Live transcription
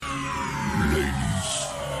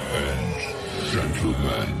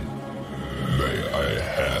gentlemen, may I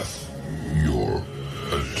have your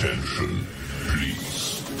attention,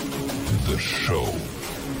 please? The show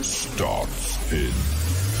starts in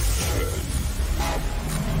 10,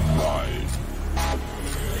 9,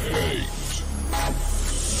 8,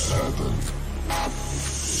 7,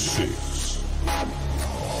 6, 5,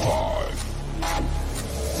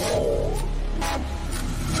 4,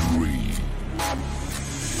 3,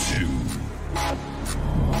 2,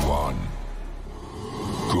 1,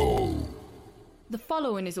 go. The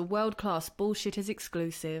following is a world-class Bullshitters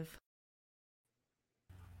exclusive.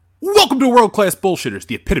 Welcome to World Class Bullshitters,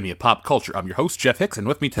 the epitome of pop culture. I'm your host, Jeff Hicks, and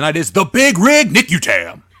with me tonight is the Big Rig, Nick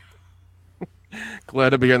Utam.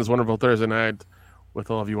 Glad to be here on this wonderful Thursday night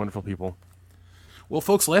with all of you wonderful people. Well,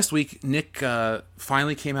 folks, last week, Nick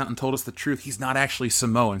finally came out and told us the truth. He's not actually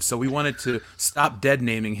Samoan, so we wanted to stop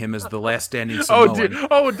dead-naming him as the last standing Samoan.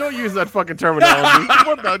 Oh, don't use that fucking terminology.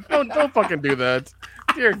 What the? Don't fucking do that.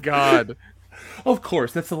 Dear God. Of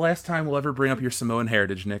course, that's the last time we'll ever bring up your Samoan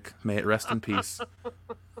heritage, Nick. May it rest in peace.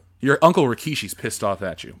 Your Uncle Rikishi's pissed off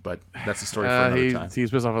at you, but that's a story for another time.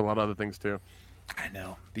 He's pissed off at a lot of other things, too. I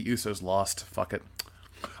know. The Usos lost. Fuck it.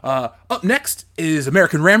 Up next is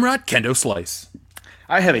American Ramrod, Kendo Slice.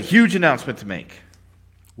 I have a huge announcement to make.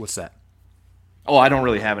 What's that? Oh, I don't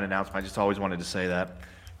really have an announcement. I just always wanted to say that.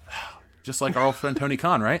 Just like our old friend Tony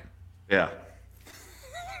Khan, right? Yeah.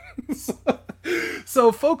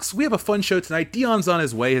 So, folks, we have a fun show tonight. Dion's on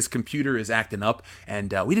his way. His computer is acting up.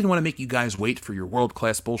 And we didn't want to make you guys wait for your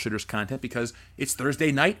world-class Bullshitters content because it's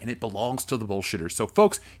Thursday night and it belongs to the Bullshitters. So,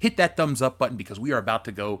 folks, hit that thumbs up button because we are about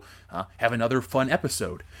to go have another fun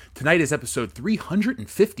episode. Tonight is episode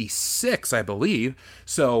 356, I believe.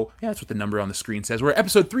 So, yeah, that's what the number on the screen says. We're at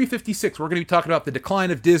episode 356. We're going to be talking about the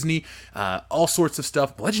decline of Disney, all sorts of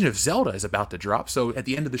stuff. Legend of Zelda is about to drop. So, at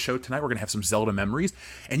the end of the show tonight, we're going to have some Zelda memories.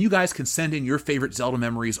 And you guys can send in your favorite Zelda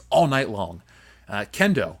memories all night long.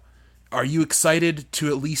 Kendo, are you excited to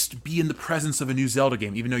at least be in the presence of a new Zelda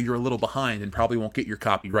game, even though you're a little behind and probably won't get your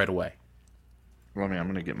copy right away? Well, I mean, I'm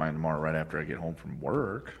going to get mine tomorrow right after I get home from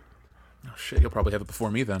work. Oh, shit, you'll probably have it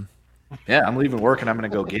before me then. Yeah, I'm leaving work and I'm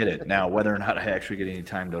going to go get it. Now, whether or not I actually get any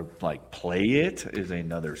time to, play it is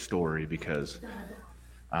another story because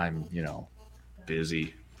I'm,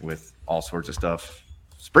 busy with all sorts of stuff.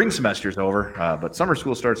 Spring semester's over, but summer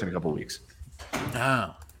school starts in a couple weeks.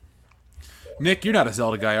 Oh. Nick, you're not a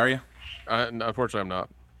Zelda guy, are you? No, unfortunately, I'm not.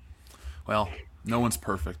 Well, no one's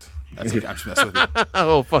perfect. That's okay. I'm just messing with you.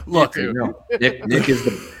 Oh, fuck. Look, Nick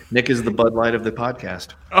is the Bud Light of the podcast.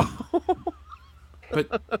 Oh.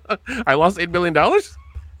 But I lost $8 billion?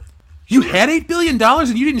 you had $8 billion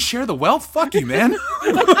and you didn't share the wealth? Fuck you, man.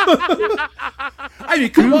 I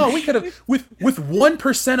mean, come on. We could have, with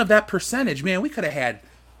 1% of that percentage, man, we could have had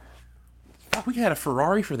a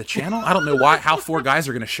Ferrari for the channel. I don't know how four guys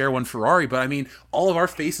are going to share one Ferrari, but I mean, all of our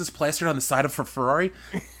faces plastered on the side of a Ferrari.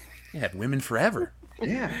 You had women forever.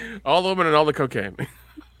 Yeah. All the women and all the cocaine.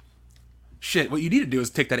 Shit, what you need to do is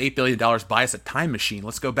take that $8 billion, buy us a time machine.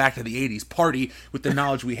 Let's go back to the 80s, party with the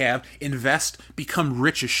knowledge we have, invest, become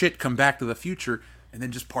rich as shit, come back to the future, and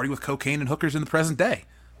then just party with cocaine and hookers in the present day.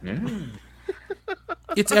 Mm.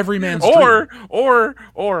 It's every man's dream. Or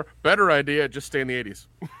better idea, just stay in the 80s.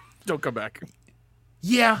 Don't come back.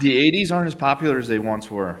 Yeah. The 80s aren't as popular as they once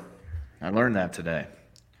were. I learned that today.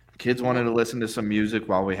 Kids wanted to listen to some music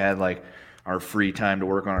while we had our free time to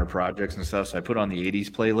work on our projects and stuff. So I put on the 80s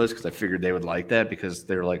playlist because I figured they would like that because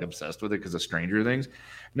they were obsessed with it because of Stranger Things.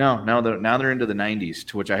 No, now they're into the 90s,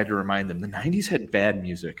 to which I had to remind them the 90s had bad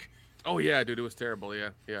music. Oh yeah, dude, it was terrible. Yeah.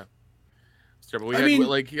 It's terrible. We I had mean,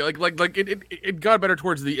 it got better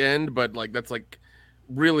towards the end, but that's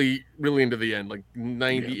really into the end,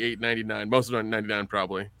 98, 99. Most of it 99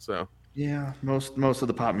 probably. So yeah, most of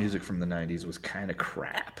the pop music from the 90s was kind of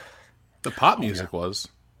crap. The pop music was.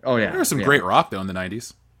 Oh yeah, There was some great rock though in the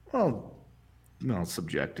 90s. Well,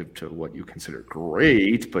 subjective to what you consider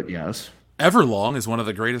great, but yes. Everlong is one of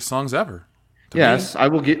the greatest songs ever. Yes, I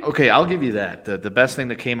will get. Okay, I'll give you that. The best thing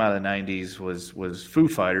that came out of the 90s was Foo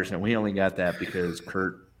Fighters, and we only got that because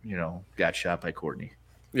Kurt, got shot by Courtney.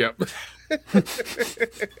 Yep.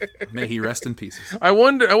 May he rest in pieces. I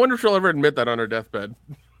wonder if she'll ever admit that on her deathbed.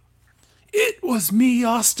 It was me,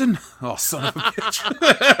 Austin. Oh, son of a bitch.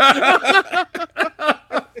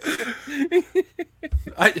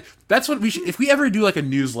 That's what we should. If we ever do a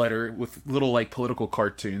newsletter with little political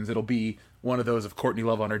cartoons, it'll be one of those of Courtney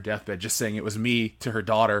Love on her deathbed, just saying it was me to her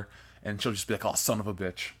daughter, and she'll just be like, "Oh, son of a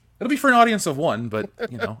bitch." It'll be for an audience of one, but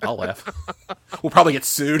I'll laugh. We'll probably get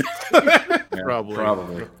sued.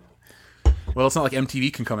 Probably. Well, it's not like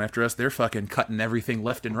MTV can come after us. They're fucking cutting everything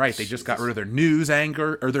left and right. They just got rid of their news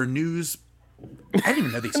anchor or their news I didn't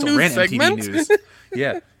even know they still News ran segment? MTV News.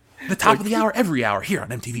 Yeah. The top of the hour every hour here on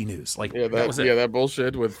MTV News. Like, Yeah, that was it. Yeah, that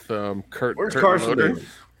bullshit with Kurt. Where's Kurt Carson Loder. Daly?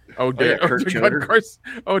 Oh dear, yeah, Kurt dear Schroeder. God, Carson.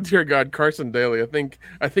 Oh dear God, Carson Daly.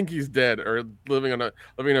 I think he's dead or living in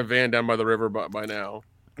a van down by the river by now.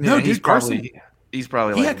 No, Yeah, dude, Carson. He's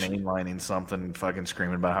probably He like actually- mainlining something, fucking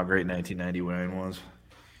screaming about how great 1999 was.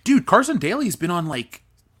 Dude, Carson Daly's been on like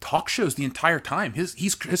talk shows the entire time. His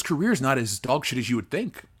career's not as dog shit as you would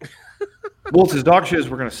think. Well, it's as dog shit as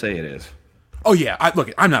we're gonna say it is. Oh yeah,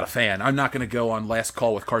 look, I'm not a fan. I'm not going to go on Last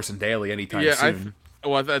Call with Carson Daly anytime soon.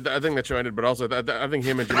 I think that show ended, but also I think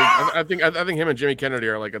him and Jimmy. I think him and Jimmy Kennedy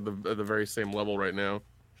are like at the very same level right now.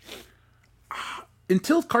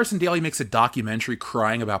 Until Carson Daly makes a documentary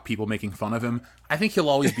crying about people making fun of him, I think he'll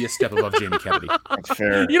always be a step above Jamie Kennedy. That's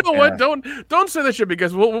fair. You know what? Don't say that shit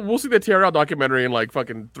because we'll see the TRL documentary in like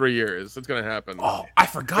fucking 3 years. It's gonna happen. Oh, I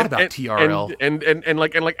forgot about TRL. And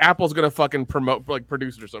like Apple's gonna fucking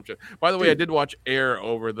produce it or some shit. By the way, I did watch Air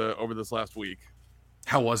over this last week.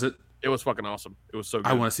 How was it? It was fucking awesome. It was so good.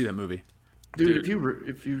 I want to see that movie. Dude, if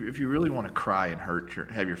you really want to cry and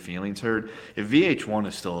have your feelings hurt, if VH1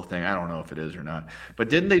 is still a thing, I don't know if it is or not. But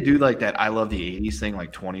didn't they do like that I Love the 80s thing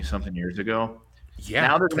like 20 something years ago? Yeah,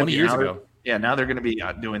 now they're 20 years ago. Yeah, now they're going to be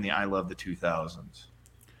doing the I Love the 2000s.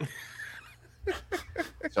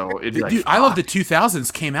 So it'd be like, Dude, I Love the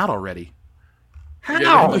 2000s came out already. how?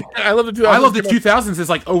 Yeah, I love the 2000s. I Love the 2000s is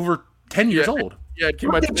like over 10 years old. Yeah, it came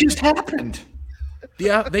out. What just happened?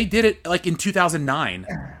 Yeah, they did it like in 2009.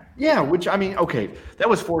 Yeah, which I mean, okay, that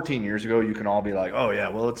was 14 years ago. You can all be like, oh yeah,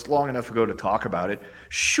 well, it's long enough ago to talk about it.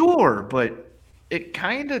 Sure, but it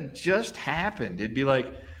kind of just happened. It'd be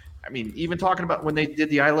like, I mean, even talking about when they did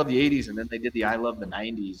the I Love the 80s and then they did the I Love the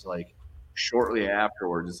 90s, like shortly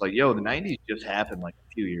afterwards, it's like, yo, the 90s just happened like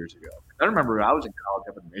a few years ago. I remember I was in college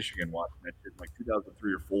up in Michigan watching that shit in like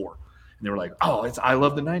 2003 or 4. And they were like, oh, it's I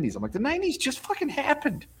Love the 90s. I'm like, the 90s just fucking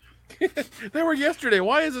happened. They were yesterday.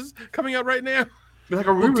 Why is this coming out right now? You're like,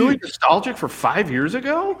 are we really nostalgic for 5 years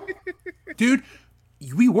ago? Dude,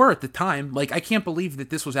 we were at the time. Like, I can't believe that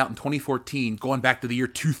this was out in 2014, going back to the year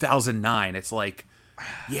 2009. It's like,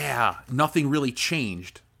 yeah, nothing really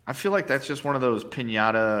changed. I feel like that's just one of those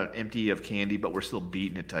pinata empty of candy, but we're still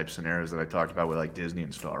beating it type scenarios that I talked about with like Disney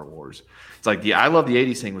and Star Wars. It's like the I Love the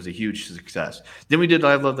 80s thing was a huge success. Then we did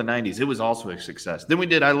I Love the 90s. It was also a success. Then we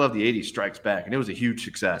did I Love the 80s Strikes Back, and it was a huge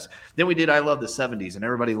success. Then we did I Love the 70s, and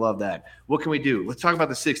everybody loved that. What can we do? Let's talk about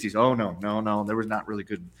the 60s. Oh, no. There was not really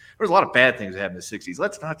good. There was a lot of bad things that happened in the 60s.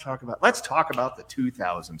 Let's talk about the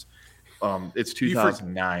 2000s. It's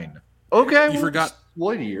 2009. Okay. You forgot.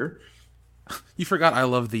 What year? You forgot I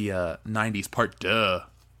Love the 90s part, duh.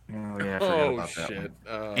 Oh, yeah, I forgot about that shit.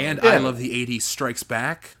 one. And yeah. I Love the 80s Strikes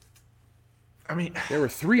Back. I mean, There were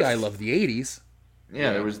 3 I Love the 80s.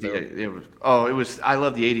 yeah, it was I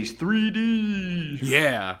Love the 80s 3D.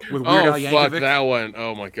 Yeah, with Weird Al Oh Yankovic. fuck that one.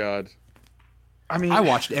 Oh my god. I mean, I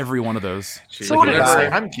watched every one of those. so Like, did whenever- I.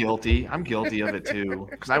 I'm guilty. I'm guilty of it too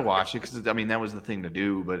because I watched it because I mean that was the thing to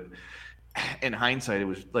do. But in hindsight, it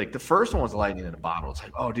was like the first one was lightning in a bottle. It's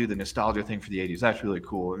like, oh, dude, the nostalgia thing for the 80s. That's really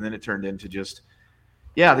cool. And then it turned into just,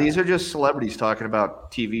 yeah, these are just celebrities talking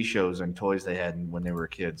about TV shows and toys they had when they were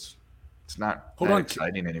kids. It's not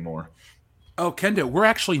exciting anymore. Oh, Kendo, we're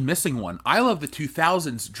actually missing one. I Love the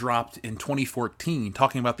 2000s dropped in 2014,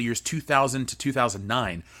 talking about the years 2000 to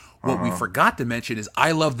 2009. What we forgot to mention is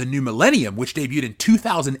I Love the New Millennium, which debuted in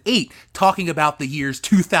 2008, talking about the years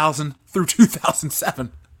 2000 through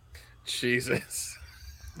 2007. Jesus.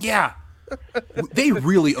 Yeah. They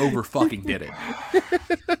really over fucking did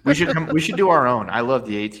it. We should do our own. I love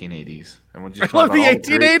the 1880s, and we'll just I love talk the about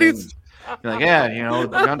all great 1880s. things. You're like, yeah, the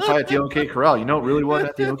gunfight at the OK Corral. You know what really was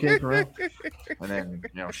at the OK Corral? And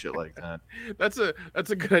then shit like that. That's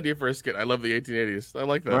a good idea for a skit. I love the 1880s. I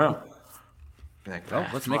like that. Well,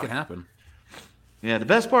 Let's make it happen. Yeah, the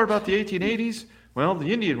best part about the 1880s, well,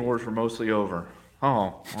 the Indian Wars were mostly over.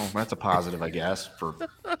 Oh, well, that's a positive, I guess, for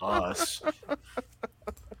us.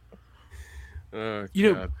 Oh, You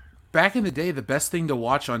know, God. back in the day, the best thing to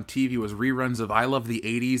watch on TV was reruns of I Love the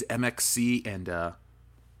 80s, MXC, and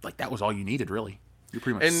that was all you needed, really. You're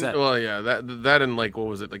pretty much And set. well, yeah, that and like what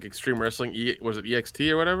was it, like Extreme Wrestling? Was it EXT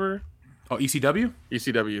or whatever? Oh, ECW?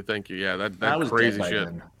 ECW. Thank you. Yeah, that That was crazy dead by shit.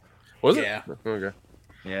 then. Was it? Yeah. Okay.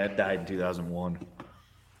 Yeah, it died in 2001.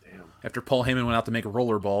 After Paul Heyman went out to make a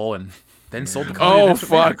rollerball and then sold the company. Oh to Vince McMahon.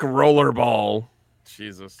 fuck, Rollerball.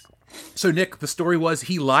 Jesus. So, Nick, the story was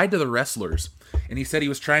he lied to the wrestlers, and he said he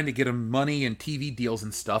was trying to get them money and TV deals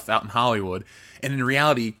and stuff out in Hollywood. And in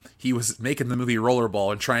reality, he was making the movie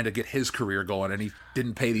Rollerball and trying to get his career going, and he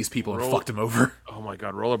didn't pay these people and fucked him over. Oh my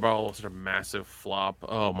God, Rollerball was such a massive flop.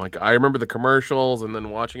 Oh my God, I remember the commercials and then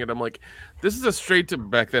watching it. I'm like, this is a straight to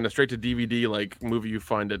DVD like movie you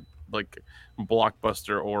find at like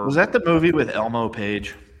Blockbuster or. Was that the movie with Elmo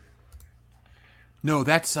Page? No,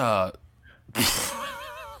 that's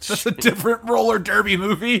that's a different roller derby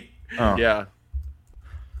movie. Oh. Yeah.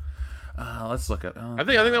 Let's look at. I think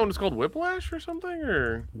that one was called Whiplash or something,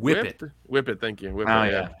 or Whip It. Whip It. Thank you. Whip Oh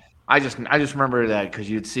It, yeah. I just remember that because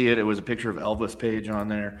you'd see it. It was a picture of Elvis Page on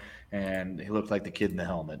there, and he looked like the kid in the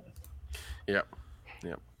helmet. Yep.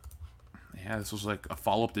 Yeah, this was like a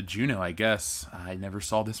follow-up to Juno, I guess. I never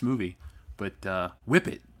saw this movie. But Whip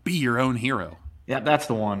It. Be your own hero. Yeah, that's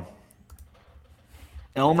the one.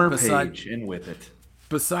 Elmer Beside- Page in Whip It.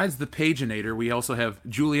 Besides the Paginator, we also have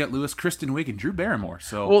Juliette Lewis, Kristen Wiig, and Drew Barrymore.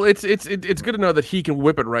 So, Well, it's good to know that he can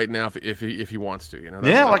whip it right now if he wants to. You know.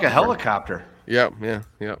 Yeah, like a helicopter. Yep.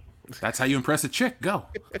 that's how you impress a chick. Go.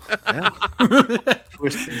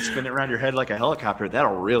 Twist and spin it around your head like a helicopter.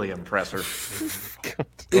 That'll really impress her.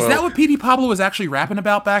 Is that what P.D. Pablo was actually rapping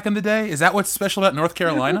about back in the day? Is that what's special about North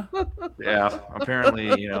Carolina? Yeah,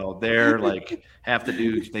 apparently, they're like half the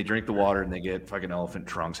dudes. They drink the water and they get fucking elephant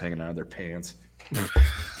trunks hanging out of their pants.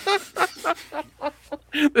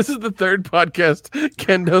 This is the third podcast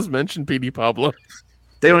Kendo's mentioned PD Pablo.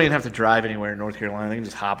 They don't even have to drive anywhere in North Carolina. They can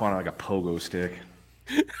just hop on like a pogo stick.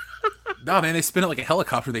 No, man, they spin it like a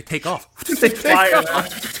helicopter. They take off. They fly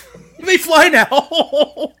around. They fly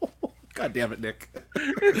now. God damn it, Nick.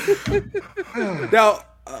 Now,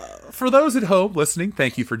 for those at home listening,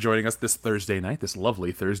 thank you for joining us this Thursday night, this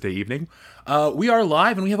lovely Thursday evening. We are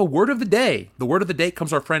live, and we have a word of the day. The word of the day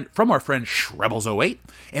comes from our friend Shrebbles08,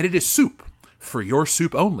 and it is soup. For your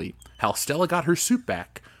soup only. How Stella got her soup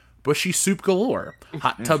back. Bushy soup galore.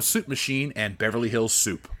 Hot tub soup machine, and Beverly Hills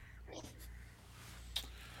soup.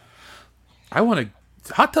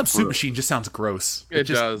 Hot tub soup machine just sounds gross. It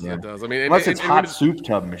does. I mean, Unless it's hot soup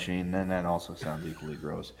tub machine, then that also sounds equally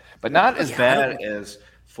gross. But not as bad as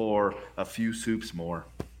for a few soups more.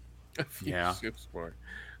 Yeah. Soups more.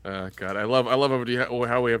 God, I love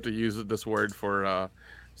how we have to use this word for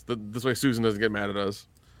this way Susan doesn't get mad at us.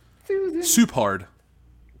 Soup hard.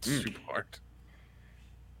 Soup hard.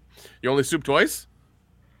 You only soup twice?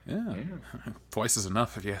 Yeah. Twice is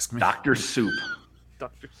enough, if you ask me. Dr. Soup.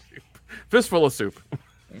 Dr. Soup. Fistful of soup.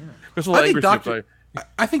 Yeah. Fistful of angry soup.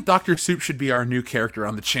 I think Dr. Soup should be our new character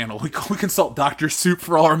on the channel. We consult Dr. Soup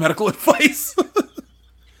for all our medical advice.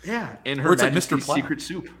 Yeah, in her Majesty's secret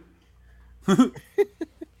soup.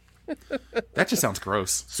 That just sounds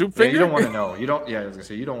gross. Soup finger? Yeah, you don't want to know. I was gonna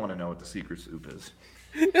say you don't want to know what the secret soup is.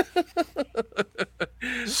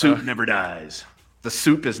 Soup never dies. The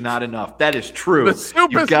soup is not enough. That is true. The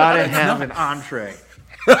soup you is gotta not have an entree.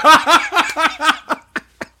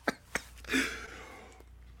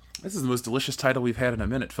 This is the most delicious title we've had in a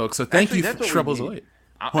minute, folks. So thank you for Shrebbles08.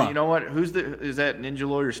 You know what? Is that Ninja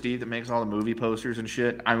Lawyer Steve that makes all the movie posters and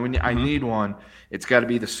shit? I need one. It's got to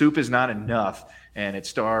be The Soup Is Not Enough, and it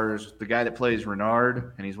stars the guy that plays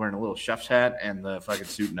Renard, and he's wearing a little chef's hat and the fucking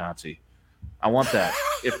soup Nazi. I want that.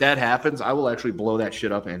 If that happens, I will actually blow that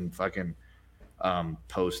shit up and fucking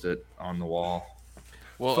post it on the wall.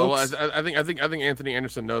 Well, I think Anthony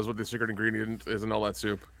Anderson knows what the secret ingredient is in all that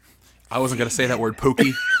soup. I wasn't gonna say that word,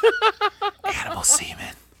 Pokey. Animal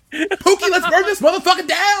semen. Pokey, let's burn this motherfucker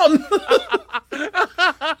down.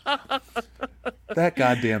 That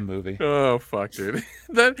goddamn movie. Oh fuck, dude.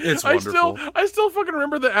 It's wonderful. I still fucking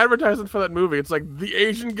remember the advertisement for that movie. It's like the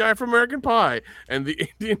Asian guy from American Pie and the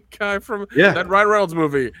Indian guy from that Ryan Reynolds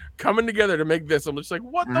movie coming together to make this. I'm just like,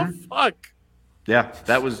 what the fuck? Yeah,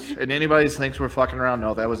 that was. And anybody who thinks we're fucking around,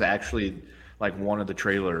 no, that was actually like one of the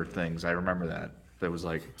trailer things. I remember that. That was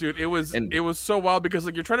like, dude, it was so wild because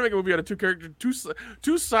like you're trying to make a movie out of two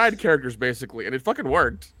side characters basically, and it fucking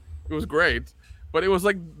worked. It was great, but it was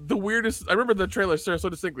like the weirdest. I remember the trailer so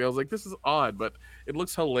distinctly. I was like, this is odd, but it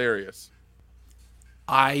looks hilarious.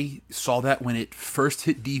 I saw that when it first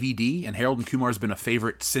hit DVD, and Harold and Kumar's been a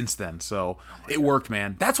favorite since then. So it worked,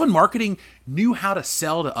 man. That's when marketing knew how to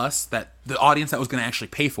sell to us, that the audience that was going to actually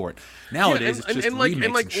pay for it. Nowadays, it's just remakes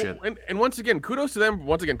and shit. And once again, kudos to them.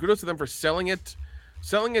 Kudos to them for selling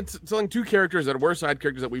two characters that were side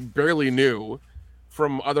characters that we barely knew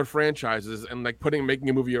from other franchises, and like making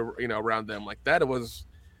a movie, around them like that.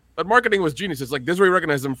 But marketing was genius. It's like, this is where you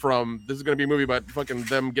recognize them from. This is going to be a movie about fucking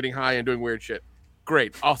them getting high and doing weird shit.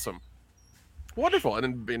 Great, awesome, wonderful,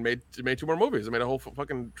 and then it made two more movies. It made a whole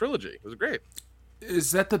fucking trilogy. It was great.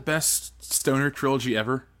 Is that the best stoner trilogy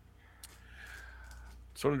ever?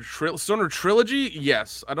 Stoner trilogy?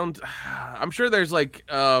 Yes. I'm sure there's like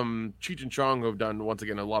Cheech and Chong who have done once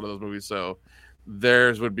again a lot of those movies, so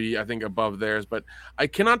theirs would be, I think, above theirs. But I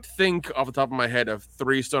cannot think off the top of my head of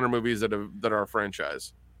 3 stoner movies that are a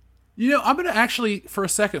franchise. You know, I'm going to actually, for a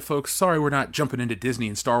second, folks, sorry we're not jumping into Disney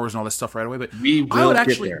and Star Wars and all this stuff right away, but We will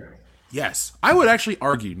get there. Yes, I would actually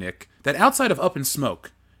argue, Nick, that outside of Up in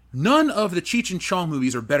Smoke, none of the Cheech and Chong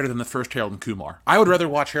movies are better than the first Harold and Kumar. I would rather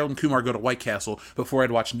watch Harold and Kumar go to White Castle before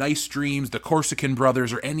I'd watch Nice Dreams, The Corsican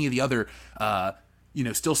Brothers, or any of the other,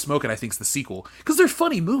 Still Smoking, I think, is the sequel. Because they're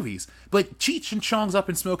funny movies. But Cheech and Chong's Up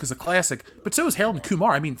in Smoke is a classic, but so is Harold and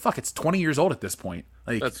Kumar. I mean, fuck, it's 20 years old at this point.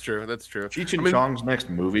 Like, That's true. Cheech and Chong's next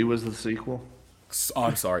movie was the sequel. Oh,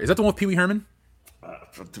 I'm sorry. Is that the one with Pee Wee Herman?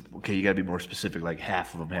 Okay, you got to be more specific. Like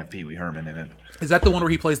half of them have Pee Wee Herman in it. Is that the one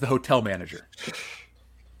where he plays the hotel manager?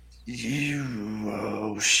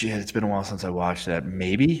 Oh shit! It's been a while since I watched that.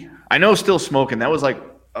 Maybe I know Still Smoking. That was like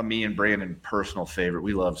a me and Brandon personal favorite.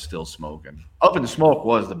 We loved Still Smoking. Up in Smoke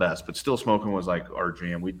was the best, but Still Smoking was like our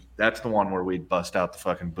jam. That's the one where we'd bust out the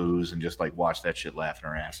fucking booze and just like watch that shit laughing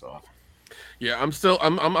our ass off. Yeah, I'm still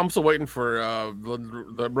waiting for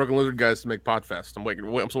the Broken Lizard guys to make Podfest.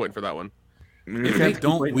 I'm still waiting for that one. If they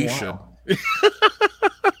don't, we should.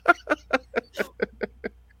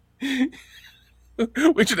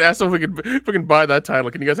 We should ask them if we can buy that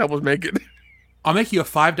title. Can you guys help us make it? I'll make you a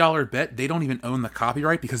 $5 bet. They don't even own the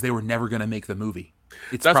copyright because they were never going to make the movie.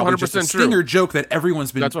 It's That's probably 100% just a stinger joke that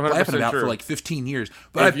everyone's been That's 100% laughing about true. for like 15 years.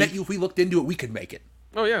 But I bet you if we looked into it, we could make it.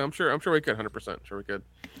 Oh yeah, I'm sure we could. 100% sure we could.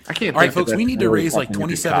 I can't. All right, folks, we need to raise like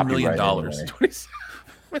 $27 million.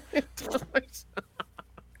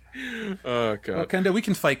 Oh god. Well, Kenda, we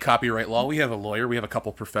can fight copyright law. We have a lawyer. We have a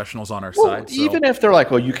couple professionals on our Well, side. So. even if they're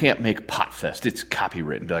like, "Oh, you can't make Potfest," it's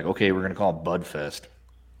copywritten. Be like, "Okay, we're gonna call it Budfest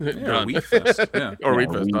Yeah, Wheat Fest. Yeah. Or Yeah,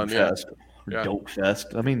 Wheat Fest, done, yeah. Fest, or Yeah. Dope Fest."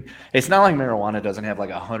 I mean, it's not like marijuana doesn't have like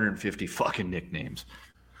 150 fucking nicknames.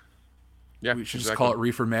 Yeah, We should just call it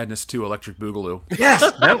Reefer Madness 2 Electric Boogaloo. Yes,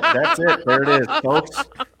 nope, that's it. There it is,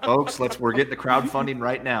 folks. We're getting the crowdfunding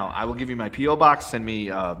right now. I will give you my PO box. Send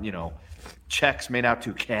me, checks made out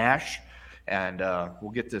to cash, and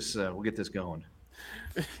we'll get this going.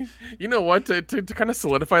 You know what? To kind of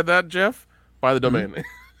solidify that, Jeff, buy the domain.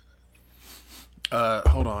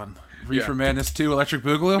 Hold on. Reefer Madness 2 Electric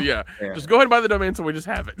Boogaloo? Yeah, just go ahead and buy the domain so we just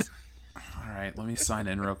have it. All right, let me sign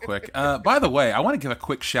in real quick. By the way, I want to give a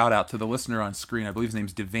quick shout out to the listener on screen. I believe his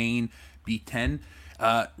name's Devane B10.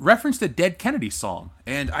 Referenced a Dead Kennedys song,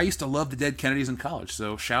 and I used to love the Dead Kennedys in college.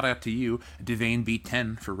 So shout out to you, Devane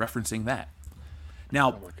B10, for referencing that.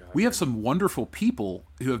 Now, we have some wonderful people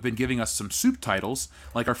who have been giving us some soup titles,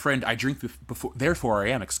 like our friend I Drink Before, Therefore I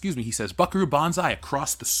Am, he says, Buckaroo Banzai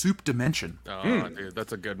Across the Soup Dimension. Oh, dude,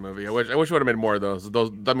 that's a good movie. I wish we would have made more of those.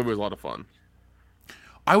 That movie was a lot of fun.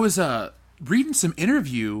 I was reading some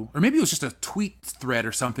interview, or maybe it was just a tweet thread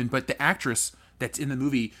or something, but the actress that's in the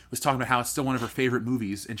movie was talking about how it's still one of her favorite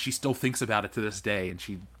movies, and she still thinks about it to this day, and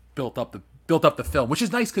she built up the film, which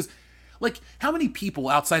is nice because, like, how many people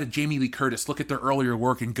outside of Jamie Lee Curtis look at their earlier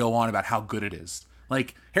work and go on about how good it is?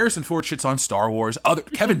 Like, Harrison Ford shits on Star Wars.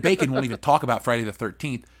 Kevin Bacon won't even talk about Friday the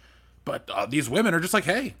 13th. But these women are just like,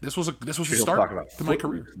 hey, this was a start to my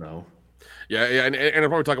career. No, Yeah, and I'll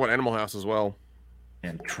probably talk about Animal House as well.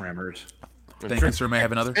 and Tremors. Thank you, sir. May I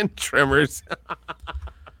have another? And Tremors.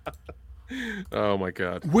 Oh my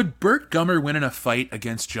god. Would Burt Gummer win in a fight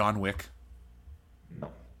against John Wick? No.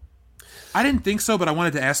 I didn't think so, but I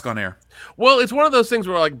wanted to ask on air. Well, it's one of those things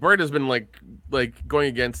where like Burt has been like going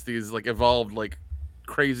against these like evolved like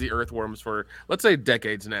crazy earthworms for let's say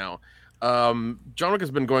decades now. John Wick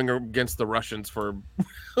has been going against the Russians for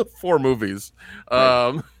 4 movies.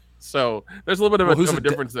 So there's a little bit of a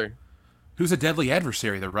difference there. Who's a deadly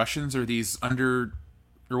adversary? The Russians or these or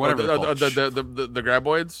whatever? The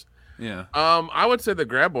graboids. Yeah. I would say the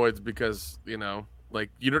graboids because like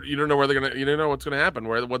you don't know where they're gonna, you don't know what's gonna happen,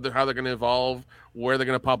 how they're gonna evolve, where they're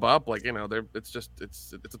gonna pop up. Like it's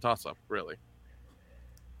a toss up, really.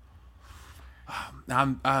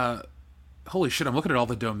 Holy shit! I'm looking at all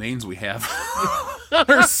the domains we have.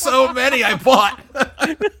 There's so many I bought.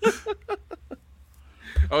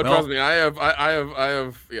 Oh, trust me, I have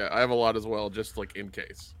a lot as well, just like in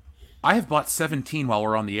case. I have bought 17 while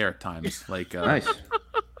we're on the air at times. Like, Nice.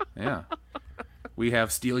 Yeah. We have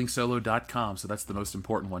stealingsolo.com, so that's the most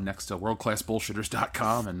important one next to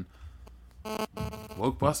worldclassbullshitters.com and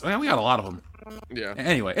Woke Bus. Yeah, we got a lot of them. Yeah.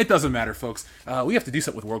 Anyway, it doesn't matter, folks. We have to do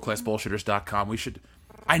something with worldclassbullshitters.com.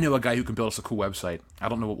 I know a guy who can build us a cool website. I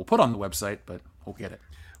don't know what we'll put on the website, but we'll get it.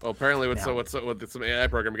 Well, apparently with Now- with some AI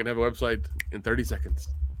program, you can have a website in 30 seconds.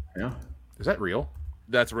 Yeah. Is that real?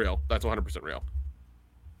 That's real. That's 100% real.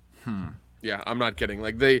 Yeah, I'm not kidding.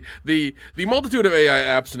 Like the multitude of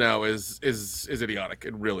AI apps now is idiotic.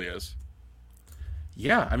 It really is.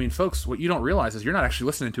 Yeah, I mean, folks, what you don't realize is you're not actually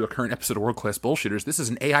listening to a current episode of World Class Bullshitters. This is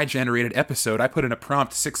an AI-generated episode. I put in a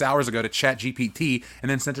prompt 6 hours ago to ChatGPT and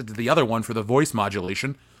then sent it to the other one for the voice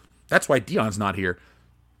modulation. That's why Dion's not here.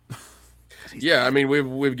 Yeah, I mean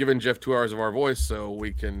we've given Jeff 2 hours of our voice so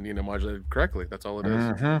we can modulate it correctly. That's all it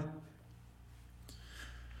is.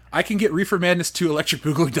 I can get Reefer Madness to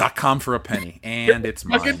electricboogaloo.com for a penny, and it's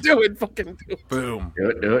mine. Fucking do it. Boom.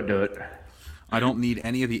 Do it. I don't need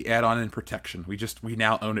any of the add-on and protection. We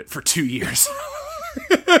now own it for 2 years.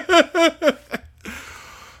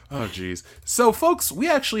 Oh, jeez. So, folks, we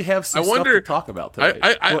actually have some stuff to talk about today.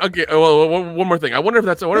 Okay. Well, one more thing. I wonder if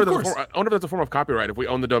that's course. a form of copyright. If we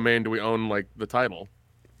own the domain, do we own like the title?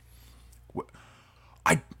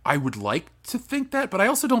 I would like to think that, but I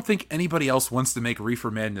also don't think anybody else wants to make Reefer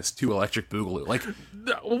Madness 2 Electric Boogaloo. Like,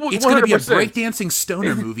 it's going to be a breakdancing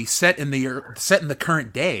stoner movie set in the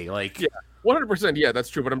current day. Like, yeah, 100%. Yeah, that's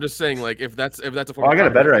true. But I'm just saying, like, if that's a form. I got a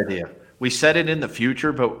better idea. We set it in the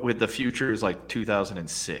future, but with the future is like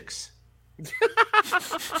 2006.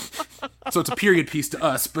 So it's a period piece to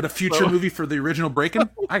us, but a future movie for the original Breakin'?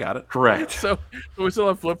 I got it. Correct. So we still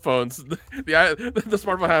have flip phones. The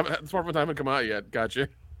smartphone haven't come out yet. Gotcha.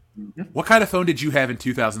 What kind of phone did you have in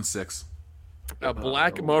 2006? A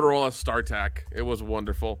black Motorola StarTAC. It was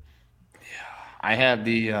wonderful. I had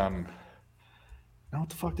the what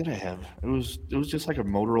the fuck did I have? It was just like a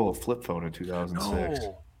Motorola flip phone in 2006.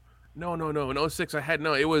 No. In 06, I had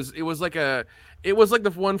no. It was like the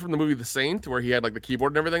one from the movie The Saint, where he had like the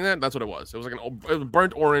keyboard and everything. That's what it was. It was like it was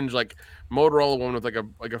burnt orange, like Motorola one with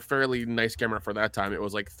like a fairly nice camera for that time. It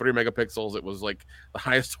was like 3 megapixels. It was like the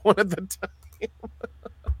highest one at the time.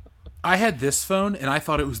 I had this phone, and I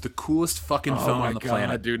thought it was the coolest fucking phone on the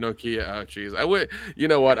planet. Dude, Nokia. Oh, jeez. I would. You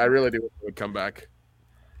know what? I really do wish it would come back.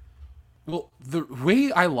 Well, the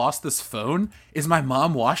way I lost this phone is my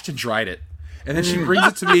mom washed and dried it. And then she brings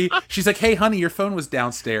it to me. She's like, "Hey, honey, your phone was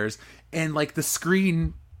downstairs." And, like, the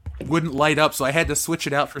screen wouldn't light up, so I had to switch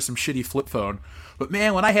it out for some shitty flip phone. But,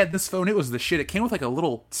 man, when I had this phone, it was the shit. It came with, like, a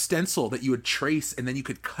little stencil that you would trace, and then you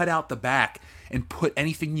could cut out the back and put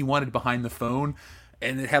anything you wanted behind the phone.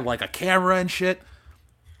 And it had, like, a camera and shit.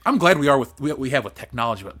 I'm glad we have with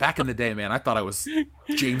technology, but back in the day, man, I thought I was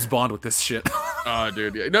James Bond with this shit. Oh,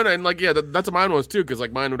 dude, yeah. No, and like, yeah, that's what mine was too, because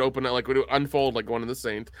like mine would open, like, would unfold like one in the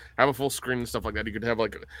Saint, have a full screen and stuff like that. You could have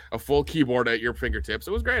like a full keyboard at your fingertips.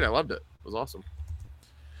 It was great. I loved it. It was awesome.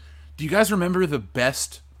 Do you guys remember the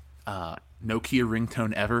best Nokia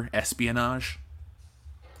ringtone ever, Espionage?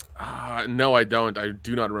 No, I don't. I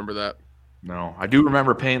do not remember that. No, I do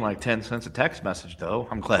remember paying like 10 cents a text message though.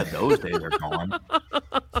 I'm glad those days are gone.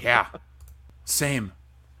 Yeah, same.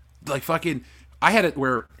 Like fucking, I had it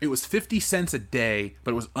where it was 50 cents a day,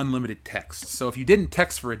 but it was unlimited text. So if you didn't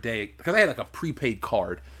text for a day, because I had like a prepaid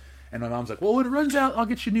card, and my mom's like, "Well, when it runs out, I'll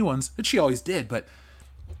get you new ones," and she always did. But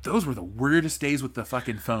those were the weirdest days with the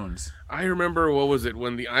fucking phones. I remember, what was it,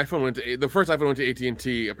 when the first iPhone went to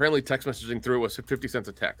AT&T? Apparently, text messaging through it was 50 cents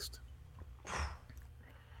a text.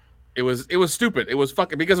 It was stupid. It was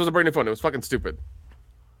fucking, because it was a brand new phone. It was fucking stupid.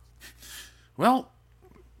 Well,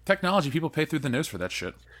 technology, people pay through the nose for that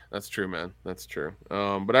shit. That's true, man. That's true.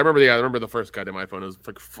 But I remember the first goddamn iPhone. It was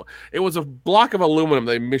like, it was a block of aluminum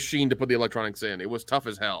they machined to put the electronics in. It was tough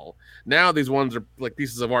as hell. Now these ones are like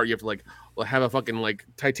pieces of art. You have to like have a fucking like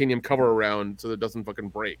titanium cover around so that it doesn't fucking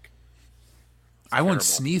break. I once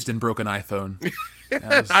sneezed and broke an iPhone.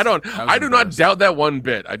 I do not doubt that one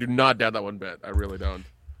bit. I do not doubt that one bit. I really don't.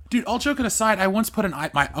 Dude, all joking aside, I once put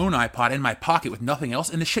my own iPod in my pocket with nothing else,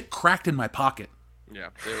 and the shit cracked in my pocket. Yeah,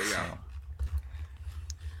 there we go.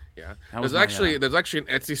 Yeah, There's actually an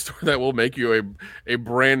Etsy store that will make you a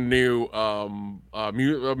brand new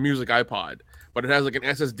music iPod, but it has like an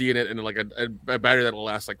SSD in it and like a battery that'll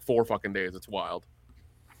last like 4 fucking days. It's wild.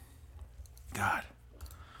 God.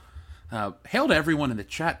 Hail to everyone in the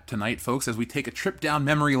chat tonight, folks, as we take a trip down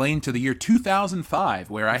memory lane to the year 2005,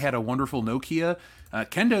 where I had a wonderful Nokia.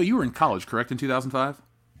 Kendo, you were in college, correct, in 2005?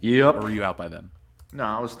 Yep. Or were you out by then? No,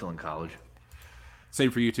 I was still in college.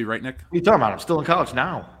 Same for you too, right, Nick? What are you talking about? I'm still in college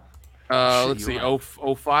now. Let's see.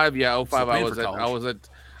 05. Yeah, 05. I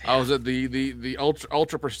was at the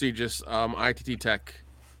ultra prestigious ITT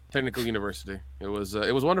Technical University. It was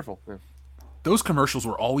wonderful. Yeah. Those commercials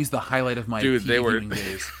were always the highlight of my Dude, TV they were viewing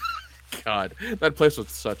days. God, that place was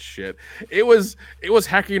such shit. It was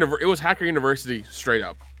Hacker University straight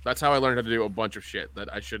up. That's how I learned how to do a bunch of shit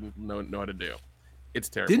that I shouldn't know how to do. It's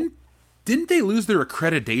terrible. Didn't they lose their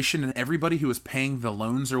accreditation and everybody who was paying the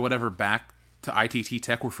loans or whatever back to ITT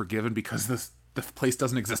Tech were forgiven because the place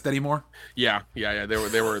doesn't exist anymore? Yeah. They were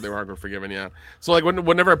hardcore forgiven. Yeah. So like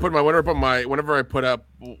whenever I put up,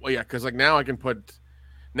 well, yeah, because like now I can put.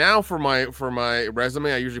 Now for my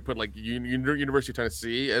resume, I usually put like University of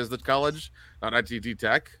Tennessee as the college, not ITT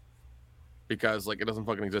Tech, because like it doesn't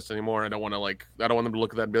fucking exist anymore. I don't want them to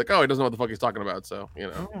look at that and be like, oh, he doesn't know what the fuck he's talking about. So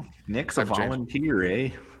Nick's a volunteer,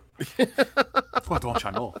 eh? What don't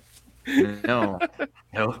you know?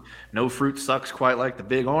 No fruit sucks quite like the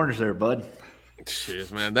big orange there, bud.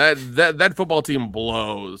 Jeez, man, that football team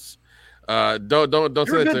blows. Don't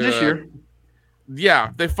say that to this year.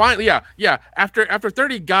 Yeah, they finally. Yeah. After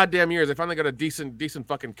 30 goddamn years, they finally got a decent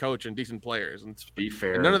fucking coach and decent players. And to be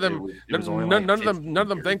fair, none of them, none of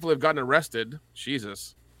them, thankfully, have gotten arrested.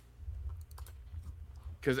 Jesus,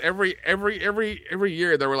 because every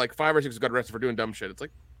year there were like 5 or 6 who got arrested for doing dumb shit. It's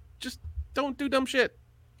like, just don't do dumb shit.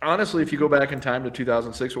 Honestly, if you go back in time to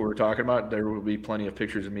 2006, what we were talking about, there will be plenty of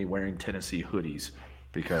pictures of me wearing Tennessee hoodies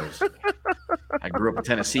because I grew up a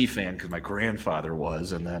Tennessee fan because my grandfather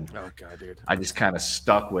was, and then oh god, dude, I just kind of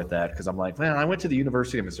stuck with that because I'm like, man, I went to the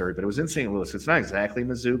University of Missouri, but it was in St. Louis. It's not exactly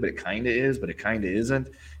Mizzou, but it kind of is, but it kind of isn't.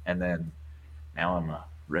 And then now I'm a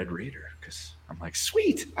Red Raider because I'm like,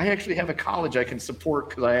 sweet, I actually have a college I can support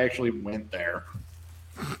because I actually went there.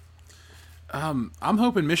 I'm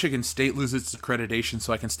hoping Michigan State loses its accreditation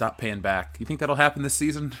so I can stop paying back. You think that'll happen this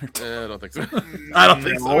season? I don't think so. I don't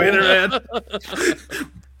think so either, man.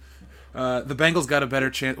 The Bengals got a better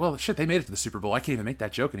chance. Well, shit, they made it to the Super Bowl. I can't even make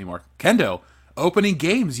that joke anymore. Kendo, opening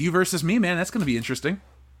games, you versus me, man. That's going to be interesting.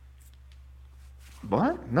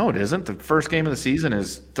 What? No, it isn't. The first game of the season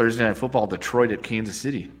is Thursday Night Football, Detroit at Kansas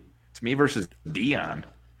City. It's me versus Dion.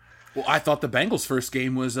 Well, I thought the Bengals' first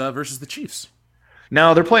game was versus the Chiefs.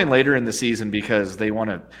 No, they're playing later in the season because they want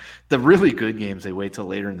to – the really good games they wait till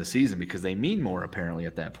later in the season because they mean more apparently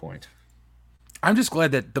at that point. I'm just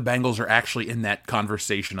glad that the Bengals are actually in that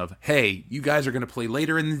conversation of, hey, you guys are going to play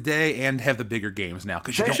later in the day and have the bigger games now.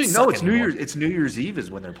 Actually, no, it's New Year's. It's New Year's Eve is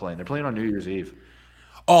when they're playing. They're playing on New Year's Eve.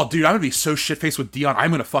 Oh, dude, I'm going to be so shit-faced with Dion. I'm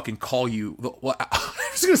going to fucking call you. I'm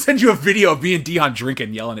just going to send you a video of me and Dion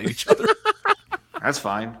drinking, yelling at each other. That's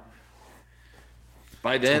fine.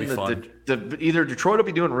 By then, either Detroit will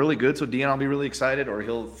be doing really good, so Dion will be really excited, or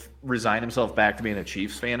he'll resign himself back to being a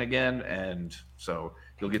Chiefs fan again, and so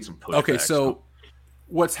he'll get some pushback. Okay, so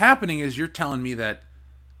what's happening is you're telling me that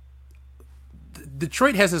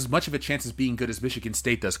Detroit has as much of a chance as being good as Michigan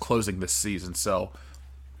State does closing this season. So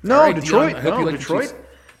no, right, Detroit. Dion, no,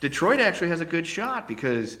 Detroit actually has a good shot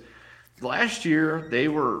because last year they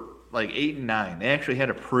were like 8-9. They actually had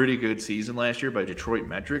a pretty good season last year by Detroit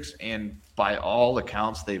metrics, and by all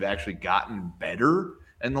accounts, they've actually gotten better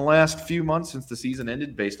in the last few months since the season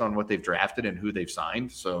ended based on what they've drafted and who they've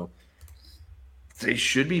signed. So they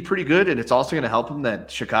should be pretty good, and it's also going to help them that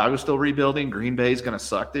Chicago's still rebuilding. Green Bay's going to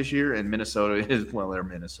suck this year, and Minnesota is, well, they're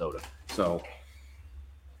Minnesota. So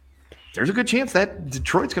there's a good chance that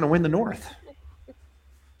Detroit's going to win the North.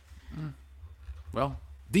 Well,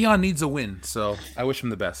 Dion needs a win, so I wish him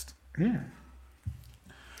the best. Yeah.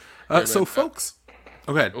 So, folks,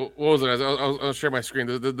 go ahead. What was it? I'll share my screen.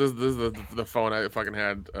 This is the phone I fucking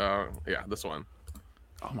had. Yeah, this one.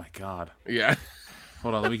 Oh my god. Yeah.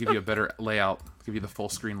 Hold on, let me give you a better layout. Give you the full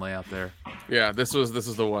screen layout there. Yeah, this is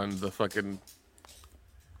the one. The fucking.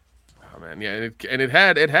 Oh man, yeah, and it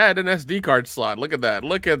had an SD card slot. Look at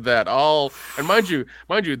that. All, and mind you,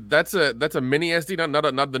 that's a mini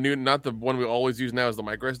SD, not the one we always use now as the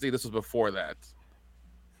micro SD. This was before that.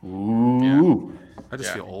 Ooh. Yeah. I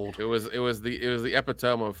just feel old. It was the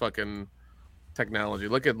epitome of fucking technology.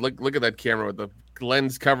 Look at that camera with the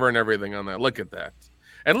lens cover and everything on that. Look at that.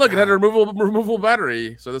 And look, it had a removable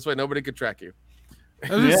battery, so this way nobody could track you.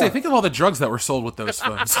 I was gonna say, think of all the drugs that were sold with those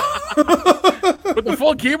phones. With the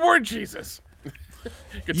full keyboard, Jesus.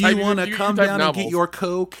 You want to come down and get your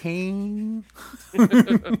cocaine?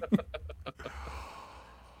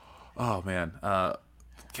 Oh man,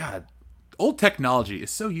 God, old technology is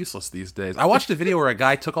so useless these days. I watched a video where a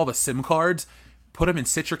guy took all the SIM cards, put them in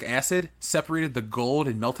citric acid, separated the gold,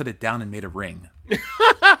 and melted it down and made a ring.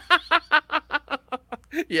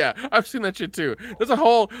 Yeah, I've seen that shit too. There's a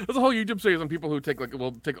whole YouTube series on people who take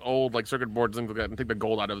old like circuit boards and things like that and take the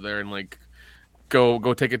gold out of there and like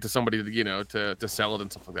go take it to somebody to sell it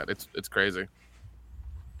and stuff like that. It's crazy.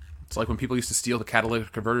 It's like when people used to steal the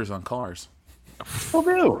catalytic converters on cars. Will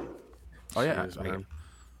do. Oh yeah. Jeez,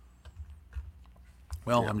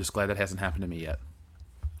 Well, I'm just glad that hasn't happened to me yet.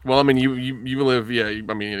 Well, I mean, you live, yeah.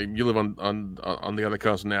 You live on the other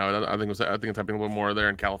coast now. I think it's happening a little more there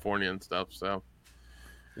in California and stuff. So,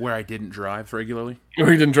 where I didn't drive regularly.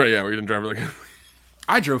 We didn't drive. Yeah, we didn't drive.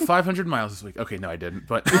 I drove 500 miles this week. Okay, no, I didn't,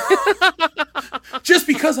 but just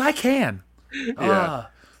because I can. Yeah.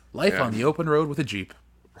 Life on the open road with a Jeep.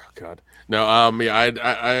 Oh God. No.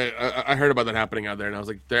 Yeah. I heard about that happening out there, and I was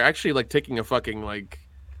like, they're actually like taking a fucking like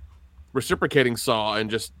reciprocating saw and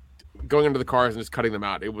just going into the cars and just cutting them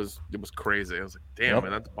out. It was crazy. I was like, damn,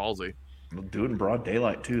 man, that's ballsy. They'll do it in broad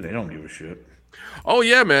daylight too. They don't give a shit. Oh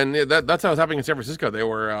yeah, man. Yeah, that's how it was happening in San Francisco. They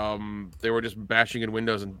were just bashing in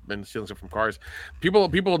windows and stealing stuff from cars.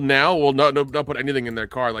 People now will not put anything in their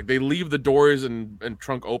car. Like they leave the doors and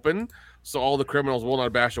trunk open, so all the criminals will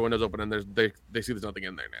not bash the windows open, and they see there's nothing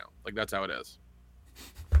in there now. Like that's how it is.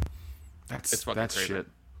 It's fucking crazy. Shit.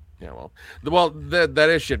 Yeah, well, that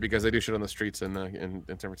is shit because they do shit on the streets in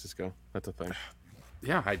San Francisco. That's a thing.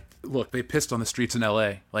 Yeah, look, they pissed on the streets in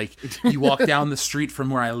L.A. Like you walk down the street from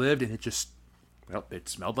where I lived, and it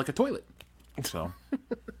smelled like a toilet. So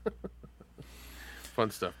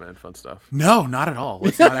fun stuff, man. Fun stuff. No, not at all.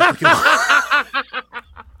 Let's not act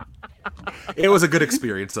It was a good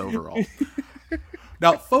experience overall.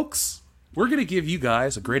 Now, folks, we're going to give you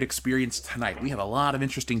guys a great experience tonight. We have a lot of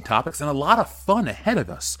interesting topics and a lot of fun ahead of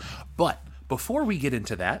us. But before we get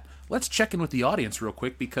into that, let's check in with the audience real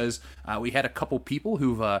quick because we had a couple people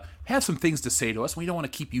who've had some things to say to us. We don't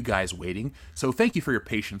want to keep you guys waiting. So thank you for your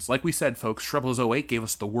patience. Like we said, folks, Shrubbles08 gave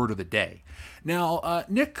us the word of the day. Now,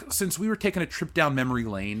 Nick, since we were taking a trip down memory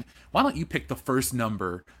lane, why don't you pick the first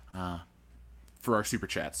number for our Super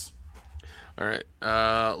Chats? All right.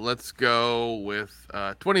 Let's go with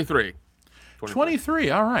 23.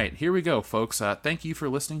 23. All right. Here we go, folks. Thank you for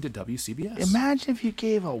listening to WCBS. Imagine if you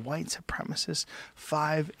gave a white supremacist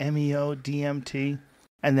 5-MeO DMT,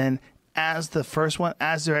 and then as the first one,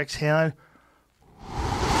 as they're exhaling,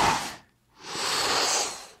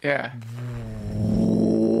 yeah.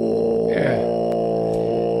 Yeah.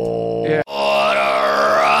 Yeah. What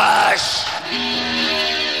a rush!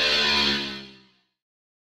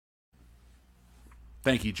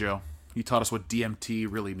 Thank you, Joe. You taught us what DMT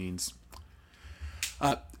really means.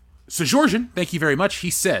 So Georgian, thank you very much. He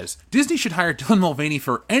says, Disney should hire Dylan Mulvaney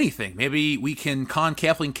for anything. Maybe we can con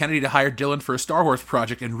Kathleen Kennedy to hire Dylan for a Star Wars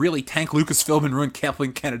project and really tank Lucasfilm and ruin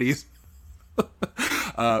Kathleen Kennedy's.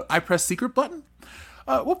 I press secret button.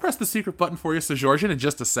 We'll press the secret button for you, so Georgian, in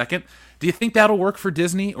just a second. Do you think that'll work for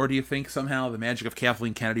Disney, or do you think somehow the magic of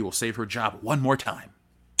Kathleen Kennedy will save her job one more time?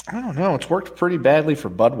 I don't know. It's worked pretty badly for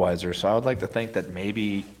Budweiser, so I would like to think that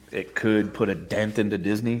maybe it could put a dent into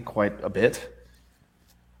Disney quite a bit.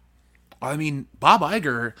 I mean, Bob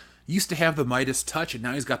Iger used to have the Midas touch, and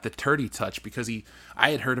now he's got the Turdy touch because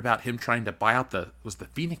I had heard about him trying to buy out the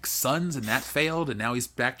Phoenix Suns, and that failed, and now he's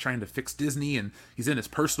back trying to fix Disney, and he's in his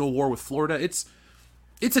personal war with Florida. It's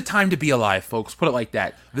a time to be alive, folks. Put it like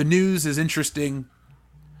that. The news is interesting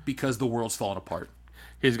because the world's falling apart.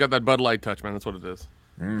 He's got that Bud Light touch, man. That's what it is.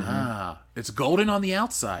 Mm-hmm. It's golden on the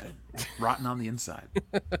outside, rotten on the inside.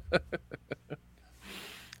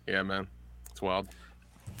 Yeah, man. It's wild.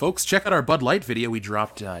 Folks, check out our Bud Light video we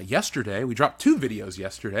dropped yesterday. We dropped 2 videos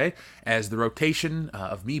yesterday. As the rotation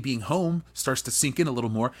of me being home starts to sink in a little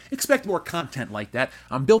more, expect more content like that.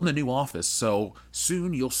 I'm building a new office, so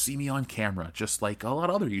soon you'll see me on camera, just like a lot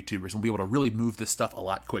of other YouTubers. We'll be able to really move this stuff a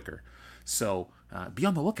lot quicker. So be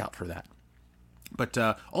on the lookout for that. But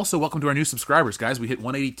also, welcome to our new subscribers, guys. We hit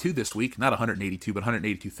 182 this week. Not 182, but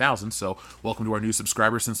 182,000. So welcome to our new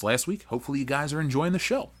subscribers since last week. Hopefully you guys are enjoying the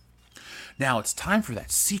show. Now it's time for that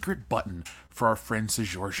secret button for our friend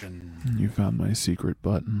Sejorjan. You found my secret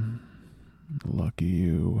button. Lucky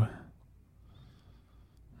you.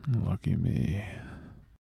 Lucky me.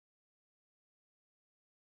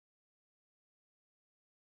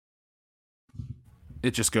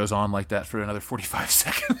 It just goes on like that for another 45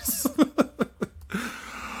 seconds.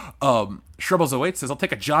 Shrubbles08 says, I'll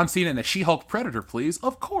take a John Cena and a She-Hulk Predator, please.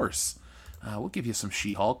 Of course. We'll give you some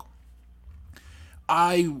She-Hulk.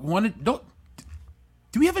 Do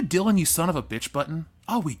we have a Dylan, you son of a bitch button?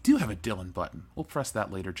 Oh, we do have a Dylan button. We'll press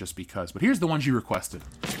that later just because. But here's the ones you requested.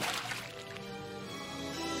 You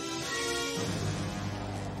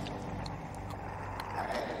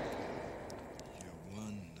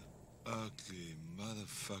one ugly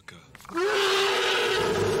motherfucker.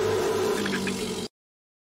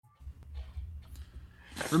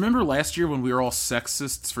 Remember last year when we were all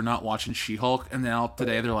sexists for not watching She-Hulk, and now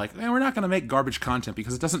today they're like, we're not going to make garbage content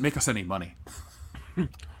because it doesn't make us any money.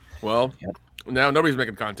 Well, now nobody's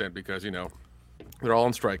making content because, they're all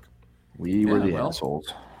on strike. We were the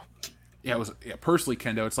assholes. Yeah, personally,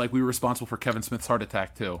 Kendo, it's like we were responsible for Kevin Smith's heart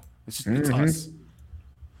attack, too. It's us.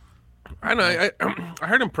 I know. I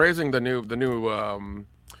heard him praising the new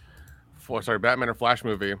Batman or Flash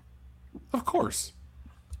movie. Of course.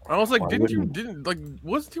 I was like, Why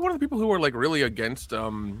wasn't he one of the people who were like really against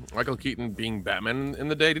Michael Keaton being Batman in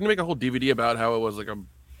the day? Didn't he make a whole DVD about how it was like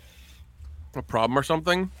a problem or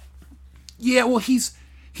something? Yeah, well, he's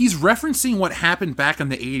referencing what happened back in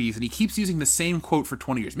the 80s, and he keeps using the same quote for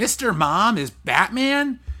 20 years. Mr. Mom is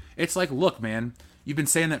Batman? It's like, look, man, you've been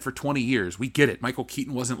saying that for 20 years. We get it. Michael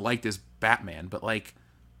Keaton wasn't liked as Batman, but, like,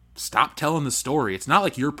 stop telling the story. It's not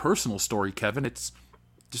like your personal story, Kevin. It's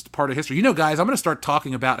just a part of history. You know, guys, I'm going to start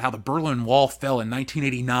talking about how the Berlin Wall fell in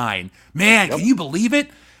 1989. Man, Can you believe it?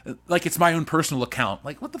 Like, it's my own personal account.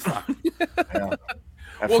 Like, what the fuck? Yeah.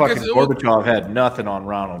 Fucking Gorbachev had nothing on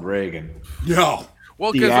Ronald Reagan. No.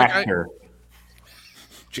 Well, The actor.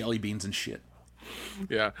 Jelly beans and shit.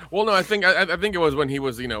 Yeah. Well, no, I think it was when he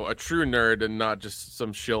was, a true nerd and not just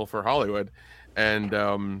some shill for Hollywood. And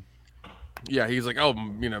yeah, he's like, oh,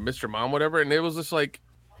 Mr. Mom, whatever. And it was just like,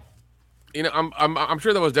 I'm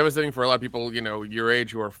sure that was devastating for a lot of people, your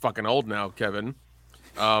age who are fucking old now, Kevin.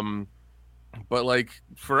 But like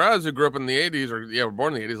for us who grew up in the 80s or were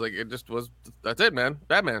born in the 80s, like it just was, that's it, man.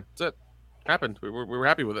 Batman. That's it. Happened. We were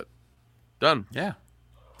happy with it. Done. Yeah.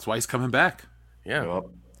 That's why he's coming back. Yeah. Yep.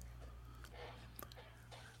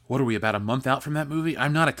 What are we, about a month out from that movie?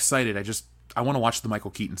 I'm not excited. I want to watch the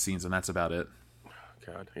Michael Keaton scenes, and that's about it.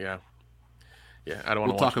 God, yeah. Yeah, I don't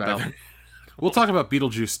want to watch that. We'll talk about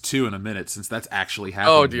Beetlejuice 2 in a minute, since that's actually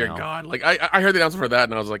happening. Oh dear now. God! Like I heard the announcement for that,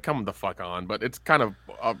 and I was like, "Come the fuck on!" But it's kind of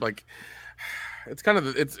like,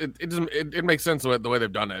 it makes sense the way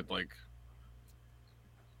they've done it. Like,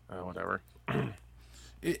 whatever.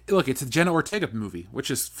 Look, it's a Jenna Ortega movie,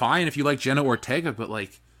 which is fine if you like Jenna Ortega, but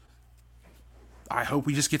like, I hope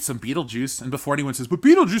we just get some Beetlejuice. And before anyone says, but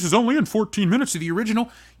Beetlejuice is only in 14 minutes of the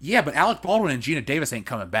original. Yeah, but Alec Baldwin and Gina Davis ain't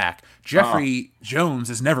coming back. Jeffrey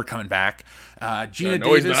Jones is never coming back. Gina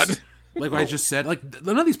Davis, like I just said, like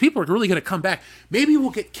none of these people are really going to come back. Maybe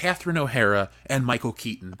we'll get Catherine O'Hara and Michael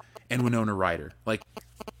Keaton and Winona Ryder. Like,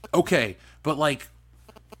 okay, but like,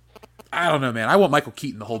 I don't know, man. I want Michael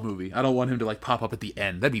Keaton the whole movie. I don't want him to like pop up at the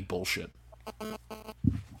end. That'd be bullshit.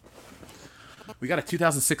 We got a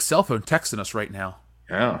 2006 cell phone texting us right now.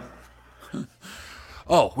 Yeah.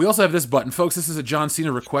 Oh, we also have this button. Folks, this is a John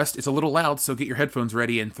Cena request. It's a little loud, so get your headphones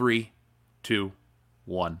ready in 3, 2,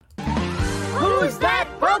 1. Who's that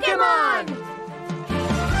Pokemon?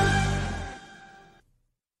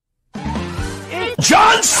 It's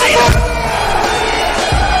John Cena!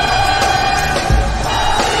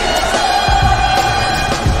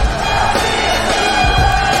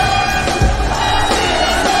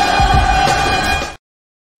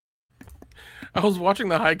 I was watching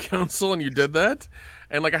the High Council and you did that,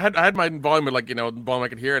 and like I had my volume at like volume I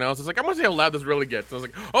could hear, and I was just like, I'm gonna see how loud this really gets. And I was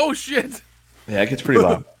like, oh shit. Yeah, it gets pretty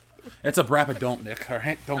loud. It's a Brapid don't, Nick. All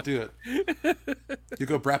right, don't do it. You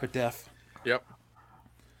go Brapid deaf. Yep.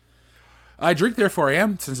 I drink, therefore I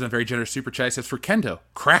am. Since a very generous super chat says for Kendo,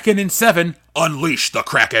 Kraken in 7, unleash the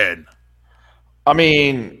Kraken. I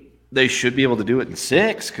mean, they should be able to do it in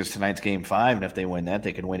 6 because tonight's game 5, and if they win that,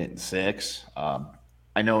 they can win it in 6.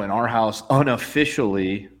 I know in our house,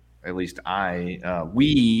 unofficially, at least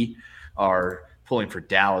we are pulling for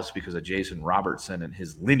Dallas because of Jason Robertson and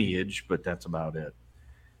his lineage, but that's about it.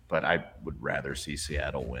 But I would rather see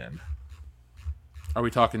Seattle win. Are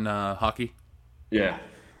we talking hockey? Yeah.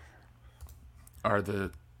 Are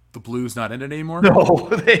the Blues not in it anymore? No,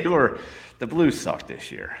 the Blues sucked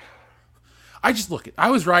this year. I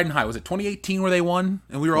was riding high. Was it 2018 where they won?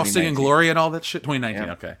 And we were all singing Glory and all that shit? 2019,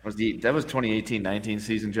 yeah. Okay. That was 2018-19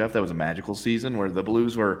 season, Jeff. That was a magical season where the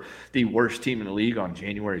Blues were the worst team in the league on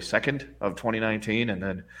January 2nd of 2019 and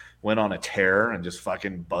then went on a tear and just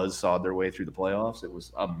fucking buzzsawed their way through the playoffs. It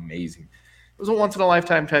was amazing. It was a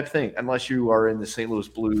once-in-a-lifetime type thing, unless you are in the St. Louis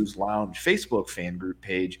Blues Lounge Facebook fan group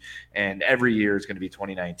page, and every year is going to be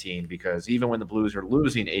 2019 because even when the Blues are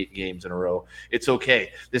losing 8 games in a row, it's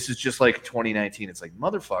okay. This is just like 2019. It's like,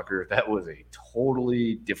 motherfucker, that was a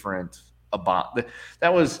totally different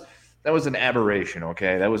that was an aberration,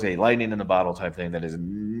 okay? That was a lightning in the bottle type thing that is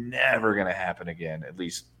never going to happen again, at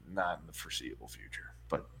least not in the foreseeable future.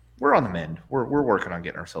 But we're on the mend. We're working on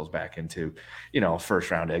getting ourselves back into,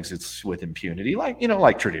 first round exits with impunity,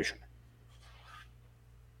 like tradition.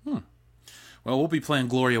 Well, we'll be playing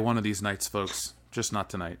Gloria one of these nights, folks. Just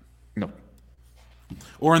not tonight. No.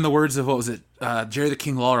 Or in the words of, what was it, Jerry the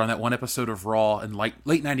King Lawler on that one episode of Raw in late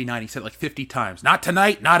 99, he said it like 50 times. Not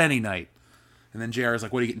tonight, not any night. And then JR is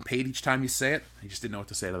like, what, are you getting paid each time you say it? He just didn't know what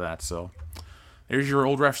to say to that, so there's your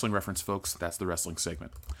old wrestling reference, folks. That's the wrestling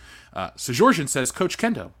segment. So Georgian says, Coach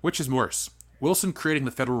Kendo, which is worse? Wilson creating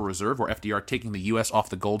the Federal Reserve or FDR taking the U.S. off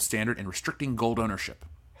the gold standard and restricting gold ownership?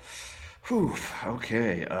 Whew,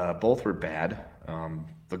 okay, both were bad.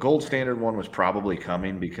 The gold standard one was probably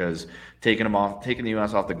coming because taking the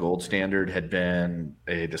U.S. off the gold standard had been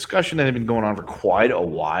a discussion that had been going on for quite a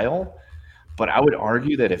while. But I would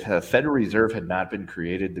argue that if the Federal Reserve had not been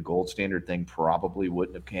created, the gold standard thing probably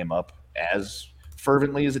wouldn't have came up as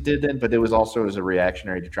fervently as it did then. But it was also as a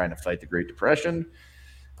reactionary to trying to fight the Great Depression.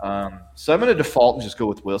 So I'm going to default and just go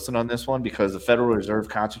with Wilson on this one because the Federal Reserve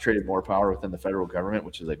concentrated more power within the federal government,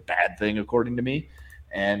 which is a bad thing according to me.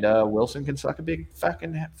 And Wilson can suck a big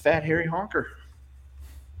fucking fat hairy honker.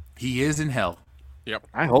 He is in hell. Yep.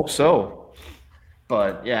 I hope so.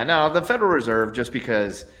 But yeah, no, the Federal Reserve, just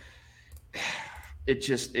because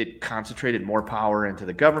it concentrated more power into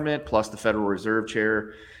the government, plus the Federal Reserve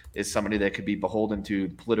chair is somebody that could be beholden to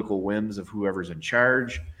political whims of whoever's in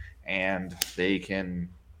charge, and they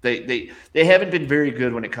haven't been very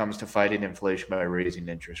good when it comes to fighting inflation by raising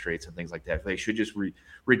interest rates and things like that. They should just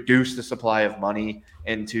reduce the supply of money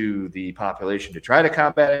into the population to try to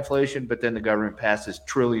combat inflation, but then the government passes $1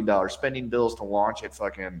 trillion spending bills to launch at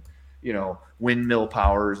fucking, windmill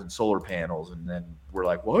powers and solar panels. And then we're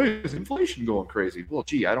like, why is inflation going crazy? Well,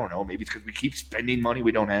 gee, I don't know. Maybe it's because we keep spending money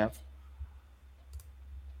we don't have.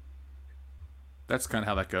 That's kind of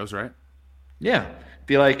how that goes, right? Yeah.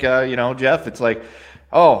 Be like, Jeff, it's like,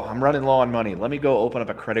 oh, I'm running low on money. Let me go open up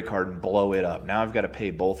a credit card and blow it up. Now I've got to pay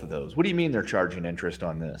both of those. What do you mean they're charging interest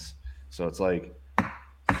on this? So it's like,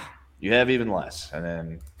 you have even less. And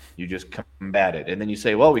then you just combat it. And then you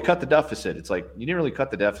say, well, we cut the deficit. It's like, you didn't really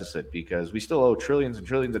cut the deficit because we still owe trillions and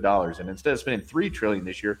trillions of dollars. And instead of spending $3 trillion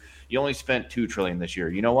this year, you only spent $2 trillion this year.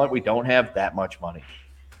 You know what? We don't have that much money.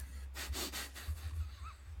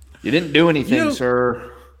 You didn't do anything,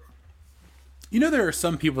 sir. There are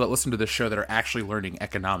some people that listen to this show that are actually learning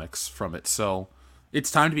economics from it. So it's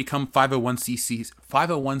time to become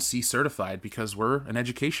 501c certified because we're an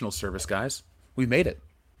educational service, guys. We made it.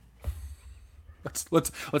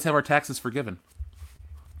 Let's have our taxes forgiven.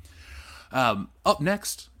 Up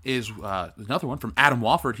next is another one from Adam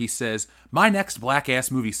Wofford. He says, "My next black-ass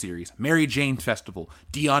movie series, Mary Jane Festival.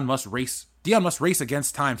 Dion must race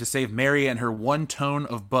against time to save Mary and her 1 ton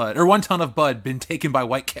of bud been taken by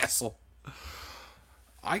White Castle."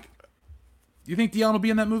 You think Dion will be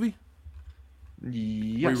in that movie?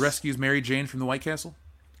 Yes. Where he rescues Mary Jane from the White Castle?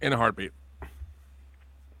 In a heartbeat.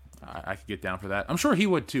 I could get down for that. I'm sure he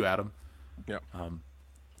would too, Adam. Yeah.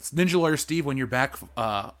 Ninja Lawyer Steve, when you're back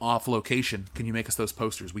off location, can you make us those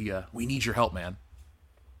posters? We need your help, man.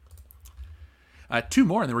 2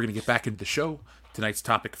 more, and then we're going to get back into the show. Tonight's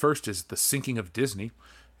topic first is the sinking of Disney.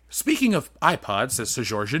 Speaking of iPods, says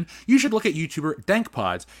Sejorjan, you should look at YouTuber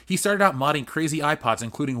DankPods. He started out modding crazy iPods,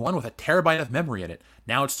 including one with a terabyte of memory in it.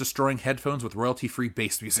 Now it's destroying headphones with royalty-free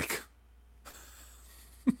bass music.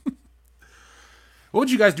 What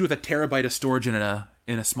would you guys do with a terabyte of storage in a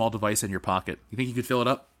small device in your pocket? You think you could fill it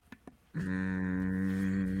up? Maybe.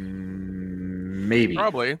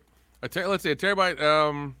 Probably. Let's say a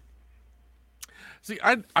terabyte. See,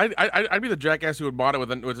 I'd be the jackass who would mod it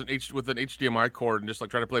with an HDMI cord and just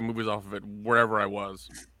try to play movies off of it wherever I was.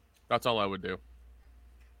 That's all I would do.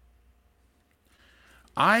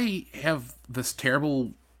 I have this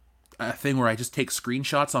terrible thing where I just take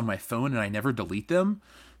screenshots on my phone and I never delete them.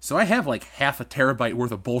 So I have half a terabyte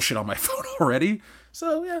worth of bullshit on my phone already.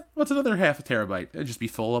 So yeah, what's another half a terabyte? It'd just be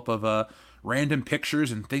full up of random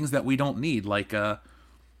pictures and things that we don't need. I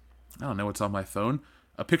don't know what's on my phone.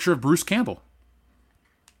 A picture of Bruce Campbell.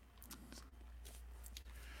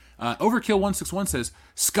 Overkill161 says,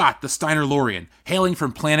 Scott, the Steiner Lorian, hailing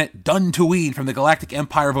from planet Dun-Tuween from the galactic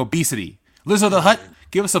empire of obesity. Lizzo the Hutt,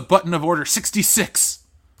 give us a button of order 66.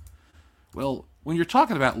 Well, when you're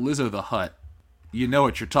talking about Lizzo the Hutt, you know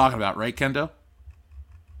what you're talking about, right, Kendo?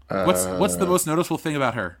 What's the most noticeable thing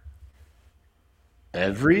about her?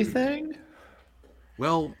 Everything?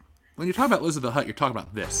 Well, when you're talking about Lizzo the Hutt, you're talking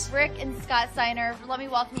about this. Rick and Scott Steiner, let me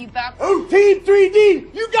welcome you back. Oh, Team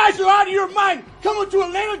 3D, you guys are out of your mind. Coming to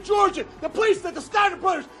Atlanta, Georgia, the place that the Steiner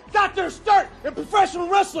brothers got their start in professional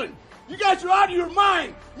wrestling. You guys are out of your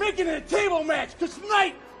mind, making it a table match, because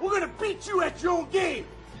tonight we're going to beat you at your own game.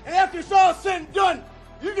 And after it's all said and done,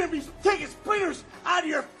 you're going to be taking splinters out of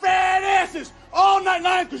your fat asses all night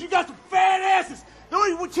long, because you got some fat asses. The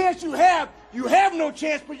only chance you have no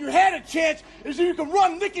chance, but you had a chance, is that you can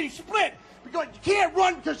run lickety-split. Because you can't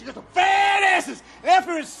run because you got the fat asses. And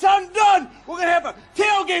after it's done, we're going to have a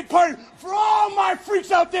tailgate party for all my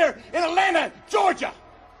freaks out there in Atlanta, Georgia.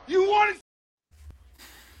 You want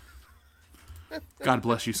it? God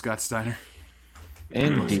bless you, Scott Steiner.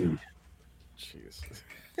 Indeed. Jeez.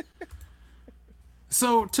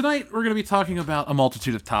 So tonight we're going to be talking about a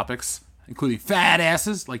multitude of topics. including fat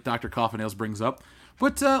asses, like Dr. Coffinails brings up.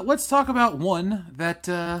 But let's talk about one that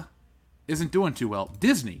isn't doing too well,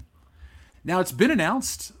 Disney. Now, it's been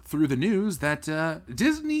announced through the news that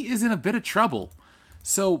Disney is in a bit of trouble.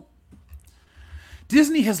 So,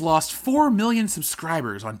 Disney has lost 4 million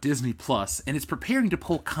subscribers on Disney Plus, and it's preparing to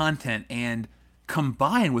pull content and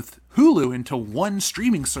combine with Hulu into one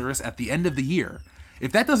streaming service at the end of the year.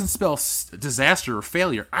 If that doesn't spell disaster or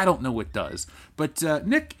failure, I don't know what does. But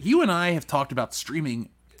Nick, you and I have talked about streaming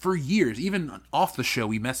for years. Even off the show,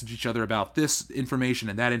 we message each other about this information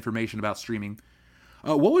and that information about streaming.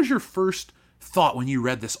 What was your first thought when you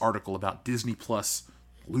read this article about Disney Plus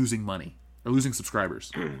losing money or losing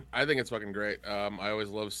subscribers? I think it's fucking great. I always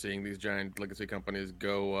love seeing these giant legacy companies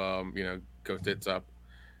go tits up.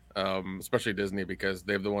 Especially Disney, because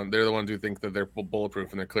they're the ones who think that they're bulletproof,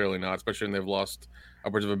 and they're clearly not. Especially when they've lost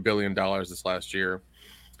upwards of $1 billion this last year.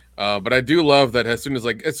 But I do love that as soon as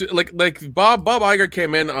like Bob Iger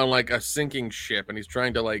came in on like a sinking ship, and he's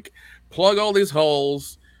trying to like plug all these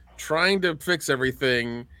holes, trying to fix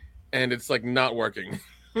everything, and it's like not working.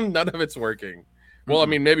 None of it's working. Well, I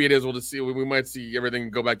mean, maybe it is. We'll just see. We might see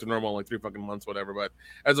everything go back to normal in like 3 fucking months, whatever. But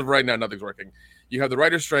as of right now, nothing's working. You have the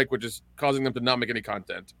writer's strike, which is causing them to not make any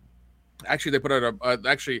content. Actually, they put out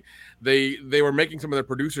they were making some of their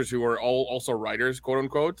producers who are also writers, quote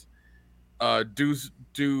unquote, do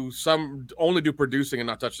producing and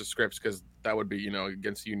not touch the scripts, because that would be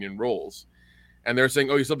against union rules. And they're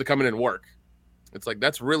saying, oh, you still have to come in and work. It's like,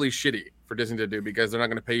 that's really shitty for Disney to do, because they're not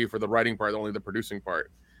going to pay you for the writing part, only the producing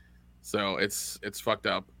part. So it's fucked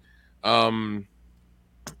up. I mean,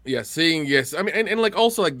 and like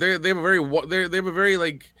also like they have a very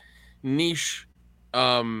like niche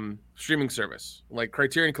streaming service, like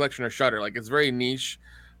Criterion Collection or Shudder. Like, it's very niche,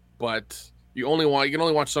 but you can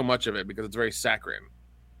only watch so much of it because it's very saccharine,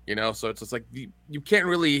 so it's just like you can't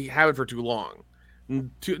really have it for too long.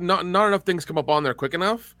 Not enough things come up on there quick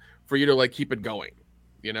enough for you to like keep it going,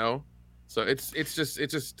 so it's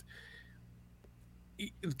just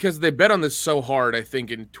because they bet on this so hard, I think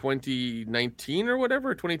in 2019 or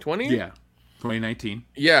whatever, 2020. Yeah, 2019.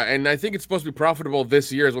 Yeah, and I think it's supposed to be profitable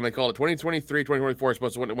this year is when they call it. 2023, 2024 is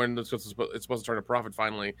supposed to when it's supposed to turn a profit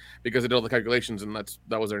finally, because they did all the calculations, and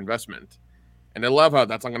that was their investment. And I love how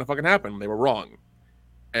that's not going to fucking happen. They were wrong,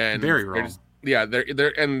 and very wrong.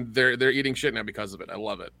 They're eating shit now because of it. I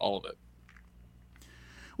love it, all of it.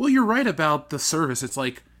 Well, you're right about the service. It's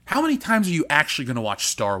like, how many times are you actually going to watch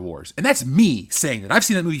Star Wars? And that's me saying that. I've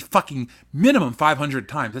seen that movie fucking minimum 500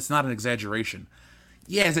 times. That's not an exaggeration.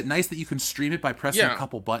 Yeah, is it nice that you can stream it by pressing a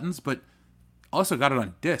couple buttons? But also got it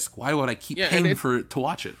on disc. Why would I keep paying to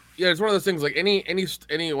watch it? Yeah, it's one of those things. Like any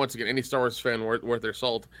Star Wars fan worth their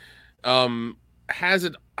salt has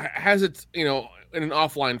it in an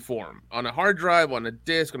offline form, on a hard drive, on a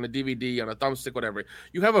disc, on a DVD, on a thumbstick, whatever.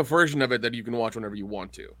 You have a version of it that you can watch whenever you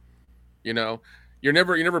want to. You're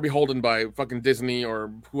never beholden by fucking Disney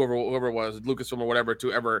or whoever it was, Lucasfilm or whatever,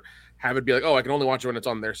 to ever have it be like, oh, I can only watch it when it's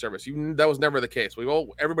on their service. That was never the case.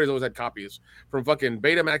 Everybody's always had copies, from fucking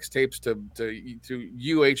Betamax tapes to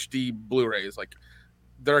UHD Blu-rays. Like,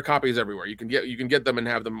 there are copies everywhere. You can get them and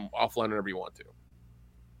have them offline whenever you want to.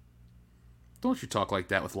 Don't you talk like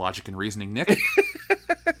that with logic and reasoning, Nick.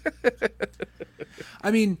 I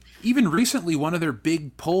mean, even recently, one of their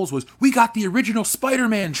big polls was, we got the original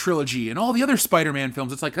Spider-Man trilogy and all the other Spider-Man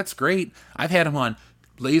films. It's like, that's great. I've had them on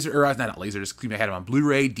I had them on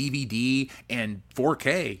Blu-ray, DVD, and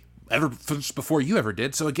 4K before you ever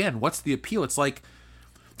did. So again, what's the appeal? It's like,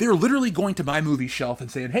 they're literally going to my movie shelf and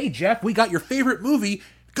saying, hey, Jeff, we got your favorite movie,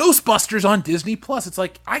 Ghostbusters, on Disney Plus. It's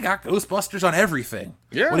like, I got Ghostbusters on everything.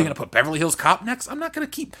 Yeah. What are you going to put Beverly Hills Cop next? I'm not going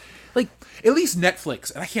to keep, like, at least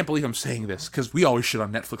Netflix, and I can't believe I'm saying this because we always shit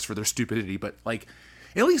on Netflix for their stupidity, but like,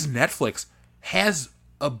 at least Netflix has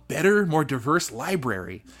a better, more diverse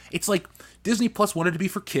library. It's like Disney Plus wanted to be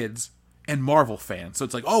for kids and Marvel fans. So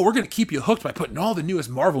it's like, oh, we're going to keep you hooked by putting all the newest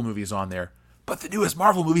Marvel movies on there. But the newest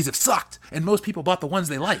Marvel movies have sucked, and most people bought the ones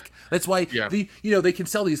they like. That's why they can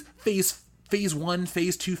sell these Phase 1,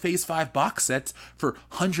 Phase 2, Phase 5 box sets for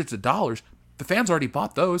hundreds of dollars. The fans already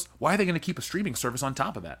bought those. Why are they going to keep a streaming service on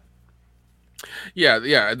top of that?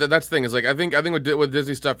 Yeah. That's the thing. Is like, I think with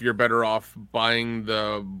Disney stuff, you're better off buying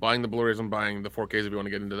the Blu-rays and buying the 4Ks if you want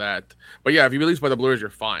to get into that. But yeah, if you at least buy the Blu-rays,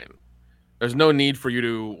 you're fine. There's no need for you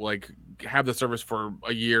to like have the service for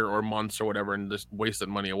a year or months or whatever and just waste that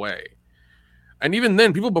money away. And even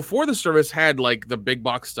then, people before the service had like the big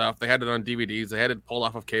box stuff. They had it on DVDs. They had it pulled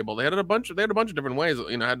off of cable. They had a bunch of different ways.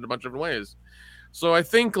 Had a bunch of different ways. So I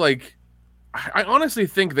think like, I honestly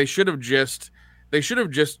think they should have just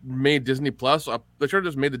made Disney Plus. They should have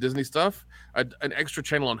just made the Disney stuff an extra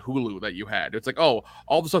channel on Hulu that you had. It's like, oh,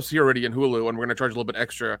 all the stuff's here already in Hulu, and we're gonna charge a little bit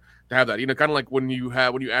extra to have that. You know, kind of like when you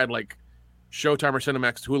add like Showtime or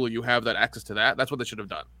Cinemax to Hulu, you have that access to that. That's what they should have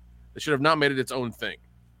done. They should have not made it its own thing.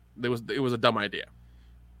 It was a dumb idea.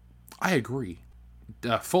 I agree,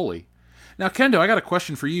 fully. Now, Kendo, I got a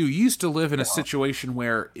question for you. You used to live in a situation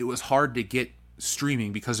where it was hard to get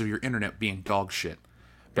streaming because of your internet being dog shit.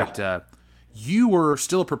 But you were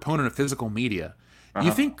still a proponent of physical media. Do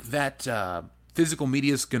you think that physical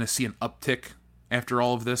media is going to see an uptick after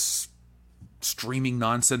all of this streaming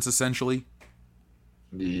nonsense, essentially?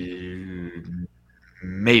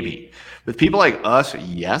 Maybe. With people like us,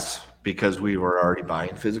 yes, because we were already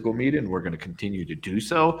buying physical media and we're going to continue to do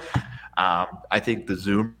so. I think the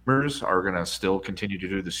Zoomers are going to still continue to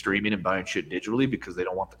do the streaming and buying shit digitally because they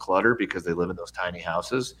don't want the clutter because they live in those tiny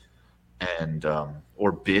houses and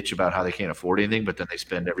or bitch about how they can't afford anything, but then they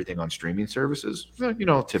spend everything on streaming services. You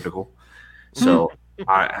know, typical. So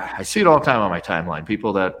I see it all the time on my timeline.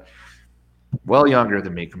 People that well younger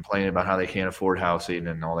than me complaining about how they can't afford housing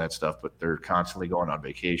and all that stuff, but they're constantly going on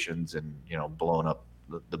vacations and, you know, blowing up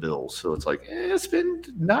the bills. So it's like, spend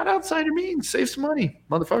not outside your means, save some money,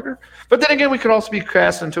 motherfucker. But then again, we could also be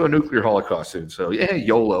cast into a nuclear holocaust soon. So yeah,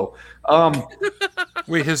 YOLO.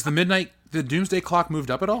 Wait, has the doomsday clock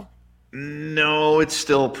moved up at all? No, it's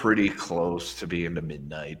still pretty close to being to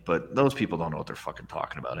midnight, but those people don't know what they're fucking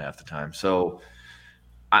talking about half the time. So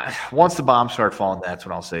once the bombs start falling, that's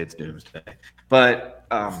when I'll say it's doomsday. But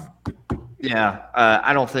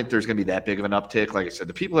I don't think there's going to be that big of an uptick. Like I said,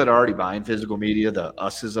 the people that are already buying physical media, the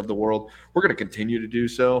us's of the world, we're going to continue to do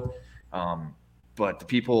so. But the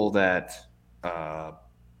people that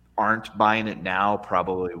aren't buying it now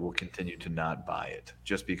probably will continue to not buy it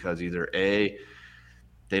just because either A,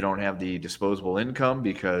 they don't have the disposable income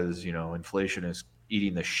because, you know, inflation is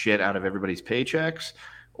eating the shit out of everybody's paychecks,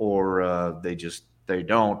 or they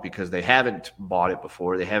don't because they haven't bought it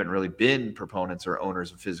before. They haven't really been proponents or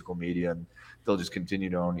owners of physical media, and they'll just continue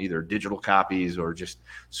to own either digital copies or just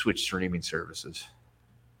switch streaming services.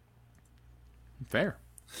 Fair.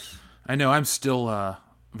 I know I'm still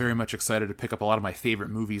very much excited to pick up a lot of my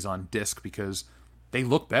favorite movies on disc because they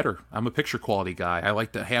look better. I'm a picture quality guy. I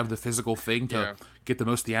like to have the physical thing to get the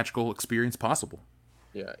most theatrical experience possible.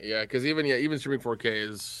 Yeah, because even streaming 4K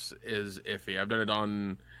is iffy. I've done it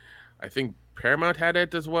on, I think Paramount had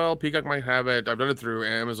it as well. Peacock might have it. I've done it through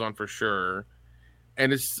Amazon for sure.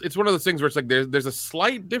 And it's one of those things where it's like there's a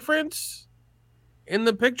slight difference in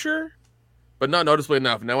the picture, but not noticeably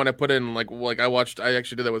enough. Now when I put in like I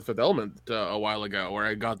actually did that with Fifth Element a while ago, where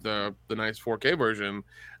I got the nice 4K version,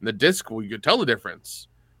 and the disc you could tell the difference.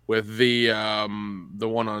 With the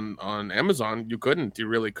one on Amazon, you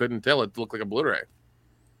really couldn't tell. It looked like a Blu-ray.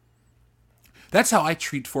 That's how I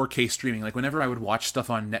treat 4K streaming. Like whenever I would watch stuff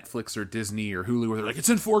on Netflix or Disney or Hulu where they're like, it's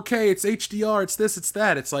in 4K, it's HDR, it's this, it's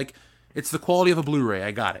that. It's like, it's the quality of a Blu-ray.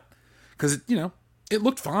 I got it. Because, it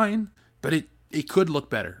looked fine, but it could look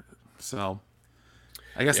better. So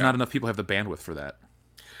I guess not enough people have the bandwidth for that.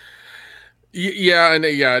 Yeah, and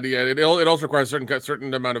it also requires a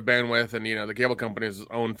certain amount of bandwidth, and the cable companies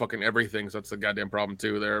own fucking everything, so that's the goddamn problem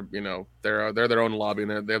too. They're they're their own lobby,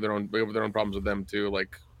 and we have their own problems with them too.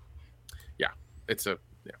 Like,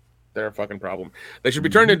 they're a fucking problem. They should be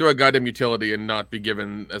turned into a goddamn utility and not be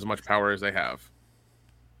given as much power as they have.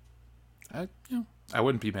 I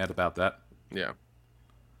wouldn't be mad about that. Yeah.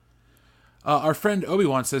 Our friend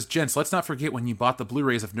Obi-Wan says, gents, let's not forget when you bought the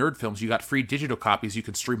Blu-rays of nerd films, you got free digital copies you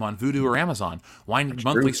can stream on Vudu or Amazon. Why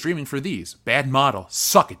monthly streaming for these? Bad model.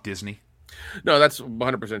 Suck it, Disney. No, that's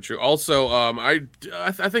 100% true. Also, I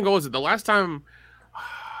think, what was it? The last time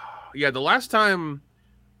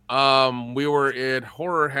we were at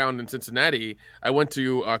Horror Hound in Cincinnati, I went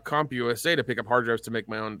to CompUSA to pick up hard drives to make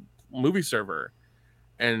my own movie server.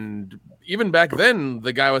 And even back then,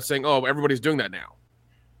 the guy was saying, oh, everybody's doing that now.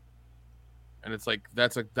 And it's like,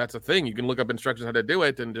 that's a thing. You can look up instructions how to do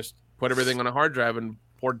it and just put everything on a hard drive and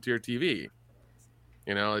port it to your TV.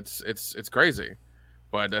 It's crazy.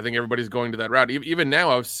 But I think everybody's going to that route. Even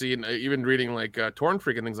now, I've seen, even reading like Torn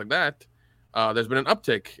Freak and things like that, there's been an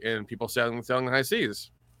uptick in people selling the high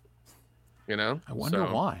seas. I wonder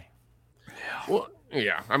why. Well,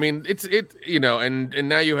 yeah. I mean, and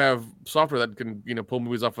now you have software that can, pull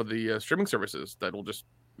movies off of the streaming services that will just,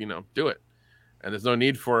 do it. And there's no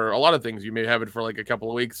need for a lot of things. You may have it for like a couple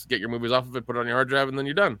of weeks, get your movies off of it, put it on your hard drive, and then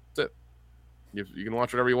you're done. That's it. You can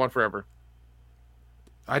watch whatever you want forever.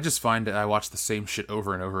 I just find that I watch the same shit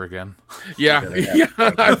over and over again. Yeah.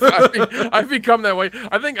 I've become that way.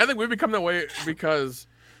 I think we've become that way because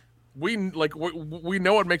we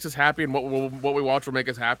know what makes us happy and what we watch will make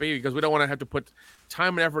us happy, because we don't want to have to put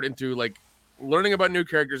time and effort into like learning about new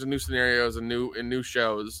characters and new scenarios and new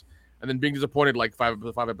shows, and then being disappointed like five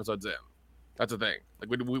episodes in. That's the thing. Like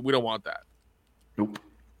we don't want that. Nope.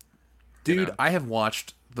 Dude, You know? I have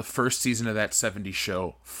watched the first season of that 70s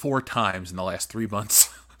show 4 times in the last 3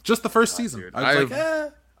 months. Just the first season. Dude, I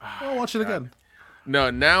was I'll watch it again. No,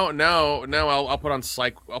 now I'll put on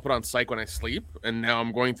Psych. I'll put on Psych when I sleep, and now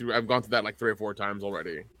I've gone through that like 3 or 4 times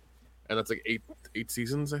already, and that's like eight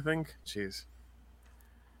seasons, I think. Jeez.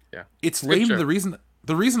 Yeah, It's Good lame. show.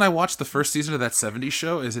 The reason I watched the first season of that 70s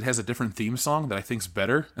show is it has a different theme song that I think's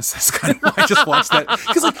better. And so that's kind of why I just watched that.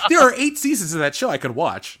 Because like there are 8 seasons of that show I could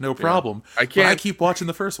watch, no problem. I can't- But I keep watching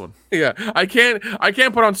the first one. Yeah, I can't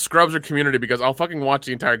put on Scrubs or Community because I'll fucking watch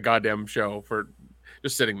the entire goddamn show for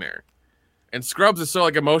just sitting there. And Scrubs is so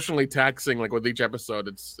like emotionally taxing, like with each episode,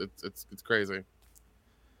 it's crazy.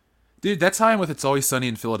 Dude, that's how I am with It's Always Sunny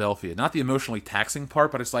in Philadelphia. Not the emotionally taxing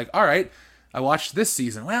part, but it's like, all right, I watched this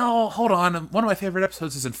season. Well, hold on. One of my favorite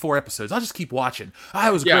episodes is in 4 episodes. I'll just keep watching. Ah,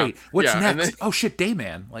 it was great. What's and next? then- Oh, shit,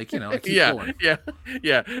 Dayman. Like, I keep going.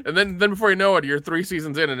 yeah. And then before you know it, you're 3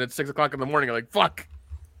 seasons in, and it's 6 o'clock in the morning. You're like, fuck.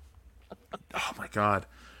 Oh, my God.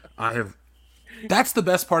 That's the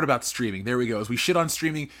best part about streaming. There we go. As we shit on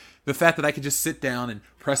streaming, the fact that I can just sit down and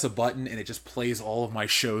press a button and it just plays all of my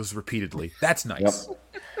shows repeatedly. That's nice. Yep.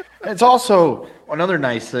 It's also another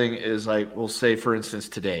nice thing is like we'll say, for instance,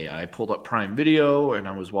 today I pulled up Prime Video and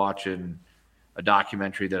I was watching a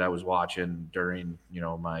documentary that I was watching during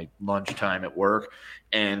my lunchtime at work,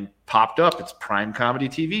 and popped up. It's Prime Comedy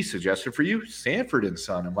TV suggested for you, Sanford and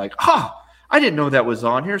Son. I'm like, I didn't know that was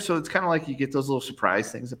on here. So it's kind of like you get those little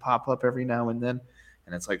surprise things that pop up every now and then.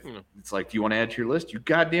 And it's like, do you want to add to your list? You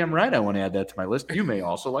goddamn right I want to add that to my list. You may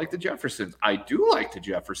also like the Jeffersons. I do like the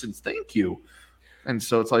Jeffersons. Thank you. And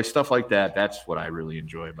so it's like stuff like that. That's what I really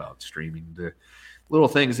enjoy about streaming. The little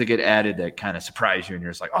things that get added that kind of surprise you, and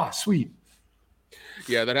you're just like, oh, sweet.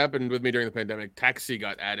 Yeah, that happened with me during the pandemic. Taxi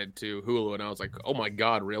got added to Hulu, and I was like, oh my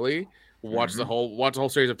God, really? Watch the whole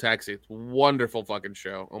series of Taxi. It's a wonderful fucking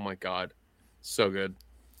show. Oh my God. So good.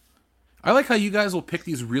 I like how you guys will pick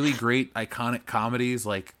these really great, iconic comedies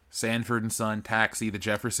like Sanford and Son, Taxi, The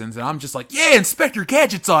Jeffersons, and I'm just like, yeah, Inspector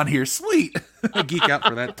Gadget's on here. Sweet. I geek out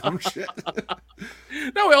for that dumb shit.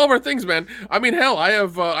 No, all of our things, man. I mean, hell, I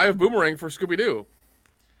have Boomerang for Scooby-Doo.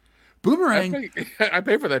 Boomerang. I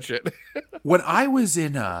pay for that shit. When I was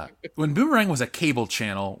in, when Boomerang was a cable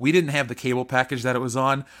channel, we didn't have the cable package that it was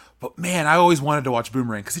on, but man, I always wanted to watch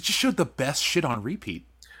Boomerang because it just showed the best shit on repeat.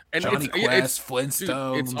 And Johnny Quest,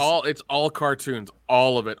 Flintstones. Dude, it's all cartoons,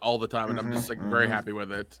 all of it, all the time, and I'm just like very happy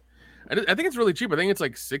with it. I think it's really cheap. I think it's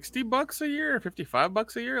like $60 a year,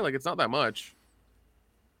 $55 a year. Like it's not that much.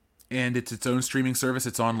 And it's its own streaming service.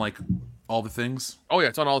 It's on like all the things. Oh yeah,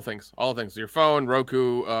 it's on all the things. All the things. Your phone,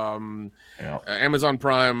 Roku, Amazon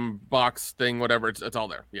Prime, box thing, whatever. It's all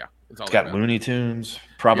there. Yeah, it's all. It's there, got man. Looney Tunes.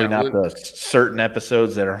 Probably not the certain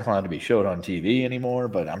episodes that aren't allowed to be showed on TV anymore,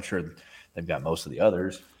 but I'm sure they've got most of the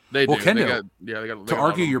others. They do. Kendall, They got to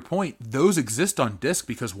argue your point, those exist on disc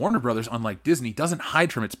because Warner Brothers, unlike Disney, doesn't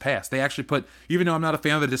hide from its past. They actually put, even though I'm not a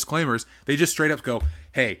fan of the disclaimers, they just straight up go,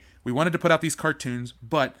 hey, we wanted to put out these cartoons,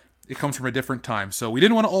 but it comes from a different time. So we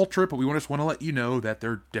didn't want to alter it, but we just want to let you know that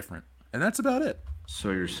they're different. And that's about it.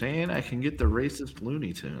 So you're saying I can get the racist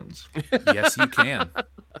Looney Tunes? Yes, you can.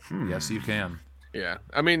 Yes, you can. Yeah.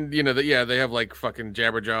 I mean, they have like fucking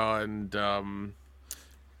Jabberjaw and...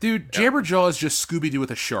 Dude, Jabberjaw is just Scooby-Doo with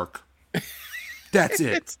a shark. That's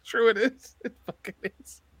it. It's true, it is. It fucking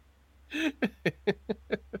is.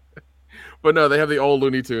 But no, they have the old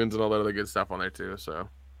Looney Tunes and all that other good stuff on there too, so...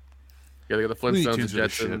 Yeah, they got the Flintstones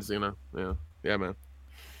and Jetsons, Yeah, man.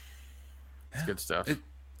 It's good stuff.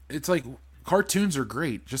 It's like, cartoons are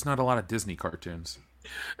great, just not a lot of Disney cartoons.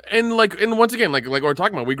 And once again, like we're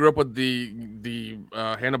talking about, we grew up with the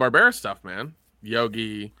Hanna-Barbera stuff, man.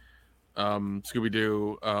 Yogi...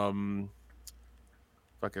 Scooby-Doo,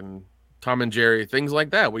 fucking Tom and Jerry, things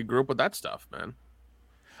like that. We grew up with that stuff, man.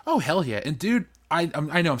 Oh, hell yeah. And dude, I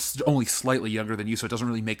know I'm only slightly younger than you, so it doesn't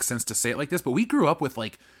really make sense to say it like this, but we grew up with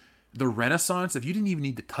like the renaissance of you didn't even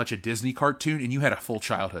need to touch a Disney cartoon and you had a full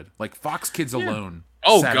childhood. Like Fox Kids alone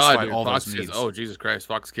satisfied all Fox those Kids. needs. Oh, Jesus Christ,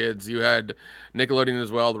 Fox Kids. You had Nickelodeon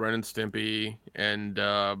as well, the Ren and Stimpy, and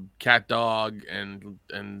Cat Dog, and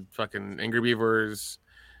fucking Angry Beavers,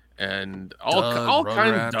 and all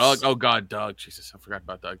kinds of Doug. Oh God, Doug. Jesus, I forgot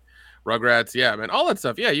about Doug. Rugrats, yeah, man, all that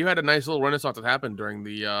stuff. Yeah, you had a nice little renaissance that happened during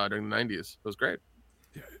the 90s. It was great.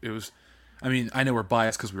 It was. I mean, I know we're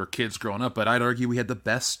biased because we were kids growing up, but I'd argue we had the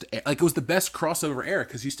best. Like it was the best crossover era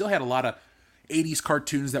because you still had a lot of 80s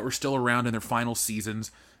cartoons that were still around in their final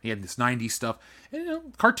seasons. He had this 90s stuff.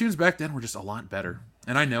 And, cartoons back then were just a lot better.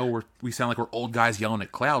 And I know we sound like we're old guys yelling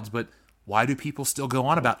at clouds, but why do people still go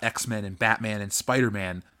on about X-Men and Batman and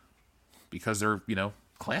Spider-Man? Because they're,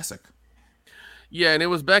 classic. Yeah, and it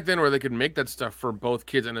was back then where they could make that stuff for both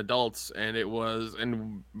kids and adults, and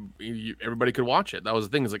everybody could watch it. That was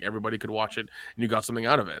the thing, is like everybody could watch it, and you got something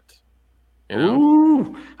out of it.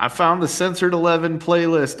 Ooh, I found the Censored 11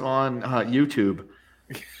 playlist on YouTube.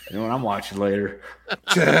 You know what I'm watching later?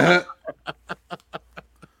 Oh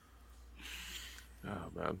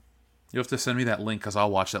man, You have to send me that link because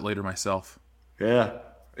I'll watch that later myself. Yeah,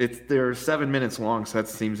 they're 7 minutes long, so that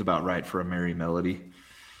seems about right for a merry melody.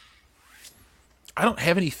 I don't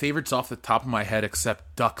have any favorites off the top of my head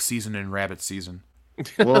except duck season and rabbit season.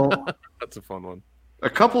 Well, that's a fun one. A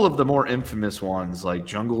couple of the more infamous ones, like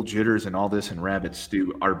Jungle Jitters and All This and Rabbit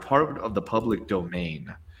Stew, are part of the public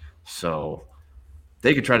domain. So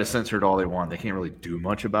they could try to censor it all they want. They can't really do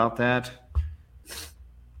much about that.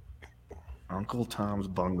 Uncle Tom's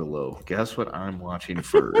Bungalow. Guess what I'm watching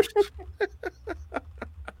first?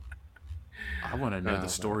 I want to know the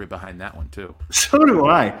story behind that one, too. So do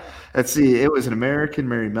I. Let's see. It was an American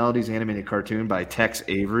Merry Melodies animated cartoon by Tex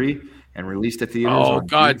Avery and released at theaters. Oh, on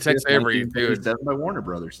God, June 5th, Tex Avery, dude. By Warner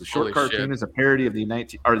Brothers. The short Holy cartoon shit. is a parody of the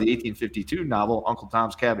 1852 novel Uncle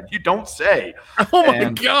Tom's Cabin. You don't say. Oh, my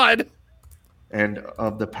God. And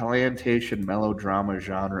of the plantation melodrama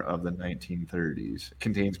genre of the 1930s. It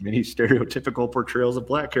contains many stereotypical portrayals of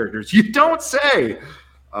black characters. You don't say.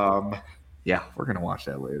 Yeah, we're going to watch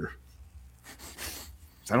that later.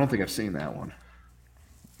 I don't think I've seen that one.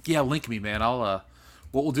 Yeah, link me, man. What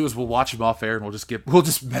we'll do is we'll watch them off air and we'll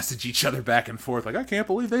just message each other back and forth like, I can't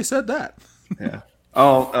believe they said that. Yeah.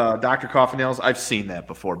 Oh, Dr. Coffinails, I've seen that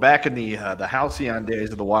before. Back in the halcyon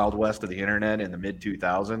days of the Wild West of the internet in the mid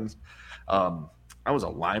 2000s, I was a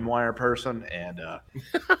LimeWire person, and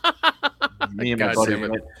me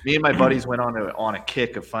and my buddies went on a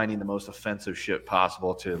kick of finding the most offensive shit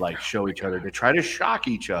possible to show each other, to try to shock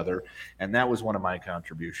each other, and that was one of my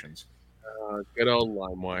contributions. Good old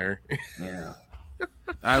LimeWire. Yeah.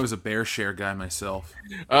 I was a BearShare guy myself.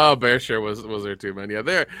 Oh, BearShare was there too, man. Yeah,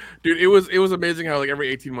 dude. It was amazing how every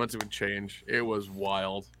 18 months it would change. It was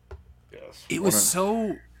wild. Yes. It was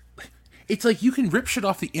so. It's like you can rip shit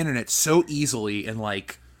off the internet so easily, and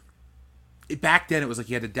back then it was like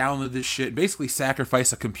you had to download this shit, basically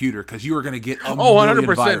sacrifice a computer because you were going to get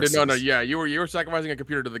 100%. No, yeah, you were sacrificing a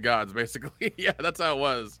computer to the gods, basically. Yeah, that's how it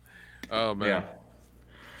was. Oh man. Yeah.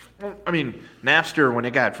 Well, I mean, Napster, when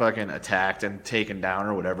it got fucking attacked and taken down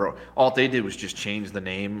or whatever, all they did was just change the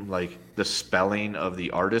name, the spelling of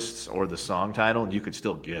the artists or the song title, and you could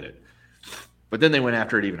still get it. But then they went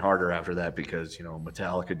after it even harder after that because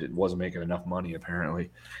Metallica wasn't making enough money apparently.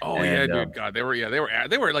 Oh yeah, dude. God, they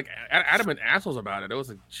were like adamant assholes about it. It was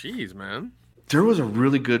like, jeez, man. There was a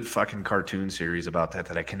really good fucking cartoon series about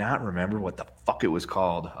that I cannot remember what the fuck it was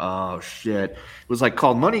called. Oh shit, it was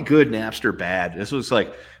called Money Good, Napster Bad. This was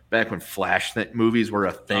back when Flash movies were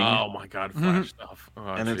a thing. Oh my God, Flash stuff.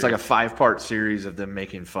 Oh, and it's a 5-part series of them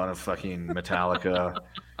making fun of fucking Metallica.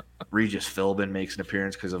 Regis Philbin makes an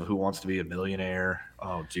appearance because of Who Wants to Be a Millionaire.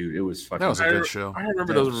 Oh, dude, it was fucking. That was a good show. I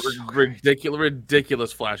remember those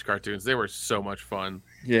ridiculous Flash cartoons. They were so much fun.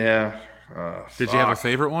 Yeah. Did you have a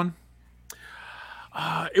favorite one?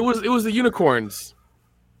 It was the unicorns.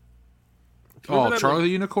 Oh, Charlie the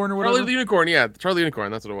Unicorn or whatever? Charlie the Unicorn, yeah. Charlie the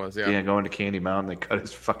Unicorn, that's what it was, yeah. Yeah, going to Candy Mountain, they cut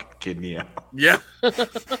his fucking kidney out. Yeah.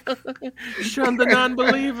 Shun the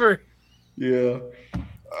non-believer. Yeah.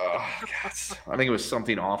 Oh, God. I think it was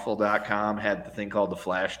somethingawful.com had the thing called the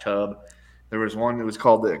Flash Tub. There was one that was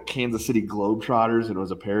called the Kansas City Globetrotters, and it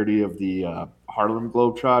was a parody of the Harlem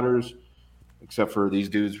Globetrotters, except for these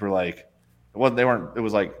dudes were it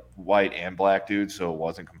was white and black dudes, so it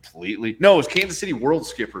wasn't completely. No, it was Kansas City World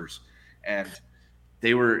Skippers. And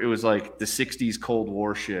it was like the 60s Cold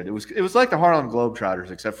War shit. It was like the Harlem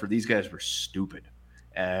Globetrotters, except for these guys were stupid.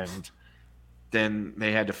 And then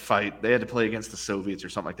they had to fight. They had to play against the Soviets or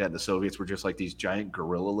something like that. And the Soviets were just these giant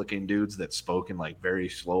gorilla-looking dudes that spoke in very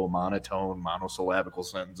slow, monotone, monosyllabical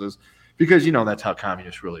sentences. Because, that's how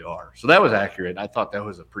communists really are. So that was accurate. I thought that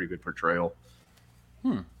was a pretty good portrayal.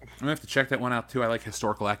 I'm going to have to check that one out, too. I like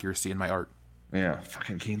historical accuracy in my art. Yeah,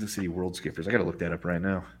 fucking Kansas City World Skippers. I got to look that up right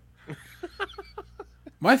now.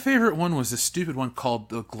 My favorite one was a stupid one called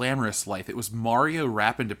The Glamorous Life. It was Mario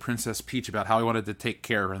rapping to Princess Peach about how he wanted to take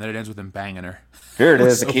care of her, and then it ends with him banging her. Here it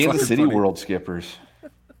is, the Kansas City World Skippers.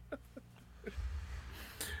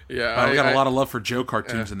 Yeah, I got a lot of love for Joe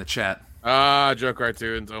cartoons in the chat. Joe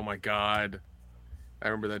cartoons. Oh my God, I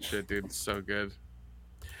remember that shit, dude. It's so good.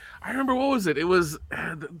 I remember, what was it? It was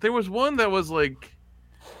there was one that was like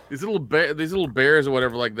these little bears or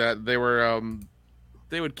whatever like that. They were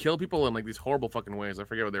they would kill people in like these horrible fucking ways. I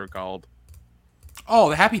forget what they were called. Oh,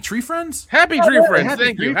 the Happy Tree Friends? Happy Tree Friends. Happy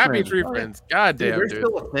Thank Tree you. Happy Friends. Tree Oh, Friends. God damn, they're dude.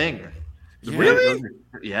 still a thing. Really?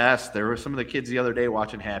 Yes, there were some of the kids the other day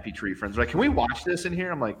watching Happy Tree Friends. Like, can we watch this in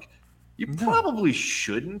here? I'm like, you probably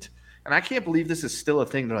shouldn't. And I can't believe this is still a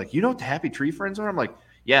thing. They're like, you know what the Happy Tree Friends are? I'm like,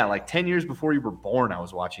 yeah, like 10 years before you were born, I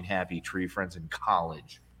was watching Happy Tree Friends in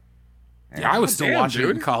college. Yeah, I was still watching it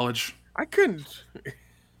in college. I couldn't.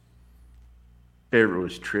 Favorite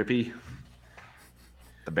was Trippy.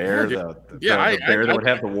 The bear, the bear that would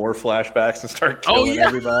have the war flashbacks and start killing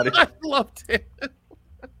everybody. I loved it.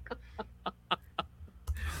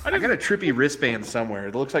 I got a Trippy wristband somewhere.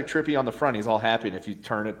 It looks like Trippy on the front. He's all happy, and if you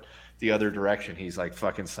turn it the other direction, he's like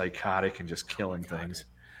fucking psychotic and just killing things.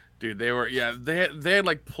 Dude, they had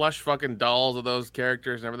like plush fucking dolls of those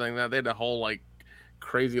characters and everything like that. They had a whole like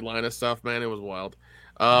crazy line of stuff, man. It was wild.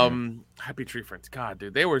 Happy Tree Friends. God,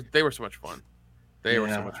 dude, they were so much fun. They were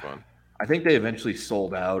so much fun. I think they eventually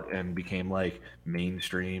sold out and became like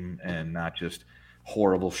mainstream and not just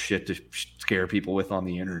horrible shit to scare people with on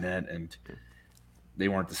the internet, and they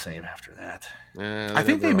weren't the same after that. I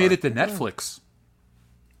think they made it to Netflix.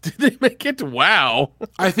 Did they make it? Wow.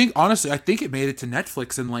 I think it made it to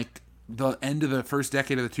Netflix in like the end of the first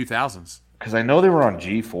decade of the 2000s. Because I know they were on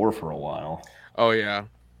G4 for a while. Oh yeah.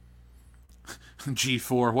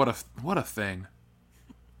 G4, what a thing.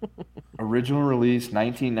 Original release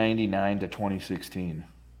 1999 to 2016.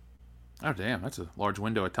 Oh damn, that's a large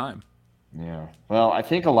window of time. Yeah. Well, I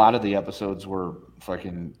think a lot of the episodes were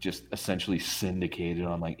fucking just essentially syndicated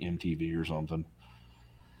on like MTV or something.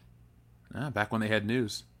 Back when they had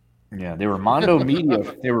news. Yeah, they were Mondo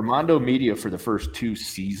Media. They were Mondo Media for the first 2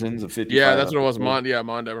 seasons of 55. Yeah, that's what it was. Mondo. I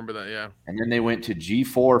remember that. Yeah. And then they went to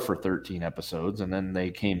G4 for 13 episodes, and then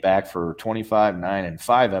they came back for 25, 9, and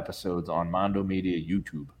 5 episodes on Mondo Media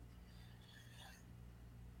YouTube.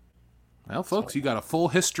 Well, folks, you got a full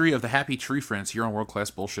history of the Happy Tree Friends here on World Class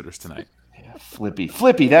Bullshitters tonight. Yeah,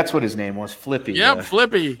 Flippy, that's what his name was, Flippy. Yep,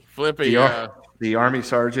 Flippy. The Army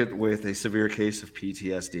sergeant with a severe case of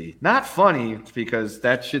PTSD. Not funny, because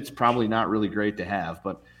that shit's probably not really great to have,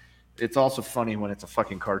 but it's also funny when it's a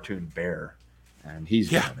fucking cartoon bear, and he's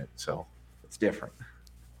doing it, so it's different.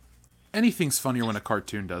 Anything's funnier when a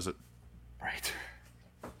cartoon does it. Right.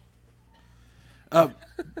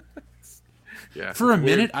 Yeah. For a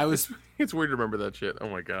minute, I was... It's weird to remember that shit. Oh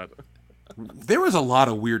my god. There was a lot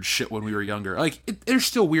of weird shit when we were younger. Like, there's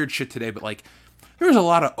still weird shit today, but like, there was a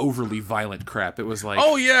lot of overly violent crap. It was like...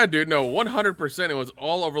 Oh yeah, dude. No, 100%. It was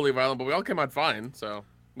all overly violent, but we all came out fine. So,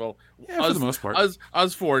 well, yeah, for the most part.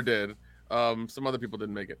 Us 4 did. Some other people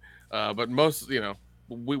didn't make it. But most,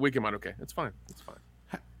 we came out okay. It's fine. It's fine.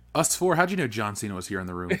 Us 4, how'd you know John Cena was here in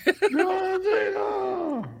the room?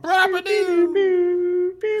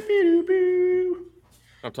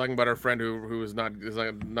 I'm talking about our friend who is not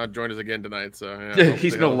joined us again tonight. So yeah,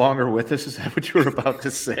 he's no longer with us. Is that what you were about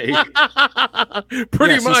to say?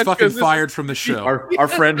 Pretty much. He's fucking fired from the show. Our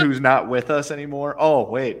friend who's not with us anymore. Oh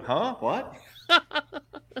wait, huh? What?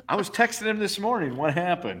 I was texting him this morning. What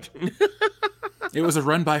happened? It was a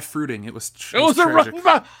run by fruiting. It was a run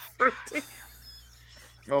by fruiting.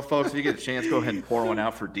 Well, folks, if you get a chance, go ahead and pour one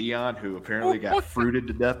out for Dion, who apparently got fruited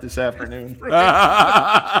to death this afternoon.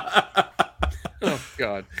 Oh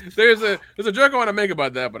God, there's a joke I want to make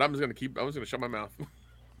about that, but I'm just gonna shut my mouth.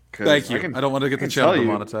 Thank you. I don't want to get the channel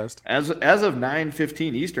demonetized. As of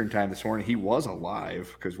 9:15 Eastern time this morning, he was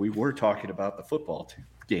alive because we were talking about the football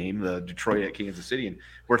game, the Detroit at Kansas City, and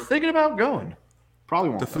we're thinking about going. Probably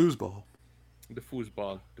won't. The foosball. The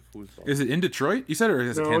foosball. Is it in Detroit? You said it, or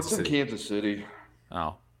is it Kansas City? It's in Kansas City.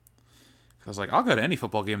 Oh. I was like, I'll go to any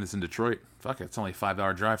football game that's in Detroit. Fuck it, it's only a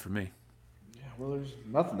 5-hour drive for me. Yeah, well, there's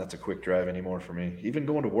nothing that's a quick drive anymore for me. Even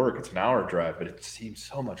going to work, it's an hour drive, but it seems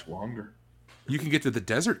so much longer. You can get to the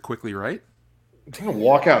desert quickly, right? I'm going to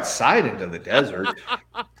walk outside into the desert.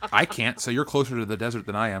 I can't, so you're closer to the desert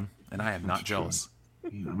than I am, and I am not jealous. I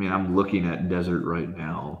mean, I'm looking at desert right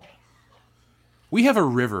now. We have a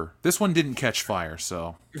river. This one didn't catch fire,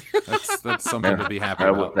 so that's something to be happy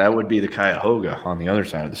about. That would be the Cuyahoga on the other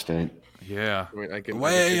side of the state. Yeah, I can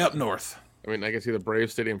way up north. I mean, I can see the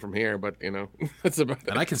Braves Stadium from here, but that's about it.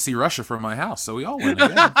 And I can see Russia from my house, so we all win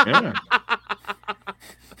again.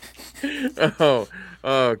 Oh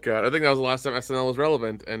God! I think that was the last time SNL was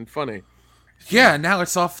relevant and funny. Yeah, now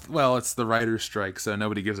it's off. Well, it's the writer's strike, so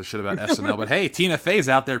nobody gives a shit about SNL. But hey, Tina Fey's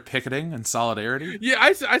out there picketing in solidarity. Yeah,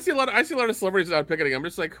 I see a lot of celebrities out picketing. I'm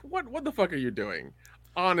just like, what the fuck are you doing?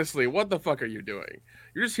 Honestly, what the fuck are you doing?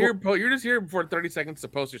 You're just here. You're just here for 30 seconds to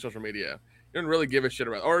post your social media. You don't really give a shit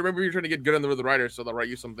about. Or remember, you're trying to get good on the writers, so they'll write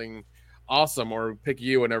you something awesome or pick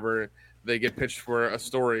you whenever they get pitched for a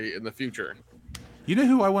story in the future. You know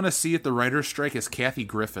who I want to see at the writer's strike is Kathy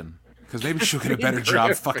Griffin, because maybe she'll get a better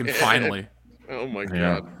job fucking finally. Oh my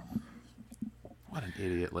god. What an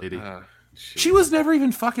idiot lady. She was never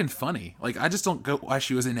even fucking funny. Like, I just don't get why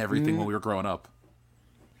she was in everything when we were growing up.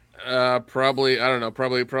 Probably, I don't know.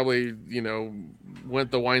 Probably, you know,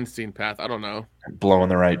 went the Weinstein path. I don't know. Blowing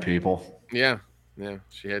the right people. Yeah.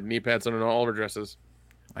 She had knee pads on all of her dresses.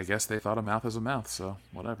 I guess they thought a mouth is a mouth, so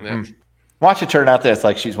whatever. Yeah. Watch it turn out that it's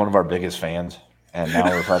like she's one of our biggest fans, and now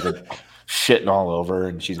we're fucking shitting all over,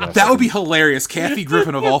 and she's gonna. That would be hilarious. Kathy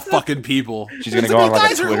Griffin of all fucking people. She's gonna go on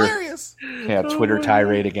like a Twitter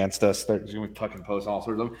tirade against us. They're gonna fucking post all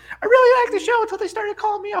sorts of. I really liked the show until they started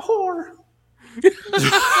calling me a whore.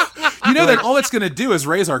 You know that all it's going to do is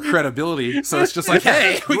raise our credibility. So it's just like,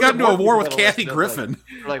 hey, we got into a war with Kathy Griffin.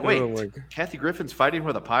 Like, wait, Kathy Griffin's fighting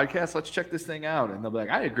with a podcast? Let's check this thing out. And they'll be like,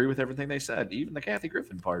 I agree with everything they said, even the Kathy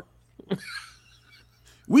Griffin part.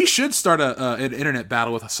 We should start an internet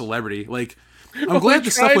battle with a celebrity. Like, I'm glad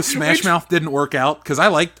the stuff with Smash Mouth didn't work out, because I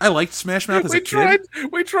liked Smash Mouth as a kid.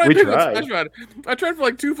 We tried Smash Mouth. I tried for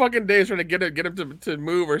like 2 fucking days trying to get him to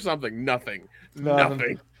move or something. Nothing.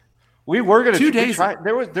 We were gonna 2 days.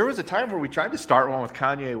 There was a time where we tried to start one with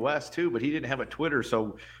Kanye West too, but he didn't have a Twitter,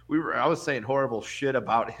 so I was saying horrible shit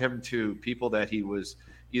about him to people that he was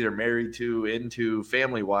either married to, into,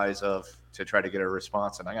 family wise of, to try to get a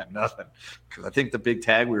response, and I got nothing, because I think the big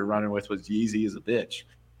tag we were running with was Yeezy is a bitch.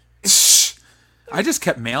 I just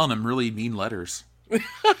kept mailing him really mean letters.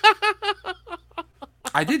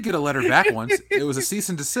 I did get a letter back once. It was a cease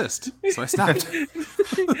and desist, so I stopped.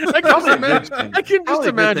 I can just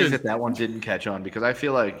imagine that one didn't catch on, because I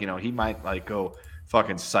feel like, you know, he might like go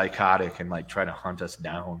fucking psychotic and like try to hunt us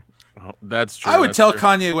down. Oh, that's true. I would tell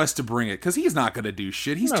Kanye West to bring it, because he's not going to do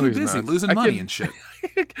shit. He's too busy losing money and shit.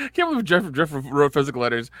 I can't believe Jeff wrote physical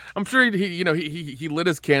letters. I'm sure he lit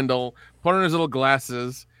his candle, put on his little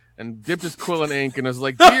glasses, and dipped his quill in ink, and was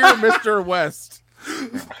like, "Dear Mr. West."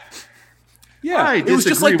 Yeah, it was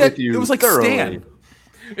just like that. It was like Stan.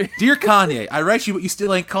 Dear Kanye, I write you, but you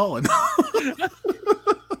still ain't calling.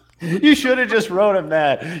 You should have just wrote him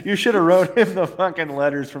that. You should have wrote him the fucking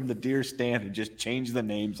letters from the Dear Stan and just changed the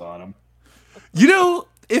names on them. You know,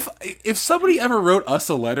 if somebody ever wrote us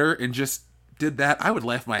a letter and just did that, I would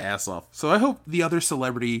laugh my ass off. So I hope the other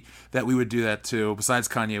celebrity that we would do that to, besides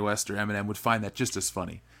Kanye West or Eminem, would find that just as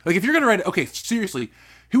funny. Like, if you're going to write, okay, seriously,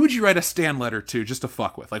 who would you write a Stan letter to just to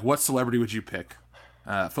fuck with? Like, what celebrity would you pick?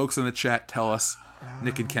 Folks in the chat, tell us.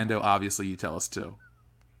 Nick and Kendo, obviously, you tell us too.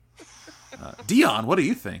 Dion, what do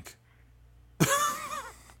you think?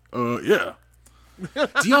 Yeah.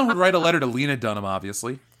 Dion would write a letter to Lena Dunham,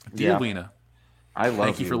 obviously. Dear Lena, I love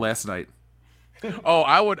thank you for last night. Oh,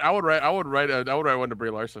 I would write one to Brie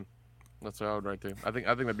Larson. That's what I would write to. I think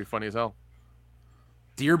that'd be funny as hell.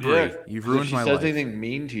 Dear Brie, you've ruined my life. If she says anything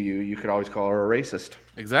mean to you, you could always call her a racist.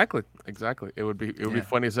 Exactly. It would be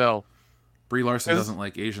funny as hell. Brie Larson doesn't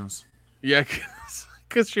like Asians. Yeah,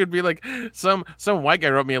 because she would be like, some white guy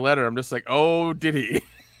wrote me a letter. I'm just like, oh, did he?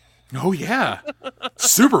 Oh yeah,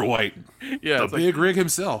 super white. Yeah, the big rig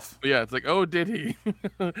himself. Yeah, it's like, oh, did he?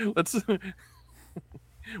 Let's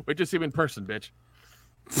wait to see him in person, bitch.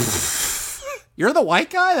 You're the white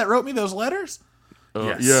guy that wrote me those letters?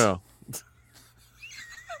 Yes. Yeah.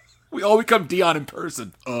 We all become Dion in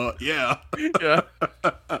person. Yeah. Yeah.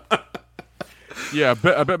 Yeah,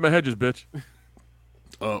 I bet my hedges, bitch.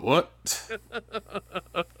 What?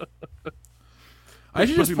 I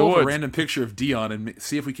should just pull up a random picture of Dion and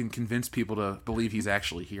see if we can convince people to believe he's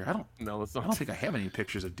actually here. I don't think I have any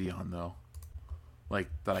pictures of Dion though, like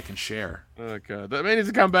that I can share. Oh god, that man needs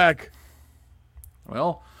to come back.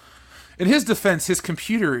 Well, in his defense, his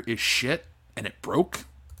computer is shit and it broke,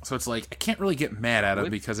 so it's like I can't really get mad at him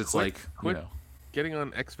because it's you know, getting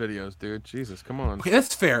on X videos, dude. Jesus, come on. Okay,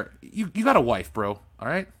 that's fair. You got a wife, bro. All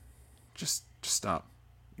right, just stop.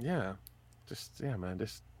 Yeah, man,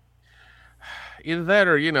 just. Either that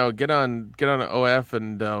or, you know, get on an OF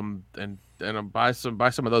and buy some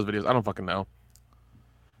of those videos. I don't fucking know.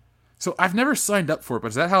 So I've never signed up for it, but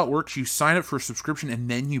is that how it works? You sign up for a subscription and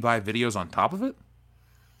then you buy videos on top of it?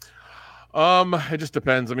 It just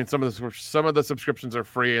depends. I mean, some of the subscriptions are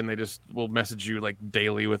free and they just will message you like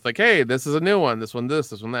daily with like, hey, this is a new one, this one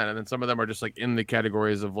this one that, and then some of them are just like in the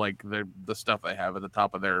categories of like the stuff they have at the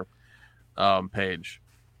top of their page.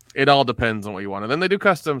 It all depends on what you want. And then they do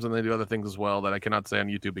customs and they do other things as well that I cannot say on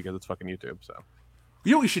YouTube because it's fucking YouTube. So,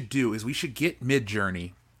 you know what we should do is we should get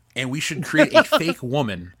Midjourney and we should create a fake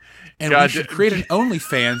woman. And we should create an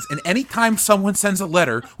OnlyFans, and anytime someone sends a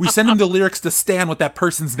letter, we send them the lyrics to Stan with that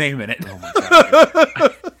person's name in it. Oh my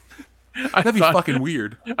god. That'd be fucking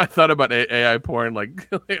weird. I thought about AI porn like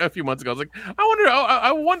a few months ago. I was like,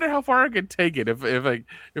 I wonder how far I could take it if I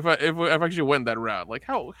actually went that route. Like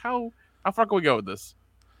how far can we go with this?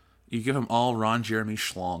 You give them all Ron Jeremy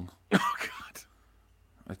schlong. Oh god.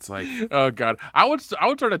 It's like, oh god, I would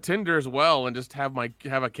start a Tinder as well and just have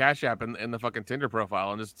a Cash App in the fucking Tinder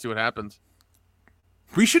profile and just see what happens.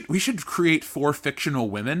 We should create 4 fictional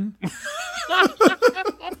women.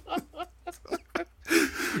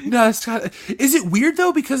 No, is it weird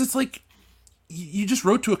though? Because it's like you just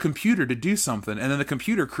wrote to a computer to do something, and then the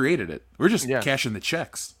computer created it. We're just cashing the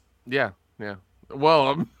checks. Yeah.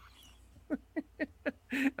 Well,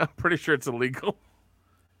 I'm pretty sure it's illegal.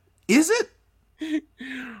 Is it?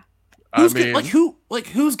 Who's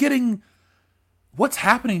getting? What's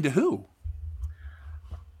happening to who?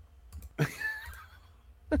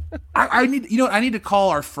 I need to call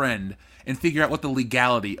our friend and figure out what the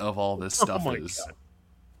legality of all this stuff is.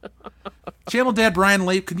 Channel Dad Brian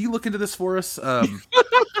Lape, can you look into this for us? I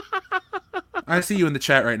see you in the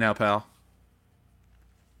chat right now, pal.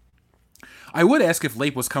 I would ask if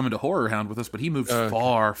Lape was coming to Horror Hound with us, but he moves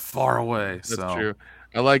far, far away. That's so. True.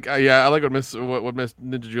 I like what Miss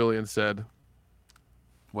Ninja Julian said.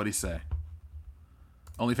 What'd he say?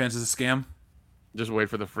 OnlyFans is a scam? Just wait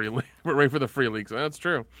for the free leaks. That's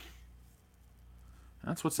true.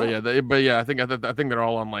 That's what's up. Yeah, I think they're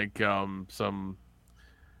all on like some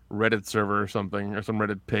Reddit server or something, or some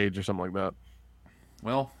Reddit page or something like that.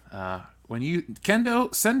 Well, when you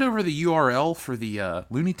Kendo, send over the URL for the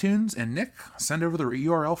Looney Tunes, and Nick, send over the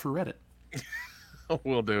URL for Reddit.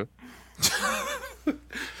 Will do.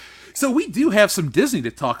 So we do have some Disney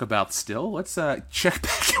to talk about still. Let's check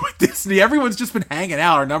back in with Disney. Everyone's just been hanging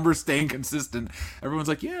out. Our numbers staying consistent. Everyone's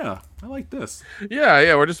like, yeah, I like this.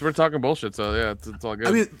 Yeah, we're talking bullshit, so yeah, it's all good.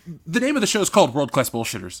 I mean, the name of the show is called World Class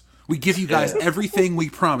Bullshitters. We give you guys everything we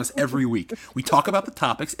promise every week. We talk about the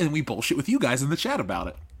topics, and we bullshit with you guys in the chat about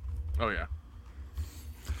it. Oh, yeah.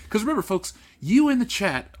 Because remember, folks, you in the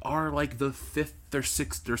chat are like the 5th or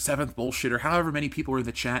 6th or 7th bullshitter, however many people are in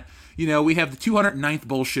the chat. You know, we have the 209th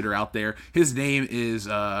bullshitter out there. His name is,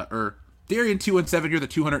 Darian217, you're the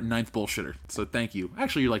 209th bullshitter. So thank you.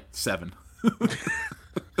 Actually, you're like 7.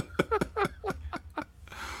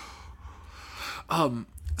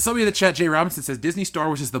 Somebody in the chat, Jay Robinson, says Disney Star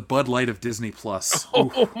Wars is the Bud Light of Disney Plus.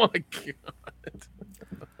 Oh my god.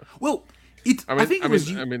 Well, I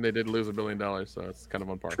mean, they did lose $1 billion, so it's kind of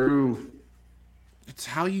on par. True. It's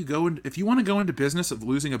how you go in. If you want to go into business of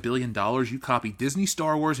losing $1 billion, you copy Disney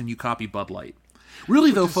Star Wars and you copy Bud Light.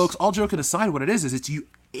 Really, though, folks, all joking aside, what it is it's you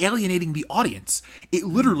alienating the audience. It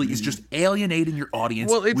literally is just alienating your audience.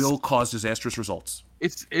 Well, will cause disastrous results.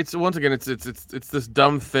 It's once again, it's this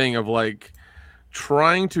dumb thing of like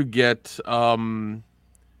trying to get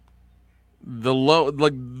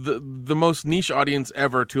the most niche audience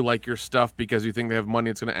ever to like your stuff because you think they have money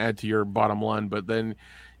it's going to add to your bottom line, but then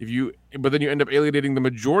you end up alienating the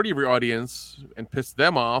majority of your audience and piss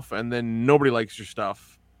them off, and then nobody likes your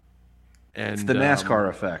stuff. And it's the NASCAR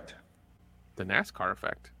effect. The NASCAR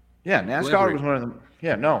effect. Yeah, NASCAR was one of the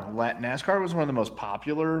NASCAR was one of the most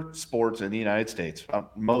popular sports in the United States,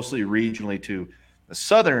 mostly regionally to the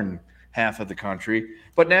southern half of the country.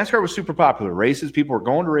 But NASCAR was super popular. Races, people were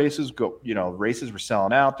going to races. Races were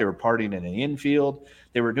selling out. They were partying in the infield.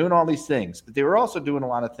 They were doing all these things. But they were also doing a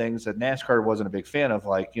lot of things that NASCAR wasn't a big fan of,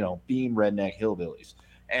 like, being redneck hillbillies.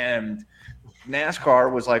 And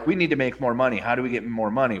NASCAR was like, we need to make more money. How do we get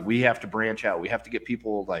more money? We have to branch out. We have to get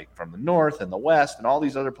people like from the north and the west and all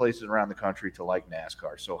these other places around the country to like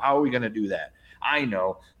NASCAR. So how are we going to do that? I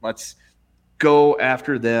know. Let's go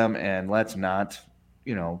after them, and let's not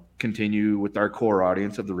continue with our core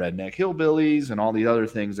audience of the redneck hillbillies and all the other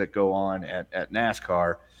things that go on at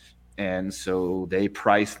NASCAR. And so they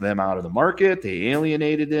priced them out of the market. They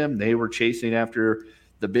alienated them. They were chasing after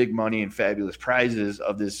the big money and fabulous prizes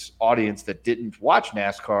of this audience that didn't watch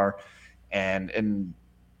NASCAR. And in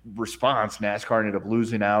response, NASCAR ended up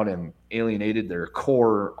losing out and alienated their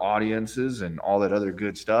core audiences and all that other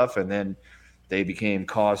good stuff. And then they became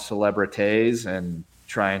cause celebrities and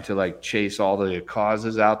trying to like chase all the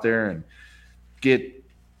causes out there and get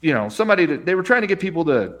they were trying to get people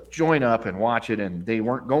to join up and watch it, and they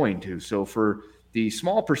weren't going to. So for the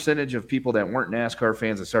small percentage of people that weren't NASCAR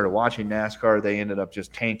fans that started watching NASCAR, they ended up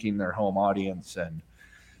just tanking their home audience. And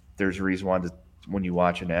there's a reason why when you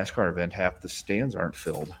watch a NASCAR event, half the stands aren't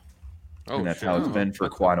filled. And that's how it's been for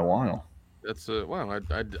quite a while. That's wow.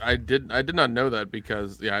 I did not know that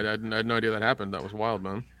because I had no idea that happened. That was wild,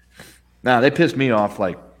 man. Nah, they pissed me off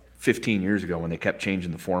like 15 years ago when they kept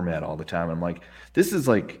changing the format all the time. I'm like, this is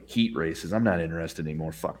like heat races. I'm not interested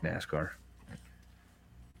anymore. Fuck NASCAR.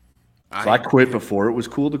 So I quit before it was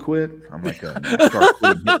cool to quit. I'm like a NASCAR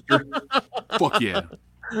quitting hipster. Fuck yeah.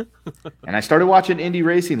 And I started watching Indy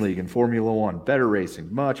Racing League and Formula One. Better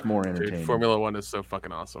racing, much more entertaining. Dude, Formula One is so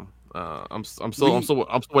fucking awesome. I'm still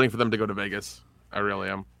waiting for them to go to Vegas. I really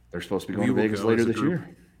am. They're supposed to be going to Vegas later this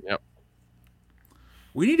year. Yep.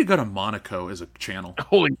 We need to go to Monaco as a channel.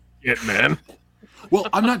 Holy shit, man. Well,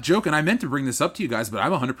 I'm not joking. I meant to bring this up to you guys, but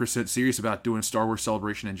I'm 100% serious about doing Star Wars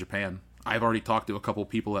Celebration in Japan. I've already talked to a couple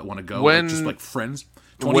people that want to go. When, just like friends.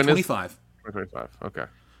 2025. 2025. Okay.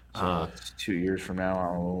 So it's 2 years from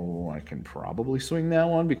now. I can probably swing that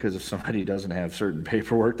one because if somebody doesn't have certain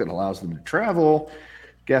paperwork that allows them to travel,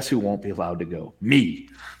 guess who won't be allowed to go? Me.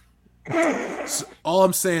 So all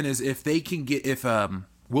I'm saying is if they can get,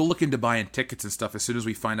 we'll look into buying tickets and stuff as soon as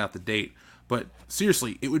we find out the date. But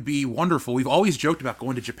seriously, it would be wonderful. We've always joked about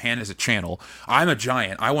going to Japan as a channel. I'm a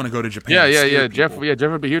giant. I want to go to Japan. Yeah. Jeff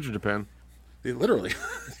would be huge in Japan. Literally.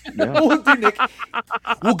 Yeah.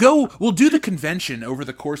 We'll do the convention over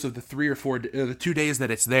the course of the 3 or 4 the 2 days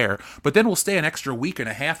that it's there, but then we'll stay an extra week and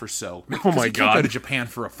a half or so. Oh my God. Can't go to Japan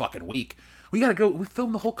for a fucking week. We got to go. We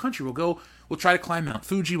film the whole country. We'll try to climb Mount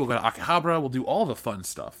Fuji. We'll go to Akihabara. We'll do all the fun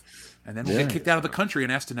stuff. And then we'll get kicked out of the country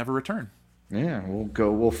and asked to never return. Yeah,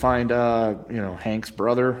 we'll find Hank's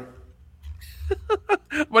brother.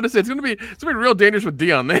 What is it? It's gonna be real dangerous with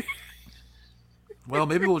Dion there. Well,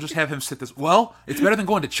 maybe we'll just have him sit this. Well, it's better than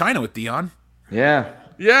going to China with Dion. Yeah.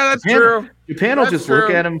 Yeah, that's true. Japan will just look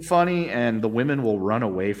at him funny, and the women will run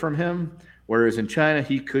away from him. Whereas in China,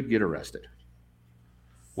 he could get arrested.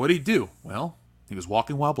 What'd he do? Well, he was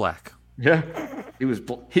walking while black. Yeah,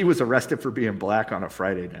 he was arrested for being black on a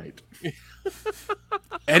Friday night.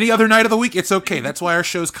 Any other night of the week, it's okay. That's why our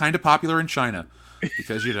show's kind of popular in China,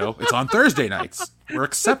 because it's on Thursday nights. We're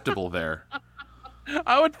acceptable there.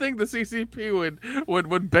 I would think the CCP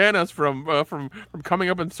would ban us from coming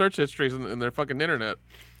up in search histories in their fucking internet.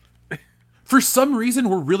 For some reason,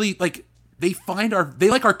 we're really like they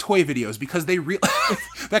like our toy videos because they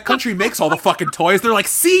that country makes all the fucking toys. They're like,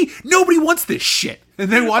 see, nobody wants this shit, and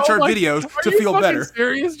they watch our videos to feel better. Are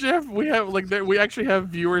you serious, Jeff? We have we actually have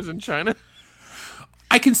viewers in China.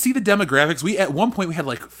 I can see the demographics. At one point we had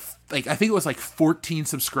like I think it was like 14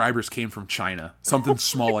 subscribers came from China, something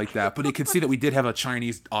small like that. But you can see that we did have a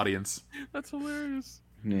Chinese audience. That's hilarious.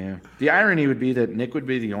 Yeah. The irony would be that Nick would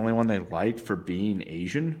be the only one they liked for being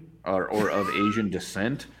Asian or of Asian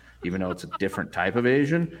descent, even though it's a different type of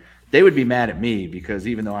Asian. They would be mad at me because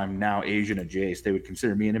even though I'm now Asian adjacent, they would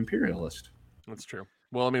consider me an imperialist. That's true.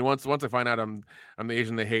 Well, I mean, once I find out I'm the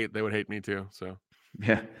Asian they hate, they would hate me too. So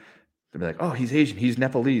yeah, they'd be like, "Oh, he's Asian. He's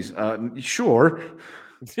Nepalese." Sure.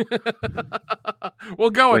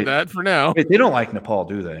 We'll go with that for now. Wait, they don't like Nepal,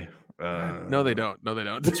 do they? No, they don't. No, they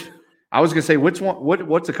don't. I was gonna say which one?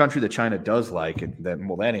 What's a country that China does like? And then,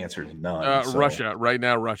 that answer is none. Russia. Right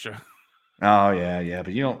now, Russia. Oh yeah,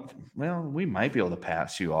 but well, we might be able to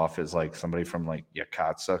pass you off as like somebody from like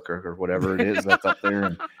Yakutsk or whatever it is that's up there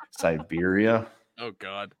in Siberia. Oh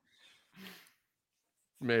God.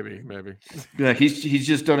 Maybe. Yeah, he's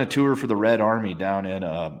just done a tour for the Red Army down in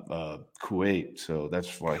Kuwait, so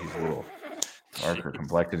that's why he's a little darker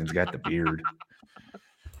complected and he's got the beard.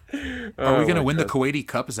 Are we going to win the Kuwaiti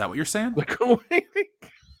Cup? Is that what you're saying? The Kuwaiti.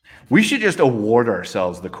 We should just award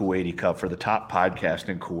ourselves the Kuwaiti Cup for the top podcast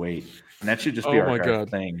in Kuwait, and that should just be our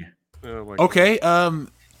thing. Oh my okay.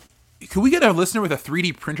 Can we get a listener with a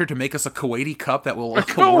 3D printer to make us a Kuwaiti Cup that will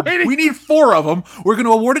we need 4 of them. We're going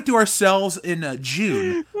to award it to ourselves in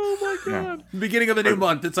June. Oh my God. Yeah. Beginning of the new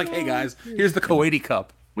month. It's like, hey guys, here's the Kuwaiti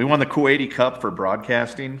Cup. We won the Kuwaiti Cup for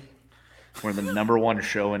broadcasting. We're the #1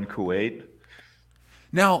 show in Kuwait.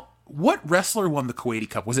 Now, what wrestler won the Kuwaiti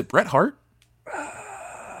Cup? Was it Bret Hart? I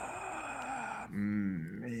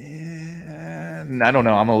don't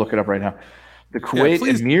know. I'm going to look it up right now. The Kuwait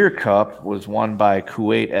Emir Cup was won by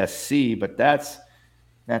Kuwait SC, but that's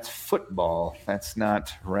football. That's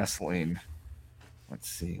not wrestling. Let's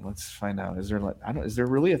see. Let's find out. Is there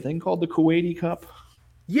really a thing called the Kuwaiti Cup?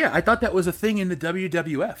 Yeah, I thought that was a thing in the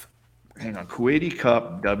WWF. Hang on. Kuwaiti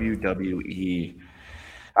Cup, WWE.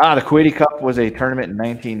 The Kuwaiti Cup was a tournament in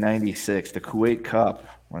 1996. The Kuwait Cup.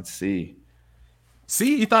 Let's see.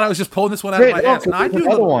 See, you thought I was just pulling this one out of my ass.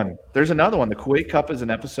 There's another one. The Kuwait Cup is an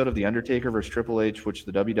episode of The Undertaker versus Triple H, which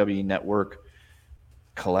the WWE Network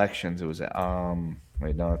collections. It was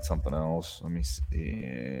wait, no, it's something else. Let me see.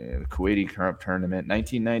 The Kuwaiti Cup tournament,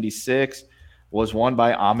 1996, was won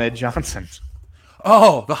by Ahmed Johnson.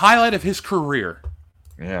 Oh, the highlight of his career.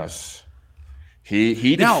 Yes.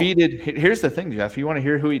 He Now- defeated. Here's the thing, Jeff. You want to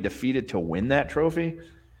hear who he defeated to win that trophy?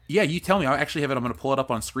 Yeah, you tell me. I actually have it. I'm going to pull it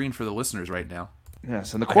up on screen for the listeners right now.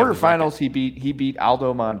 Yes, in the I have the quarterfinals, he beat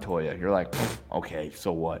Aldo Montoya. You're like, okay,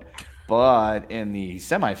 so what? But in the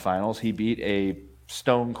semifinals, he beat a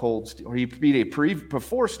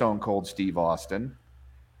before Stone Cold Steve Austin.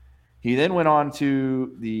 He then went on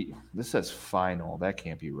to this says final. That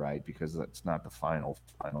can't be right because that's not the final,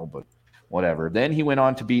 but whatever. Then he went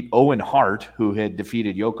on to beat Owen Hart, who had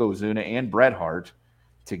defeated Yokozuna and Bret Hart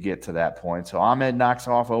to get to that point. So Ahmed knocks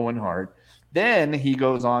off Owen Hart. Then he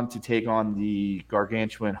goes on to take on the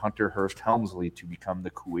gargantuan Hunter Hearst Helmsley to become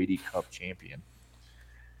the Kuwaiti Cup champion.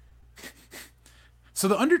 So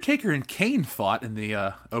the Undertaker and Kane fought in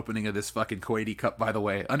the opening of this fucking Kuwaiti Cup, by the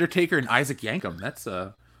way. Undertaker and Isaac Yankem. That's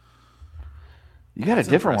You got a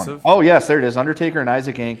different impressive. one. Oh, yes, there it is. Undertaker and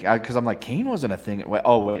Isaac Yankem. Because I'm like, Kane wasn't a thing.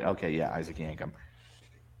 Oh, wait. Okay, yeah, Isaac Yankem.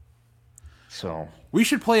 So we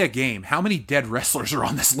should play a game. How many dead wrestlers are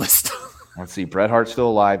on this list? let's see. Bret Hart's still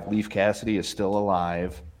alive. Leaf Cassidy is still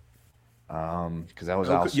alive. Because that was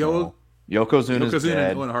Al Snow. Yokozuna's dead.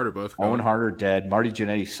 and Owen Hart are both gone. Owen Hart dead. Marty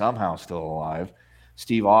Jannetty somehow still alive.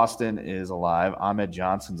 Steve Austin is alive. Ahmed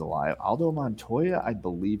Johnson's alive. Aldo Montoya, I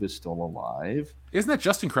believe, is still alive. Isn't that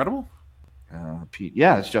just incredible? Pete,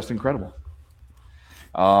 yeah, it's just incredible.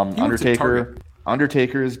 He looks at Target.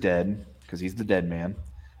 Undertaker is dead because he's the dead man.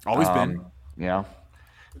 Always been. Yeah.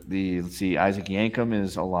 Let's see. Isaac Yankem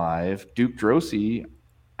is alive. Duke Drosy,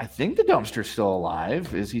 I think the Dumpster's still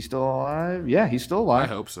alive. Is he still alive? Yeah, he's still alive.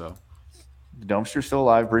 I hope so. The Dumpster's still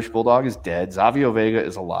alive. British Bulldog is dead. Zavio Vega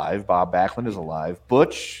is alive. Bob Backlund is alive.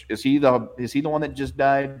 Butch, is he the one that just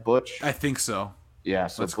died? Butch? I think so. Yeah,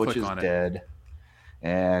 so Let's Butch click is on it. dead.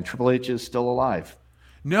 And Triple H is still alive.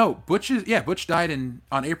 No, Butch died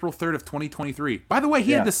on April 3rd of 2023. By the way,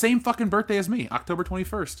 he had the same fucking birthday as me, October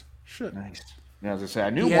 21st. Shit. Nice. Yeah, as I say, I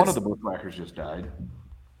knew one of the Bushwhackers just died.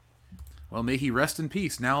 Well, may he rest in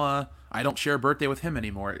peace. Now, I don't share a birthday with him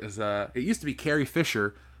anymore. It used to be Carrie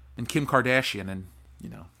Fisher and Kim Kardashian and,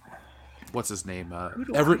 what's his name?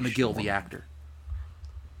 Everett McGill, the actor.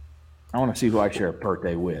 I want to see who I share a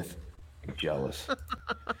birthday with. I'm jealous.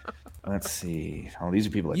 Let's see. Oh, these are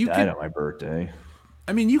people that died on my birthday.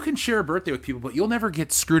 I mean, you can share a birthday with people, but you'll never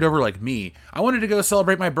get screwed over like me. I wanted to go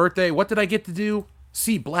celebrate my birthday. What did I get to do?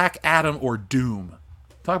 See Black Adam or Doom.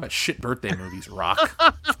 Talk about shit birthday movies, Rock.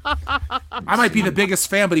 I might be the biggest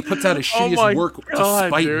fan, but he puts out his shittiest work to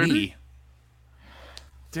spite me.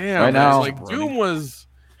 Damn, right now, Doom was...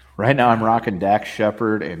 Right now, I'm rocking Dax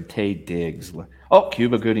Shepard and Tay Diggs. Oh,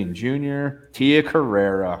 Cuba Gooding Jr., Tia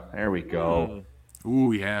Carrera. There we go.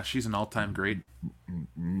 Ooh, yeah, she's an all-time great.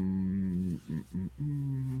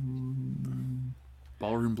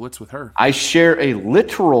 Ballroom Blitz with her. I share a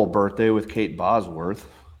literal birthday with Kate Bosworth.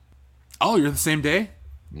 Oh, you're the same day?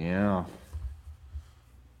 Yeah.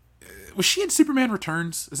 Was she in Superman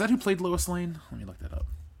Returns? Is that who played Lois Lane? Let me look that up.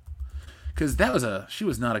 Because she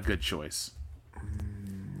was not a good choice.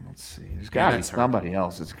 Let's see. There's got to be somebody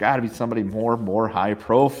else. It's got to be somebody more high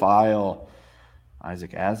profile.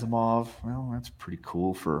 Isaac Asimov. Well, that's pretty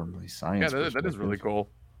cool for the science. Yeah, that is really cool.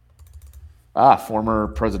 Former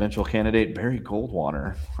presidential candidate Barry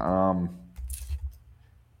Goldwater. How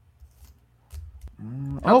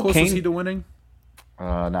close was he to winning?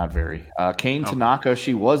 Not very. Kane Tanaka,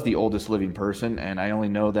 she was the oldest living person, and I only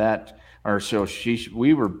know that.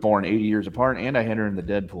 We were born 80 years apart, and I had her in the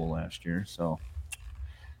Deadpool last year, so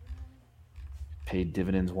paid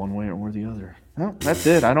dividends one way or the other. Well, that's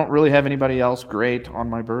it. I don't really have anybody else great on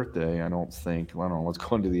my birthday, I don't think. I don't know. Let's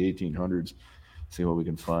go into the 1800s, see what we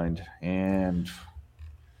can find. And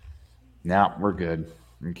now we're good.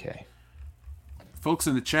 Okay. Folks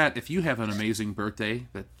in the chat, if you have an amazing birthday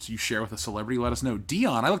that you share with a celebrity, let us know.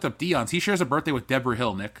 Dion, I looked up Dion's. He shares a birthday with Deborah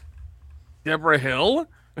Hill, Nick. Deborah Hill?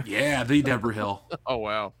 Yeah, the Deborah Hill. Oh,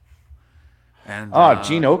 wow. And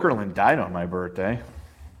Gene Okerlund died on my birthday.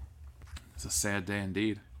 It's a sad day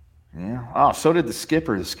indeed. Yeah. Oh, so did the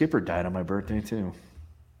Skipper. The Skipper died on my birthday, too.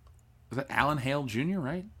 Was that Alan Hale Jr.,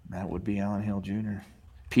 right? That would be Alan Hale Jr.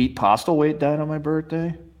 Pete Postlethwaite died on my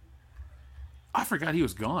birthday. I forgot he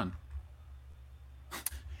was gone.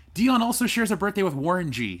 Dion also shares a birthday with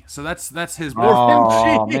Warren G. So that's his birthday.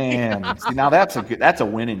 Oh, man. See, now that's a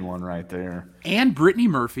winning one right there. And Brittany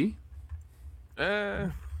Murphy. I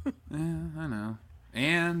know.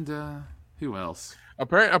 And who else?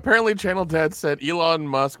 Apparently, Channel Dad said Elon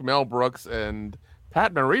Musk, Mel Brooks, and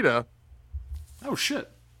Pat Morita. Oh,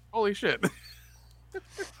 shit. Holy shit.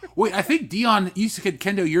 Wait, I think Dion used to get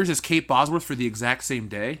Kendo yours as Kate Bosworth for the exact same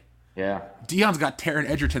day. Yeah. Dion's got Taron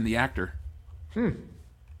Egerton, the actor.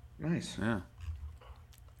 Nice. Yeah.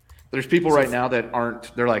 There's people right now that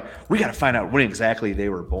aren't. They're like, we got to find out when exactly they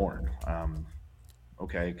were born.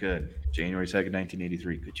 Okay, good. January 2nd,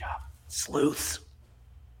 1983. Good job. Sleuths.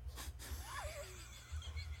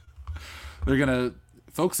 They're gonna,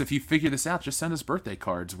 folks. If you figure this out, just send us birthday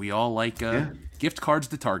cards. We all like gift cards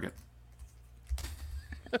to Target.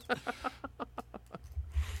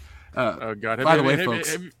 Oh God! By the way,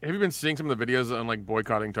 folks, have you been seeing some of the videos on like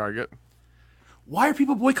boycotting Target? Why are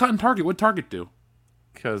people boycotting Target? What'd Target do?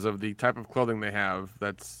 Because of the type of clothing they have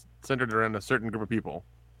that's centered around a certain group of people.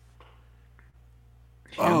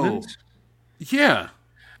 Humans? Oh, yeah.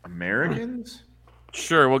 Americans?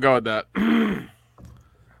 Sure, we'll go with that.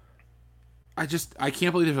 I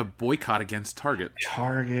can't believe there's a boycott against Target.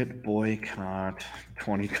 Target boycott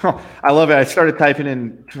 20. I love it. I started typing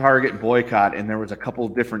in Target boycott, and there was a couple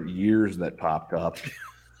different years that popped up.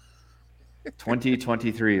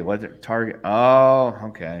 2023. Was it Target? Oh,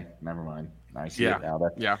 okay. Never mind. I see it now.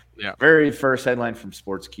 Yeah. Very first headline from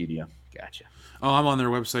Sportskeeda. Gotcha. Oh, I'm on their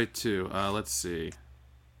website too. Let's see.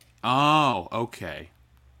 Oh, okay.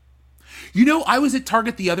 You know, I was at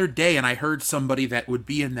Target the other day and I heard somebody that would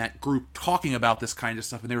be in that group talking about this kind of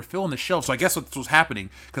stuff, and they were filling the shelves. So I guess what was happening,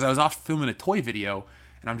 because I was off filming a toy video,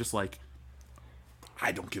 and I'm just like,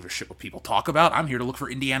 I don't give a shit what people talk about. I'm here to look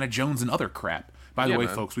for Indiana Jones and other crap. By the way,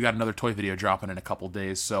 folks, we got another toy video dropping in a couple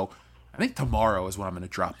days, so I think tomorrow is when I'm going to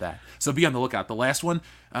drop that. So be on the lookout. The last one,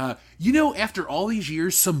 you know, after all these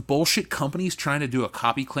years, some bullshit company's trying to do a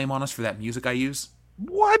copy claim on us for that music I use.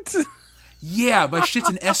 What? Yeah, but shit's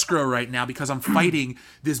in escrow right now because I'm fighting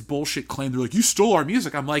this bullshit claim. They're like, you stole our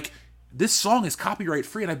music. I'm like, this song is copyright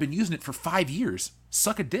free and I've been using it for 5 years.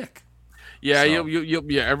 Suck a dick. Yeah, so.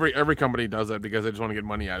 Yeah. Every company does that because they just want to get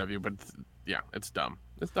money out of you. But yeah, it's dumb.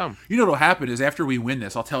 It's dumb. You know what'll happen is after we win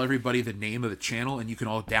this, I'll tell everybody the name of the channel and you can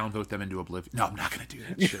all downvote them into oblivion. No, I'm not going to do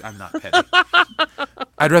that shit. I'm not petty.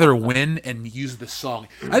 I'd rather win and use the song.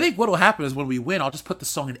 I think what'll happen is when we win, I'll just put the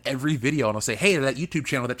song in every video and I'll say, hey, to that YouTube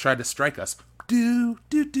channel that tried to strike us. Do.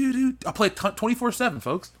 I'll play it 24/7,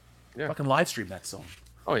 folks. Yeah. Fucking live stream that song.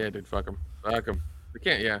 Oh, yeah, dude. Fuck them. Fuck them. They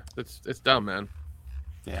can't, yeah. It's dumb, man.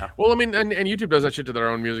 Yeah. Well, I mean, and YouTube does that shit to their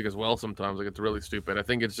own music as well sometimes. Like, it's really stupid. I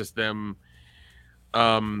think it's just them.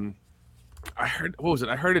 I heard, what was it?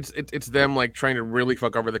 I heard it's them like trying to really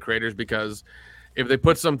fuck over the creators, because if they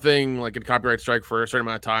put something like a copyright strike for a certain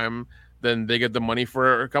amount of time, then they get the money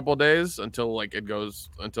for a couple of days until it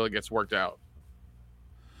gets worked out.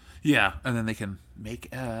 Yeah, and then they can make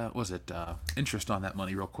interest on that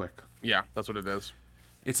money real quick. Yeah, that's what it is.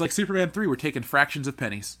 It's like Superman 3. We're taking fractions of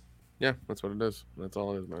pennies. Yeah, that's what it is. That's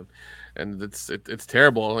all it is, man. And it's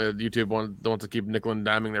terrible. YouTube wants to keep nickel and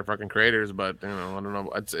diming their fucking creators, but I don't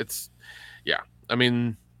know. It's yeah. I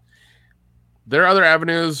mean, there are other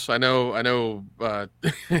avenues. I know.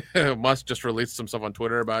 Musk just released some stuff on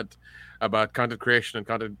Twitter about content creation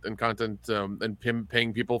and content and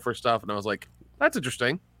paying people for stuff, and I was like, that's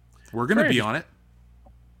interesting. We're gonna be on it.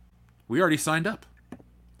 We already signed up.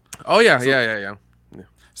 Oh yeah, yeah.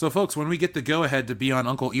 So, folks, when we get the go-ahead to be on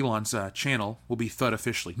Uncle Elon's channel, we'll be Thud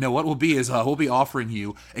officially. No, what we'll be is we'll be offering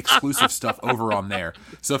you exclusive stuff over on there.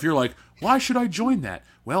 So if you're like, why should I join that?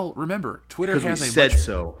 Well, remember, Twitter has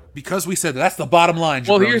so. Because we said that. That's the bottom line.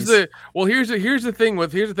 Well, here's the thing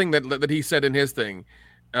that he said in his thing.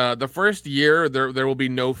 The first year there will be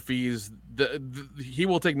no fees. He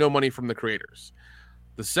will take no money from the creators.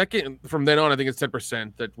 The second, from then on, I think it's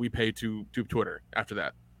 10% that we pay to Twitter after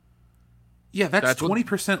that. Yeah, that's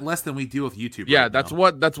 20% less than we do with YouTube. Yeah, that's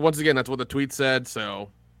what the tweet said.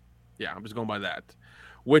 So, yeah, I'm just going by that.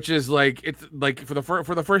 Which is like, it's like for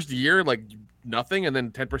the first year, like nothing, and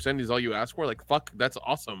then 10% is all you ask for. Like, fuck, that's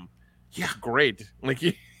awesome. Yeah, that's great. Like,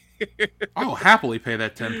 I'll happily pay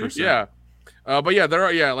that 10%. Yeah, but yeah, there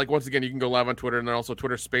are like once again, you can go live on Twitter, and then also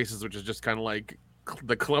Twitter Spaces, which is just kind of like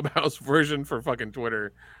the Clubhouse version for fucking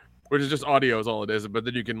Twitter. Which is just audio is all it is, but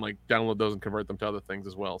then you can like download those and convert them to other things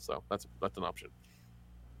as well. So that's an option.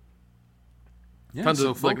 Yeah, Tons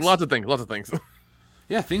of, like lots of things.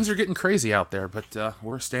 Yeah, things are getting crazy out there, but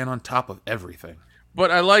we're staying on top of everything.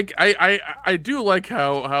 But I do like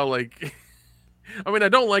how like, I mean, I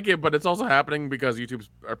don't like it, but it's also happening because YouTube's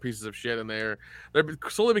are pieces of shit, and they're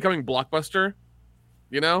slowly becoming Blockbuster.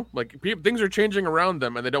 You know, like things are changing around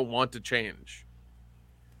them, and they don't want to change.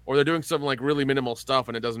 Or they're doing some like really minimal stuff,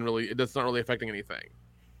 and it's not really affecting anything.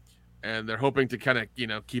 And they're hoping to kind of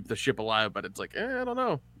keep the ship alive, but it's like I don't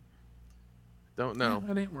know. Yeah,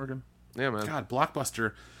 that ain't working. Yeah, man. God,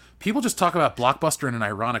 Blockbuster. People just talk about Blockbuster in an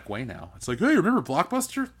ironic way now. It's like, hey, remember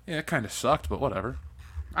Blockbuster? Yeah, it kind of sucked, but whatever.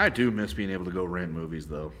 I do miss being able to go rent movies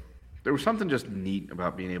though. There was something just neat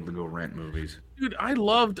about being able to go rent movies. Dude, I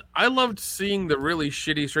loved seeing the really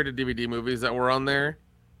shitty straight to DVD movies that were on there.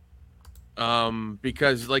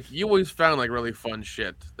 Because like you always found like really fun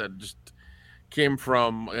shit that just came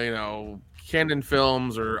from, Canon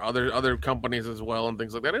Films or other companies as well and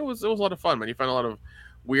things like that. It was a lot of fun, man. You found a lot of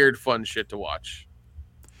weird fun shit to watch.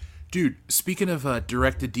 Dude, speaking of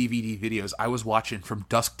direct-to-DVD videos, I was watching From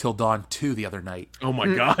Dusk Till Dawn 2 the other night. Oh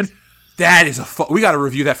my god. That is we got to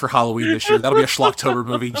review that for Halloween this year. That'll be a Schlocktober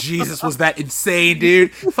movie. Jesus, was that insane,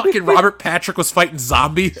 dude? Fucking Robert Patrick was fighting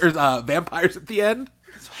vampires at the end.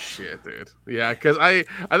 Shit, dude. Yeah, because I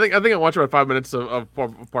think I watched about 5 minutes of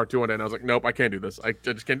part 2 one day, and I was like, nope, I can't do this. I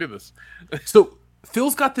just can't do this. So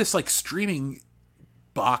Phil's got this like streaming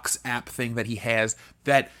box app thing that he has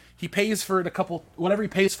that he pays for it whatever he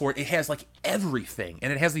pays for it, it has like everything.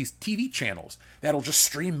 And it has these TV channels that'll just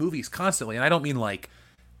stream movies constantly. And I don't mean like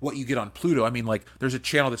what you get on Pluto. I mean like there's a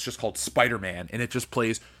channel that's just called Spider-Man, and it just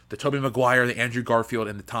plays the Tobey Maguire, the Andrew Garfield,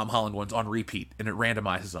 and the Tom Holland ones on repeat, and it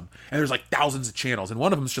randomizes them. And there's like thousands of channels, and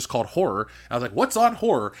one of them is just called horror. And I was like, what's on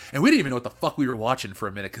horror? And we didn't even know what the fuck we were watching for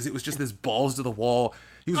a minute, because it was just this balls to the wall.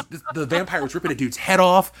 The vampire was ripping a dude's head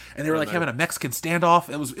off, and they were like having a Mexican standoff.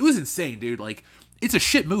 It was insane, dude. Like, it's a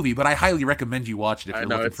shit movie, but I highly recommend you watch it if you're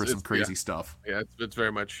looking for some crazy stuff. Yeah, it's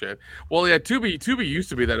very much shit. Well, yeah, Tubi used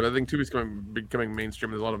to be that, but I think Tubi's becoming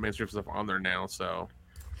mainstream. There's a lot of mainstream stuff on there now, so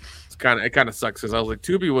it kind of sucks, because I was like,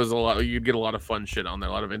 Tubi was you'd get a lot of fun shit on there,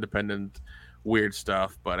 a lot of independent weird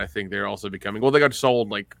stuff, but I think they're also becoming, well, they got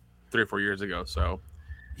sold like 3 or 4 years ago, so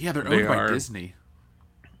yeah, they're owned by Disney.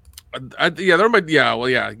 They're owned by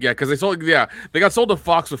because they got sold to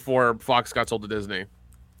Fox before Fox got sold to Disney.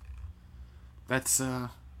 That's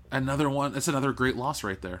another one. That's another great loss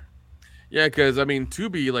right there. Yeah, because I mean,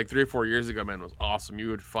 Tubi like 3 or 4 years ago, man, was awesome. You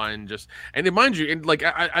would find and mind you, like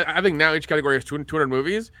I think now each category has 200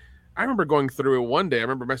 movies. I remember going through it one day. I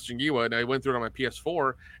remember messaging you, and I went through it on my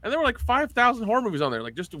PS4, and there were like 5,000 horror movies on there,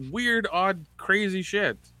 like just weird, odd, crazy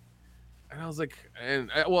shit. And I was like,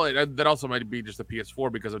 that also might be just the PS4,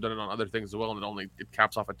 because I've done it on other things as well, and it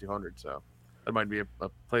caps off at 200. So that might be a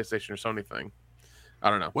PlayStation or Sony thing. I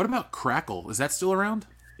don't know. What about Crackle? Is that still around?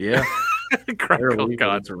 Yeah, Crackle,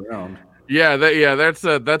 God, it's around. Yeah, that's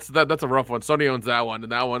a rough one. Sony owns that one,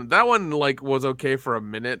 and that one like was okay for a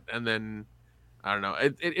minute, and then I don't know.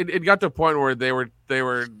 It got to a point where they were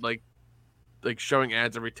like showing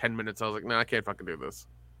ads every 10 minutes. I was like, no, I can't fucking do this.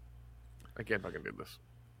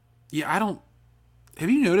 Yeah, I don't. Have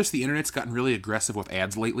you noticed the internet's gotten really aggressive with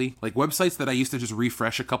ads lately? Like websites that I used to just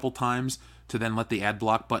refresh a couple times to then let the ad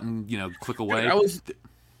block button, click away. Now.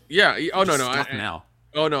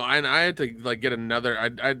 Oh no, I had to like get another.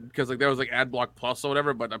 I because like there was like Ad Block Plus or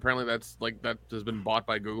whatever, but apparently that has been bought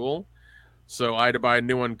by Google. So I had to buy a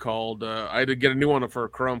new one called. I had to get a new one for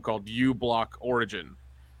Chrome called uBlock Origin.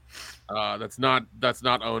 That's not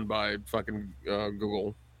owned by fucking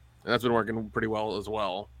Google, and that's been working pretty well as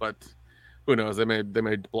well. But who knows? They may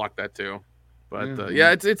block that too. But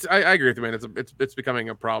yeah, it's. I agree with you, man. It's becoming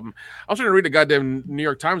a problem. I was trying to read a goddamn New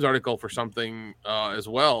York Times article for something as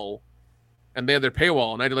well. And they had their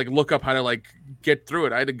paywall, and I had to like look up how to like get through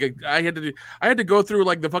it. I had to go through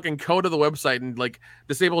like the fucking code of the website and like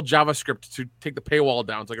disable JavaScript to take the paywall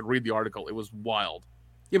down so I could read the article. It was wild.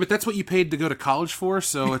 Yeah, but that's what you paid to go to college for,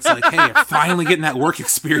 so it's like, hey, you're finally getting that work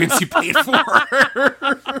experience you paid for.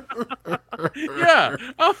 Yeah,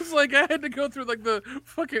 I was like, I had to go through like the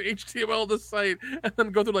fucking HTML of the site, and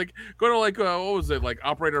then go to like what was it, like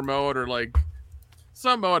operator mode or like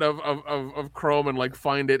some mode of Chrome, and like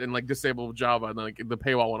find it and like disable Java, and like the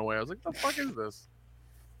paywall went away. I was like, the fuck is this?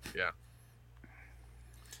 Yeah.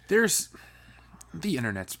 The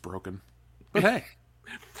internet's broken. But hey.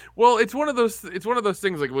 Well, it's one of those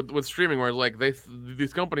things like with streaming where like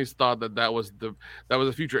these companies thought that was the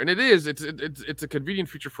future, and it is. It's a convenient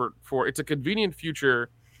future for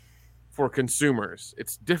consumers.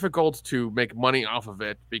 It's difficult to make money off of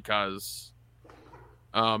it because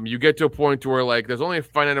you get to a point where like there's only a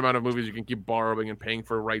finite amount of movies you can keep borrowing and paying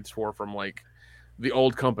for rights from like the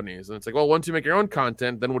old companies, and it's like, well, once you make your own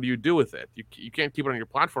content, then what do you do with it? You can't keep it on your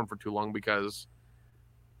platform for too long because,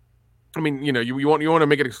 I mean, you want to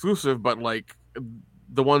make it exclusive, but like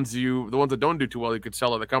the ones that don't do too well, you could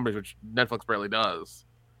sell other companies, which Netflix barely does.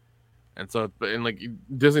 And so, and like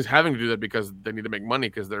Disney's having to do that because they need to make money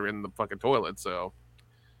because they're in the fucking toilet. So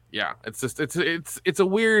yeah, it's just it's a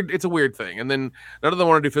weird thing. And then none of them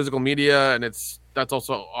want to do physical media, and that's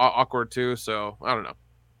also awkward too. So I don't know.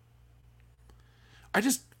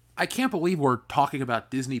 I can't believe we're talking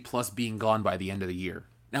about Disney Plus being gone by the end of the year.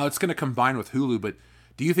 Now it's going to combine with Hulu, but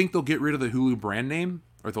do you think they'll get rid of the Hulu brand name?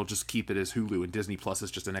 or they'll just keep it as Hulu and Disney Plus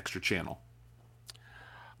is just an extra channel.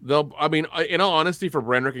 I mean, in all honesty, for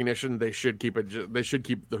brand recognition, they should keep it. They should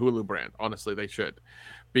keep the Hulu brand. Honestly, they should,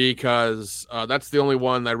 because that's the only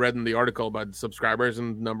one I read in the article about subscribers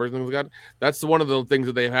and numbers and things like that. That's one of the things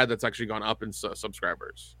that they've had that's actually gone up in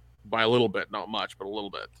subscribers by a little bit, not much, but a little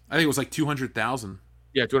bit. I think it was like 200,000.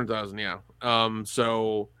 Yeah, 200,000. Yeah.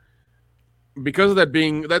 So because of that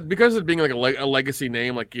being like a legacy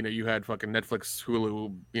name, like you had fucking Netflix,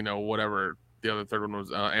 Hulu, whatever. The other third one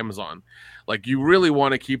was Amazon. Like, you really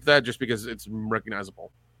want to keep that just because it's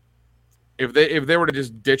recognizable. If they were to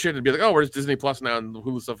just ditch it and be like, oh, where's Disney Plus now and the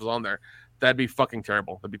Hulu stuff is on there, that'd be fucking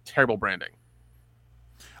terrible. That'd be terrible branding.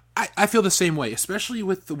 I feel the same way, especially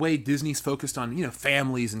with the way Disney's focused on,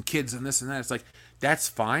 families and kids and this and that. It's like, that's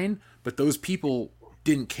fine, but those people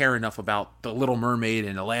didn't care enough about The Little Mermaid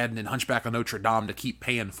and Aladdin and Hunchback of Notre Dame to keep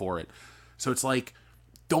paying for it. So it's like,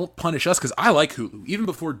 don't punish us, because I like Hulu. Even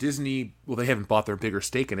before Disney, well, they haven't bought their bigger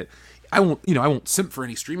stake in it. I won't simp for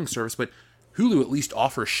any streaming service, but Hulu at least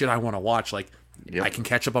offers shit I want to watch. Like, I can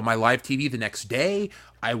catch up on my live TV the next day.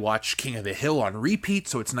 I watch King of the Hill on repeat,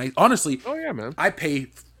 so it's nice. Honestly, oh yeah, man. I pay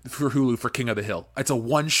for Hulu for King of the Hill. It's a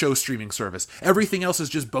one-show streaming service. Everything else is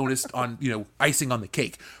just bonus on, icing on the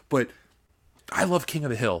cake. But I love King of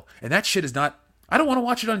the Hill, and that shit is not. I don't want to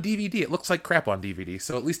watch it on DVD. It looks like crap on DVD.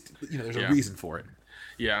 So at least there's a reason for it.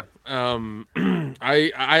 Yeah,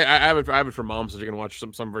 I have it for mom so she can watch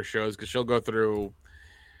some of her shows, because she'll go through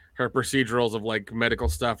her procedurals of like medical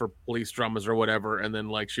stuff or police dramas or whatever, and then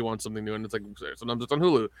like she wants something new, and it's like sometimes it's on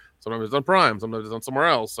Hulu, sometimes it's on Prime, sometimes it's on somewhere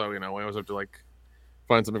else. So we always have to like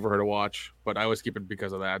find something for her to watch, but I always keep it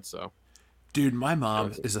because of that. So, dude, my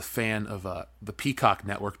mom is a fan of the Peacock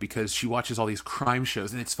network because she watches all these crime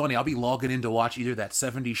shows, and it's funny. I'll be logging in to watch either that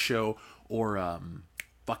 70s show or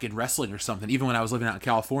fucking wrestling or something, even when I was living out in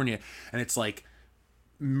California, and it's like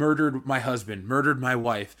murdered my husband, murdered my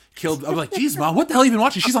wife, killed. I'm like, geez, Mom, what the hell are you been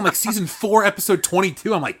watching? She's on like season 4, episode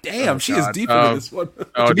 22. I'm like, damn, she is deep into this one.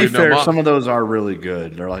 To be fair, some of those are really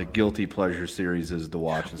good. They're like guilty pleasure series to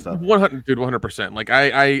watch and stuff. 100%. Like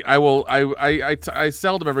I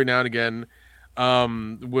seldom every now and again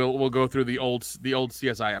we'll go through the old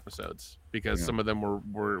CSI episodes, because some of them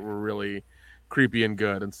were really creepy and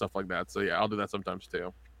good and stuff like that. So yeah, I'll do that sometimes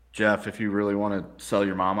too. Jeff, if you really want to sell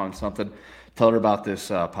your mom on something, tell her about this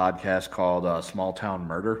podcast called Small Town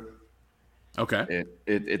Murder. Okay.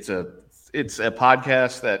 It's a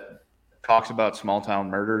podcast that talks about small town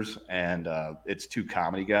murders, and it's 2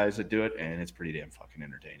 comedy guys that do it, and it's pretty damn fucking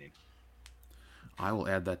entertaining. I will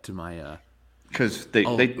add that to my because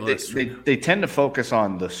they tend to focus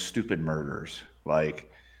on the stupid murders, like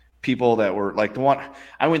people that were like the one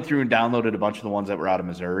I went through and downloaded a bunch of the ones that were out of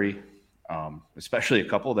Missouri, especially a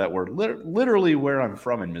couple that were literally where I'm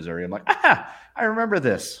from in Missouri. I'm like, I remember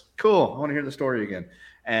this. Cool. I want to hear the story again.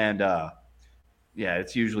 And yeah,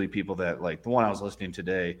 it's usually people that, like the one I was listening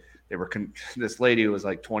today, they were this lady who was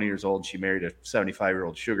like 20 years old. She married a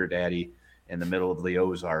 75-year-old sugar daddy in the middle of the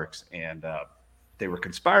Ozarks, and they were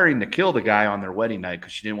conspiring to kill the guy on their wedding night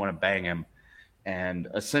because she didn't want to bang him. And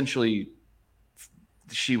essentially,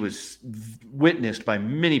 she was witnessed by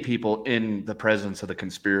many people in the presence of the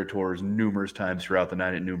conspirators numerous times throughout the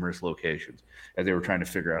night at numerous locations as they were trying to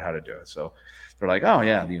figure out how to do it. So they're like, oh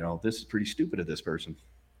yeah, this is pretty stupid of this person.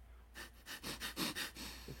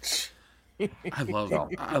 I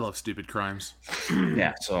love stupid crimes.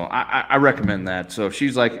 Yeah, so I recommend that. So if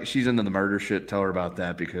she's into the murder shit, tell her about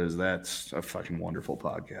that, because that's a fucking wonderful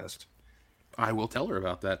podcast. I will tell her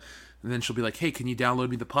about that. And then she'll be like, hey, can you download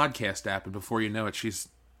me the podcast app? And before you know it, she's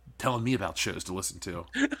telling me about shows to listen to.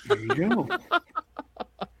 There you go.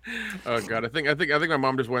 Oh God, I think my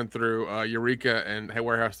mom just went through Eureka and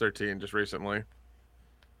Warehouse 13 just recently.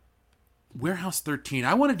 Warehouse 13.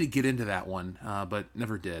 I wanted to get into that one, but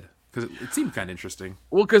never did, because it seemed kind of interesting.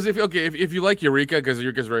 Well, because if you like Eureka, because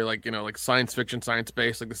Eureka's very like science fiction, science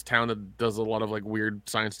based, like this town that does a lot of like weird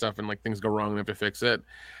science stuff, and like things go wrong and they have to fix it.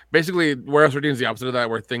 Basically, Warehouse 13 is the opposite of that,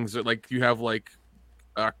 where things are like you have like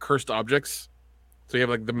cursed objects. So you have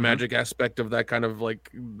like the magic aspect of that, kind of like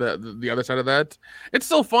the other side of that. It's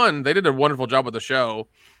still fun. They did a wonderful job with the show.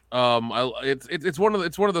 It's one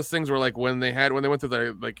of those things where like when they went through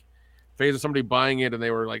the like phase of somebody buying it and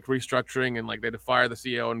they were like restructuring and like they had to fire the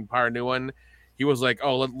CEO and hire a new one. He was like,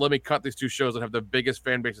 oh, let me cut these 2 shows that have the biggest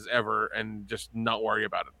fan bases ever and just not worry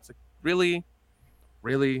about it. It's like, really?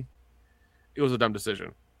 It was a dumb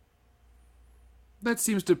decision. That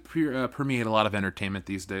seems to permeate a lot of entertainment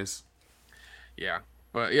these days. Yeah,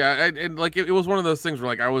 but yeah, it was one of those things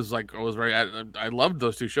where I was very, I loved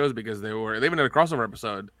those 2 shows because they even had a crossover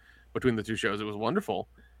episode between the 2 shows. It was wonderful.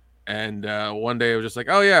 And one day it was just like,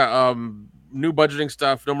 oh yeah, new budgeting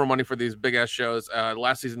stuff, no more money for these big ass shows.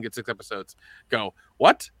 Last season gets 6 episodes. Go,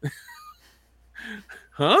 what?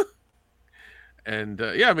 Huh? And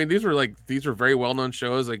yeah, I mean these were very well known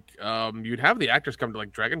shows. Like you'd have the actors come to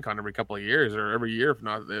like Dragon Con every couple of years or every year, if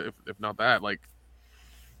not that. Like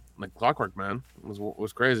clockwork, man. It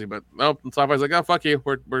was crazy. But no, Sci-Fi's like, oh fuck you,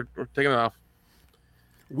 we're taking it off.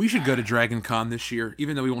 We should go to Dragon Con this year,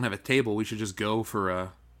 even though we won't have a table. We should just go for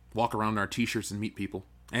a walk around in our t-shirts and meet people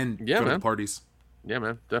and go to the parties. Yeah,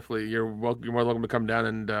 man, definitely. You're more welcome to come down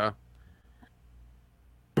and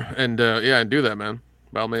do that, man.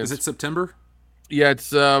 By all means. Is it September? Yeah,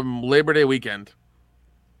 it's Labor Day weekend.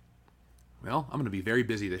 Well, I'm going to be very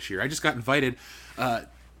busy this year. I just got invited.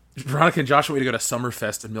 Veronica and Josh want me to go to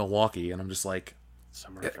Summerfest in Milwaukee, and I'm just like,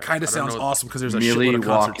 it kind of sounds awesome because there's a shitload of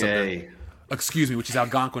concerts up there. Excuse me, which is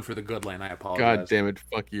Algonquin for the Goodland. I apologize. God damn it,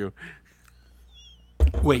 fuck you.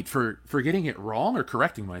 Wait, for getting it wrong or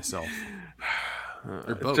correcting myself?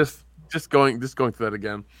 Or both? Just going through that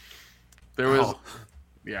again. There was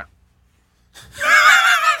yeah.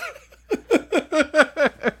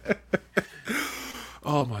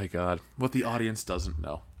 Oh my god. What the audience doesn't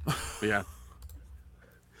know. Yeah.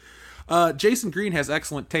 Jason Green has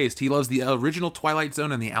excellent taste. He loves the original Twilight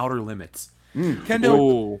Zone and the Outer Limits. Kendo.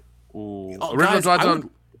 Ooh. Oh, Original guys, Twilight Zone.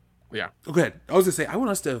 Yeah. Oh, go ahead. I was going to say, I want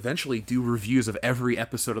us to eventually do reviews of every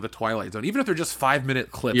episode of the Twilight Zone, even if they're just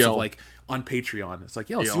 5-minute clips of like on Patreon. It's like,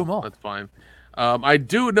 yeah, let's do them all. That's fine. I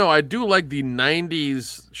do like the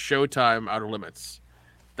 90s Showtime Outer Limits.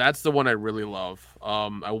 That's the one I really love.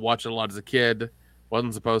 I watched it a lot as a kid.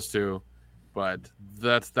 Wasn't supposed to, but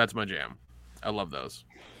that's my jam. I love those.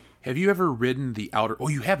 Have you ever ridden the Outer... Oh,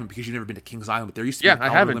 you haven't because you've never been to Kings Island, but there used to be an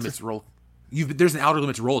Outer Limits roll... There's an Outer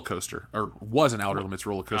Limits roller coaster, or was an Outer Limits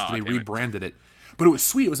roller coaster. They rebranded it. But it was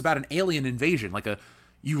sweet. It was about an alien invasion.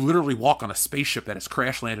 You literally walk on a spaceship that has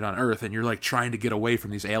crash landed on Earth, and you're like trying to get away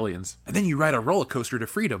from these aliens. And then you ride a roller coaster to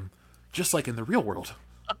freedom, just like in the real world.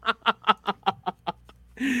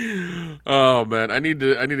 Oh man, I need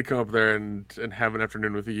to come up there and have an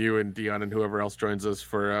afternoon with you and Dion and whoever else joins us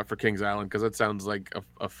for Kings Island, because that sounds like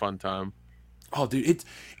a fun time. Oh, dude, it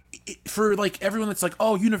for like everyone that's like,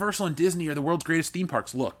 oh, Universal and Disney are the world's greatest theme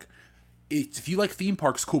parks. Look, if you like theme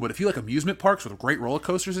parks, cool, but if you like amusement parks with great roller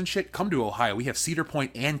coasters and shit, come to Ohio. We have Cedar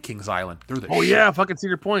Point and Kings Island. They're the shit. Yeah, fucking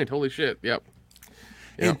Cedar Point. Holy shit. Yep.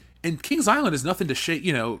 And Kings Island is nothing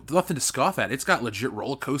to nothing to scoff at. It's got legit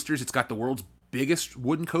roller coasters. It's got the world's biggest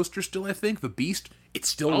wooden coaster still, I think, the Beast. It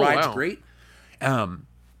still rides great.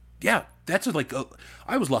 Yeah, that's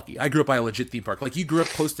I was lucky. I grew up by a legit theme park. Like, you grew up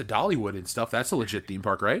close to Dollywood and stuff. That's a legit theme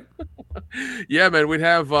park, right? Yeah, man. We'd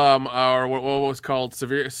have our what was called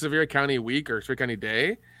Sevier County Week or Sevier County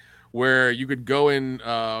Day, where you could go in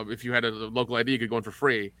if you had a local ID, you could go in for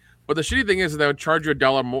free. But the shitty thing is that they would charge you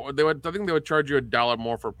 $1 more. I think they would charge you $1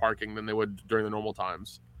 more for parking than they would during the normal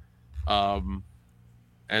times. And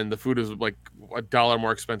the food is like $1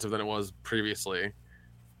 more expensive than it was previously.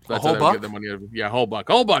 So that's a whole buck? Get the money out of, yeah, whole buck,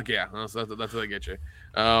 yeah. That's what they get you.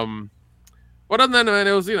 But other than that,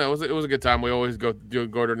 it was it was a good time. We always go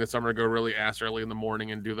during the summer, go really ass early in the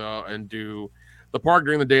morning and do the park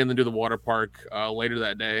during the day, and then do the water park later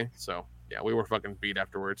that day. So yeah, we were fucking beat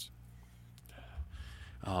afterwards.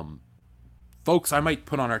 Folks, I might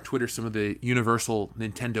put on our Twitter some of the Universal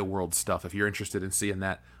Nintendo World stuff if you're interested in seeing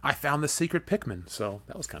that. I found the secret Pikmin, so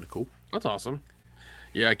that was kind of cool. That's awesome.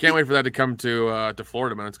 Yeah, I can't wait for that to come to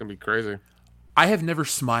Florida, man. It's gonna be crazy. I have never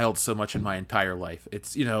smiled so much in my entire life.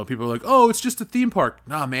 It's, people are like, oh, it's just a theme park.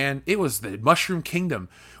 Nah, man, it was the Mushroom Kingdom.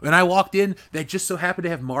 When I walked in, they just so happened to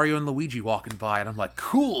have Mario and Luigi walking by, and I'm like,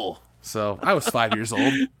 cool. So I was 5 years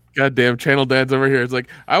old. Goddamn, Channel Dad's over here. It's like,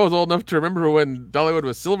 I was old enough to remember when Dollywood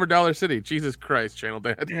was Silver Dollar City. Jesus Christ, Channel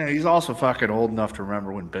Dad. Yeah, he's also fucking old enough to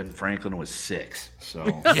remember when Ben Franklin was 6.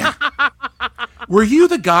 So yeah. Were you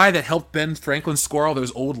the guy that helped Ben Franklin score all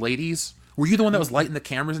those old ladies? Were you the one that was lighting the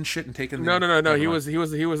cameras and shit and taking? No. He was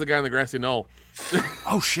the guy on the grassy knoll.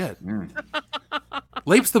 Oh shit.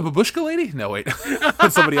 Lapes the babushka lady? No, wait.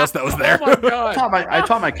 That's somebody else that was there. Oh my god. I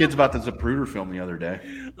taught my kids about the Zapruder film the other day.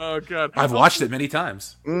 Oh god. I've watched it many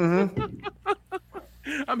times. Mm-hmm.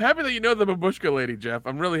 I'm happy that you know the babushka lady, Jeff.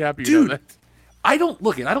 I'm really happy you know that. I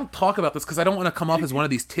don't talk about this because I don't want to come off as one of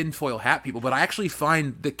these tinfoil hat people, but I actually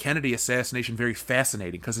find the Kennedy assassination very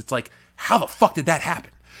fascinating because it's like, how the fuck did that happen?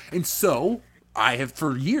 And so I have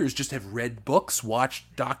for years just have read books,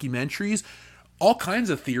 watched documentaries. All kinds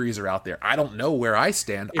of theories are out there. I don't know where I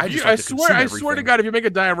stand. I swear to God, if you make a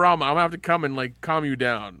diorama, I'm gonna have to come and calm you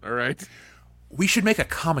down. All right. We should make a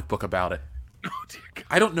comic book about it. Oh dear God.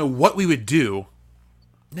 I don't know what we would do,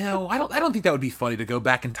 No, I don't think that would be funny to go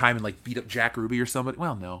back in time and like beat up Jack Ruby or somebody.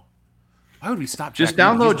 Well, no. Why would we stop? Just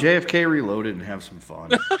Jack Ruby? download JFK Reloaded and have some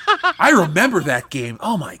fun. I remember that game.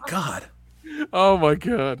 Oh my god. Oh my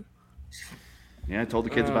god. Yeah, I told the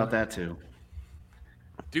kids about that too.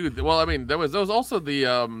 Dude, well, I mean, there was also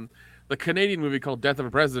the Canadian movie called Death of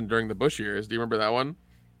a President during the Bush years. Do you remember that one?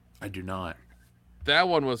 I do not. That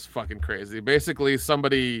one was fucking crazy. Basically,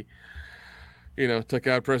 somebody, took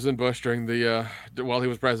out President Bush during the while he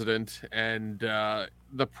was president, and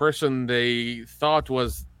the person they thought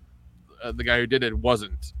was the guy who did it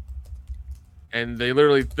wasn't, and they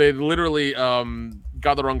literally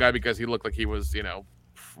got the wrong guy because he looked like he was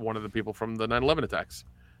one of the people from the 9/11 attacks.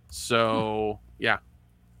 So yeah,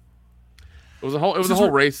 it was a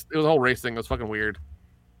whole race. It was a whole race thing. It was fucking weird.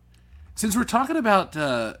 Since we're talking about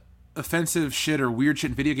offensive shit or weird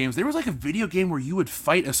shit in video games, there was like a video game where you would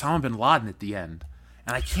fight Osama bin Laden at the end,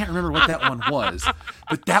 and I can't remember what that one was,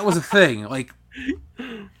 but that was a thing. Like,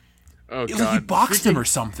 oh, it was like you boxed him or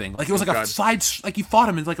something. Like it was like a side, like you fought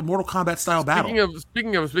him in like a Mortal Kombat style battle.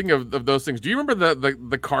 Speaking of those things, do you remember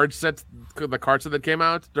the card set that came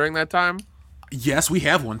out during that time? Yes, we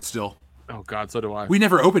have one still. Oh god, so do I. We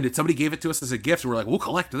never opened it. Somebody gave it to us as a gift, and we're like, we'll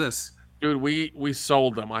collect this. Dude, we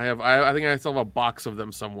sold them. I think I still have a box of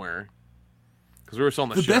them somewhere because we were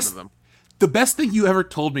selling the shit out of them. The best thing you ever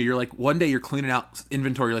told me, you're like, one day you're cleaning out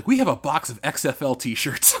inventory, you're like, we have a box of XFL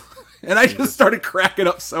t-shirts. And I just started cracking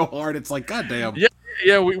up so hard. It's like, goddamn.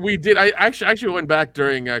 Yeah, we did. I actually went back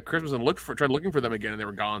during Christmas and tried looking for them again, and they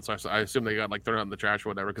were gone. So I assumed they got like thrown out in the trash or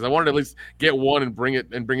whatever. Because I wanted to at least get one and bring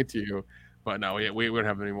it to you. But no, we don't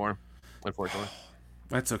have them anymore, unfortunately.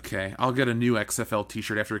 That's okay. I'll get a new XFL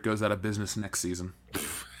t-shirt after it goes out of business next season.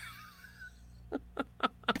 It's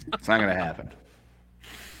not going to happen.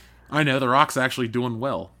 I know. The Rock's actually doing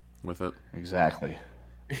well with it. Exactly.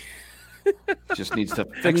 Just needs to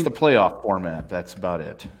fix the playoff format. That's about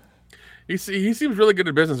it. He seems really good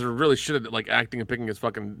at business, or really shit at like acting and picking his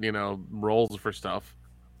fucking roles for stuff.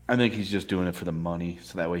 I think he's just doing it for the money,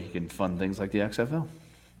 so that way he can fund things like the XFL.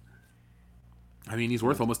 I mean, he's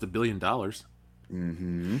worth almost $1 billion.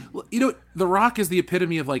 Mm-hmm. Well, The Rock is the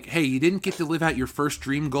epitome of like, hey, you didn't get to live out your first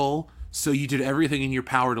dream goal, so you did everything in your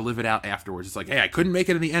power to live it out afterwards. It's like, hey, I couldn't make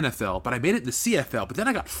it in the NFL, but I made it in the CFL, but then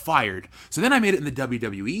I got fired. So then I made it in the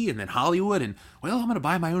WWE and then Hollywood, and, well, I'm going to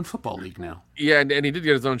buy my own football league now. Yeah, and he did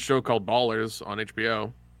get his own show called Ballers on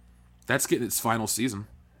HBO. That's getting its final season.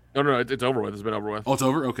 No, it's over with. It's been over with. Oh, it's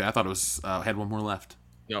over? Okay, I thought it was had one more left.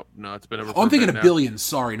 No, it's been over. Oh, I'm thinking of Billions.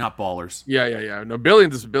 Sorry, not Ballers. Yeah. No,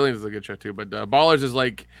 Billions is a good show too, but Ballers is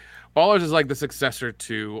like the successor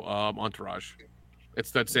to Entourage.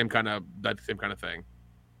 It's that same kind of thing.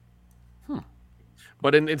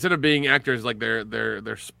 But instead of being actors, like they're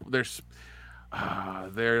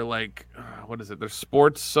like what is it? They're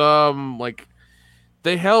sports like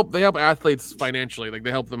they help athletes financially, like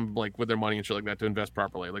they help them like with their money and shit like that to invest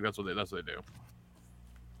properly. Like that's what they do.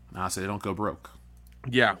 So they don't go broke.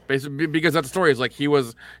 Yeah, basically because that story is like he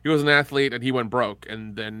was an athlete and he went broke,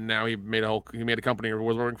 and then now he made a company, or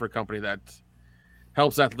was working for a company that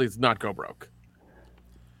helps athletes not go broke.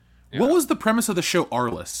 What was the premise of the show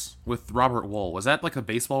Arliss with Robert Wool? Was that like a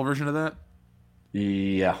baseball version of that?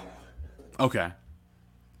 Yeah. Okay.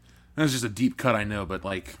 That was just a deep cut, I know, but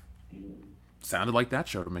like sounded like that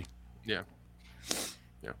show to me. Yeah.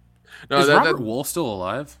 No, is Robert Wool still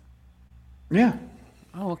alive? Yeah.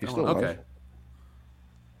 Oh, okay. He's still alive.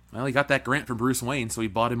 Well, he got that grant from Bruce Wayne, so he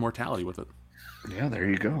bought immortality with it. Yeah, there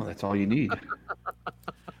you go. That's all you need.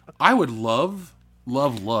 I would love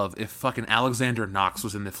if fucking Alexander Knox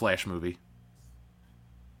was in the Flash movie.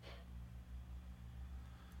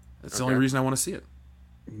 That's the only reason I want to see it.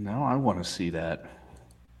 No, I want to see that.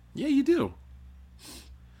 Yeah, you do.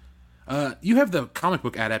 You have the comic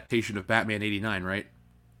book adaptation of Batman 89, right?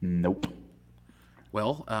 Nope.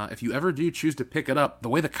 Well, if you ever do choose to pick it up, the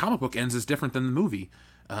way the comic book ends is different than the movie.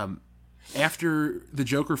 After the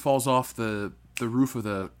Joker falls off the roof of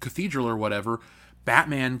the cathedral or whatever,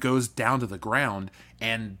 Batman goes down to the ground,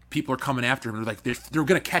 and people are coming after him. They're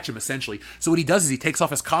going to catch him, essentially. So what he does is he takes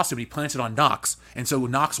off his costume and he plants it on Knox. And so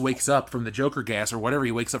Knox wakes up from the Joker gas or whatever.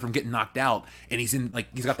 He wakes up from getting knocked out, and he's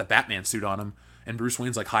got the Batman suit on him. And Bruce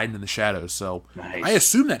Wayne's like hiding in the shadows. So nice. I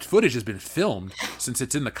assume that footage has been filmed since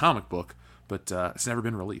it's in the comic book, but it's never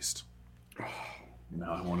been released.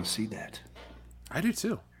 Now I want to see that. I do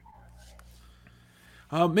too.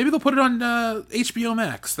 Maybe they'll put it on HBO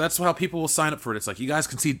Max. That's how people will sign up for it. It's like, you guys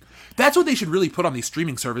can see. That's what they should really put on these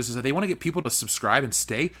streaming services. If they want to get people to subscribe and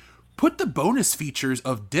stay, put the bonus features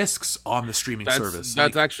of discs on the streaming service.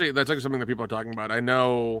 That's actually something that people are talking about. I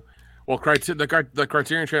know Well, the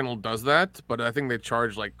Criterion Channel does that, but I think they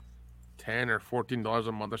charge like $10 or $14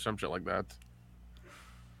 a month or some shit like that.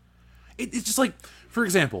 It's just like, for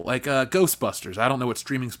example, like Ghostbusters. I don't know what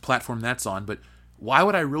streaming platform that's on, but why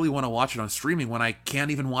would I really want to watch it on streaming when I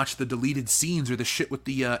can't even watch the deleted scenes or the shit with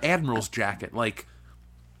the Admiral's jacket? Like,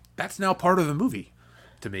 that's now part of the movie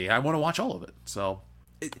to me. I want to watch all of it. So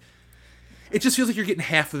it just feels like you're getting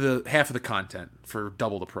half of the content for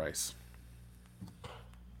double the price.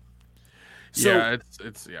 So,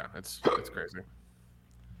 yeah, it's crazy.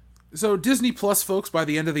 So Disney Plus, folks, by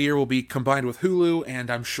the end of the year will be combined with Hulu,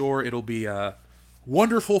 and I'm sure it'll be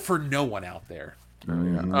wonderful for no one out there.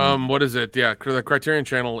 What is it? Yeah, the Criterion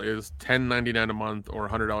Channel is $10.99 a month or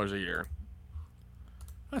 $100 a year.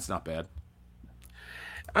 That's not bad.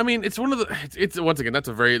 I mean, it's one of the. It's once again, that's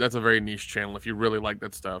a very niche channel. If you really like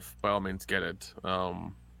that stuff, by all means, get it.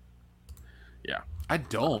 Yeah. I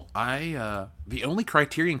don't. The only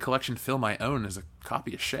Criterion Collection film I own is a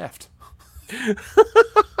copy of Shaft. The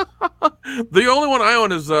only one I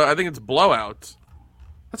own is I think it's Blowout.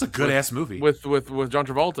 That's a good ass movie with John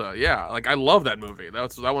Travolta. Yeah, like I love that movie.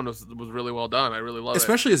 That one was really well done. I really love it.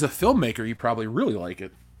 Especially as a filmmaker, you probably really like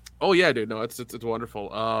it. Oh yeah, dude. No, it's wonderful.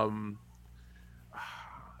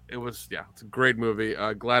 It's a great movie.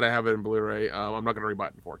 Glad I have it in Blu-ray. I'm not gonna rebuy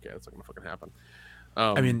it in 4K. That's not gonna fucking happen.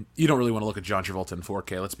 I mean, you don't really want to look at John Travolta in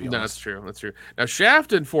 4K. Let's be honest. No, that's true. That's true. Now,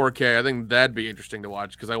 Shaft in 4K, I think that'd be interesting to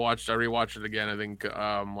watch because I rewatched it again. I think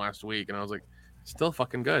last week, and I was like, still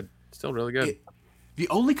fucking good. Still really good. The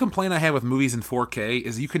only complaint I have with movies in 4K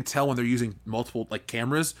is you can tell when they're using multiple like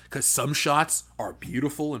cameras because some shots are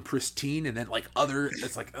beautiful and pristine, and then like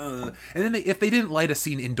it's like and then if they didn't light a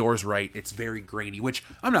scene indoors right, it's very grainy, which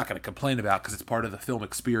I'm not going to complain about because it's part of the film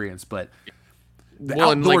experience. But the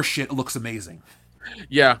outdoor shit looks amazing.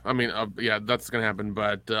 Yeah, I mean, that's gonna happen.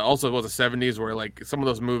 But also, it was the '70s where like some of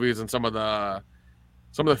those movies and some of the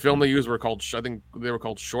film they used were called, I think they were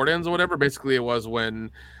called short ends or whatever. Basically, it was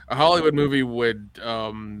when a Hollywood movie would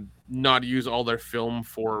not use all their film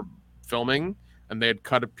for filming, and they'd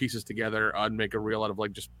cut pieces together and make a reel out of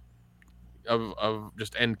like just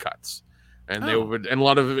end cuts. And they would, and a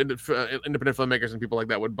lot of independent filmmakers and people like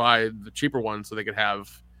that would buy the cheaper ones so they could have,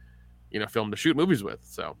 film to shoot movies with.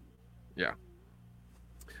 So, yeah.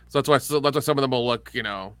 So that's why some of them will look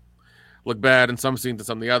bad in some scenes and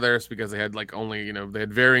some of the others because they had like only they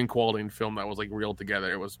had varying quality in film that was like reeled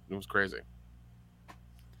together. It was crazy.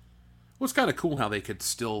 Well, it's kind of cool how they could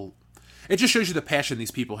still. It just shows you the passion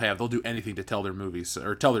these people have. They'll do anything to tell their movies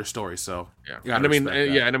or tell their stories. So yeah, and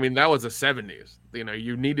I mean that was the '70s.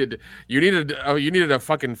 You needed a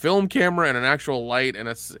fucking film camera and an actual light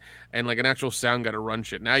and like an actual sound guy to run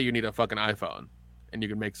shit. Now you need a fucking iPhone, and you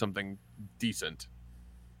can make something decent.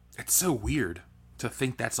 It's so weird to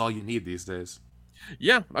think that's all you need these days.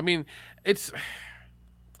 Yeah, I mean, it's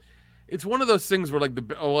one of those things where like the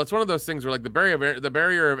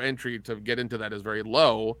barrier of entry to get into that is very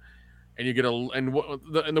low, and you get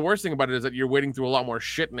the worst thing about it is that you're wading through a lot more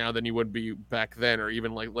shit now than you would be back then, or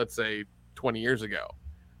even like let's say 20 years ago.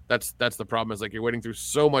 That's the problem, is like you're wading through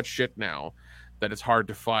so much shit now that it's hard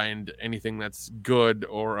to find anything that's good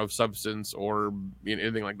or of substance or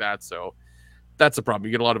anything like that. So that's the problem.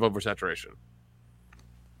 You get a lot of oversaturation.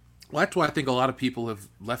 Well, that's why I think a lot of people have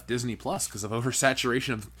left Disney Plus, because of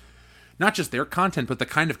oversaturation of not just their content, but the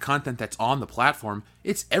kind of content that's on the platform.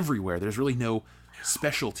 It's everywhere. There's really no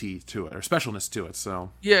specialty to it or specialness to it. So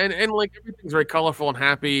yeah, and like everything's very colorful and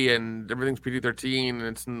happy, and everything's PG-13, and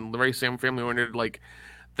it's the very same family oriented. Like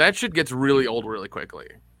that shit gets really old really quickly.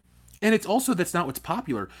 And it's also, that's not what's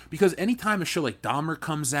popular, because anytime a show like Dahmer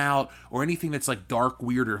comes out or anything that's like dark,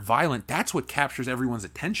 weird, or violent, that's what captures everyone's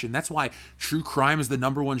attention. That's why true crime is the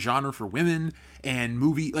 #1 genre for women, and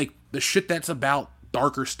like the shit that's about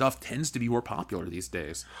darker stuff tends to be more popular these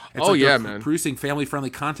days. It's man. Producing family-friendly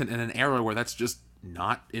content in an era where that's just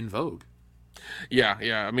not in vogue.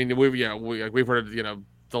 Yeah. I mean, we've heard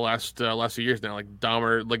the last few years now, like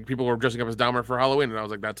Dahmer, like people were dressing up as Dahmer for Halloween, and I was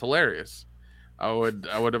like, that's hilarious. I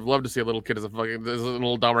would have loved to see a little kid as a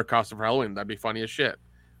little Dahmer costume for Halloween. That'd be funny as shit.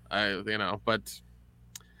 But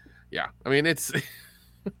yeah, I mean, it's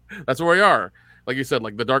that's where we are. Like you said,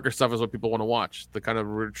 like the darker stuff is what people want to watch. The kind of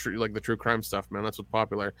like the true crime stuff, man. That's what's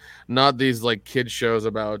popular. Not these like kid shows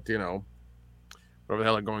about whatever the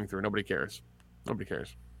hell they're going through. Nobody cares.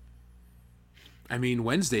 I mean,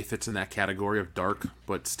 Wednesday fits in that category of dark,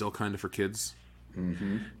 but still kind of for kids.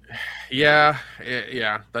 Mm-hmm. Yeah,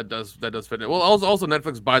 that does fit in. Well, also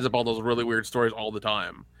Netflix buys up all those really weird stories all the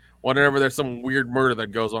time. Whenever there's some weird murder that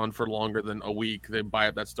goes on for longer than a week, they buy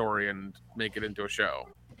up that story and make it into a show.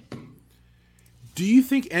 Do you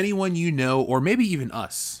think anyone you know, or maybe even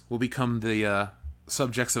us, will become the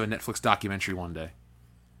subjects of a Netflix documentary one day?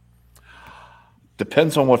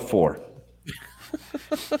 Depends on what for.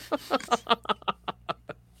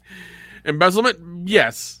 Embezzlement,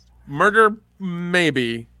 yes. Murder,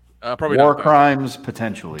 maybe. Probably War not. crimes,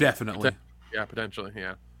 potentially. Definitely. Yeah, potentially,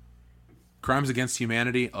 yeah. Crimes against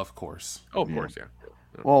humanity, of course. Oh, of course, yeah.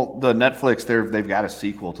 Well, the Netflix, they've got a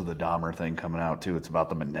sequel to the Dahmer thing coming out, too. It's about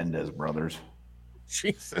the Menendez brothers.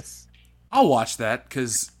 Jesus. I'll watch that,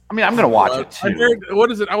 because... I mean, I'm going to watch it, too. I heard,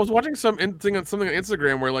 what is it? I was watching something on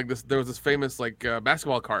Instagram where like there was this famous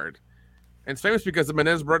basketball card. And it's famous because the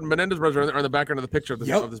Menendez brothers are in the background of the picture of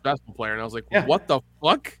this basketball player. And I was like, what the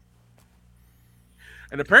fuck?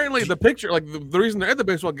 And apparently the picture, like the reason they're at the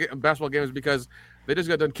basketball game is because they just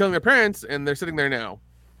got done killing their parents and they're sitting there now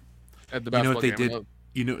at the basketball game.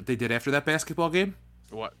 You know what they did after that basketball game?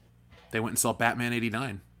 What? They went and saw Batman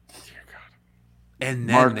 89. Dear God. And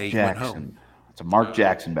then they went home. It's a Mark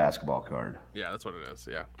Jackson basketball card. Yeah, that's what it is.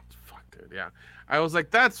 Yeah. Fuck, dude. Yeah. I was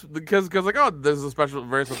like, that's because like, oh, this is a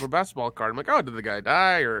very special basketball card. I'm like, oh, did the guy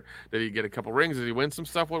die or did he get a couple rings? Did he win some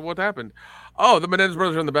stuff? What happened? Oh, the Menendez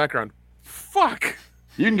brothers are in the background. Fuck.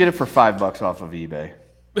 You can get it for $5 off of eBay.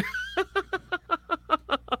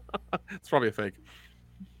 It's probably a fake.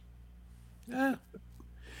 Yeah.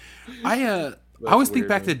 I always think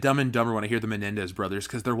back to Dumb and Dumber when I hear the Menendez brothers,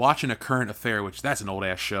 because they're watching A Current Affair, which that's an old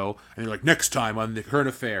ass show, and they're like, next time on The Current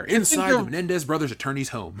Affair, inside the Menendez brothers' attorney's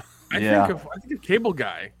home. I think of Cable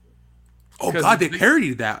Guy. Oh God, they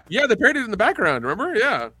parodied that. Yeah, they parodied it in the background. Remember?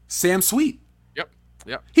 Yeah. Sam Sweet.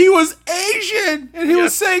 Yep. He was Asian, and he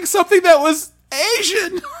was saying something that was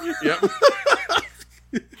Asian. Yep.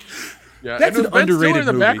 Yeah, that's an underrated in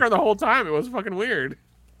the movie. background the whole time. It was fucking weird.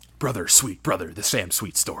 Brother, sweet brother, the Sam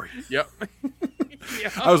Sweet story. Yep.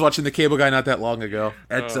 I was watching The Cable Guy not that long ago.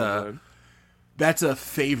 That's a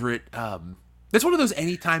favorite. That's one of those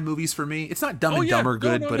anytime movies for me. It's not Dumb and Dumber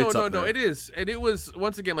good, but it's up there. No, it is, and it was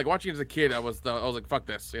once again like watching it as a kid. I was like, fuck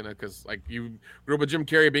this, because like you grew up with Jim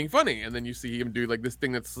Carrey being funny, and then you see him do like this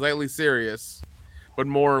thing that's slightly serious, but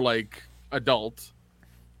more like adult,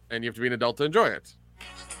 and you have to be an adult to enjoy it.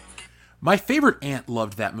 My favorite aunt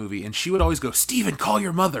loved that movie, and she would always go, "Steven, call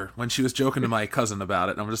your mother," when she was joking to my cousin about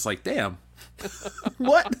it. And I'm just like, damn.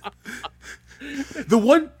 What?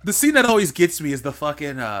 The scene that always gets me is the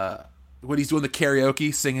fucking when he's doing the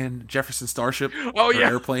karaoke, singing Jefferson Starship. Oh yeah,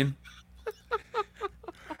 Airplane.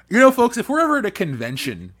 You know, folks, if we're ever at a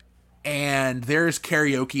convention and there's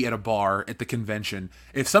karaoke at a bar at the convention,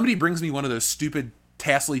 if somebody brings me one of those stupid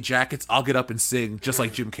tassely jackets, I'll get up and sing just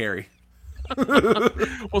like Jim Carrey.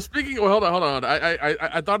 Well, hold on.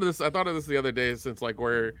 I thought of this. I thought of this the other day, since like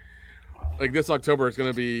we're like this October is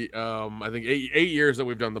going to be I think 8 years that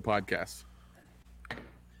we've done the podcast.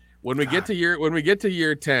 When we get to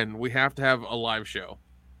year 10, we have to have a live show.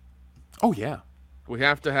 Oh yeah, we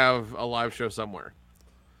have to have a live show somewhere.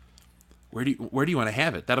 Where do you want to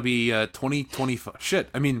have it? That'll be 2025. Shit,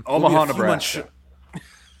 I mean Omaha, Nebraska.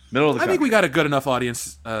 Middle of the country. I think we got a good enough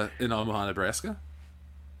audience in Omaha, Nebraska.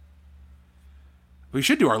 We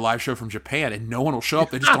should do our live show from Japan, and no one will show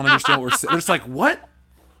up. They just don't understand what we're saying. They're just like, what?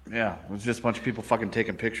 Yeah, it was just a bunch of people fucking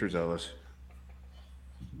taking pictures of us.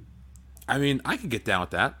 I mean, I could get down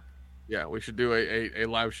with that. Yeah, we should do a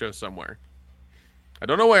live show somewhere. I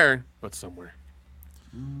don't know where, but somewhere.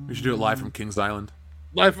 We should do it live from Kings Island.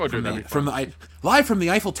 Live from the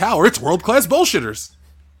Eiffel Tower. It's world-class bullshitters.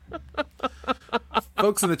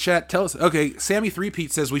 Folks in the chat, tell us. Okay, Sammy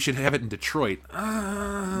 3-Pete says we should have it in Detroit.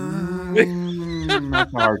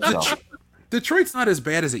 Detroit's not as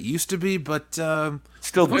bad as it used to be, but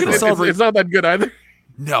still, it's not that good either.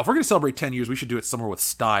 No, if we're gonna celebrate 10 years, we should do it somewhere with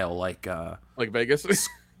style, like Vegas.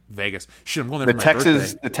 Vegas. Shit, I'm going there for my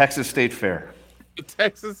birthday. The Texas State Fair. The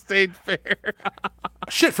Texas State Fair.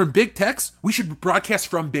 Shit, from Big Tex? We should broadcast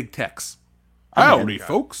from Big Tex. Howdy,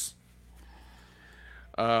 folks.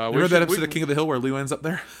 Remember that episode of King of the Hill where Lou ends up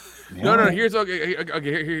there? Yeah. No. Here's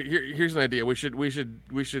here's an idea. We should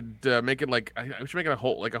make it like we should make it a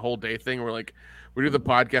whole day thing where like we do the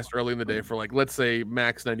podcast early in the day for like, let's say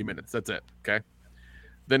max 90 minutes. That's it. Okay.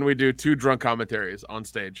 Then we do 2 drunk commentaries on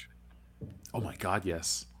stage. Oh my God,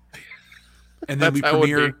 yes. And then we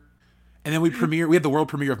premiere. And then we had the world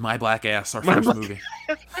premiere of My Black Ass, our first movie.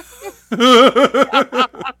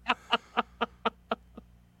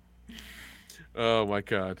 Oh my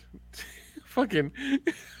God. Fucking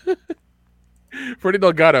Freddie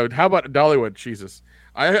Delgado. How about Dollywood? Jesus.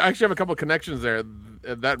 I actually have a couple of connections there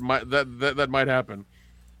that might happen.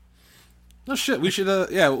 Oh shit, we should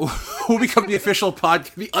we'll become the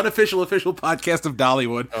unofficial official podcast of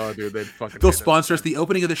Dollywood. Oh dude, they'd fucking they'll sponsor us. The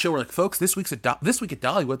opening of the show, we're like, folks, this week at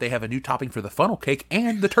Dollywood they have a new topping for the funnel cake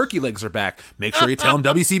and the turkey legs are back. Make sure you tell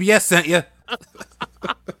them WCBS sent you.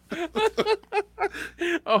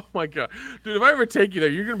 Oh my god, dude! If I ever take you there,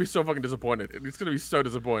 you're gonna be so fucking disappointed. It's gonna be so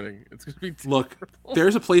disappointing. It's gonna be Look,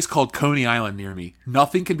 there's a place called Coney Island near me.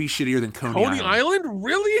 Nothing can be shittier than Coney Island. Coney Island,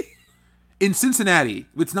 really? In Cincinnati.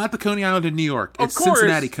 It's not the Coney Island in New York. It's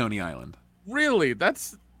Cincinnati Coney Island. Really?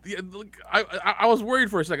 That's I was worried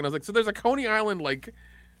for a second. I was like, so there's a Coney Island like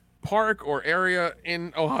park or area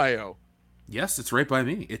in Ohio? Yes, it's right by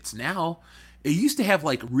me. It used to have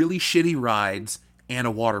like really shitty rides and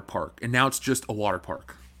a water park, and now it's just a water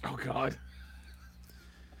park. Oh god.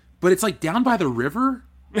 But it's like down by the river.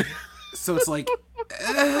 So it's like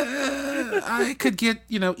I could get,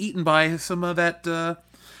 eaten by some of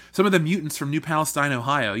the mutants from New Palestine,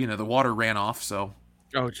 Ohio. The water ran off, so.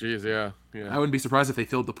 Oh, jeez, yeah. I wouldn't be surprised if they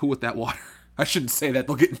filled the pool with that water. I shouldn't say that.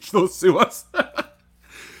 They'll sue us.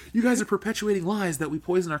 You guys are perpetuating lies that we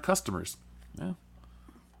poison our customers. Yeah.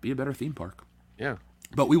 Be a better theme park. Yeah.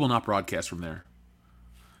 But we will not broadcast from there.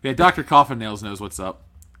 Yeah, Dr. Coffin Nails knows what's up.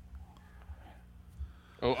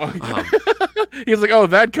 Oh, okay. He's like, oh,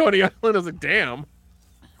 that Coney Island. I was like, damn.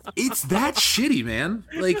 It's that shitty, man.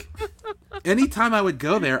 Like, anytime I would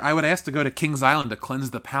go there, I would ask to go to Kings Island to cleanse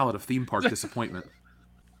the palate of theme park disappointment.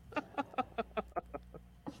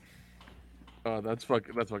 Oh, that's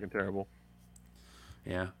fucking terrible.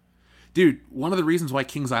 Yeah. Dude, one of the reasons why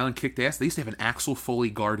Kings Island kicked ass, they used to have an Axel Foley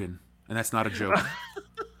garden, and that's not a joke.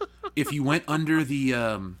 If you went under the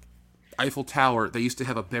Eiffel Tower, they used to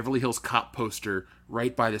have a Beverly Hills Cop poster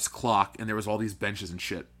right by this clock, and there was all these benches and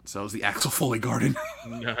shit. So it was the Axel Foley garden.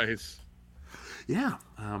 Nice. Yeah.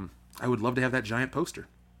 I would love to have that giant poster.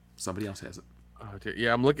 Somebody else has it. Oh, dude.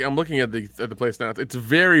 Yeah, I'm looking at the place now. It's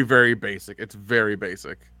very, very basic. It's very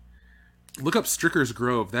basic. Look up Stricker's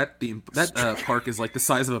Grove. That park is like the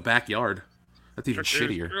size of a backyard. That's even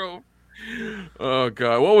shittier. Grove. Oh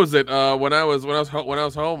god, what was it? When I was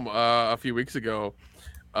home a few weeks ago,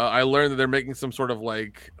 I learned that they're making some sort of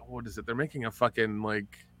like, what is it? They're making a fucking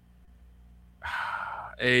like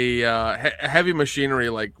a heavy machinery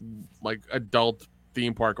like adult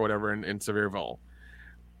theme park or whatever in Sevierville.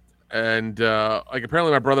 And like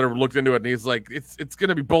apparently my brother looked into it and he's like, it's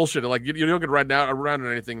gonna be bullshit. Like you don't get around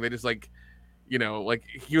or anything. They just like, like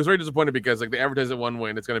he was very disappointed because like they advertise it one way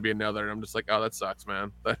and it's gonna be another. And I'm just like, oh, that sucks,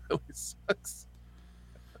 man. That really sucks.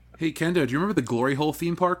 Hey Kendo, do you remember the Glory Hole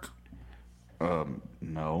theme park?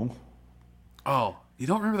 No. Oh, you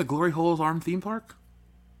don't remember the Glory Hole's Arm theme park?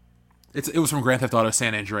 It was from Grand Theft Auto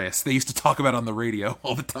San Andreas. They used to talk about it on the radio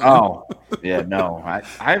all the time. Oh, yeah, no. I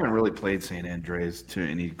haven't really played San Andreas to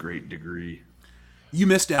any great degree. You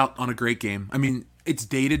missed out on a great game. I mean, it's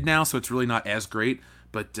dated now, so it's really not as great.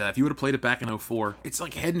 But if you would have played it back in 2004, it's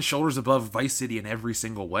like head and shoulders above Vice City in every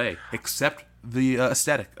single way, except the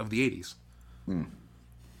aesthetic of the 80s.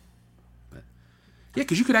 But, yeah,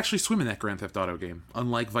 because you could actually swim in that Grand Theft Auto game.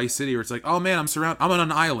 Unlike Vice City, where it's like, oh man, I'm on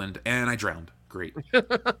an island, and I drowned. Great. Oh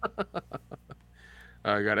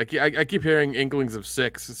god, I keep hearing inklings of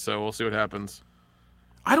 6, so we'll see what happens.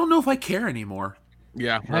 I don't know if I care anymore.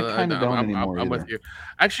 Yeah, I kind of don't anymore. I'm with you.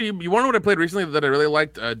 Actually, you want to know what I played recently that I really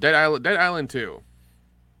liked? Dead Island 2.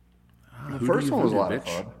 The first one was a lot of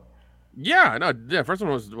fun. Yeah, no, yeah, first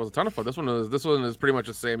one was a ton of fun. This one is pretty much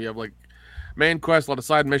the same. You have like main quest, a lot of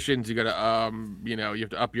side missions. You gotta you have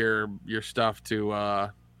to up your stuff to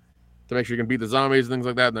make sure you can beat the zombies and things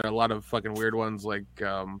like that. And there are a lot of fucking weird ones like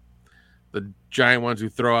the giant ones who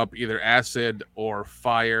throw up either acid or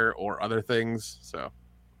fire or other things. So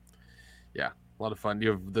yeah, a lot of fun. You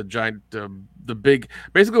have the giant, the big.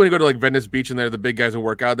 Basically, when you go to like Venice Beach and they're the big guys who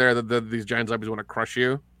work out there, these giant zombies want to crush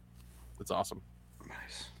you. It's awesome.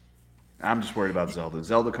 Nice. I'm just worried about Zelda.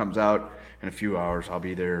 Zelda comes out in a few hours. I'll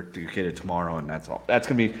be there to get it tomorrow, and that's all. That's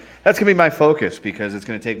gonna be my focus because it's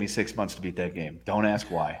gonna take me 6 months to beat that game. Don't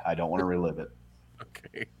ask why. I don't want to relive it.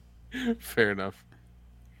 Okay, fair enough.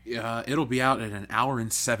 Yeah, it'll be out in 1 hour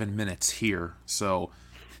and 7 minutes here. So,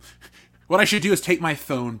 what I should do is take my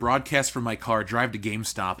phone, broadcast from my car, drive to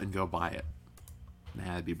GameStop, and go buy it. Nah,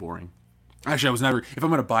 that'd be boring. Actually, I was never. If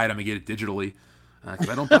I'm gonna buy it, I'm gonna get it digitally. Because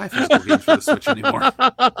I don't buy physical games for the Switch anymore.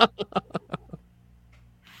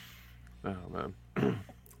 Oh, man.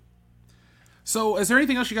 So, is there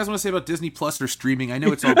anything else you guys want to say about Disney Plus or streaming? I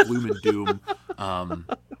know it's all gloom and doom.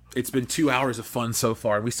 It's been 2 hours of fun so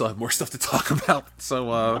far, and we still have more stuff to talk about.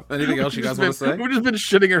 So, anything else you guys want to say? We've just been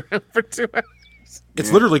shitting around for 2 hours.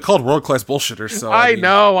 It's literally called World Class Bullshitters. So I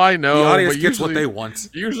know. The audience but gets what they want.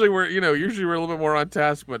 Usually we're a little bit more on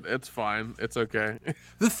task, but it's fine. It's okay.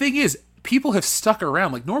 The thing is, people have stuck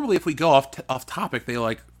around. Like normally, if we go off topic, they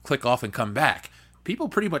like click off and come back. People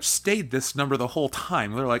pretty much stayed this number the whole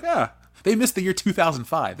time. They're like, they missed the year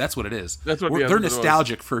 2005. That's what it is. That's what they're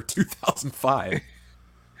nostalgic for 2005.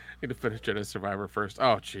 Need to finish Jedi Survivor first.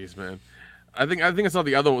 Oh, jeez, man. I think I saw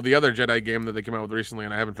the other Jedi game that they came out with recently,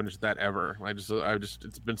 and I haven't finished that ever. I just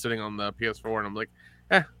it's been sitting on the PS4, and I'm like,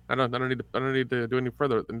 I don't need to do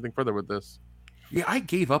anything further with this. Yeah, I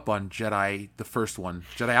gave up on Jedi, the first one,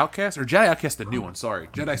 Jedi Outcast, or Jedi Outcast, the new one. Sorry,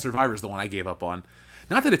 Jedi Survivor is the one I gave up on.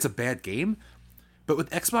 Not that it's a bad game, but with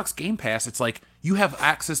Xbox Game Pass, it's like you have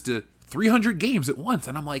access to 300 games at once,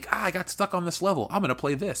 and I'm like, I got stuck on this level. I'm gonna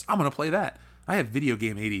play this. I'm gonna play that. I have video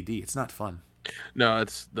game ADD. It's not fun. No,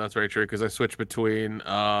 that's very true because I switch between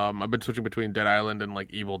I've been switching between Dead Island and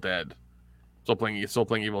like Evil Dead. Still playing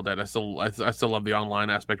Evil Dead. I still love the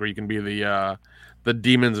online aspect where you can be the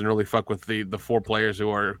demons and really fuck with the 4 players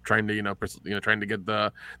who are trying to trying to get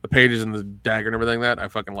the pages and the dagger and everything. That I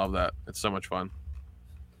fucking love that. It's so much fun.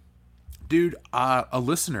 Dude, a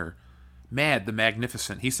listener, Mad the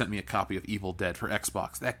Magnificent, he sent me a copy of Evil Dead for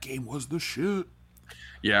Xbox. That game was the shit.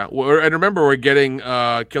 Yeah, and remember, we're getting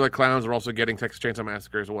Killer Clowns. We're also getting Texas Chainsaw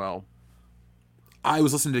Massacre as well. I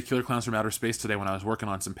was listening to Killer Clowns from Outer Space today when I was working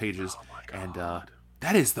on some pages, and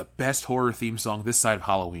that is the best horror theme song this side of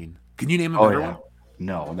Halloween. Can you name a better one?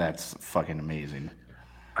 No, that's fucking amazing.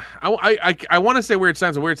 I want to say Weird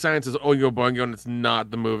Science, and Weird Science is Oingo Boingo, and it's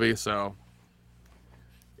not the movie, so...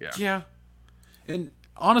 Yeah. And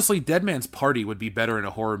honestly, Dead Man's Party would be better in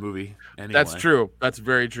a horror movie anyway. That's true. That's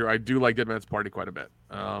very true. I do like Dead Man's Party quite a bit.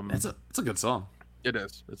 It's a good song. It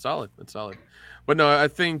is. It's solid. It's solid. But no, I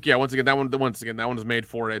think once again that one was made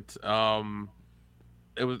for it.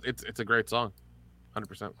 It's a great song,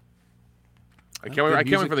 100%. I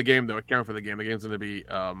can't wait for the game though. I can't wait for the game. The game's gonna be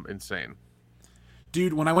insane.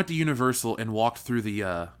 Dude, when I went to Universal and walked through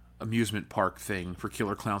the amusement park thing for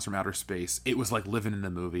Killer Clowns from Outer Space, it was like living in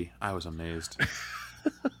the movie. I was amazed.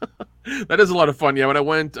 That is a lot of fun. Yeah, when I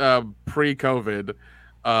went pre-COVID,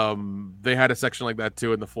 they had a section like that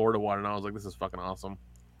too in the Florida one, and I was like, this is fucking awesome.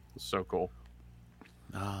 It's so cool.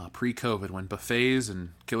 Pre-COVID, when buffets and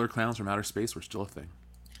Killer Clowns from Outer Space were still a thing.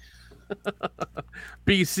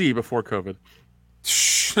 BC, before COVID.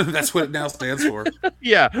 That's what it now stands for.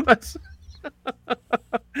 Yeah, that's...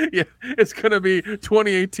 yeah, it's gonna be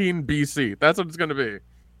 2018 BC. That's what it's gonna be.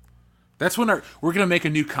 That's when we're gonna make a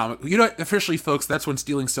new comic. You know, officially, folks, that's when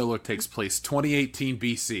Stealing Solo takes place. 2018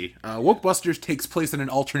 BC. Wokebusters takes place in an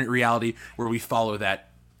alternate reality where we follow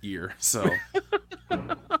that year. So. Oh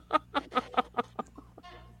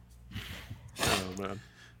man.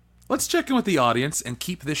 Let's check in with the audience and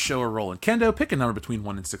keep this show rolling. Kendo, pick a number between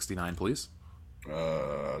 1 and 69, please.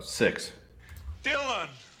 6. Dylan!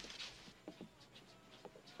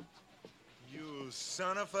 You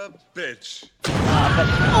son of a bitch.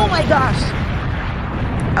 Oh my gosh!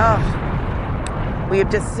 Oh, we have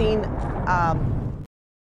just seen.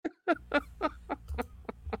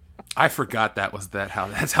 I forgot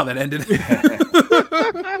that's how that ended.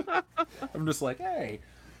 I'm just like, hey.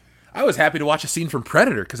 I was happy to watch a scene from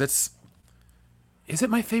Predator because is it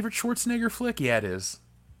my favorite Schwarzenegger flick? Yeah, it is.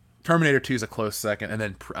 Terminator 2 is a close second, and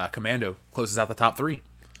then Commando closes out the top 3.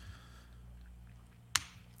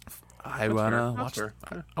 I want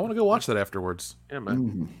to go watch that afterwards. Yeah,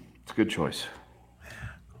 man. It's a good choice.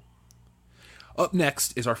 Up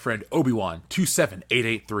next is our friend Obi-Wan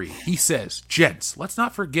 27883. He says, "Gents, let's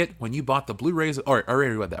not forget when you bought the Blu-rays." Or I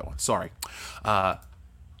already read that one. Sorry.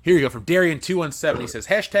 Here you go from Darian217. He says,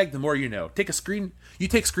 #the more you know. You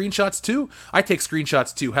take screenshots too? I take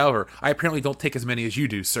screenshots too. However, I apparently don't take as many as you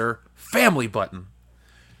do, sir. Family button.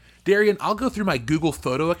 Darian, I'll go through my Google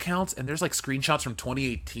photo accounts and there's like screenshots from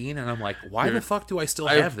 2018 and I'm like, why the fuck do I still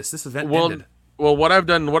have this? This event ended. Well, what I've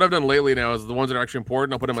done lately now is the ones that are actually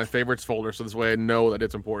important, I'll put in my favorites folder so this way I know that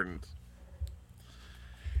it's important.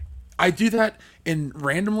 I do that, and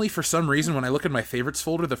randomly, for some reason, when I look at my favorites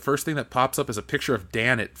folder, the first thing that pops up is a picture of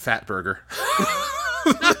Dan at Fatburger.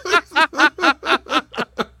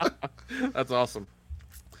 That's awesome.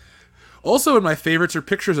 Also in my favorites are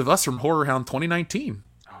pictures of us from Horror Hound 2019.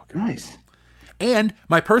 Oh, nice. And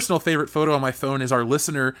my personal favorite photo on my phone is our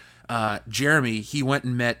listener, Jeremy. He went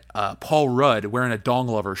and met Paul Rudd wearing a Dong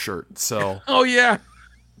Lover shirt. So. Oh, yeah.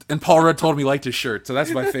 And Paul Rudd told me he liked his shirt, so that's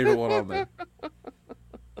my favorite one on there.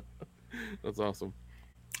 That's awesome.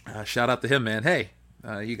 Shout out to him, man. Hey,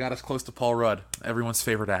 you got us close to Paul Rudd, everyone's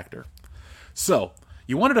favorite actor. So,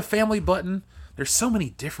 you wanted a family button? There's so many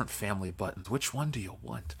different family buttons. Which one do you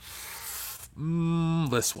want?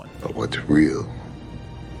 this one. But what's real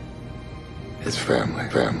is family,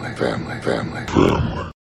 family, family, family,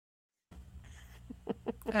 family.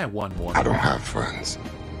 And one more. I don't have friends.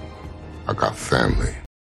 I got family.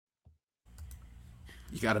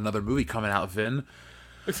 You got another movie coming out, Vin.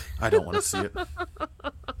 I don't want to see it.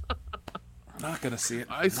 Not gonna see it.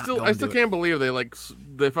 I still can't believe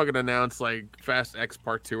they fucking announced like Fast X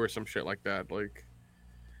Part 2 or some shit like that. Like,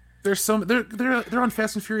 they're on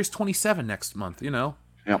Fast and Furious 27 next month. You know,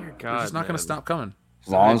 yep. They're just not gonna stop coming. As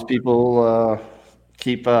long as people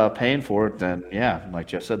keep paying for it, then yeah, like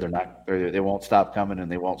Jeff said, they won't stop coming,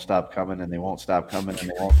 and they won't stop coming, and they won't stop coming, and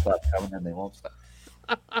they won't stop coming, and they won't stop.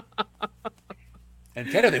 And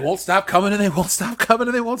Kenner, they won't stop coming, and they won't stop coming,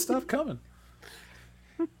 and they won't stop coming.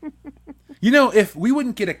 You know, if we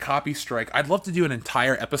wouldn't get a copy strike, I'd love to do an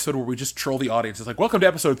entire episode where we just troll the audience. It's like, welcome to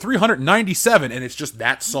episode 397, and it's just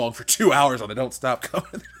that song for 2 hours on the Don't Stop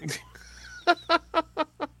Coming.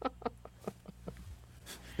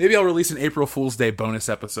 Maybe I'll release an April Fool's Day bonus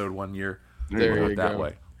episode one year. There you that go.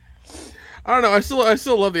 way. I don't know. I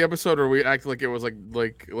still love the episode where we act like it was like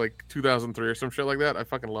 2003 or some shit like that. I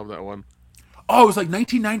fucking love that one. Oh, it was like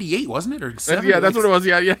 1998, wasn't it? Or 7? Yeah, that's what it was.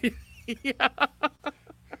 Yeah.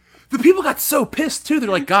 The people got so pissed too. They're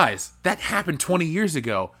like, guys, that happened 20 years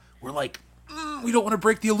ago. We're like, we don't want to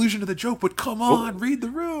break the illusion of the joke, but come on, read the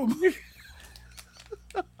room.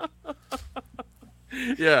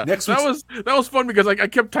 Yeah, that was fun because I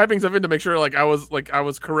kept typing stuff in to make sure I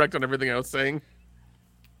was correct on everything I was saying.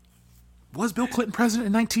 Was Bill Clinton president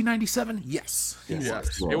in 1997? Yes.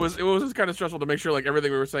 Yes. It was just kind of stressful to make sure everything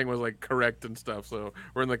we were saying was correct and stuff. So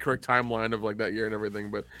we're in the correct timeline of that year and everything.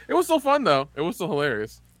 But it was still fun though. It was still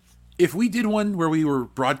hilarious. If we did one where we were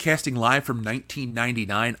broadcasting live from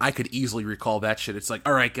 1999, I could easily recall that shit. It's like,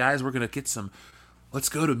 all right, guys, we're gonna get let's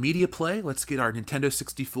go to Media Play. Let's get our Nintendo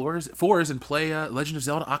 64s and play Legend of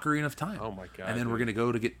Zelda: Ocarina of Time. Oh my god! And then we're gonna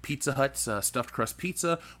go to get Pizza Hut's stuffed crust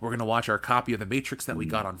pizza. We're gonna watch our copy of The Matrix that we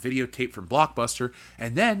got on videotape from Blockbuster,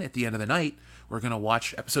 and then at the end of the night, we're gonna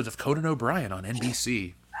watch episodes of Conan O'Brien on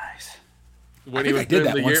NBC. Nice. When he was doing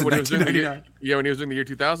the year, when he was doing the year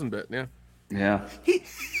 2000 bit, yeah. Yeah.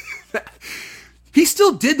 He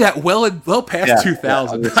still did that well past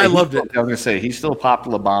 2000. I loved it. I was gonna say he still popped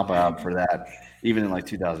La Bamba out for that, even in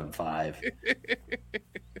 2005.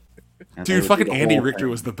 Dude, fucking Andy Richter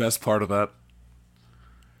was the best part of that.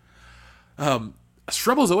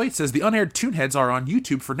 Strubbles08 says the unaired Toonheads are on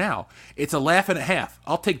YouTube for now. It's a laugh and a half.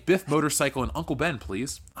 I'll take Biff Motorcycle and Uncle Ben,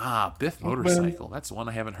 please. Biff Motorcycle. That's one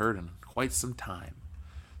I haven't heard in quite some time.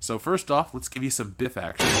 So first off, let's give you some Biff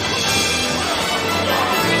action.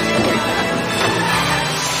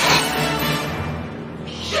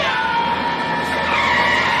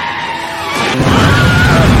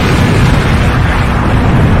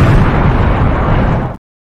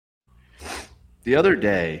 The other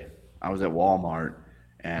day, I was at Walmart,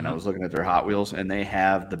 and I was looking at their Hot Wheels, and they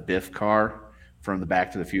have the Biff car from the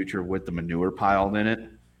Back to the Future with the manure piled in it.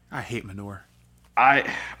 I hate manure.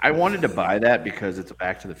 I wanted to buy that because it's a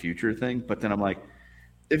Back to the Future thing, but then I'm like,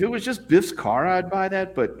 if it was just Biff's car, I'd buy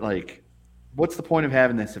that, but what's the point of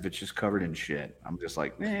having this if it's just covered in shit? I'm just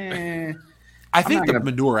like, I think the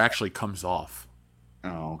manure actually comes off.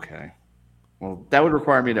 Oh, okay. Well, that would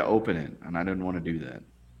require me to open it, and I didn't want to do that.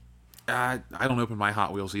 I don't open my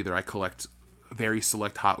Hot Wheels either. I collect very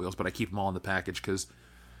select Hot Wheels, but I keep them all in the package because,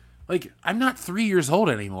 I'm not 3 years old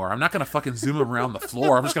anymore. I'm not going to fucking zoom them around the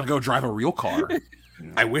floor. I'm just going to go drive a real car.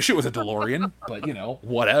 I wish it was a DeLorean, but,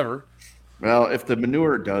 whatever. Well, if the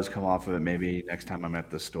manure does come off of it, maybe next time I'm at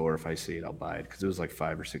the store, if I see it, I'll buy it because it was like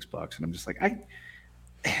 $5 or $6, and I'm just like,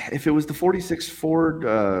 if it was the 46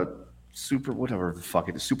 Ford Super, whatever the fuck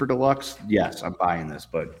it is, Super Deluxe, yes, I'm buying this,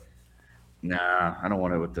 but nah, I don't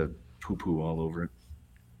want it with the poo-poo all over it.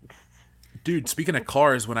 Dude, speaking of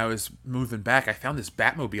cars, when I was moving back, I found this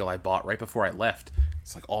Batmobile I bought right before I left.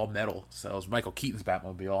 It's all metal, so it was Michael Keaton's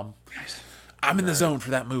Batmobile. I'm in the zone for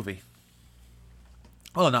that movie.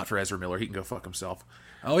 Well, not for Ezra Miller. He can go fuck himself.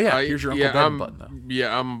 Oh yeah, here's your Uncle Ben button though.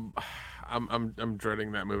 Yeah, I'm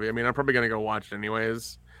dreading that movie. I mean, I'm probably gonna go watch it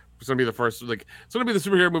anyways. It's gonna be the first, it's gonna be the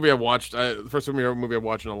superhero movie I've watched. The first superhero movie I've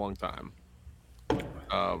watched in a long time.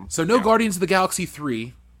 So no Guardians of the Galaxy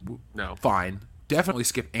 3. No. Fine. Definitely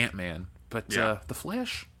skip Ant-Man. But The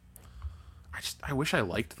Flash, I wish I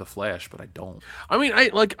liked The Flash, but I don't. I mean,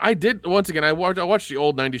 I did once again. I watched the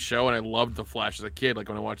old '90s show, and I loved The Flash as a kid.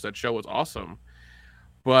 When I watched that show, it was awesome.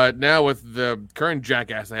 But now with the current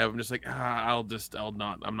jackass I have, I'm just like, I'm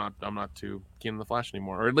not too keen on The Flash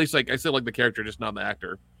anymore. Or at least I still like the character, just not the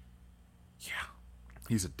actor. Yeah,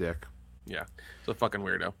 he's a dick. Yeah, it's a fucking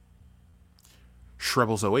weirdo.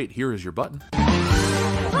 Shrebbles08, here is your button.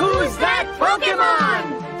 Who's that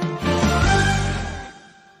Pokemon?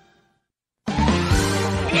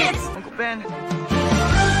 It's Uncle Ben.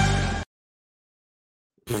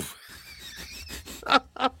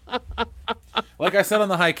 Like I said on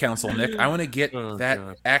the High Council, Nick, I want to get that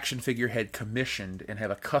God. action figure head commissioned and have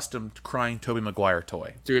a custom crying Tobey Maguire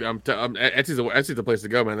toy. Dude, Etsy's the place to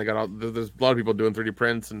go, man. They got there's a lot of people doing 3D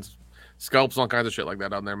prints and sculpts, all kinds of shit like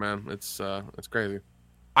that on there, man. It's crazy.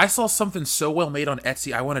 I saw something so well made on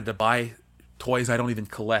Etsy, I wanted to buy toys I don't even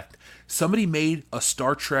collect. Somebody made a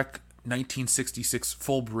Star Trek 1966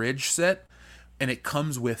 full bridge set, and it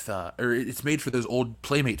comes with, or it's made for those old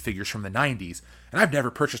Playmate figures from the 90s. And I've never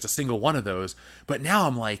purchased a single one of those, but now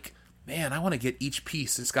I'm like, man, I want to get each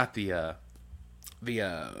piece. It's got the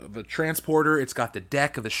transporter, it's got the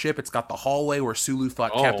deck of the ship, it's got the hallway where Sulu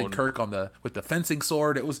fought Captain Kirk with the fencing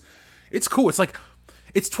sword. It's cool. It's like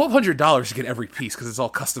it's $1,200 to get every piece because it's all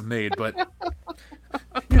custom made. But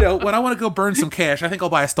when I want to go burn some cash, I think I'll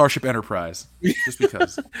buy a Starship Enterprise just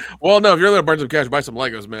because. Well, no, if you're gonna burn some cash, buy some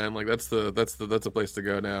Legos, man. Like that's the place to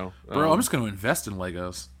go now, bro. I'm just gonna invest in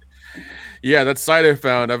Legos. Yeah, that site I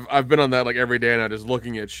found. I've been on that like every day now, just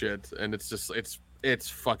looking at shit, and it's just it's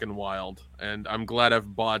fucking wild. And I'm glad I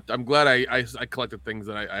collected things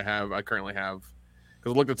that I currently have,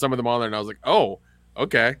 because I looked at some of them on there and I was like, oh,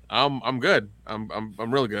 okay, I'm good. I'm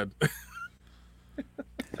really good.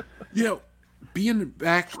 Being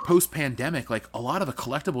back post pandemic, like a lot of the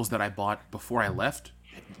collectibles that I bought before I left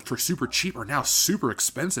for super cheap are now super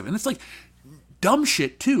expensive, and it's like dumb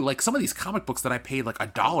shit too. Like some of these comic books that I paid like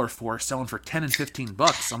 $1 for, selling for $10 and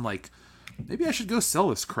 $15. I'm like, maybe I should go sell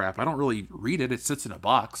this crap. I don't really read it. It sits in a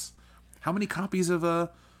box. How many copies of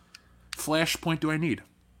Flashpoint do I need?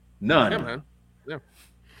 None. Yeah, man. Yeah.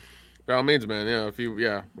 By all means, man. Yeah.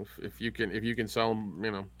 If you can sell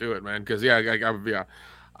them, do it, man. Because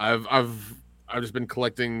I've just been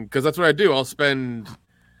collecting, because that's what I do. I'll spend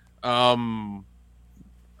a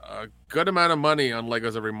good amount of money on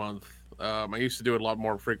Legos every month. I used to do it a lot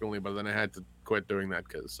more frequently, but then I had to quit doing that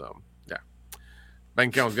because,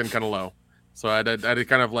 bank account was getting kind of low. So I had to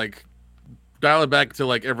kind of like dial it back to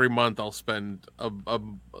like every month I'll spend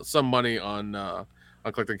some money on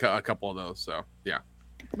collecting a couple of those. So yeah.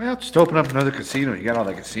 Well, just open up another casino. You got all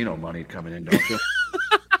that casino money coming in, don't you?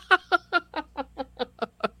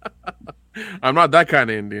 I'm not that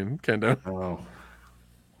kind of Indian, Kendo. Oh,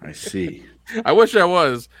 I see. I wish I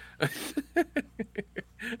was.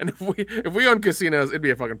 And if we own casinos, it'd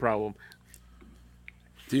be a fucking problem.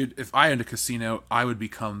 Dude, if I owned a casino, I would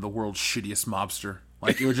become the world's shittiest mobster.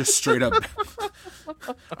 Like, it would just straight up...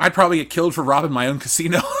 I'd probably get killed for robbing my own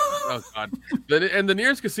casino. Oh, God. And the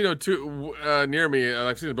nearest casino near me,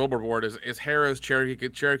 I've seen a billboard board, is Harrah's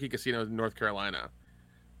Cherokee Casino in North Carolina.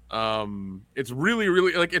 It's really,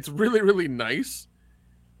 really, it's really, really nice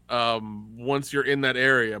once you're in that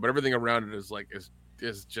area, but everything around it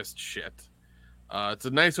is just shit. It's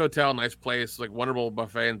a nice hotel, nice place, like wonderful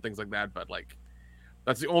buffet and things like that, but like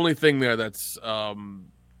that's the only thing there that's where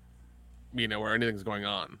anything's going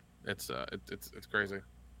on. It's crazy.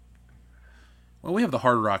 Well, we have the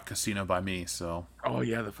Hard Rock Casino by me, so. Oh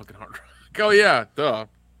yeah, the fucking Hard Rock. Oh yeah, duh.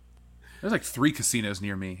 There's like 3 casinos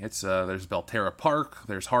near me. It's there's Belterra Park,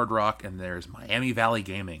 there's Hard Rock, and there's Miami Valley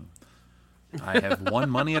Gaming. I have won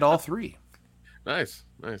money at all 3. Nice.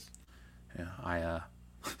 Yeah,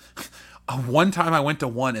 one time I went to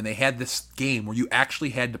one and they had this game where you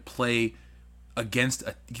actually had to play a game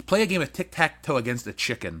of tic-tac-toe against a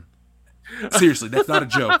chicken. Seriously, that's not a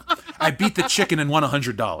joke. I beat the chicken and won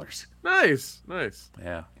 $100. Nice.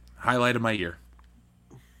 Yeah, highlight of my year.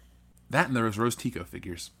 That and there was Rose Tico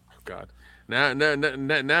figures. Oh God, now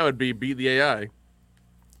it'd be beat the AI.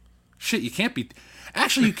 Shit, you can't beat.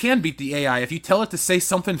 Actually, you can beat the AI if you tell it to say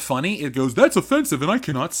something funny. It goes, "That's offensive, and I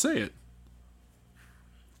cannot say it."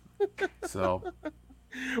 So,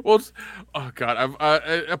 well, oh God,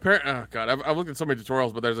 I've looked at so many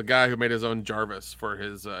tutorials, but there's a guy who made his own Jarvis for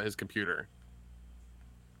his computer.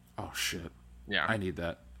 Oh shit! Yeah, I need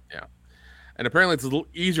that. Yeah, and apparently it's a little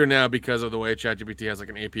easier now because of the way ChatGPT has like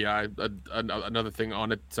an API, another thing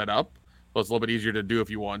on it set up, so it's a little bit easier to do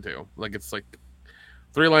if you want to. Like it's like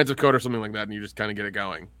 3 lines of code or something like that, and you just kind of get it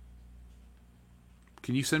going.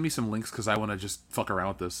 Can you send me some links because I want to just fuck around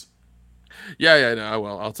with this? Yeah, no, I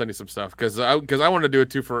will. I'll send you some stuff because I want to do it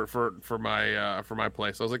too for my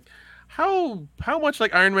place. I was like, how much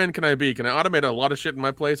like Iron Man can I be? Can I automate a lot of shit in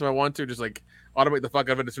my place if I want to? Just like automate the fuck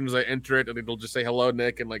out of it as soon as I enter it, and it'll just say hello,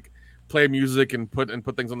 Nick, and like play music and put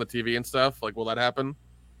things on the TV and stuff. Like, will that happen?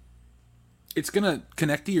 It's gonna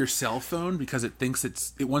connect to your cell phone because it thinks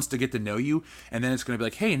it wants to get to know you, and then it's gonna be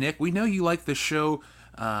like, "Hey, Nick, we know you like the show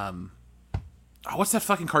what's that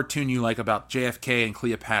fucking cartoon you like about JFK and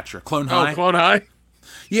Cleopatra? Clone High? Oh, Clone High?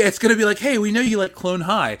 Yeah, it's going to be like, hey, we know you like Clone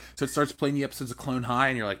High. So it starts playing you episodes of Clone High,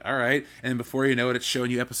 and you're like, all right. And then before you know it, it's showing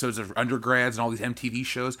you episodes of Undergrads and all these MTV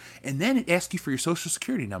shows. And then it asks you for your social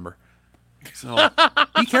security number. So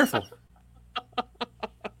be careful.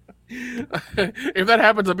 If that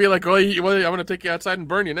happens, I'll be like, well, I'm going to take you outside and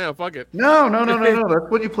burn you now. Fuck it. No. That's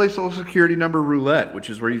when you play Social Security number roulette, which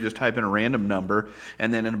is where you just type in a random number,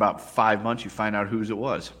 and then in about 5 months, you find out whose it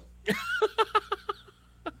was.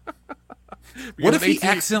 What if he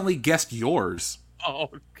accidentally guessed yours? Oh.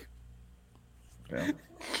 Well,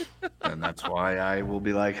 and that's why I will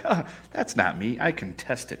be like, that's not me. I can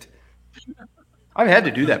test it. I've had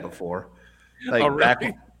to do that before. Like,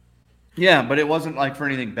 really? Yeah, but it wasn't like for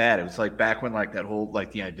anything bad. It was like back when like that whole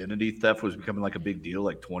like the identity theft was becoming like a big deal,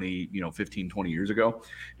 like 15, 20 years ago.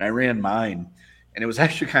 And I ran mine, and it was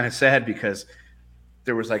actually kind of sad because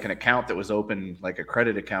there was like an account that was open, like a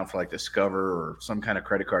credit account for like Discover or some kind of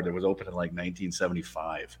credit card that was open in like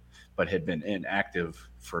 1975, but had been inactive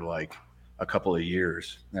for like a couple of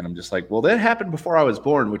years. And I'm just like, well, that happened before I was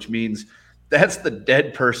born, which means that's the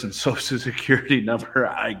dead person's social security number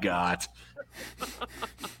I got.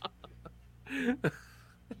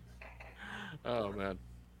 Oh man,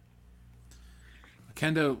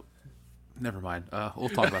 Kendo, never mind. We'll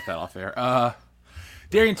talk about that off air.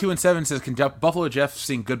 Darian217 says, "Can Buffalo Jeff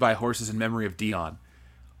sing Goodbye Horses in memory of Dion?"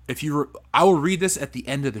 I will read this at the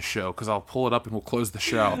end of the show because I'll pull it up and we'll close the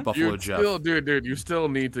show. Buffalo Jeff, dude, you still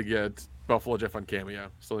need to get Buffalo Jeff on Cameo.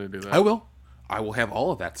 Still need to do that. I will have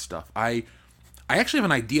all of that stuff. I actually have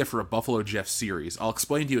an idea for a Buffalo Jeff series. I'll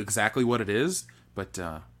explain to you exactly what it is, but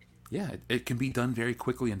yeah, it can be done very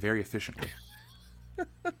quickly and very efficiently.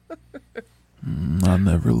 I'll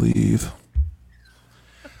never leave.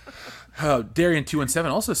 Darian217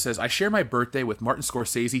 also says, I share my birthday with Martin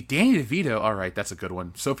Scorsese, Danny DeVito, all right, that's a good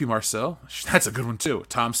one. Sophie Marceau, that's a good one too.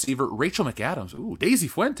 Tom Seaver, Rachel McAdams, ooh, Daisy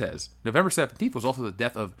Fuentes. November 17th was also the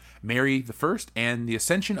death of Mary I and the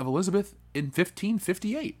ascension of Elizabeth in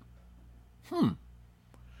 1558.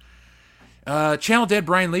 Channel Dad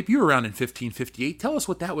Brian Lape, you were around in 1558. Tell us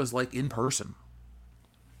what that was like in person.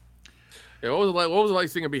 Yeah, what was it like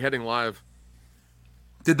seeing a beheading live?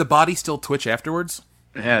 Did the body still twitch afterwards?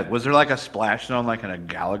 Yeah, was there like a splash zone like in a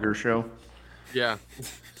Gallagher show? Yeah.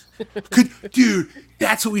 Dude,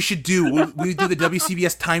 that's what we should do. We do the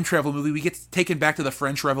WCBS time travel movie. We get taken back to the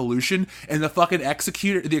French Revolution, and the fucking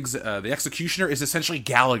executioner, the executioner, is essentially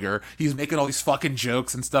Gallagher. He's making all these fucking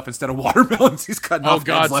jokes and stuff instead of watermelons. He's cutting off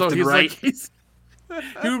heads left and right. He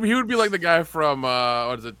would be like the guy from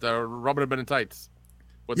what is it? Robin Hood Men in Tights.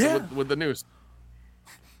 With the noose.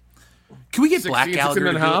 Can we get Black Gallagher? 16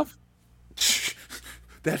 and a half?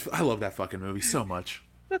 I love that fucking movie so much.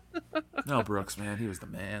 No, Brooks, man, he was the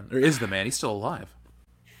man, or is the man. He's still alive.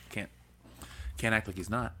 Can't act like he's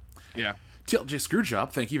not. Yeah. TLJ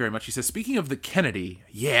Screwjob, thank you very much. He says, speaking of the Kennedy,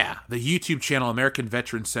 the YouTube channel American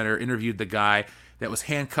Veterans Center interviewed the guy that was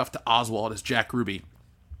handcuffed to Oswald as Jack Ruby.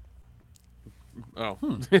 Oh.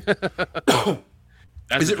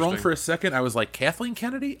 Is it wrong for a second? I was like, Kathleen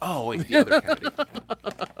Kennedy? Oh, wait, the other Kennedy.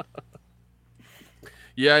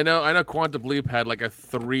 Yeah, I know Quantum Leap had like a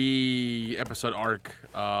 3-episode arc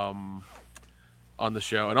on the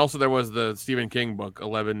show. And also there was the Stephen King book,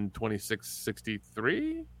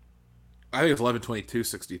 11/26/63? I think it's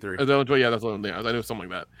 11/22/63. Yeah, that's one. Yeah, I knew something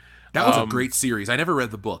like that. That was a great series. I never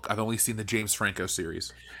read the book. I've only seen the James Franco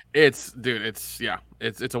series. It's a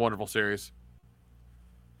wonderful series.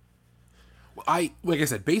 Like I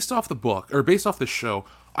said, based off the book or based off the show,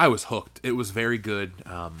 I was hooked. It was very good.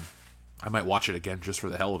 I might watch it again just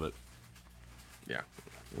for the hell of it. Yeah,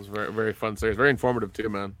 it was very, very fun series. Very informative too,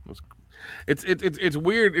 man. It's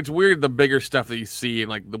weird. It's weird the bigger stuff that you see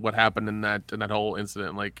and like what happened in that whole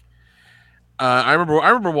incident. Like, I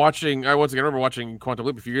remember watching Quantum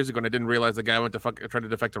Leap a few years ago, and I didn't realize the guy went to tried to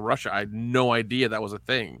defect to Russia. I had no idea that was a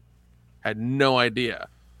thing. Had no idea.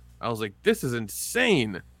 I was like, this is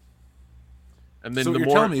insane. And then so what you're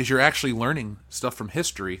telling me is you're actually learning stuff from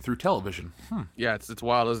history through television. Yeah, it's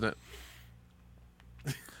wild, isn't it?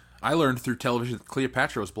 I learned through television that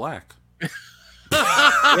Cleopatra was black. Yeah,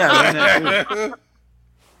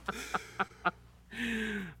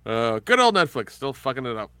 good old Netflix, still fucking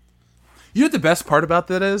it up. You know what the best part about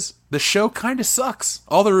that is? The show kind of sucks.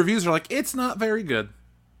 All the reviews are like, it's not very good.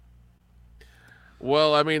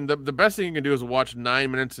 Well, I mean, the best thing you can do is watch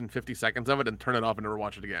 9 minutes and 50 seconds of it and turn it off and never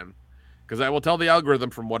watch it again. Because I will tell the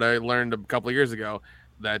algorithm from what I learned a couple of years ago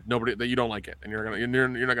that you don't like it and you're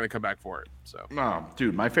not gonna come back for it. So no,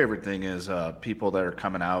 dude, my favorite thing is people that are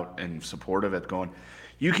coming out in support of it, going,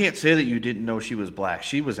 you can't say that you didn't know she was black.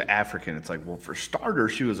 She was African. It's like, well, for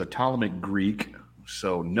starters, she was a Ptolemaic Greek,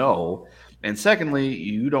 so no. And secondly,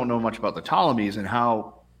 you don't know much about the Ptolemies and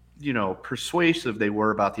how, persuasive they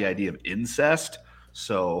were about the idea of incest.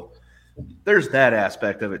 So there's that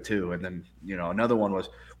aspect of it too. And then, another one was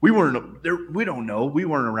we don't know. We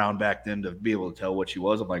weren't around back then to be able to tell what she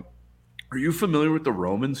was. I'm like, are you familiar with the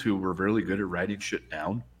Romans who were really good at writing shit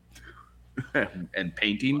down and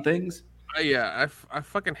painting things? Yeah, I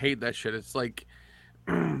fucking hate that shit. It's like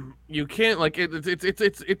you can't like it's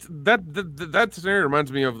that scenario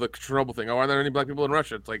reminds me of the Chernobyl thing. Oh, are there any black people in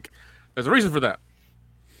Russia? It's like there's a reason for that.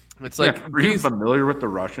 It's like, are you familiar with the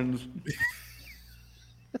Russians?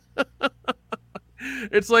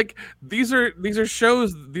 It's like these are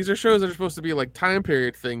shows that are supposed to be like time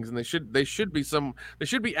period things, and they should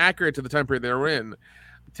be accurate to the time period they're in.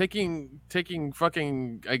 Taking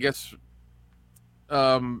fucking, I guess,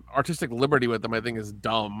 artistic liberty with them, I think, is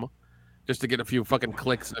dumb. Just to get a few fucking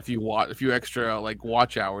clicks and a few extra like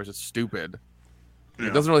watch hours, it's stupid. Yeah.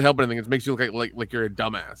 It doesn't really help anything. It makes you look like you're a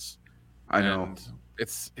dumbass. I know. And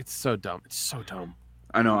it's so dumb. It's so dumb.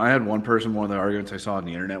 I know. I had one of the arguments I saw on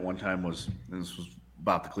the internet one time was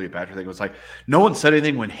about the Cleopatra thing. It was like, no one said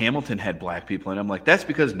anything when Hamilton had black people in it. I'm like, that's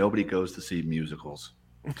because nobody goes to see musicals.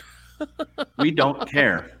 We don't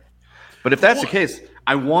care. But if that's the case,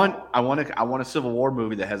 I want a Civil War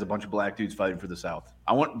movie that has a bunch of black dudes fighting for the South.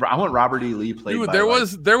 I want Robert E. Lee played. Dude, there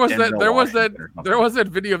was that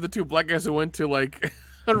video of the two black guys who went to like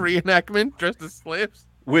a reenactment dressed as slaves,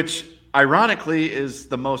 which ironically is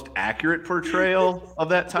the most accurate portrayal of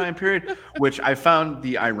that time period. Which I found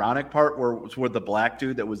the ironic part where the black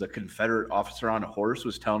dude that was a Confederate officer on a horse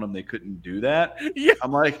was telling them they couldn't do that. Yeah.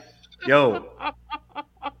 I'm like, yo.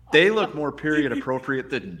 They look more period appropriate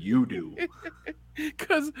than you do.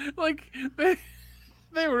 Because, like, they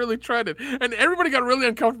really tried it. And everybody got really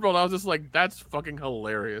uncomfortable. And I was just like, that's fucking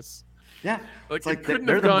hilarious. Yeah. Like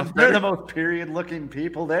they're the most period-looking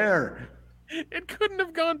people there. It couldn't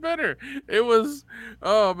have gone better. It was,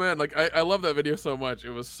 oh, man. Like, I love that video so much.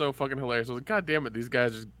 It was so fucking hilarious. I was like, God damn it. These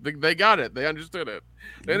guys, they got it. They understood it.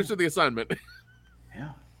 They understood the assignment. Yeah.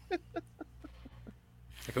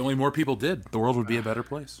 If only more people did, the world would be a better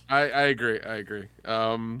place. I agree.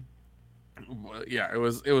 Yeah, it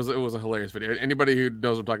was a hilarious video. Anybody who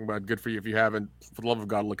knows what I'm talking about, good for you. If you haven't, for the love of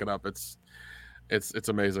God, look it up. It's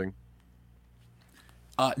amazing.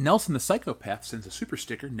 Nelson the Psychopath sends a super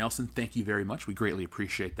sticker. Nelson, thank you very much. We greatly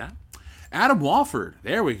appreciate that. Adam Walford,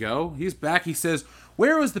 there we go. He's back. He says,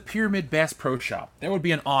 "Where was the Pyramid Bass Pro Shop? That would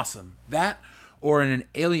be an awesome that." Or in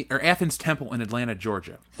Athens Temple in Atlanta,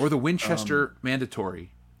 Georgia, or the Winchester Mandatory,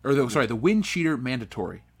 or the Wind Cheater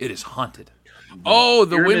Mandatory. It is haunted. Oh,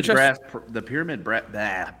 the Winchester, the Pyramid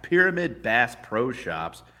Bass Pro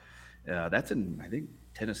Shops. That's in, I think,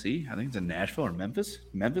 Tennessee. I think it's in Nashville or Memphis.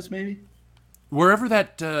 Memphis, maybe. Wherever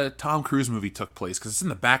that Tom Cruise movie took place, because it's in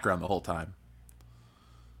the background the whole time.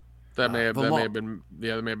 That may have been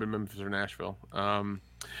Memphis or Nashville.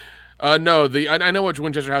 No, I know which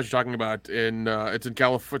Winchester House you're talking about. It's in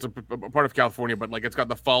California. It's a part of California, but like it's got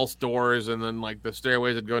the false doors and then like the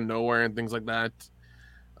stairways that go nowhere and things like that.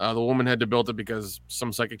 The woman had to build it because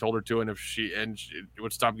some psychic told her to, and it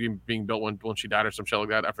would stop being built when she died or some shit like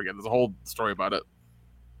that. I forget. There's a whole story about it.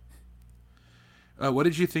 What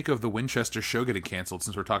did you think of the Winchester show getting canceled?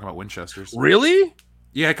 Since we're talking about Winchesters, really?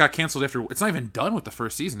 Yeah, it got canceled after. It's not even done with the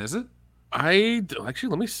first season, is it? Actually,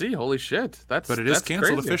 let me see. Holy shit, but it is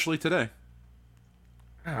canceled officially today.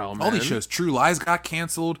 Oh, man. All these shows, True Lies got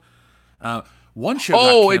canceled. One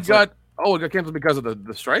show. It got canceled because of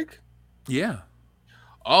the strike. Yeah.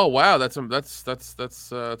 Oh wow, that's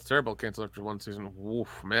terrible. Canceled after one season.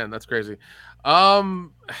 Oof, man, that's crazy.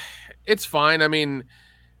 It's fine. I mean,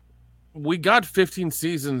 we got 15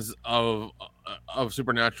 seasons of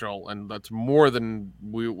Supernatural, and that's more than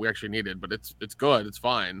we actually needed. But it's good. It's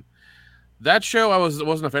fine. That show, I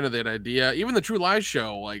wasn't a fan of that idea. Even the True Lies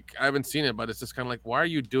show, like I haven't seen it, but it's just kind of like, why are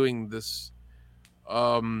you doing this?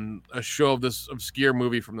 A show of this obscure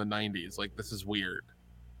movie from the 90s. Like, this is weird.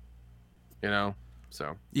 You know?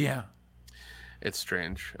 So yeah, it's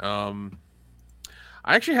strange. I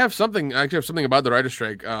actually have something about the writer's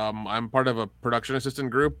strike. I'm part of a production assistant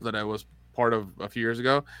group that I was part of a few years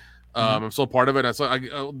ago. I'm still part of it.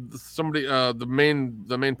 The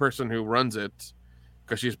main person who runs it,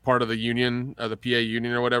 because she's part of the union, the PA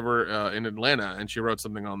union or whatever, in Atlanta, and she wrote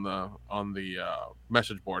something on the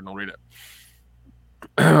message board, and I'll read it.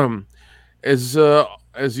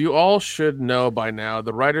 As you all should know by now,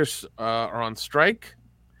 the writers are on strike.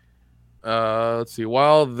 Let's see.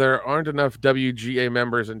 While there aren't enough WGA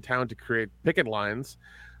members in town to create picket lines,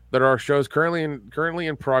 There are shows currently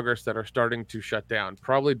in progress that are starting to shut down,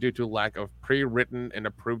 probably due to lack of pre-written and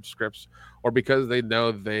approved scripts, or because they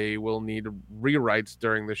know they will need rewrites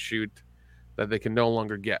during the shoot that they can no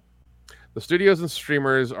longer get. The studios and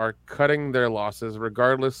streamers are cutting their losses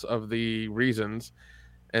regardless of the reasons,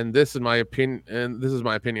 and this is my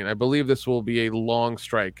opinion. I believe this will be a long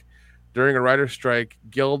strike. During a writer's strike,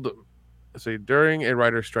 guild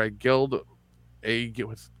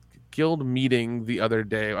meeting the other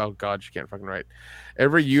day. Oh God, you can't fucking write.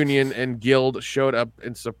 Every union and guild showed up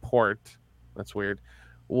in support. That's weird.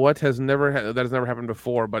 That has never happened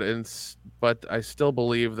before, but I still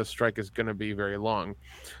believe the strike is going to be very long.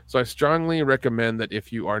 So I strongly recommend that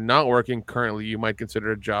if you are not working currently, you might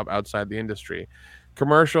consider a job outside the industry.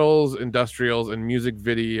 Commercials, industrials, and music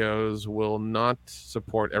videos will not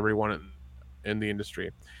support everyone in the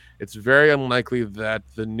industry. It's very unlikely that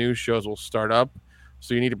the new shows will start up,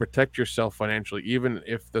 so you need to protect yourself financially, even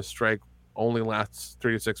if the strike only lasts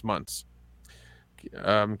 3 to 6 months.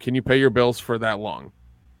 Can you pay your bills for that long?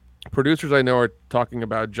 Producers I know are talking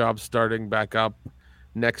about jobs starting back up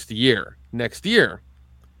next year. Next year!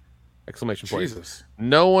 Exclamation point. Jesus.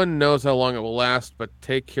 No one knows how long it will last, but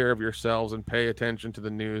take care of yourselves and pay attention to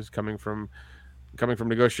the news coming from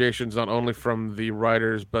negotiations, not only from the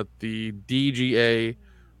writers, but the DGA,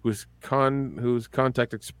 whose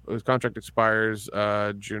contract expires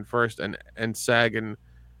June 1st, and SAG and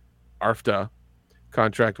ARFTA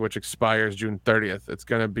contract, which expires June 30th. It's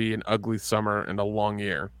going to be an ugly summer and a long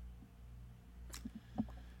year.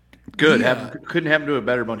 Good. Couldn't happen to a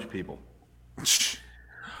better bunch of people.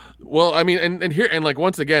 Well, I mean, and here, and like,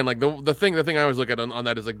 once again, like the thing I always look at on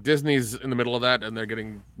that is like Disney's in the middle of that, and they're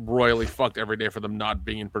getting royally fucked every day for them not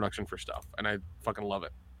being in production for stuff, and I fucking love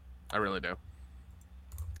it. I really do.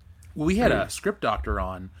 We had a script doctor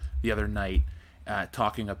on the other night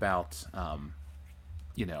talking about,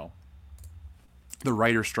 the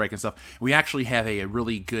writer's strike and stuff. We actually have a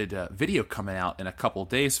really good video coming out in a couple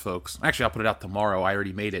days, folks. Actually, I'll put it out tomorrow. I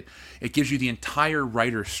already made it. It gives you the entire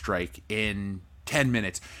writer's strike in 10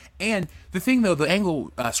 minutes. And the thing, though, the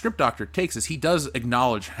angle script doctor takes is he does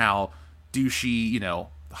acknowledge how douchey,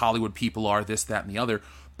 Hollywood people are, this, that, and the other.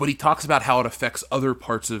 But he talks about how it affects other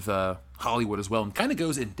parts of Hollywood as well, and kind of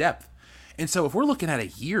goes in depth. And so if we're looking at a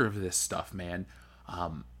year of this stuff, man,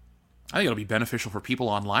 I think it'll be beneficial for people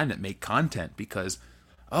online that make content because,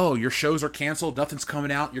 your shows are canceled, nothing's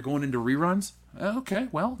coming out, you're going into reruns. Okay,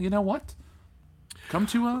 well, you know what? Come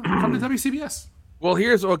to WCBS. Well,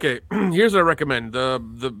 here's what I recommend.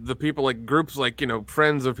 The people, like groups like,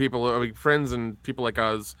 friends and people like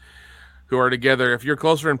us who are together. If you're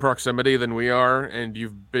closer in proximity than we are, and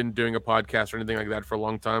you've been doing a podcast or anything like that for a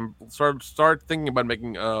long time, start thinking about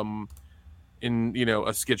making a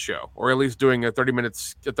skit show, or at least doing a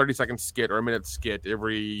 30-second skit or a minute skit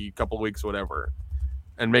every couple of weeks, or whatever,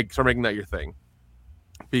 and start making that your thing.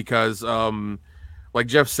 Because, like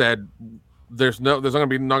Jeff said, there's not gonna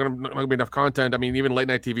be enough content. I mean, even late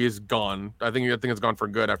night TV is gone. I think it's gone for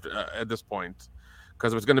good after at this point,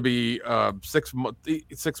 because if it's going to be 6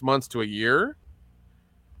 months to a year,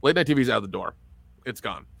 late night TV is out the door. It's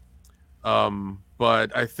gone.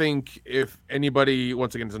 But I think if anybody,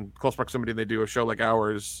 once again, is in close proximity, they do a show like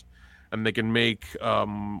ours, and they can make a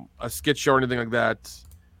skit show or anything like that,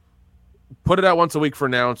 put it out once a week for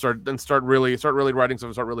now, and start really writing stuff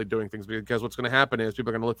and start really doing things. Because what's going to happen is people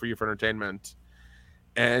are going to look for you for entertainment,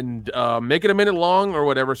 and make it a minute long or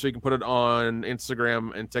whatever, so you can put it on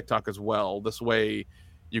Instagram and TikTok as well. This way,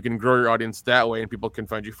 you can grow your audience that way, and people can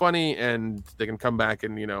find you funny, and they can come back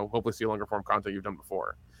and hopefully see longer form content you've done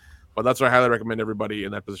before. But that's what I highly recommend everybody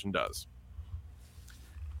in that position does.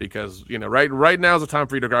 Because right now is the time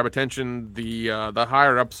for you to grab attention. The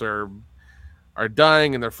higher ups are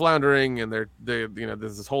dying, and they're floundering, and there's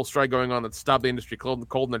this whole strike going on that stopped the industry cold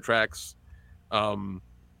in the tracks. And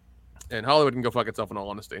Hollywood can go fuck itself, in all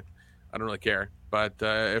honesty. I don't really care. But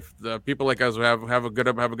if the people like us who have a good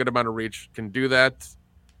amount of reach can do that,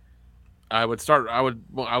 I would start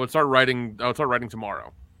writing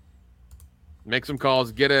tomorrow. Make some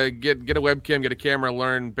calls, get a webcam, get a camera,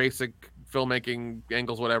 learn basic filmmaking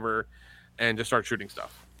angles, whatever, and just start shooting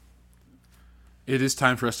stuff. It is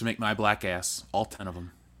time for us to make My Black Ass, all 10 of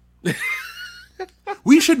them.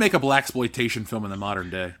 We should make a blaxploitation film in the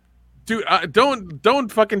modern day. Dude,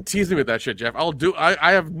 don't fucking tease me with that shit, Jeff.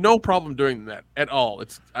 I have no problem doing that at all.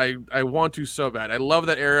 I want to so bad. I love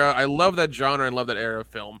that era. I love that genre. I love that era of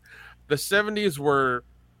film. The 70s were,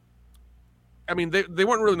 I mean, they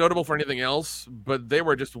weren't really notable for anything else, but they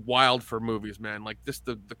were just wild for movies, man. Like, just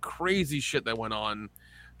the crazy shit that went on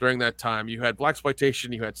during that time. You had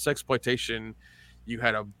blaxploitation, you had sexploitation, You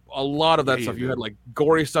had a lot of that stuff. You had like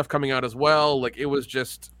gory stuff coming out as well. Like it was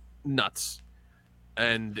just nuts.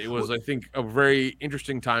 And it was, I think, a very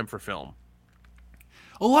interesting time for film.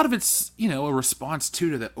 A lot of it's, you know, a response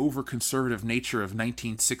to the over-conservative nature of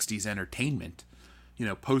 1960s entertainment. You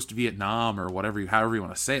know, post-Vietnam or whatever, however you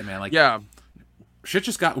want to say it, man. Like, yeah, shit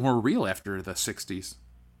just got more real after the 60s.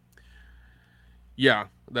 Yeah,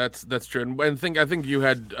 that's true. And I think you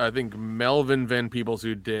had Melvin Van Peebles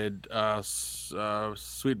who did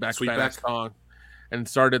Sweetback's Badass Song, and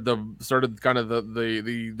started kind of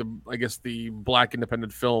the I guess the black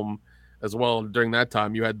independent film as well. During that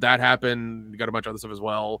time, you had that happen. You got a bunch of other stuff as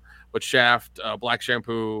well, but Shaft, Black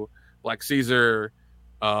Shampoo, Black Caesar,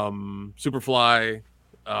 Superfly,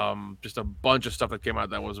 just a bunch of stuff that came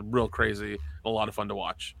out that was real crazy and a lot of fun to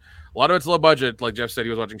watch. A lot of it's low budget, like Jeff said. He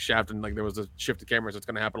was watching Shaft, and like there was a shift to cameras. It's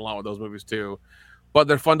going to happen a lot with those movies too, but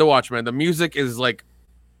they're fun to watch, man. The music is like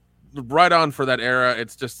right on for that era.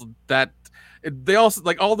 It's just that they also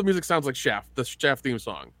like all the music sounds like Shaft, the Shaft theme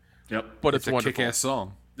song. Yep, but it's a wonderful. kick-ass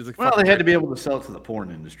song. Well, they had to be able to sell it to the porn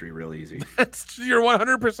industry real easy. You're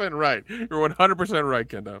 100% right. You're 100% right,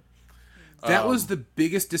 Kendo. That was the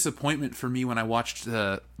biggest disappointment for me when I watched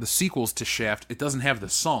the sequels to Shaft. It doesn't have the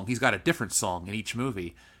song. He's got a different song in each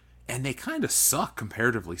movie, and they kind of suck,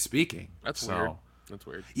 comparatively speaking. That's weird. That's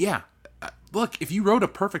weird. Yeah. Look, if you wrote a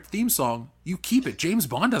perfect theme song, you keep it. James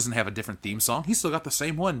Bond doesn't have a different theme song. He's still got the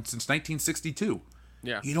same one since 1962.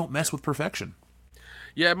 Yeah. You don't mess with perfection.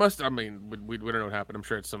 Yeah, it must. I mean, we don't know what happened. I'm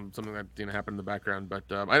sure it's something that happened in the background, but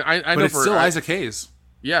I know it's still Isaac Hayes.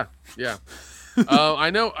 Yeah. I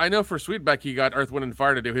know for Sweetback he got Earth, Wind, and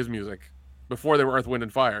Fire to do his music before they were Earth, Wind,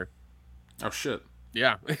 and Fire. Oh shit.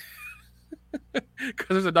 Yeah. Because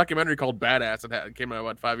there's a documentary called Badass that came out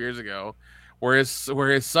about 5 years ago, where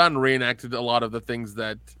his son reenacted a lot of the things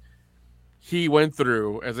that he went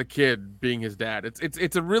through as a kid being his dad.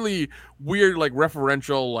 It's a really weird like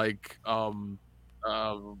referential like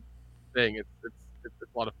thing. It's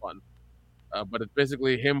a lot of fun, but it's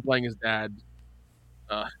basically him playing his dad,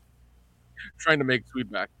 trying to make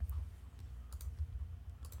Sweetback.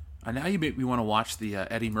 Now you make me want to watch the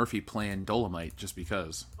Eddie Murphy playing Dolomite just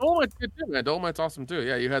because. Dolomite's good too, man. Dolomite's awesome too.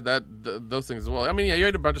 Yeah, you had those things as well. I mean, yeah, you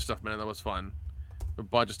had a bunch of stuff, man. That was fun. A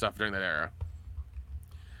bunch of stuff during that era.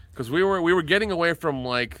 Because we were getting away from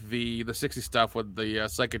like the 60s stuff with the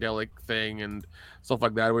psychedelic thing and stuff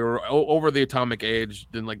like that. We were over the atomic age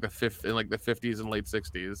in like the 50s and late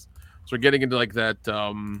 60s. So we're getting into like that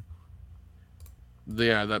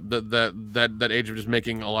that age of just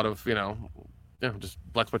making a lot of just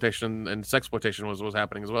blaxploitation and sexploitation was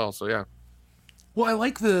happening as well. So yeah. Well, I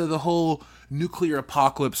like the whole nuclear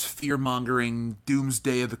apocalypse, fear-mongering,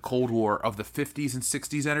 doomsday of the Cold War of the 50s and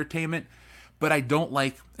 60s entertainment, but I don't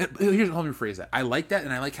like... Let me rephrase that. I like that,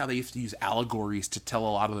 and I like how they used to use allegories to tell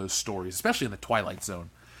a lot of those stories, especially in the Twilight Zone.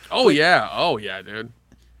 Oh, yeah, dude.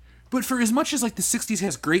 But for as much as like the 60s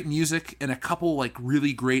has great music and a couple like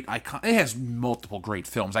really great icon... It has multiple great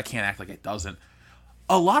films. I can't act like it doesn't.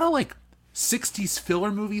 A lot of like 60s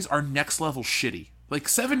filler movies are next level shitty. Like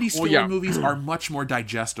 70s filler movies are much more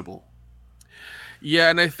digestible. Yeah,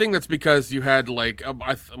 and I think that's because you had like,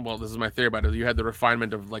 this is my theory about it. You had the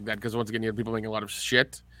refinement of like that because once again you had people making a lot of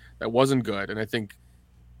shit that wasn't good, and I think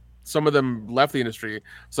some of them left the industry,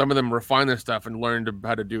 some of them refined their stuff and learned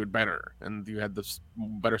how to do it better, and you had this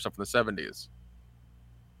better stuff in the 70s.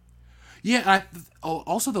 Yeah,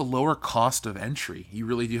 also the lower cost of entry. You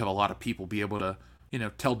really do have a lot of people be able to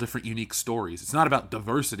tell different unique stories. It's not about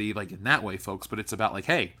diversity like in that way, folks, but it's about like,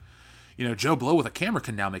 hey, Joe Blow with a camera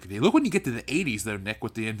can now make a video. Look when you get to the 80s, though, Nick,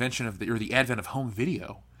 with the invention of the advent of home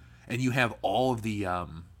video, and you have all of the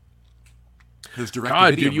those direct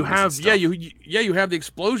video. Dude, you have you have the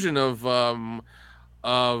explosion of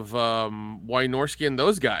Wynorski and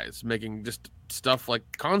those guys making just stuff like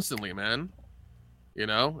constantly, man.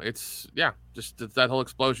 It's just that whole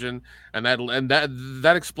explosion, and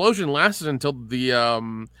that explosion lasted until the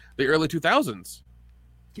early 2000s.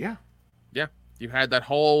 Yeah. You had that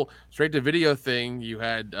whole straight to video thing. You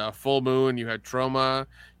had Full Moon. You had Troma.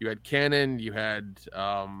 You had Canon. You had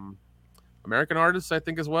American Artists, I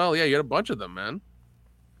think, as well. Yeah, you had a bunch of them, man.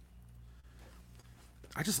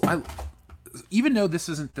 I even though this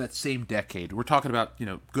isn't that same decade, we're talking about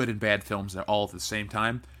good and bad films all at the same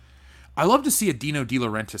time. I love to see a Dino De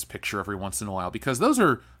Laurentiis picture every once in a while because those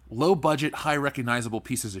are low budget, high recognizable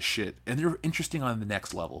pieces of shit, and they're interesting on the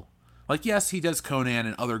next level. Like, yes, he does Conan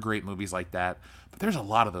and other great movies like that, but there's a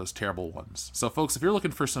lot of those terrible ones. So, folks, if you're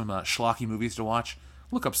looking for some schlocky movies to watch,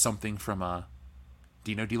 look up something from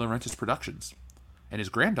Dino De Laurentiis Productions. And his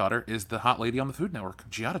granddaughter is the hot lady on the Food Network,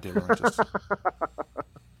 Giada De Laurentiis.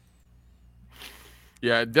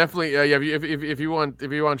 Yeah, definitely. Yeah, if you want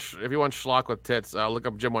schlock with tits, look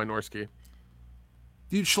up Jim Wynorski.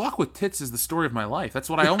 Dude, schlock with tits is the story of my life. That's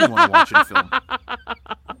what I only want to watch in film.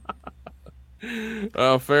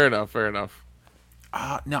 Oh, fair enough.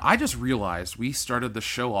 Now, I just realized we started the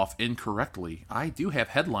show off incorrectly. I do have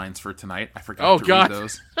headlines for tonight. I forgot to read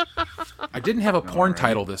those. I didn't have a porn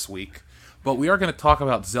title this week, but we are going to talk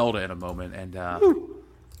about Zelda in a moment. And,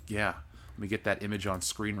 yeah, let me get that image on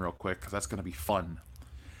screen real quick, because that's going to be fun.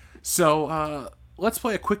 So, let's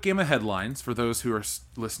play a quick game of headlines for those who are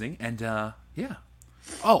listening. And, yeah.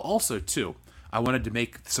 Oh, also, too, I wanted to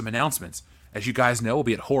make some announcements. As you guys know, we'll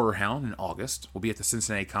be at Horror Hound in August. We'll be at the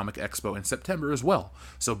Cincinnati Comic Expo in September as well.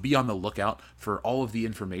 So be on the lookout for all of the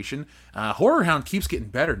information. Horror Hound keeps getting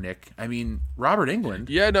better, Nick. I mean, Robert Englund.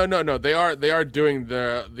 Yeah, no. They are doing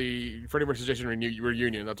the Freddy vs. Jason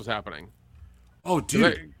reunion. That's what's happening. Oh,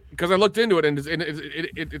 dude. Because I looked into it, and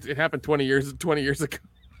it happened 20 years ago.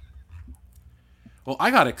 Well,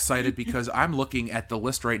 I got excited because I'm looking at the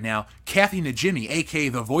list right now. Kathy Najimy, a.k.a.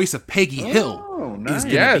 the voice of Peggy Hill, is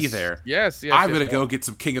going to be there. Yes. I'm going to go get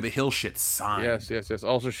some King of the Hill shit signed. Yes.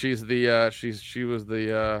 Also, she's she was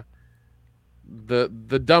the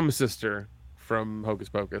dumb sister from Hocus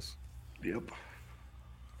Pocus. Yep.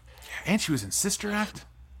 And she was in Sister Act?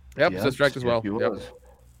 Yep, Sister Act as well. Yep.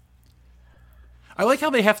 I like how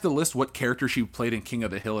they have to list what character she played in King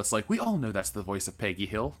of the Hill. It's like, we all know that's the voice of Peggy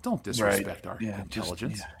Hill. Don't disrespect our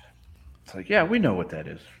intelligence. It's like, yeah, we know what that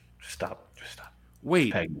is. Just stop.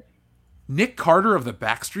 Wait, Peggy. Nick Carter of the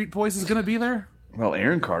Backstreet Boys is going to be there? Well,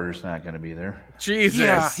 Aaron Carter's not going to be there. Jesus.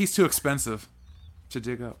 Yeah, he's too expensive to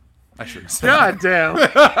dig up. I shouldn't say God damn.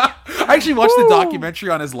 I actually watched the documentary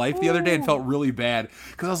on his life the other day and felt really bad.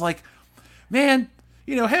 Because I was like, man,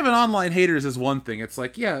 having online haters is one thing. It's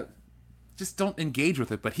like, yeah, just don't engage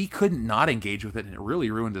with it. But he couldn't not engage with it, and it really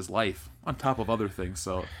ruined his life on top of other things.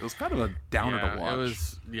 So it was kind of a downer to watch.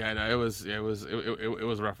 It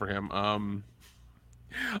was rough for him.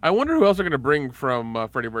 I wonder who else they're going to bring from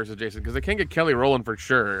Freddy vs. Jason, because they can't get Kelly Rowland for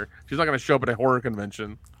sure. She's not going to show up at a horror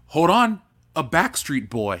convention. Hold on. A Backstreet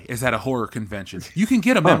Boy is at a horror convention. You can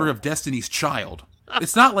get a member of Destiny's Child.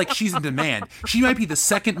 It's not like she's in demand. She might be the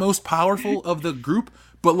second most powerful of the group.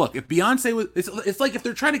 But look, if Beyonce was... It's like if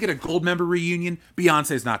they're trying to get a gold member reunion,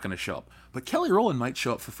 Beyonce's not going to show up. But Kelly Rowland might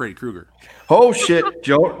show up for Freddy Krueger. Oh, shit.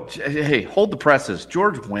 Hey, hold the presses.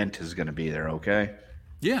 George Wendt is going to be there, okay?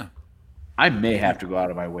 Yeah. I may have to go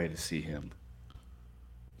out of my way to see him.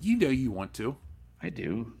 You know you want to. I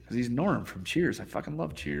do, because he's Norm from Cheers. I fucking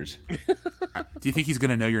love Cheers. Do you think he's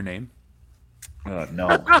going to know your name? No,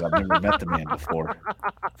 because I've never met the man before.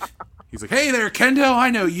 He's like, hey there, Kendo.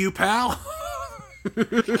 I know you, pal.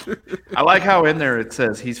 I like how in there it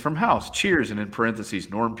says he's from House, Cheers, and in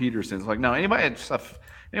parentheses, Norm Peterson. It's like, no, anybody's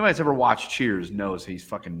ever watched Cheers knows he's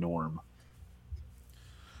fucking Norm.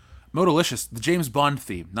 Modalicious, the James Bond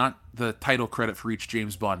theme, not the title credit for each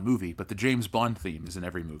James Bond movie, but the James Bond theme is in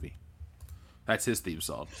every movie. That's his theme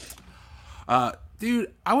song.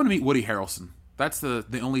 Dude, I want to meet Woody Harrelson. That's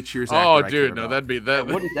the only Cheers actor I care about. That'd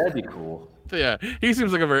be cool. Yeah, he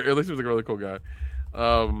seems like a really cool guy.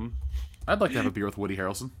 I'd like to have a beer with Woody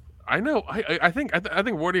Harrelson. I know. I think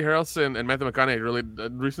Woody Harrelson and Matthew McConaughey really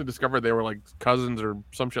recently discovered they were like cousins or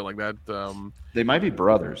some shit like that. They might be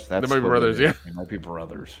brothers. They might be brothers. Yeah, they might be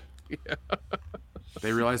brothers. Yeah.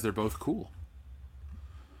 They realize they're both cool.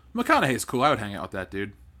 McConaughey's cool. I would hang out with that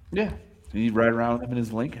dude. Yeah, he'd ride around with him in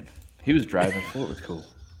his Lincoln. He was driving, so it was cool.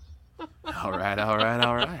 All right.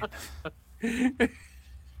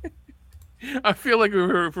 I feel like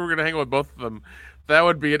if we were gonna hang out with both of them, that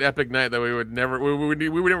would be an epic night that we would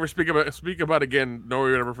never speak about again, nor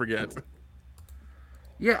we would ever forget.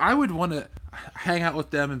 Yeah, I would want to hang out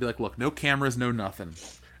with them and be like, look, no cameras, no nothing.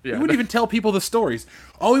 Yeah. We wouldn't even tell people the stories.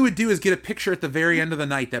 All we would do is get a picture at the very end of the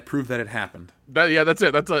night that proved that it happened. That's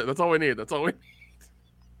it. That's all we need. That's all we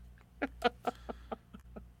need.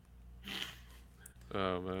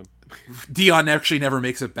 Oh, man. Dion actually never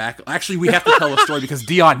makes it back. Actually, we have to tell a story because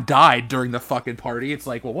Dion died during the fucking party. It's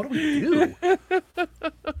like, well, what do we do?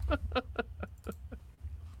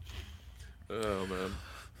 Oh, man.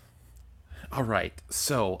 All right.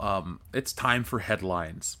 So, it's time for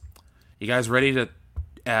headlines. You guys ready to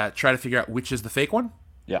try to figure out which is the fake one?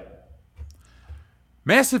 Yeah.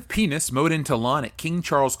 Massive penis mowed into lawn at King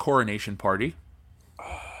Charles coronation party.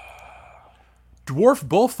 Dwarf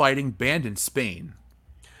bullfighting banned in Spain.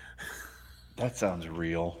 That sounds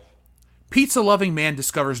real. Pizza-loving man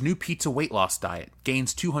discovers new pizza weight loss diet.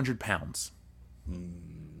 Gains 200 pounds.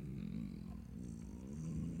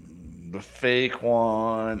 The fake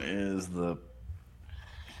one is the...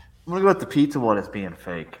 I'm going to go with the pizza one as being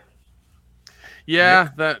fake. Yeah,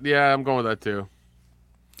 I'm going with that too.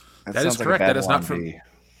 That is correct. That is not from.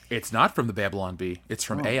 It's not from the Babylon Bee. It's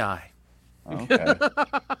from AI. Okay.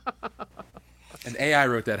 And AI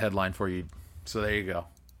wrote that headline for you. So there you go.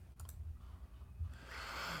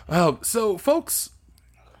 So, folks,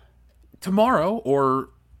 tomorrow, or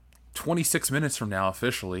 26 minutes from now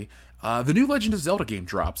officially, the new Legend of Zelda game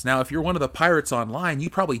drops. Now, if you're one of the pirates online, you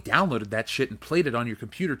probably downloaded that shit and played it on your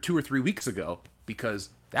computer 2 or 3 weeks ago, because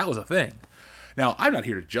that was a thing. Now, I'm not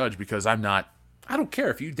here to judge, because I don't care.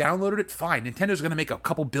 If you downloaded it, fine. Nintendo's going to make a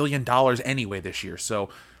couple $1 billion anyway this year, so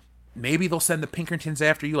maybe they'll send the Pinkertons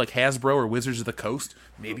after you, like Hasbro or Wizards of the Coast.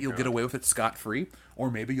 Maybe you'll get away with it scot-free, or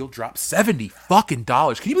maybe you'll drop $70 fucking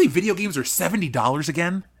dollars. Can you believe video games are $70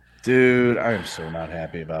 again? Dude, I am so not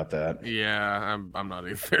happy about that. Yeah, I'm not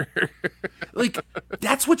either. Like,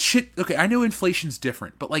 that's what shit... Okay, I know inflation's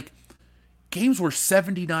different, but, like, games were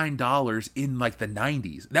 $79 in, like, the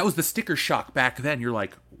 90s. That was the sticker shock back then. You're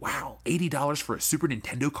like, wow, $80 for a Super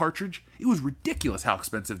Nintendo cartridge? It was ridiculous how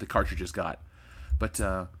expensive the cartridges got. But,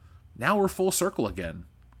 now we're full circle again.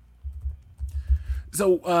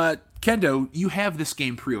 So, Kendo, you have this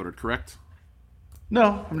game pre-ordered, correct?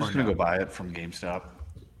 No, I'm just going to go buy it from GameStop.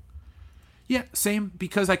 Yeah, same.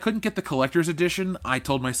 Because I couldn't get the collector's edition, I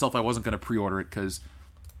told myself I wasn't going to pre-order it because,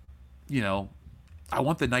 you know, I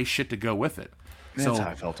want the nice shit to go with it. That's how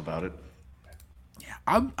I felt about it. Yeah,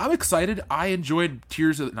 I'm excited. I enjoyed not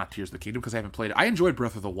Tears of the Kingdom because I haven't played it. I enjoyed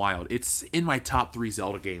Breath of the Wild. It's in my top 3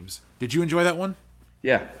 Zelda games. Did you enjoy that one?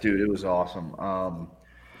 Yeah, dude, it was awesome.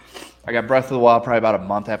 I got Breath of the Wild probably about a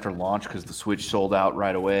month after launch because the Switch sold out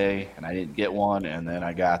right away, and I didn't get one. And then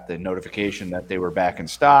I got the notification that they were back in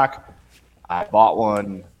stock. I bought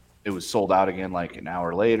one. It was sold out again like an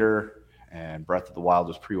hour later, and Breath of the Wild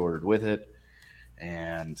was pre-ordered with it.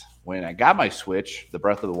 And when I got my Switch, the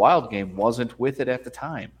Breath of the Wild game wasn't with it at the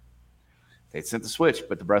time. They sent the Switch,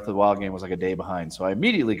 but the Breath of the Wild game was like a day behind. So I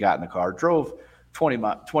immediately got in the car, drove 20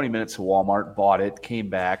 minutes to Walmart, bought it, came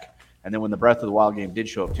back, and then when the Breath of the Wild game did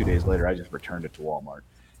show up 2 days later, I just returned it to Walmart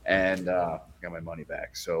and got my money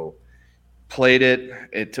back. So played it.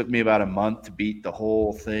 It took me about a month to beat the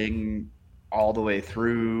whole thing all the way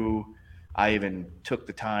through. I even took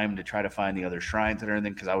the time to try to find the other shrines and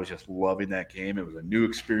everything because I was just loving that game. It was a new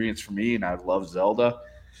experience for me, and I love Zelda.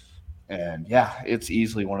 And yeah, it's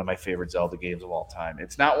easily one of my favorite Zelda games of all time.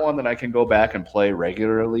 It's not one that I can go back and play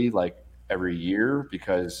regularly, like every year,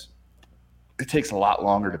 because it takes a lot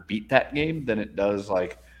longer to beat that game than it does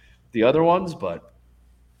like the other ones. But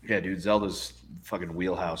yeah, dude, Zelda's fucking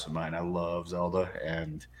wheelhouse of mine. I love Zelda,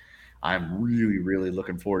 and I'm really, really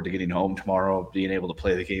looking forward to getting home tomorrow, being able to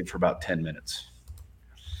play the game for about 10 minutes.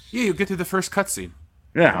 Yeah, you'll get through the first cutscene.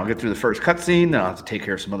 Yeah, I'll get through the first cutscene, then I'll have to take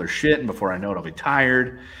care of some other shit, and before I know it, I'll be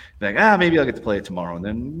tired. Be like, maybe I'll get to play it tomorrow, and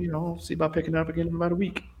then, see about picking it up again in about a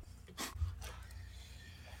week.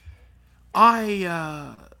 I'm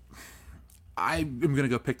going to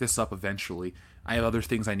go pick this up eventually. I have other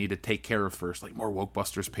things I need to take care of first, like more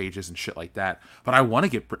Wokebusters pages and shit like that. But I want to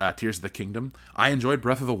get Tears of the Kingdom. I enjoyed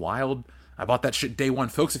Breath of the Wild. I bought that shit day one.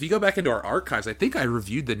 Folks, if you go back into our archives, I think I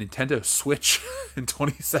reviewed the Nintendo Switch in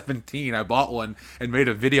 2017. I bought one and made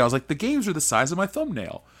a video. I was like, the games are the size of my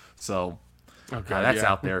thumbnail. So that's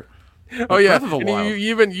out there. Oh, yeah. Breath of the Wild,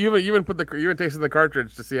 you even tasted the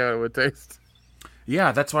cartridge to see how it would taste.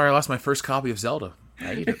 Yeah, that's why I lost my first copy of Zelda.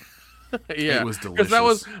 I ate it. Yeah, it was delicious. That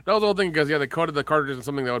was the whole thing. Because they coated the cartridge in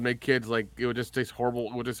something that would make kids like it would just taste horrible.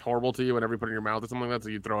 It would just horrible to you whenever you put it in your mouth or something like that. So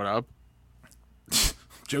you throw it up.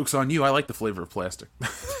 Joke's on you. I like the flavor of plastic. I'm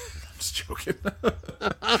just joking.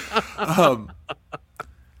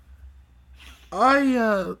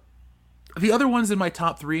 The other ones in my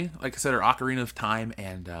top 3, like I said, are Ocarina of Time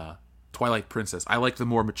and Twilight Princess. I like the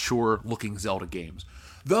more mature-looking Zelda games.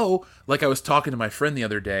 Though, like I was talking to my friend the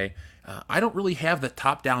other day, I don't really have the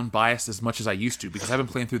top-down bias as much as I used to because I've been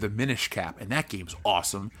playing through the Minish Cap, and that game's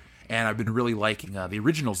awesome. And I've been really liking the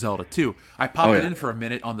original Zelda, too. I popped it in for a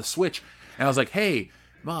minute on the Switch, and I was like, hey,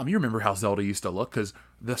 Mom, you remember how Zelda used to look? Because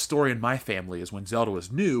the story in my family is when Zelda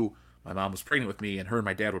was new, my mom was pregnant with me, and her and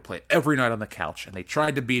my dad would play it every night on the couch. And they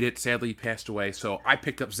tried to beat it. Sadly, he passed away. So I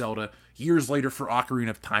picked up Zelda years later for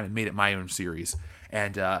Ocarina of Time and made it my own series.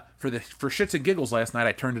 And for shits and giggles last night,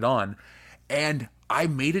 I turned it on, and I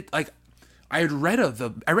made it like I had read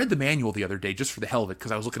the manual the other day just for the hell of it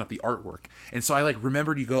because I was looking up the artwork. And so I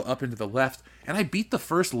remembered you go up into the left, and I beat the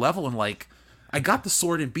first level in I got the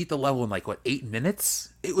sword and beat the level in 8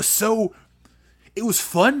 minutes. It was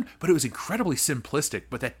fun, but it was incredibly simplistic,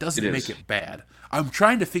 but that doesn't make it bad. I'm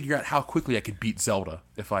trying to figure out how quickly I could beat Zelda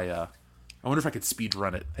I wonder if I could speed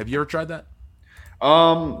run it. Have you ever tried that?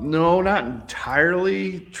 No, not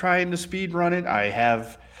entirely trying to speed run it.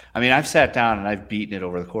 I've sat down and I've beaten it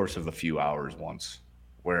over the course of a few hours once,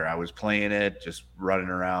 where I was playing it, just running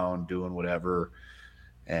around, doing whatever,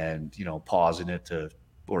 and pausing it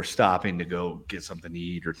or stopping to go get something to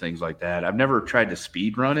eat or things like that. I've never tried to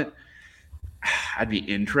speed run it. I'd be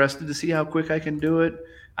interested to see how quick I can do it.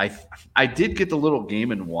 I did get the little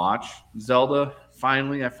Game and Watch Zelda.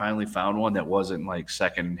 I finally found one that wasn't like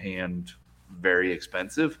secondhand, very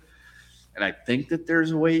expensive. And I think that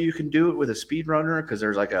there's a way you can do it with a speedrunner, because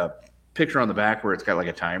there's like a picture on the back where it's got like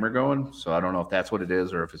a timer going. So I don't know if that's what it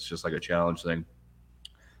is or if it's just like a challenge thing.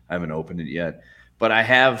 I haven't opened it yet, but I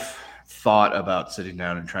have thought about sitting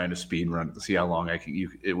down and trying to speedrun it to see how long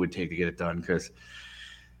it would take to get it done. Because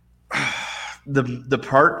the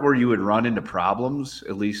part where you would run into problems,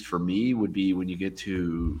 at least for me, would be when you get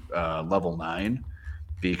to level 9.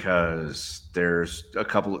 Because there's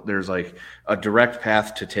like a direct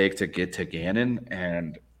path to take to get to Ganon,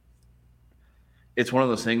 and it's one of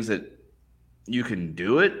those things that you can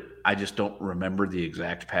do it. I just don't remember the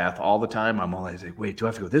exact path all the time. I'm always like, wait, do I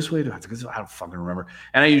have to go this way? Do I have to go this way? I don't fucking remember.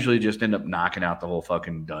 And I usually just end up knocking out the whole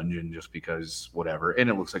fucking dungeon just because whatever. And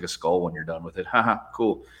it looks like a skull when you're done with it. Haha,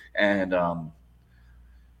 cool. And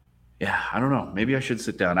yeah, I don't know. Maybe I should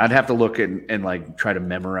sit down. I'd have to look and like try to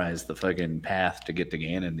memorize the fucking path to get to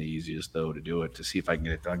Ganon the easiest, though, to do it, to see if I can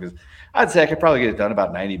get it done. Because I'd say I could probably get it done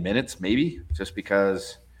about 90 minutes, maybe, just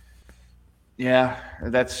because, yeah,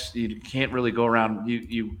 you can't really go around.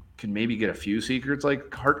 You can maybe get a few secrets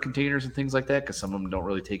like heart containers and things like that, because some of them don't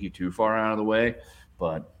really take you too far out of the way.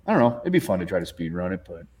 But I don't know. It'd be fun to try to speed run it,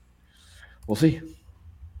 but we'll see.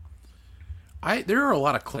 There are a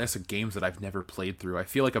lot of classic games that I've never played through. I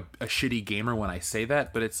feel like a shitty gamer when I say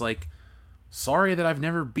that, but it's like, sorry that I've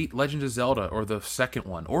never beat Legend of Zelda or the second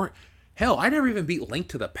one. Or, hell, I never even beat Link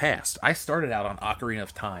to the Past. I started out on Ocarina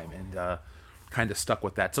of Time and kind of stuck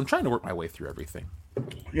with that. So I'm trying to work my way through everything.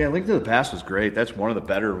 Yeah, Link to the Past was great. That's one of the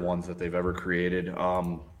better ones that they've ever created.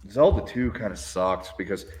 Zelda 2 kind of sucked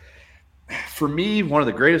because, for me, one of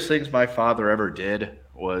the greatest things my father ever did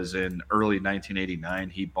was in early 1989.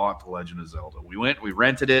 He bought The Legend of Zelda. We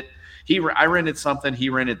rented it. I rented something. He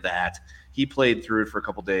rented that. He played through it for a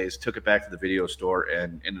couple days, took it back to the video store,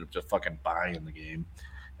 and ended up just fucking buying the game.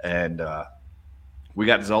 And we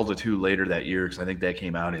got Zelda 2 later that year because I think that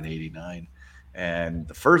came out in 89. And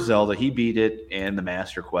the first Zelda, he beat it and the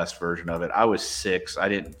Master Quest version of it. I was 6. I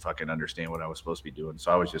didn't fucking understand what I was supposed to be doing,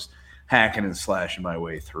 so I was just hacking and slashing my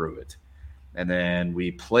way through it. And then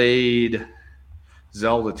we played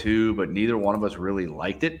Zelda 2, but neither one of us really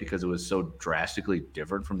liked it because it was so drastically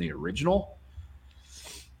different from the original.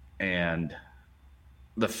 And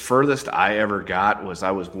the furthest I ever got was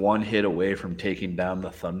I was one hit away from taking down the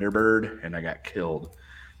Thunderbird, and I got killed.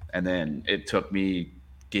 And then it took me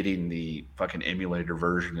getting the fucking emulator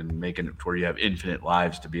version and making it to where you have infinite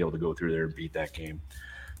lives to be able to go through there and beat that game.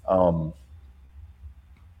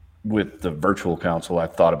 With the virtual console, I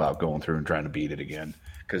thought about going through and trying to beat it again.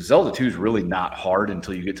 Because Zelda 2 is really not hard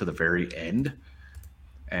until you get to the very end.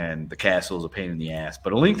 And the castle is a pain in the ass.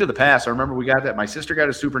 But A Link to the Past, I remember we got that. My sister got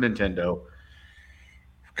a Super Nintendo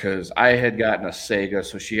because I had gotten a Sega,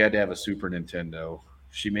 so she had to have a Super Nintendo.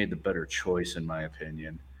 She made the better choice, in my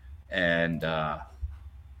opinion. And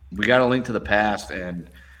we got A Link to the Past, and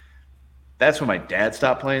that's when my dad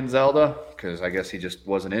stopped playing Zelda because I guess he just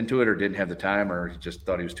wasn't into it or didn't have the time or he just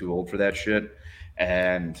thought he was too old for that shit.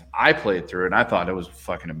 And I played through it, and I thought it was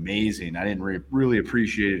fucking amazing. I didn't really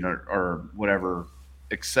appreciate it or whatever,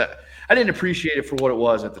 except I didn't appreciate it for what it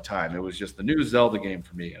was at the time. It was just the new Zelda game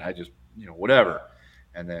for me, and I just, whatever.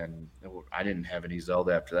 And then I didn't have any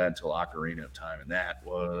Zelda after that until Ocarina of Time, and that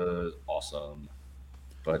was awesome.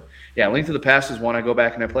 But, yeah, Link to the Past is one I go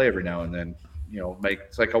back and I play every now and then.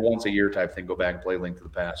 It's like a once-a-year type thing, go back and play Link to the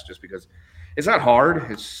Past just because it's not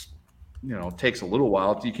hard. It's it takes a little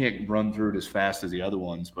while. You can't run through it as fast as the other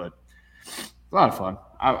ones, but it's a lot of fun.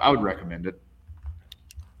 I would recommend it.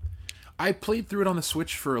 I played through it on the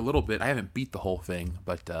Switch for a little bit. I haven't beat the whole thing,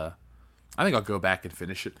 but I think I'll go back and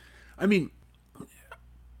finish it. I mean,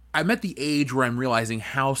 I'm at the age where I'm realizing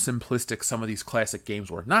how simplistic some of these classic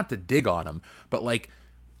games were. Not to dig on them, but like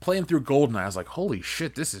playing through GoldenEye, I was like, holy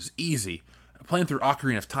shit, this is easy. Playing through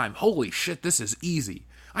Ocarina of Time, holy shit, this is easy.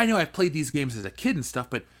 I know I've played these games as a kid and stuff,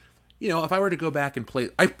 but if I were to go back and play,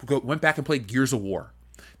 went back and played Gears of War.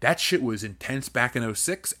 That shit was intense back in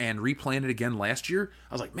 2006, and replaying it again last year,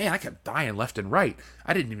 I was like, man, I kept dying left and right.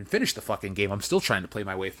 I didn't even finish the fucking game. I'm still trying to play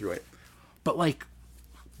my way through it. But like,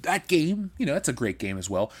 that game, that's a great game as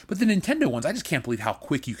well. But the Nintendo ones, I just can't believe how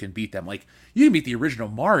quick you can beat them. Like, you can beat the original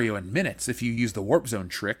Mario in minutes if you use the Warp Zone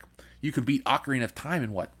trick. you can beat Ocarina of Time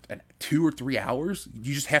in 2 or 3 hours.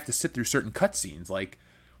 You just have to sit through certain cutscenes. Like,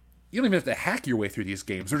 you don't even have to hack your way through these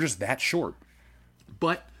games. They're just that short.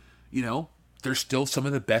 But, you know, they're still some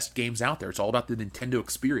of the best games out there. It's all about the Nintendo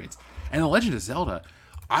experience. And The Legend of Zelda,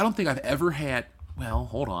 I don't think I've ever had... Well,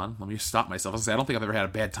 hold on. Let me stop myself. I don't think I've ever had a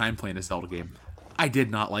bad time playing a Zelda game. I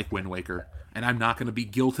did not like Wind Waker, and I'm not going to be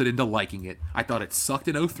guilted into liking it. I thought it sucked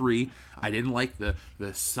in 03. I didn't like the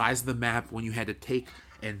size of the map when you had to take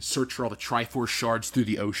and search for all the Triforce shards through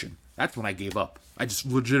the ocean. That's when I gave up. I just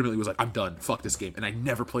legitimately was like, I'm done. Fuck this game. And I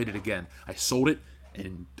never played it again. I sold it,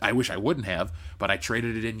 and I wish I wouldn't have, but I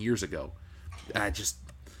traded it in years ago.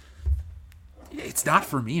 It's not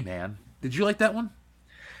for me, man. Did you like that one?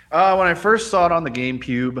 When I first saw it on the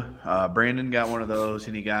GameCube, Brandon got one of those,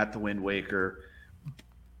 and he got the Wind Waker.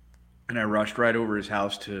 And I rushed right over his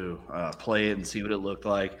house to play it and see what it looked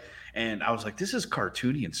like. And I was like, this is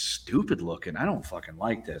cartoony and stupid looking. I don't fucking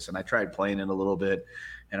like this. And I tried playing it a little bit,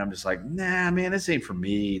 and I'm just like, nah, man, this ain't for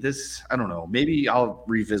me. I don't know. Maybe I'll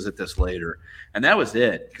revisit this later. And that was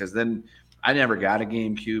it, because then I never got a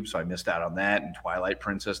GameCube, so I missed out on that and Twilight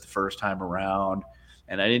Princess the first time around.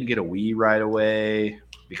 And I didn't get a Wii right away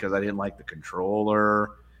because I didn't like the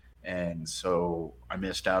controller. And so I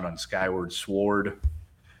missed out on Skyward Sword.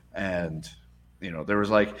 And, you know, there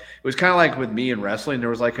was it was kind of like with me in wrestling, there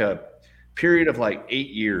was like a period of like 8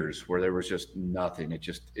 years where there was just nothing.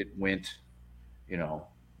 It went, you know,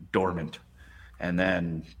 dormant. And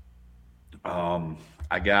then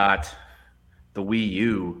I got the Wii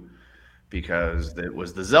U because it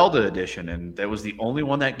was the Zelda edition, and that was the only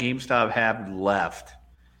one that GameStop had left.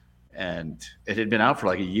 And it had been out for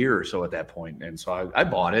like a year or so at that point. And so I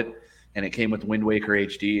bought it, and it came with Wind Waker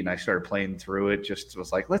HD, and I started playing through it. Just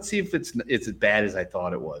was like, let's see if it's as bad as I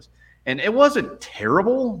thought it was. And it wasn't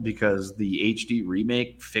terrible because the HD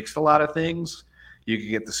remake fixed a lot of things. You could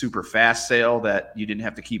get the super fast sale that you didn't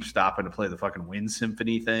have to keep stopping to play the fucking Wind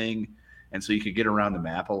Symphony thing. And so you could get around the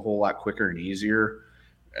map a whole lot quicker and easier.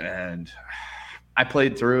 And I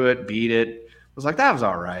played through it, beat it. Was like, that was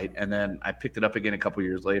all right. And then I picked it up again a couple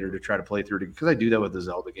years later to try to play through it, because I do that with the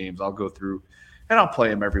Zelda games. I'll go through and I'll play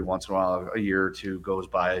them every once in a while. A year or two goes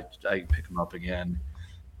by, I pick them up again.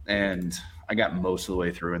 And I got most of the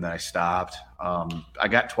way through, and then I stopped. I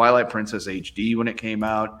got Twilight Princess HD when it came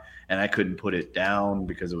out, and I couldn't put it down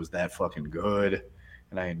because it was that fucking good.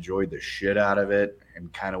 And I enjoyed the shit out of it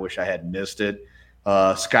and kind of wish I had missed it.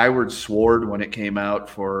 Skyward Sword, when it came out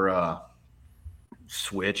for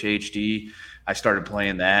Switch HD, I started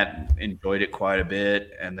playing that, enjoyed it quite a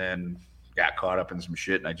bit, and then got caught up in some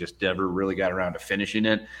shit, and I just never really got around to finishing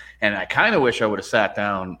it. And I kind of wish I would have sat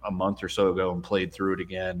down a month or so ago and played through it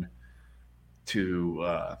again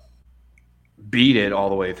to beat it all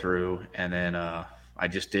the way through, and then I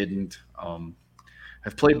just didn't.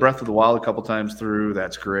 I've played Breath of the Wild a couple times through.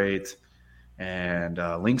 That's great. And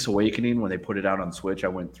Link's Awakening, when they put it out on Switch, I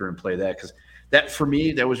went through and played that, because that, for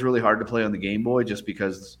me, that was really hard to play on the Game Boy, just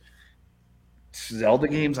because Zelda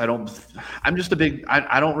games, I don't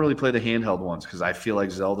really play the handheld ones, because I feel like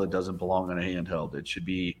Zelda doesn't belong on a handheld. It should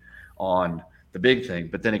be on the big thing.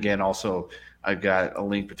 But then again, also, I've got A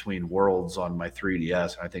Link Between Worlds on my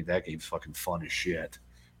 3DS, and I think that game's fucking fun as shit.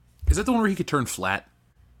 Is that the one where he could turn flat?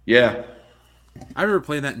 Yeah. I remember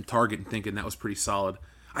playing that in Target and thinking that was pretty solid.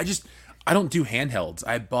 I don't do handhelds.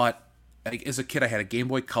 I bought, as a kid, I had a Game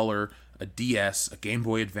Boy Color, a DS, a Game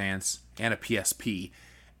Boy Advance, and a PSP.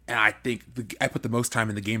 And I think I put the most time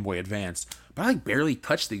in the Game Boy Advance. But I barely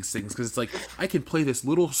touch these things, because it's like I can play this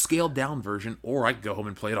little scaled down version, or I can go home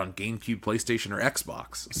and play it on GameCube, PlayStation, or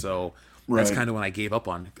Xbox. So that's kind of when I gave up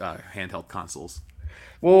on handheld consoles.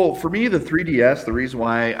 Well, for me, the 3DS, the reason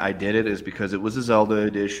why I did it is because it was a Zelda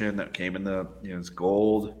edition that came in it's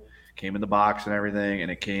gold, came in the box and everything,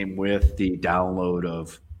 and it came with the download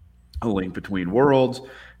of A Link Between Worlds,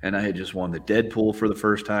 and I had just won the Deadpool for the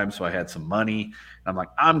first time, so I had some money. I'm like,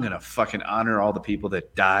 I'm going to fucking honor all the people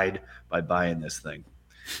that died by buying this thing.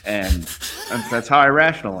 And that's how I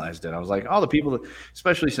rationalized it. I was like, all the people that,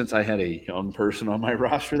 especially since I had a young person on my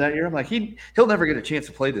roster that year, I'm like, he'll never get a chance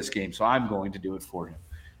to play this game, so I'm going to do it for him.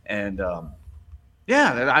 And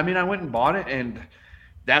I went and bought it, and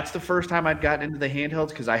that's the first time I'd gotten into the handhelds,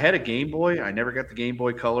 because I had a Game Boy. I never got the Game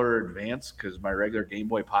Boy Color Advance, because my regular Game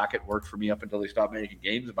Boy Pocket worked for me up until they stopped making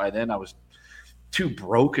games. And by then, I was too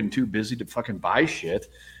broke and too busy to fucking buy shit.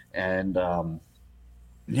 And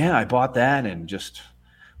I bought that and just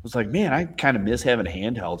was like, man, I kind of miss having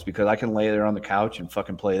handhelds, because I can lay there on the couch and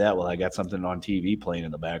fucking play that while I got something on TV playing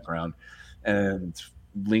in the background. And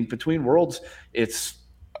Link Between Worlds, it's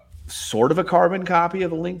sort of a carbon copy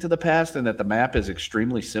of A Link to the Past, and that the map is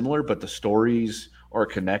extremely similar, but the stories are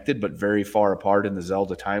connected but very far apart in the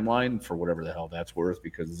Zelda timeline, for whatever the hell that's worth,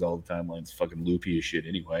 because the Zelda timeline's fucking loopy as shit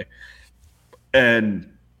anyway.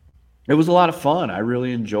 And it was a lot of fun. I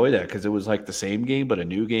really enjoyed that because it was like the same game, but a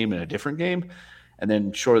new game and a different game. And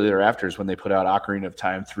then shortly thereafter is when they put out Ocarina of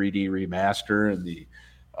Time 3D Remaster and the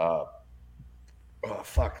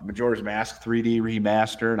Majora's Mask 3D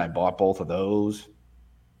Remaster, and I bought both of those.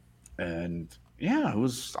 And yeah, it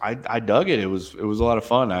was I dug it. It was a lot of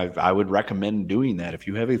fun. I would recommend doing that if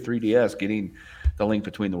you have a 3DS, getting the Link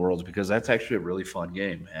Between the Worlds, because that's actually a really fun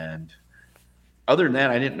game. And other than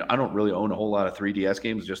that, I don't really own a whole lot of 3DS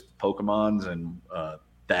games, just Pokemon's and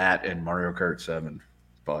that and Mario Kart 7.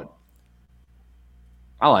 But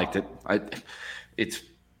I liked it. It's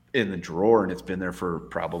in the drawer and it's been there for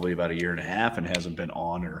probably about a year and a half and hasn't been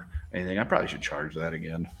on or anything. I probably should charge that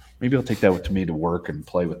again. Maybe I'll take that with me to work and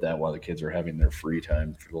play with that while the kids are having their free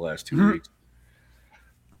time for the last 2 weeks.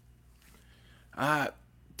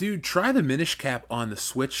 Dude, try the Minish Cap on the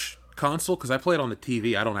Switch console, because I play it on the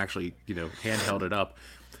TV. I don't actually, handheld it up.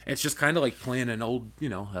 It's just kind of like playing an old,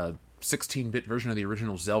 16-bit version of the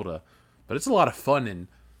original Zelda. But it's a lot of fun, and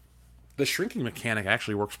the shrinking mechanic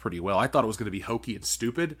actually works pretty well. I thought it was going to be hokey and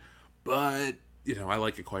stupid, but, I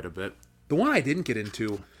like it quite a bit. The one I didn't get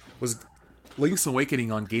into was Link's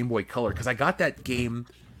Awakening on Game Boy Color, because I got that game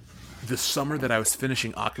the summer that I was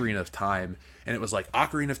finishing Ocarina of Time, and it was like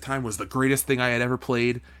Ocarina of Time was the greatest thing I had ever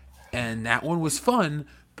played, and that one was fun,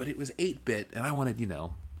 but it was 8-bit, and I wanted,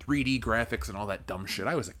 3D graphics and all that dumb shit.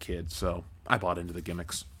 I was a kid, so I bought into the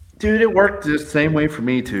gimmicks. Dude, it worked the same way for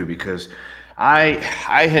me, too, because I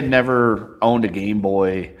had never owned a Game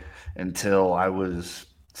Boy until I was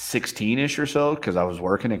 16-ish or so, because I was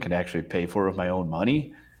working and could actually pay for it with my own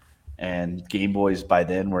money. And Game Boys by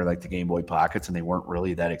then were like the Game Boy Pockets, and they weren't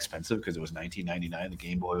really that expensive because it was $19.99. The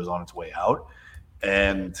Game Boy was on its way out.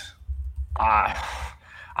 And I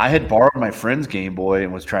had borrowed my friend's Game Boy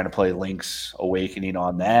and was trying to play Link's Awakening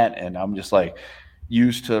on that. And I'm just like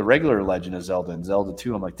used to regular Legend of Zelda and Zelda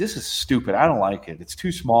 2. I'm like, this is stupid. I don't like it. It's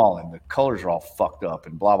too small and the colors are all fucked up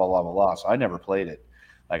and blah, blah, blah, blah, blah. So I never played it.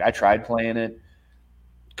 Like I tried playing it,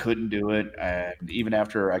 couldn't do it. And even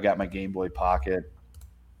after I got my Game Boy Pocket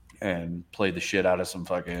and played the shit out of some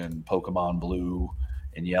fucking Pokemon Blue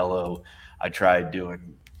and Yellow, I tried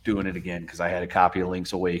doing it again because I had a copy of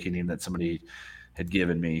Link's Awakening that somebody had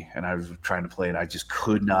given me, and I was trying to play it. I just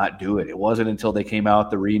could not do it. It wasn't until they came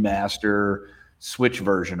out the remaster Switch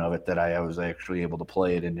version of it that I was actually able to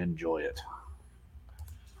play it and enjoy it.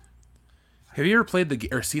 Have you ever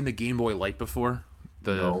played or seen the Game Boy Light before?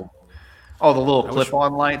 No. Oh, the little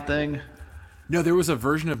clip-on light thing? No, there was a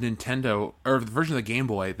version of Nintendo, or the version of the Game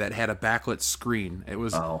Boy that had a backlit screen. It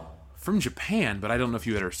was from Japan, but I don't know if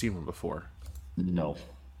you had ever seen one before. No.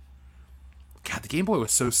 God, the Game Boy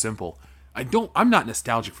was so simple. I'm not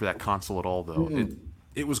nostalgic for that console at all, though.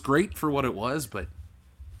 It was great for what it was, but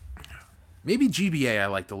maybe GBA I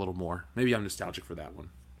liked a little more. Maybe I'm nostalgic for that one.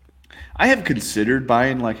 I have considered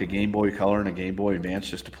buying like a Game Boy Color and a Game Boy Advance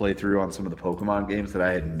just to play through on some of the Pokemon games that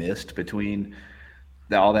I had missed between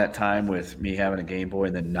all that time with me having a Game Boy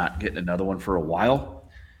and then not getting another one for a while.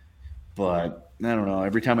 But I don't know.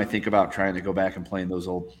 Every time I think about trying to go back and playing those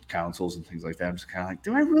old consoles and things like that, I'm just kind of like,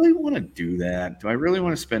 do I really want to do that? Do I really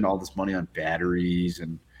want to spend all this money on batteries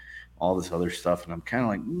and all this other stuff? And I'm kind of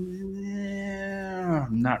like,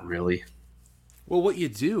 not really. Well, what you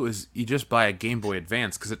do is you just buy a Game Boy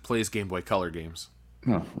Advance because it plays Game Boy Color games.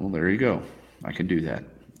 Oh, well, there you go. I can do that.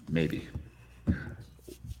 Maybe.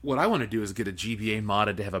 What I want to do is get a GBA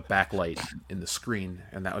modded to have a backlight in the screen,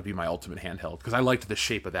 and that would be my ultimate handheld, because I liked the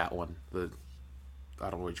shape of that one. I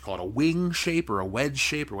don't know what you call it, a wing shape or a wedge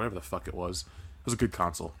shape or whatever the fuck it was. It was a good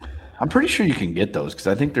console. I'm pretty sure you can get those, because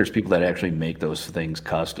I think there's people that actually make those things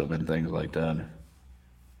custom and things like that.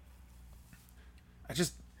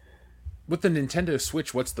 With the Nintendo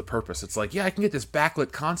Switch, what's the purpose? It's like, yeah, I can get this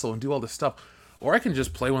backlit console and do all this stuff, or I can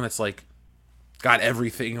just play one that's like got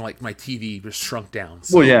everything, like my TV just shrunk down.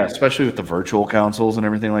 So. Well, yeah, especially with the virtual consoles and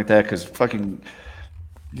everything like that, because fucking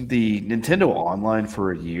the Nintendo Online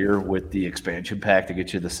for a year with the expansion pack to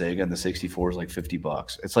get you the Sega and the 64 is like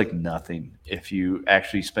 $50. It's like nothing if you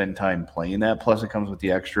actually spend time playing that. Plus, it comes with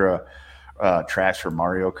the extra tracks for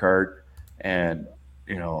Mario Kart and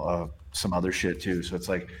some other shit too. So it's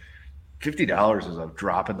like $50 is a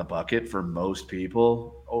drop in the bucket for most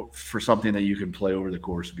people for something that you can play over the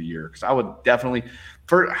course of a year. Because I would definitely,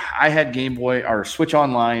 I had Game Boy or Switch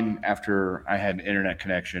Online after I had an internet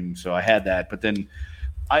connection, so I had that. But then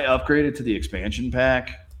I upgraded to the expansion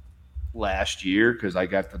pack last year because I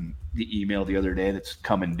got the email the other day that's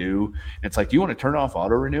coming due. And it's like, do you want to turn off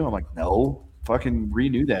auto renew? I'm like, no, fucking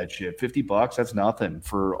renew that shit. $50, that's nothing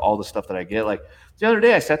for all the stuff that I get. Like the other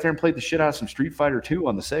day, I sat there and played the shit out of some Street Fighter 2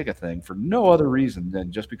 on the Sega thing for no other reason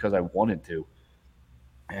than just because I wanted to.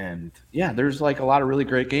 And yeah, there's like a lot of really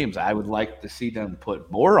great games. I would like to see them put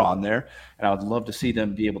more on there, and I would love to see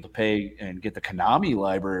them be able to pay and get the Konami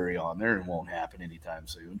library on there. It won't happen anytime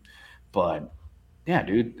soon, but yeah,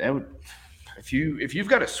 dude, that would. If you've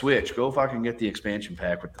got a Switch, go fucking get the expansion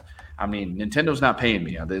pack. I mean, Nintendo's not paying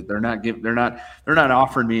me. They're not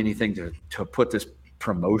offering me anything to put this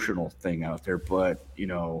promotional thing out there, but you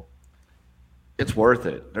know. It's worth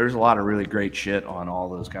it. There's a lot of really great shit on all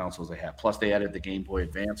those consoles they have. Plus, they added the Game Boy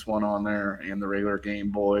Advance one on there and the regular Game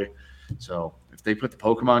Boy. So if they put the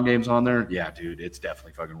Pokemon games on there, yeah, dude, it's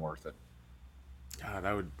definitely fucking worth it.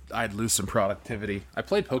 God, I'd lose some productivity. I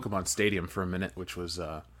played Pokemon Stadium for a minute, which was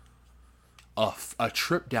a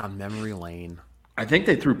trip down memory lane. I think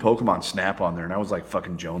they threw Pokemon Snap on there, and I was like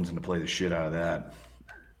fucking jonesing to play the shit out of that.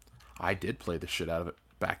 I did play the shit out of it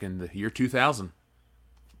back in the year 2000.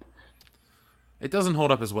 It doesn't hold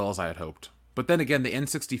up as well as I had hoped. But then again, the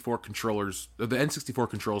N64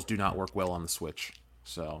 controls do not work well on the Switch.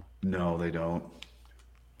 So no, they don't.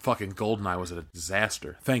 Fucking GoldenEye was a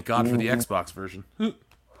disaster. Thank God for the Xbox version.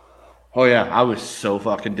 Oh yeah, I was so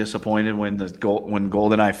fucking disappointed when when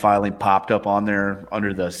GoldenEye finally popped up on there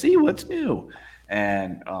under the "See What's New,"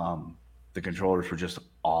 and the controllers were just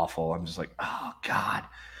awful. I'm just like, oh god.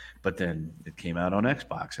 But then it came out on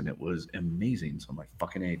Xbox and it was amazing. So I'm like,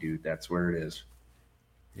 fucking A, dude, that's where it is.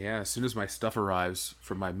 Yeah, as soon as my stuff arrives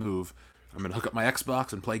from my move, I'm going to hook up my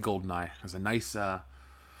Xbox and play GoldenEye. It's a nice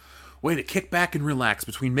way to kick back and relax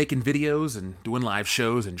between making videos and doing live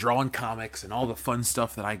shows and drawing comics and all the fun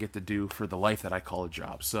stuff that I get to do for the life that I call a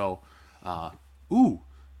job. So, I know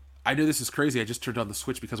this is crazy. I just turned on the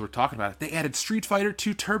Switch because we're talking about it. They added Street Fighter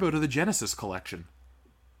 2 Turbo to the Genesis collection.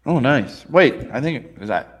 Oh, nice. Wait, I think, is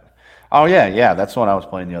that... Oh, yeah, that's the one I was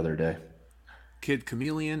playing the other day. Kid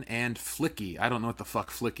Chameleon and Flicky. I don't know what the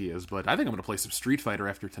fuck Flicky is, but I think I'm going to play some Street Fighter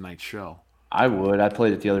after tonight's show. I would. I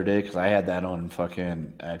played it the other day because I had that on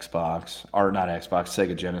fucking Xbox. Or not Xbox,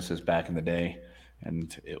 Sega Genesis back in the day.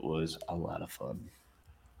 And it was a lot of fun.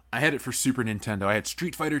 I had it for Super Nintendo. I had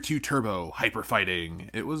Street Fighter 2 Turbo, Hyper Fighting.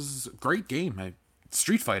 It was a great game.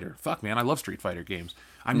 Street Fighter. Fuck, man. I love Street Fighter games.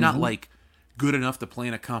 I'm not, like, good enough to play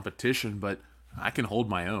in a competition, but I can hold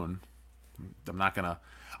my own. I'm not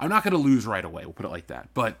gonna lose right away. We'll put it like that.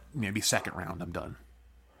 But maybe second round, I'm done.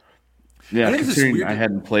 Yeah, considering I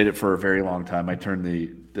hadn't played it for a very long time, I turned the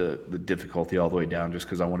difficulty all the way down just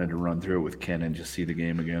because I wanted to run through it with Ken and just see the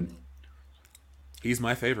game again. He's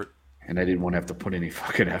my favorite, and I didn't want to have to put any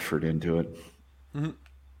fucking effort into it. Mm-hmm.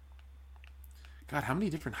 God, how many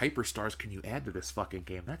different hyperstars can you add to this fucking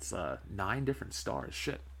game? That's 9 different stars.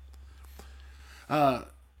 Shit.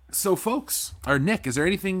 So, folks, or Nick, is there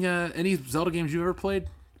anything, any Zelda games you've ever played?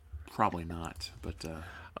 Probably not, but...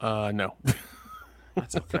 no.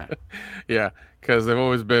 That's okay. Yeah, because they've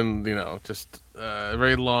always been, just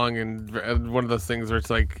very long and one of those things where it's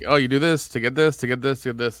like, oh, you do this to get this, to get this, to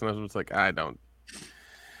get this, and I was just like, I don't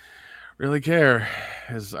really care.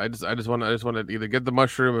 I just want to either get the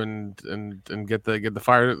mushroom and get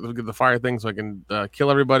the fire thing so I can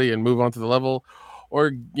kill everybody and move on to the level,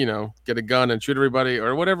 or get a gun and shoot everybody,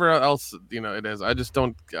 or whatever else it is. I just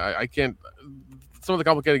don't. I can't. Some of the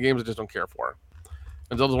complicated games I just don't care for.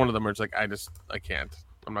 And Zelda's one of them where it's like I can't.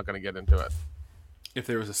 I'm not going to get into it. If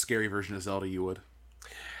there was a scary version of Zelda, you would.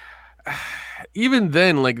 Even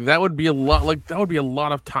then, like that would be a lot. Like that would be a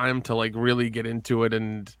lot of time to like really get into it.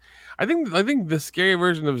 And I think the scary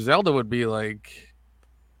version of Zelda would be like,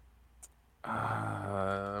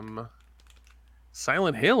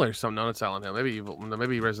 Silent Hill or something. No, not Silent Hill. Maybe Evil.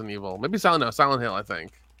 Maybe Resident Evil. Maybe Silent Hill. I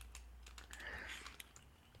think.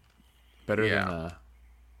 Better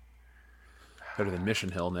than Mission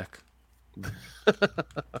Hill, Nick.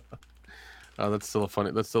 Oh, that's still a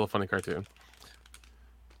funny cartoon.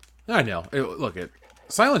 I know.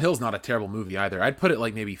 Silent Hill's not a terrible movie either. I'd put it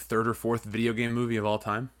like maybe 3rd or 4th video game movie of all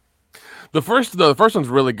time. The first one's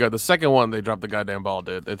really good. The second one, they dropped the goddamn ball,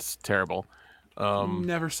 dude. It's terrible.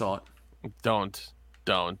 Never saw it. Don't,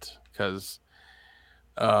 because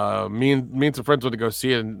me and some friends went to go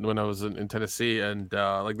see it when I was in Tennessee, and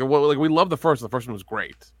we loved the first. The first one was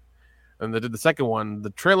great, and they did the second one.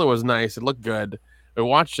 The trailer was nice. It looked good. We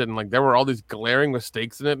watched it, and like there were all these glaring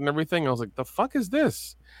mistakes in it and everything. I was like, the fuck is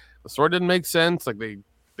this? The story didn't make sense. Like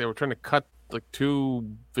they were trying to cut like 2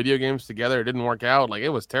 video games together. It didn't work out. Like it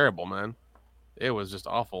was terrible, man. It was just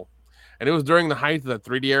awful. And it was during the height of the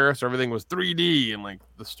 3D era, so everything was 3D and like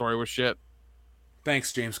the story was shit.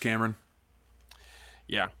 Thanks, James Cameron.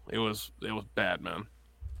 Yeah, it was bad, man.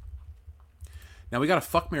 Now we got a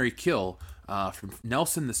fuck, marry, kill from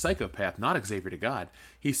Nelson the Psychopath, not Xavier to God.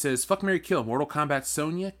 He says, fuck, marry, kill, Mortal Kombat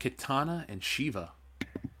Sonya, Kitana, and Shiva.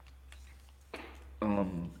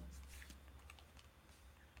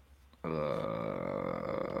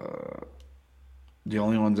 The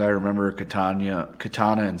only ones I remember are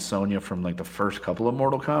Kitana and Sonya from like the first couple of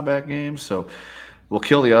Mortal Kombat games. So we'll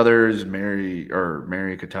kill the others, marry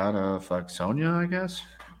Kitana, fuck Sonya, I guess.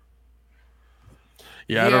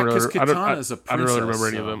 Yeah, I don't because really, Kitana's a princess. I don't really remember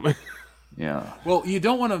any of them. Yeah. Well, you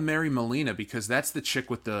don't want to marry Melina because that's the chick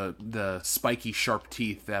with the spiky, sharp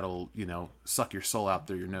teeth that'll, suck your soul out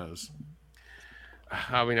through your nose.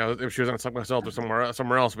 I mean, if she was going to suck myself or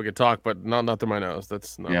somewhere else, we could talk, but not through my nose.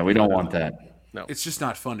 That's not. Yeah, we don't want that. No, it's just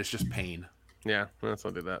not fun. It's just pain. Yeah, let's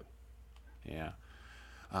not do that. Yeah,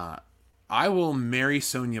 I will marry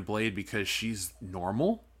Sonya Blade because she's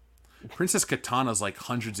normal. Princess Katana's like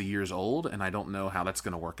hundreds of years old, and I don't know how that's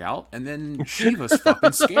going to work out. And then Shiva's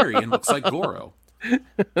fucking scary and looks like Goro.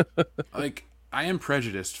 Like, I am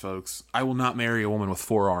prejudiced, folks. I will not marry a woman with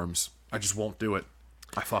 4 arms. I just won't do it.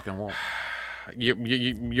 I fucking won't.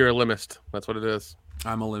 You're a limist. That's what it is.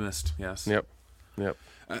 I'm a limist. Yes. Yep.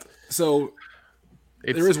 So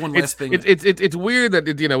there is one last thing. It's weird that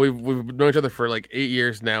we've known each other for like 8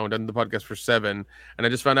 years now and done the podcast for 7, and I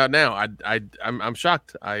just found out now. I'm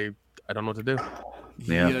shocked. I don't know what to do.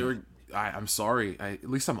 Yeah. I'm sorry. At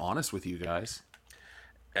least I'm honest with you guys.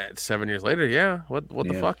 7 years later, yeah. What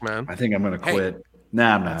the fuck, man? I think I'm gonna quit. Hey,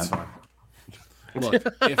 nah, I'm not. Look,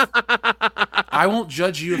 I won't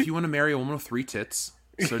judge you if you want to marry a woman with 3 tits.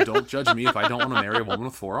 So don't judge me if I don't want to marry a woman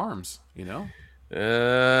with 4 arms.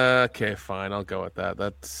 Okay, fine. I'll go with that.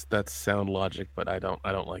 That's sound logic, but I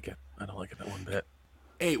don't like it. I don't like it that one bit.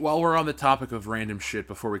 Hey, while we're on the topic of random shit,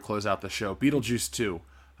 before we close out the show, Beetlejuice 2.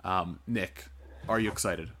 Nick, are you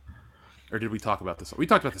excited? Or did we talk about this? We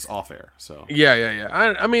talked about this off air. So yeah.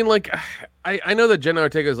 I mean, like, I know that Jenna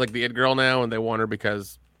Ortega is like the it girl now, and they want her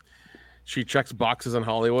because she checks boxes in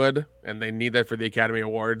Hollywood, and they need that for the Academy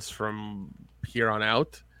Awards from here on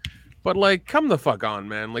out. But, like, come the fuck on,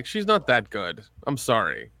 man. Like, she's not that good. I'm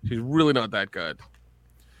sorry. She's really not that good.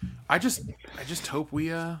 I just hope we,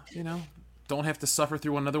 don't have to suffer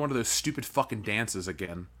through another one of those stupid fucking dances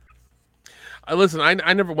again. Listen,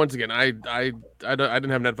 I never, once again, I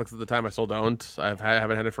didn't have Netflix at the time. I still don't. I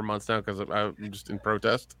haven't had it for months now because I'm just in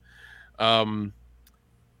protest. And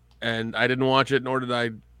I didn't watch it, nor did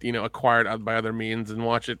I, acquire it by other means and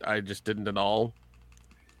watch it. I just didn't at all.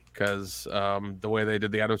 Because the way they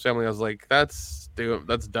did the Addams Family, I was like, that's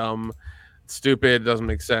dumb, it's stupid, doesn't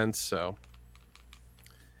make sense. So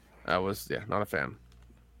I was, not a fan.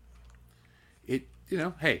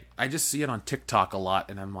 Hey, I just see it on TikTok a lot,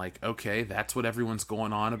 and I'm like, okay, that's what everyone's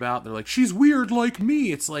going on about. They're like, she's weird like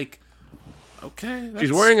me. It's like, okay,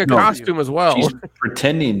 she's wearing a costume as well. She's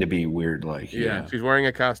pretending to be weird like you. Yeah, she's wearing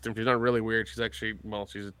a costume. She's not really weird. She's actually,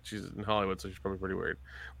 she's in Hollywood, so she's probably pretty weird.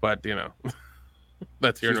 But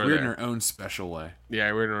that's she's weird in her own special way. Yeah,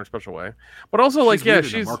 weird in her special way. But also, like,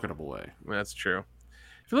 she's in a marketable way. That's true.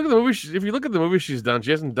 If you look at the movies she's done,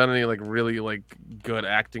 she hasn't done any like really like good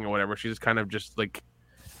acting or whatever. She's kind of just like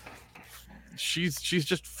she's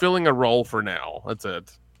just filling a role for now. That's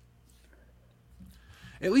it.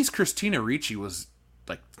 At least Christina Ricci was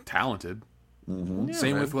like talented. Mm-hmm. Yeah,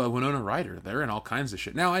 Same with Winona Ryder. They're in all kinds of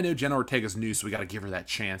shit. Now, I know Jenna Ortega's new, so we got to give her that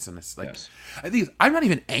chance. And it's like, yes. I think I'm not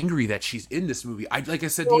even angry that she's in this movie. Like I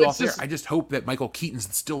said to you off there, I just hope that Michael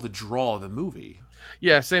Keaton's still the draw of the movie.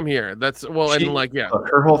 Yeah, same here. That's and like, yeah. Look,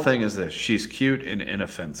 her whole thing is this: she's cute and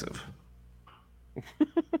inoffensive.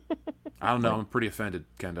 I don't know. I'm pretty offended,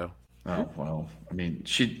 Kendo. Oh well, I mean,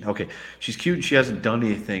 she's cute. She hasn't done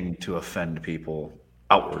anything to offend people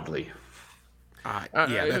outwardly.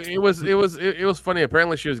 It was funny.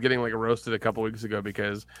 Apparently, she was getting like roasted a couple weeks ago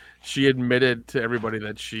because she admitted to everybody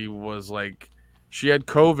that she was like she had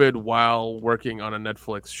COVID while working on a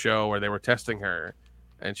Netflix show where they were testing her,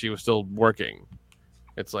 and she was still working.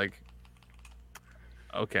 It's like,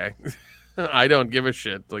 okay, I don't give a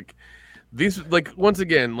shit. Like these, like once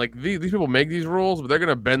again, like these people make these rules, but they're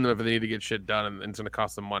gonna bend them if they need to get shit done, and it's gonna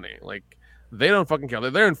cost them money. Like. They don't fucking care.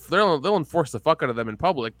 They'll enforce the fuck out of them in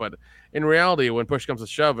public, but in reality, when push comes to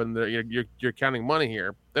shove and you're counting money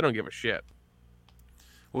here, they don't give a shit.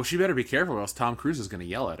 Well, she better be careful, or else Tom Cruise is going to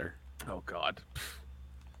yell at her. Oh God,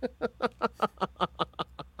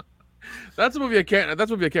 that's a movie I can't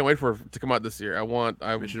wait for to come out this year.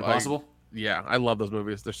 Mission Impossible. Yeah, I love those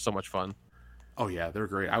movies. They're so much fun. Oh yeah, they're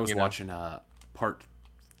great. I was watching part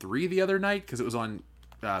 3 the other night because it was on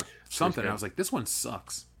something. And I was like, this one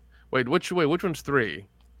sucks. Wait, which one's 3?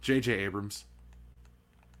 J.J. Abrams.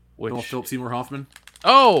 Philip Seymour Hoffman.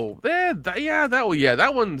 Oh,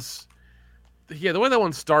 that one's. Yeah, the way that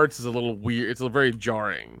one starts is a little weird. It's very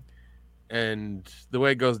jarring, and the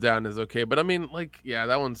way it goes down is okay. But I mean, like, yeah,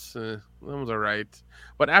 that one's all right.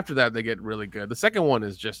 But after that, they get really good. The second one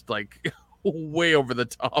is just like way over the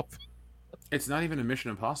top. It's not even a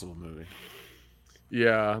Mission Impossible movie.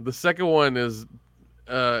 Yeah, the second one is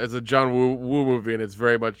a John Woo movie, and it's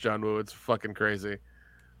very much John Woo. It's fucking crazy.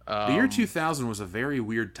 The year 2000 was a very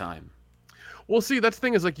weird time. Well, see, that's the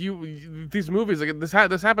thing is like these movies like this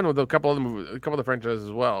happened with a couple of the franchises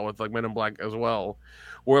as well, with like Men in Black as well,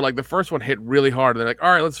 where like the first one hit really hard, and they're like,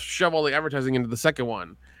 all right, let's shove all the advertising into the second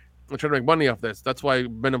one. We're trying to make money off this. That's why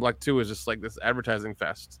Men in Black 2 is just like this advertising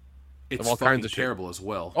fest. It's of all fucking kinds of terrible as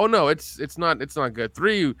well. Oh no, it's not good.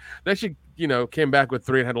 3, they actually came back with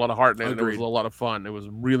 3 and had a lot of heart in it. And it was a lot of fun. It was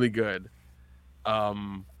really good.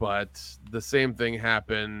 But the same thing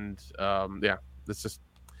happened. Yeah, that's just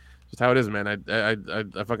how it is, man.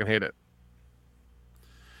 I fucking hate it.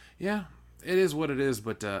 Yeah, it is what it is,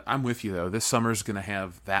 but I'm with you, though. This summer's going to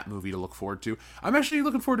have that movie to look forward to. I'm actually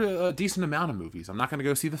looking forward to a decent amount of movies. I'm not going to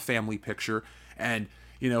go see The Family Picture. And,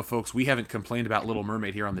 folks, we haven't complained about Little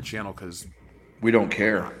Mermaid here on the channel because... we don't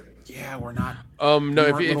care. Yeah, we're not... No,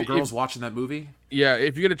 if little girls watching that movie? Yeah,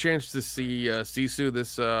 if you get a chance to see Sisu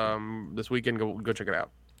this weekend, go check it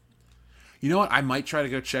out. You know what? I might try to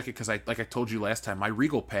go check it because, like I told you last time, my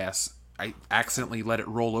Regal Pass, I accidentally let it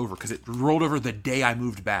roll over because it rolled over the day I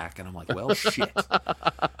moved back. And I'm like, well, shit.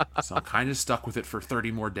 So I'm kind of stuck with it for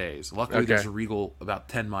 30 more days. Luckily, there's a Regal about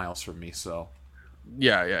 10 miles from me, so...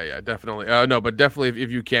 Yeah, definitely. No, but definitely if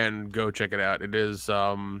you can, go check it out. It is...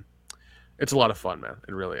 it's a lot of fun, man.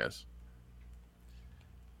 It really is.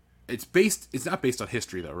 It's not based on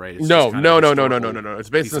history though, right? It's no. It's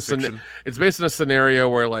based on a scenario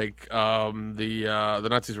where like the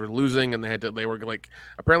Nazis were losing and they were like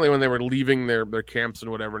apparently when they were leaving their camps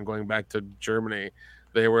and whatever and going back to Germany,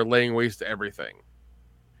 they were laying waste to everything.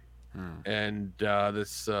 And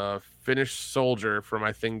this Finnish soldier from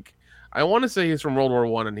I want to say he's from World War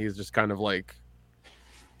I, and he's just kind of like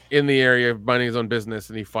in the area minding his own business,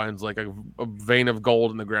 and he finds like a vein of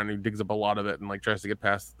gold in the ground. And he digs up a lot of it and like tries to get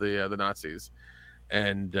past the Nazis,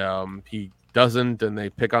 and he doesn't, and they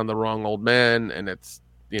pick on the wrong old man, and it's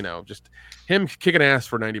just him kicking ass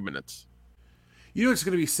for 90 minutes. What's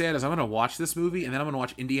going to be sad is I'm going to watch this movie, and then I'm going to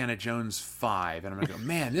watch Indiana Jones 5, and I'm going to go,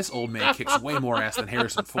 man, this old man kicks way more ass than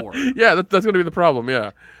Harrison Ford. Yeah, that's going to be the problem.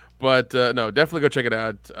 Yeah. But no, definitely go check it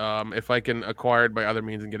out. If I can acquire it by other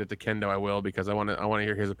means and get it to Kendo, I will, because I want to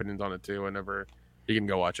hear his opinions on it too. Whenever he can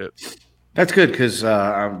go watch it. That's good because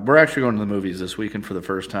we're actually going to the movies this weekend for the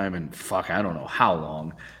first time in I don't know how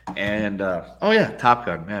long. And Top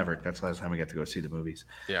Gun Maverick. That's the last time we got to go see the movies.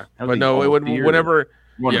 Yeah, but no, whenever.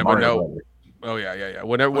 Yeah, but no. Oh yeah.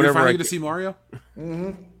 Whenever you're finally to see Mario.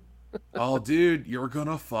 Mm-hmm. Oh, dude, you're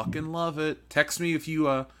gonna fucking love it. Text me if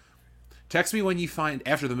you. Text me when you find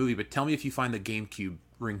after the movie, but tell me if you find the GameCube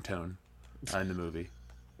ringtone in the movie.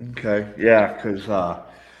 Okay, yeah, because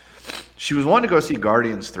she was wanting to go see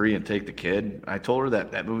Guardians 3 and take the kid. I told her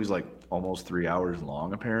that movie's like almost 3 hours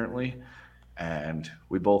long, apparently, and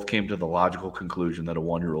we both came to the logical conclusion that a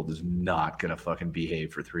 1-year-old is not gonna fucking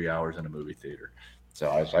behave for 3 hours in a movie theater. So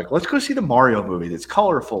I was like, let's go see the Mario movie. That's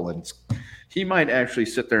colorful and he might actually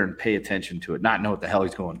sit there and pay attention to it, not know what the hell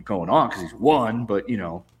he's going on because he's one, but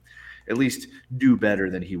at least do better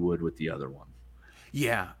than he would with the other one.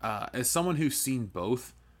 Yeah, as someone who's seen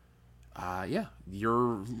both,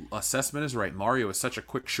 your assessment is right. Mario is such a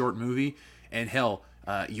quick, short movie, and hell,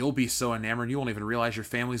 you'll be so enamored you won't even realize your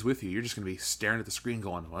family's with you. You're just going to be staring at the screen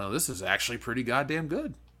going, well, this is actually pretty goddamn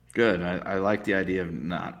good. Good. I like the idea of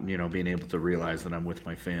not, being able to realize that I'm with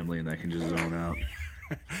my family and I can just zone out.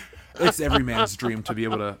 It's every man's dream to be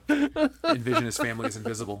able to envision his family as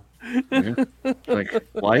invisible. Yeah. Like,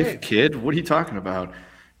 wife, kid, what are you talking about?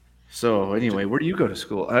 So, anyway, where do you go to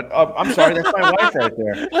school? I'm sorry, that's my wife right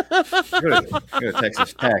there. Go to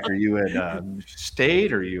Texas Tech. Are you at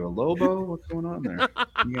State? Are you a Lobo? What's going on there?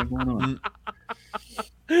 What you got going on?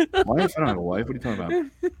 Wife? I don't have a wife. What are you talking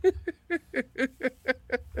about?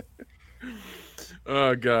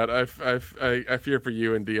 Oh, God. I fear for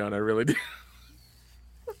you and Dion. I really do.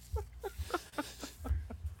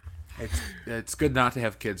 It's good not to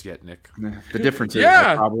have kids yet, Nick. The difference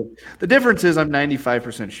is, I'm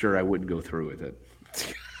 95% sure I wouldn't go through with it.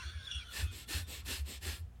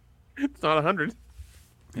 It's not 100.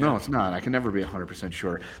 No, it's not. I can never be 100%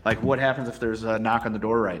 sure. Like, what happens if there's a knock on the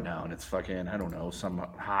door right now and it's fucking, I don't know, some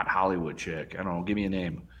hot Hollywood chick? I don't know. Give me a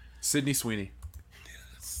name. Sydney Sweeney.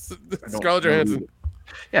 Scarlett Johansson.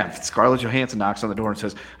 Yeah, if Scarlett Johansson knocks on the door and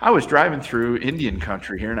says, I was driving through Indian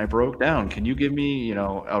country here and I broke down. Can you give me,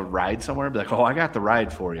 a ride somewhere? I'd be like, oh, I got the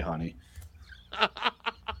ride for you, honey.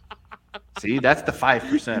 See, that's the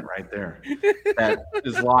 5% right there. That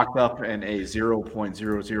is locked up in a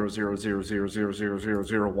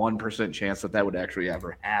 0.000000001% chance that would actually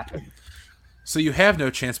ever happen. So you have no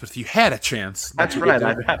chance, but if you had a chance, that's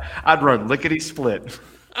right. I'd run lickety split.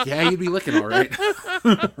 Yeah, you'd be licking all right,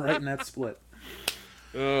 right in that split.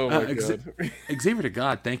 Oh my God. Xavier to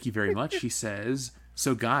God, thank you very much. He says,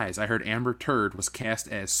 so guys, I heard Amber Turd was cast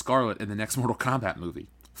as Scarlet in the next Mortal Kombat movie.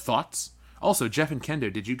 Thoughts? Also, Jeff and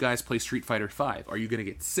Kendo, did you guys play Street Fighter V? Are you going to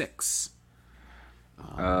get 6?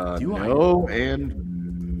 No,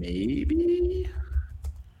 and maybe.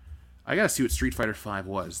 I got to see what Street Fighter V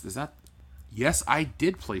was. Is that? Yes, I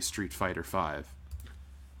did play Street Fighter V.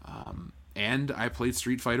 And I played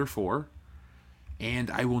Street Fighter 4. And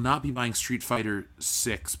I will not be buying Street Fighter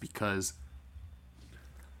 6 because,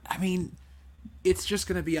 I mean, it's just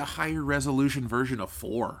going to be a higher resolution version of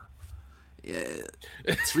 4.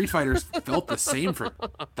 Street Fighters felt the same for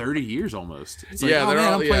 30 years almost. It's like,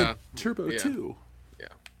 I'm playing Turbo 2.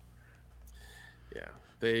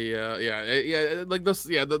 They like those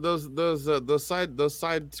those side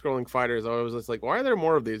scrolling fighters. I was just like, why are there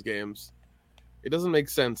more of these games? It doesn't make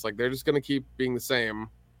sense. Like, they're just gonna keep being the same.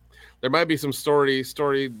 There might be some story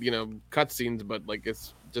cutscenes, but like,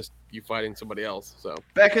 it's just you fighting somebody else. So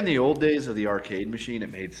back in the old days of the arcade machine,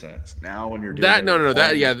 it made sense. Now when you're doing that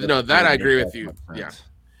I agree with you.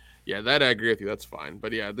 Yeah, that I agree with you. That's fine.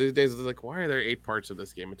 But yeah, these days it's like, why are there 8 parts of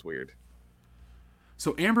this game? It's weird.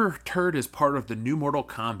 So Amber Turd is part of the new Mortal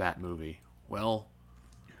Kombat movie. Well,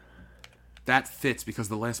 that fits because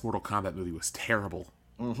the last Mortal Kombat movie was terrible.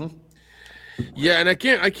 Mm-hmm. Yeah, and I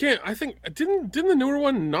think didn't the newer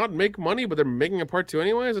one not make money, but they're making a part 2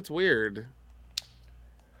 anyways? It's weird.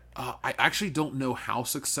 I actually don't know how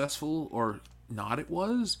successful or not it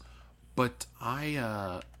was, but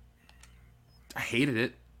I hated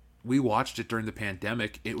it. We watched it during the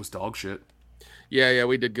pandemic. It was dog shit. Yeah,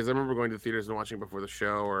 we did, because I remember going to the theaters and watching it before the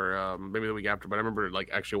show, or maybe the week after. But I remember like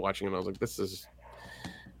actually watching it, and I was like, "This is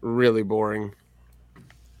really boring."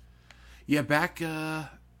 Yeah, back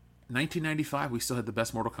 1995, we still had the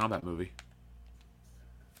best Mortal Kombat movie.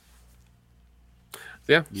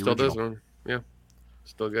 Yeah, still does, man. Yeah,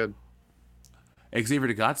 still good. Xavier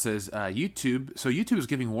to God says, YouTube. So YouTube is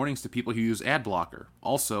giving warnings to people who use ad blocker.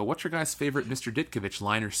 Also, what's your guys' favorite Mr. Ditkovich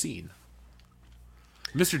line or scene?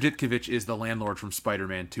 Mr. Ditkovich is the landlord from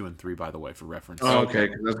Spider-Man 2 and 3, by the way, for reference. Oh, okay.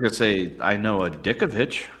 I was gonna say I know a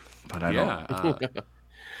Dickovich, but I don't.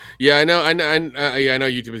 Yeah, I know. I know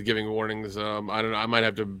YouTube is giving warnings. I don't know. I might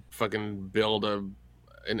have to fucking build an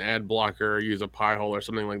ad blocker or use a pie hole or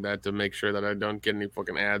something like that to make sure that I don't get any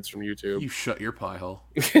fucking ads from YouTube. You shut your pie hole.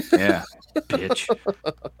 Yeah, bitch.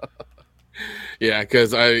 Yeah,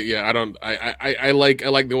 because I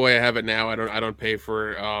like the way I have it now. I don't pay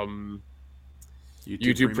for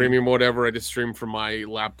YouTube Premium or whatever. I just stream from my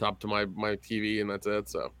laptop to my TV, and that's it.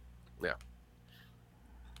 So, yeah.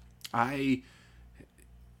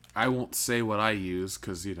 I won't say what I use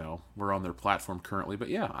because, we're on their platform currently. But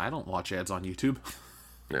yeah, I don't watch ads on YouTube.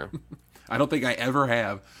 Yeah. I don't think I ever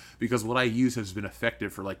have, because what I use has been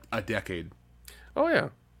effective for like a decade. Oh, yeah.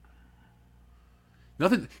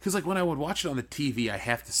 Nothing, because like when I would watch it on the TV, I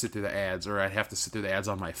have to sit through the ads, or I'd have to sit through the ads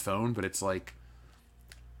on my phone. But it's like,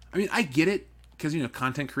 I mean, I get it because,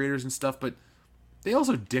 content creators and stuff, but they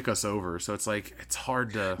also dick us over, so it's like it's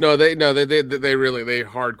hard to. They really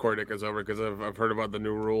hardcore dick us over, because I've heard about the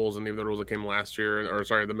new rules, and even the rules that came last year, or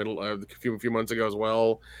sorry, the middle a few months ago as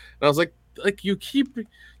well. And I was like you keep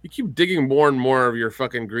digging more and more of your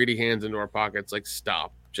fucking greedy hands into our pockets. Like,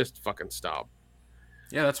 stop, just fucking stop.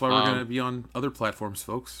 Yeah, that's why we're gonna be on other platforms,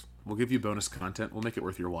 folks. We'll give you bonus content. We'll make it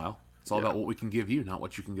worth your while. It's all about what we can give you, not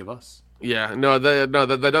what you can give us. Yeah,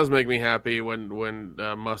 that does make me happy when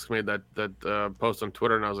Musk made that post on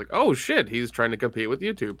Twitter, and I was like, oh shit, he's trying to compete with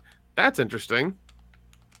YouTube. That's interesting.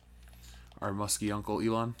 Our musky uncle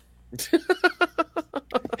Elon.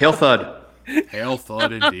 Hail Thud. Hail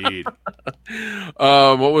Thud, indeed.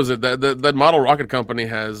 What was it? That model rocket company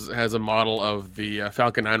has a model of the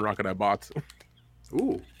Falcon 9 rocket I bought.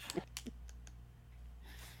 Ooh.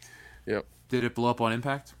 Yep. Did it blow up on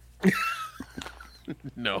impact?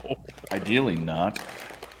 No. Ideally not.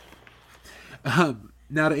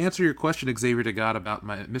 Now, to answer your question, Xavier to God, about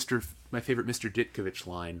my favorite Mr. Ditkovich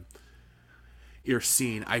line or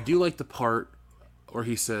scene, I do like the part where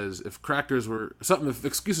he says, if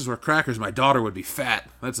excuses were crackers, my daughter would be fat.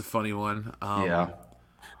 That's a funny one. Yeah.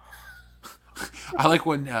 I like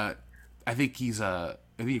when I think either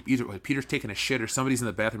Peter's taking a shit or somebody's in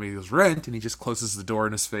the bathroom and he goes, rent, and he just closes the door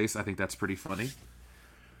in his face. I think that's pretty funny.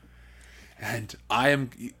 And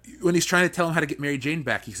when he's trying to tell him how to get Mary Jane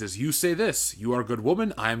back, he says, you say this, you are a good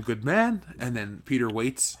woman, I am good man. And then Peter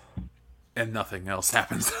waits and nothing else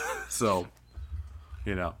happens. So,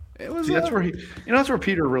 it was. See, that's where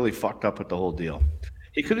Peter really fucked up with the whole deal.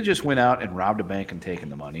 He could have just went out and robbed a bank and taken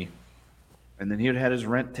the money, and then he would have had his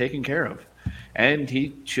rent taken care of. And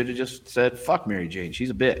he should have just said, fuck Mary Jane, she's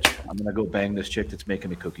a bitch. I'm going to go bang this chick that's making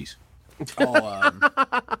me cookies. What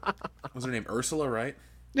was her name? Ursula, right?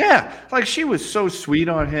 Yeah, like she was so sweet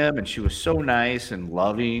on him, and she was so nice and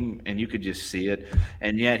loving, and you could just see it.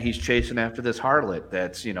 And yet he's chasing after this harlot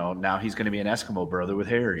that's, now he's going to be an Eskimo brother with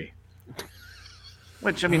Harry.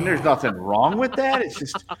 Which, I mean, there's nothing wrong with that. It's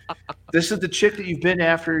just, this is the chick that you've been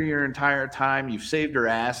after your entire time. You've saved her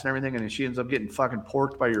ass and everything, and then she ends up getting fucking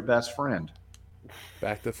porked by your best friend.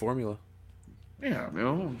 Back to formula. Yeah,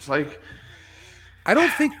 it's like... I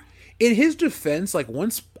don't think, in his defense, I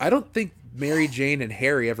don't think Mary Jane and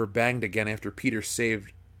Harry ever banged again after Peter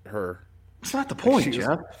saved her. It's not the point,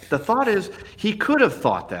 Jeff. The thought is, he could have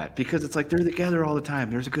thought that, because it's like they're together all the time.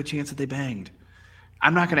 There's a good chance that they banged.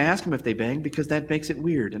 I'm not going to ask him if they banged because that makes it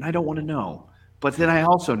weird, and I don't want to know. But then I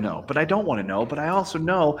also know, but I don't want to know, but I also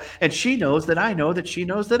know, and she knows that I know that she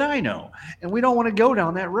knows that I know. And we don't want to go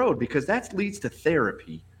down that road because that leads to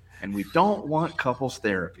therapy, and we don't want couples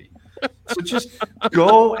therapy. So just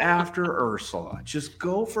go after Ursula. Just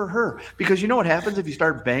go for her. Because you know what happens if you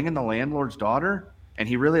start banging the landlord's daughter and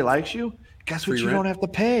he really likes you? Guess what? You don't have to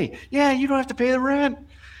pay. Yeah, you don't have to pay the rent.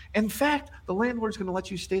 In fact, the landlord's going to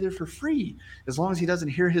let you stay there for free as long as he doesn't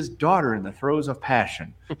hear his daughter in the throes of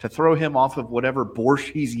passion to throw him off of whatever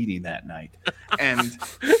borscht he's eating that night. And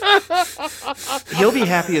he'll be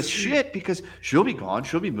happy as shit because she'll be gone.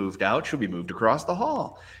 She'll be moved out. She'll be moved across the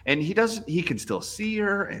hall. And he can still see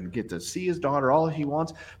her and get to see his daughter all he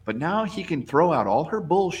wants. But now he can throw out all her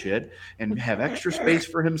bullshit and have extra space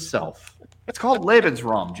for himself. It's called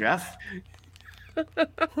Lebensraum, Jeff.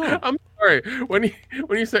 I'm sorry. When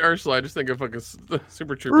you say Ursula, I just think of fucking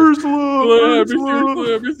Super Troopers.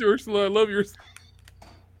 Ursula, Miss Ursula, I love you.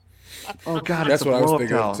 Oh God, that's what I was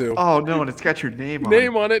thinking of too. Oh no, and it's got your name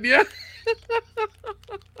on it. Yeah.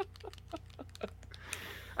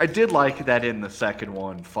 I did like that in the second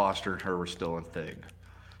one. Foster and her were still a thing.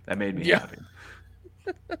 That made me happy.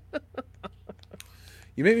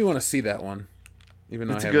 You made me want to see that one. Even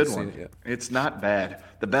though It's I a haven't good seen one. it yet. It's not bad.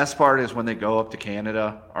 The best part is when they go up to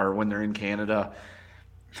Canada or when they're in Canada.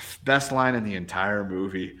 Best line in the entire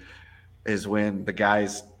movie is when the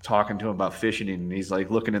guy's talking to him about fishing and he's like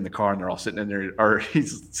looking in the car and they're all sitting in there, or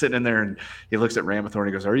he's sitting in there and he looks at Ramathorn and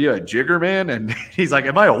he goes, "Are you a jigger man?" And he's like,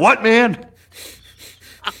 "Am I a what man?"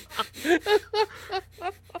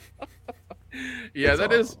 Yeah,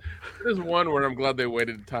 that is one where I'm glad they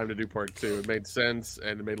waited time to do part two. It made sense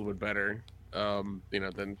and it made it a little bit better. Than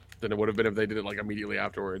it would have been if they did it like immediately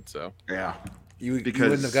afterwards. So yeah, you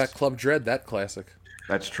wouldn't have got Club Dread that classic.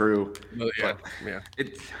 That's true. Yeah.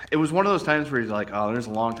 It was one of those times where he's like, "Oh, there's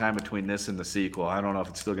a long time between this and the sequel. I don't know if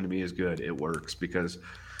it's still going to be as good." It works because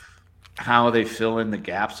how they fill in the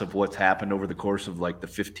gaps of what's happened over the course of like the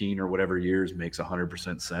 15 or whatever years makes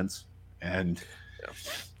 100% sense. And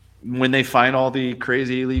when they find all the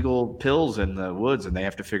crazy illegal pills in the woods and they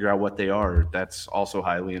have to figure out what they are, that's also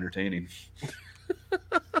highly entertaining.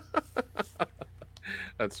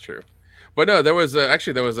 That's true. But no, there was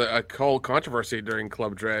a whole controversy during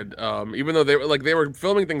Club Dread. Even though they were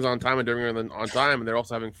filming things on time and doing it on time, and they're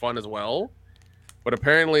also having fun as well. But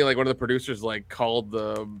apparently, like one of the producers called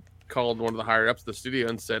one of the higher ups of the studio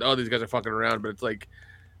and said, "Oh, these guys are fucking around," but it's like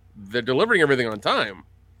they're delivering everything on time.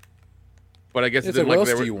 But I guess it's like, what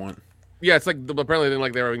else do you want? Yeah, it's like apparently they didn't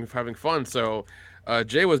like they were having fun. So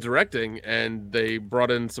Jay was directing, and they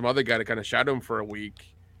brought in some other guy to kind of shadow him for a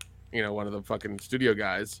week. One of the fucking studio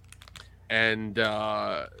guys. And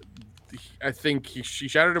I think she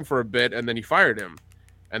shadowed him for a bit, and then he fired him.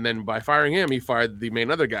 And then by firing him, he fired the main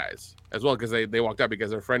other guys as well because they walked out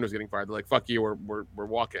because their friend was getting fired. They're like, "Fuck you, we're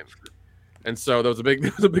walking." And so there was a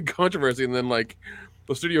big controversy. And then like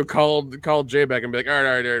the studio called Jay back and be like, "All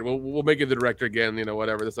right, we'll make you the director again.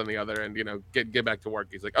 Whatever this and the other, and get back to work."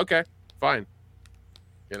 He's like, "Okay, fine."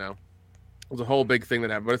 It was a whole big thing that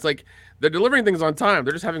happened, but it's like they're delivering things on time.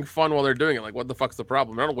 They're just having fun while they're doing it. Like, what the fuck's the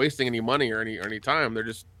problem? They're not wasting any money or any time.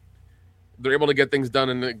 They're able to get things done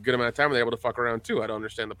in a good amount of time. And they're able to fuck around too. I don't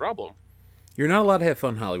understand the problem. You're not allowed to have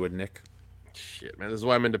fun, Hollywood, Nick. Shit, man. This is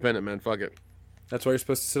why I'm independent, man. Fuck it. That's why you're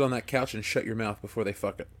supposed to sit on that couch and shut your mouth before they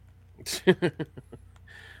fuck it.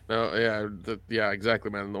 No, yeah,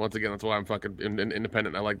 exactly, man. Once again, that's why I'm fucking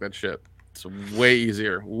independent. I like that shit. It's way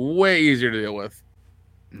easier to deal with.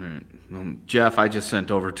 Jeff, I just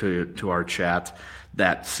sent over to our chat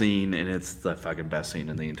that scene, and it's the fucking best scene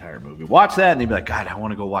in the entire movie. Watch that, and you'll be like, God, I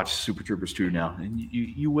want to go watch Super Troopers 2 now. And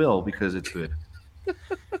you will, because it's good.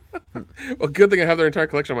 Well, good thing I have their entire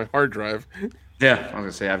collection on my hard drive. Yeah, I was going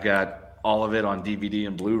to say, I've got all of it on DVD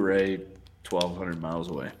and Blu-ray 1,200 miles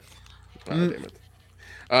away. Oh, damn it.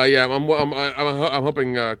 Yeah, I'm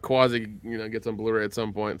hoping Quasi, gets on Blu-ray at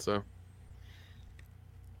some point, so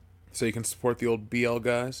you can support the old BL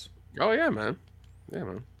guys. Oh yeah, man.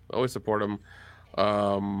 Always support them.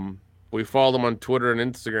 We follow them on Twitter and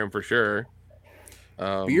Instagram for sure.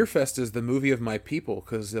 Beer Fest is the movie of my people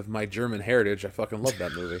because of my German heritage. I fucking love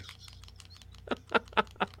that movie.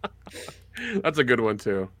 That's a good one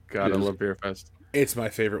too. God, I love Beer Fest. It's my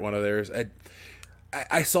favorite one of theirs.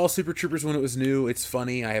 I saw Super Troopers when it was new. It's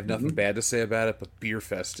funny. I have nothing bad to say about it, but Beer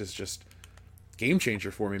Fest is just game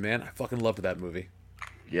changer for me, man. I fucking loved that movie.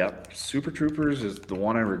 Yep. Super Troopers is the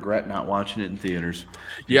one I regret not watching it in theaters.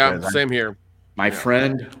 Yeah, same here. My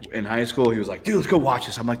friend in high school, he was like, dude, let's go watch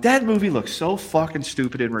this. I'm like, that movie looks so fucking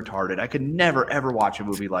stupid and retarded. I could never, ever watch a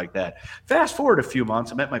movie like that. Fast forward a few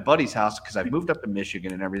months, I'm at my buddy's house because I've moved up to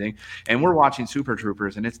Michigan and everything, and we're watching Super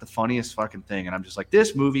Troopers, and it's the funniest fucking thing. And I'm just like,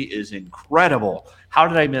 this movie is incredible. How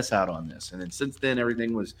did I miss out on this? And then since then,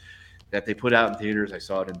 everything was that they put out in theaters. I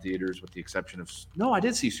saw it in theaters with the exception of – no, I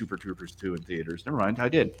did see Super Troopers 2 in theaters. Never mind, I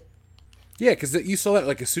did. Yeah, because you saw that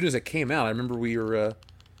like as soon as it came out. I remember we were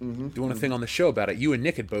doing a thing on the show about it. You and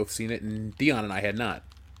Nick had both seen it, and Dion and I had not.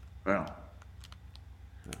 Well,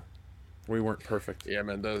 we weren't perfect. Yeah,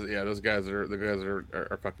 man. Those guys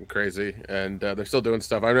are fucking crazy, and they're still doing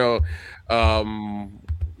stuff. I know.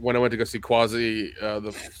 When I went to go see Quasi,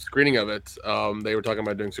 the screening of it, they were talking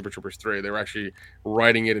about doing Super Troopers 3. They were actually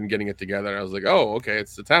writing it and getting it together. I was like, oh, okay,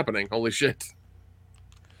 it's happening. Holy shit.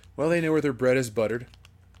 Well, they know where their bread is buttered.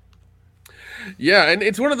 Yeah, and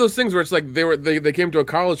it's one of those things where it's like they came to a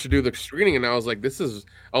college to do the screening, and I was like,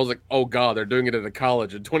 oh god, they're doing it at a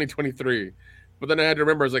college in 2023. But then I had to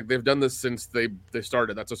remember, I was like, they've done this since they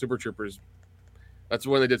started. That's a Super Troopers. That's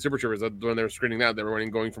when they did Super Troopers. That's when they were screening that. They were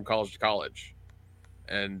going from college to college,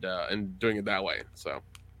 and doing it that way. So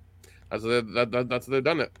that's they've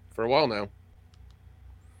done it for a while now.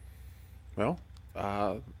 Well,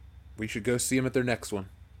 we should go see them at their next one.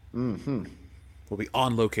 Mm-hmm. We'll be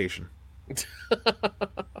on location.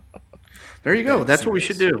 There you go. That's what we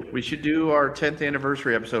should do. We should do our 10th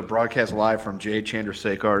anniversary episode broadcast live from Jay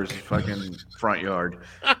Chandrasekhar's fucking front yard.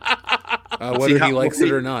 Whether he likes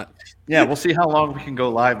it or not. Yeah, we'll see how long we can go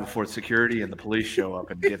live before security and the police show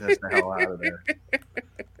up and get us the hell out of there.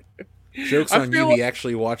 Joke's on you. He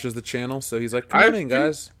actually watches the channel, so he's like, "Come in,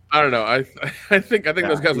 guys." I don't know. I think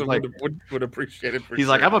those guys would appreciate it. He's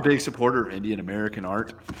like, I'm a big supporter of Indian American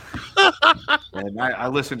art, and I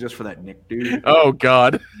listen just for that Nick dude. Oh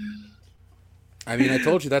God. I mean, I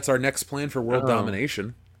told you that's our next plan for world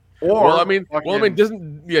domination. Or Disney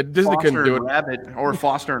couldn't do it. Or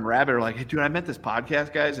Foster and Rabbit are like, hey, dude, I met this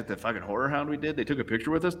podcast guys at the fucking Horror Hound we did. They took a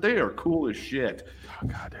picture with us. They are cool as shit. Oh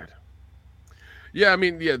God, dude. Yeah, I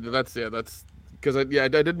mean, that's because I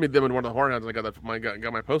did meet them in one of the Horror Hounds. And I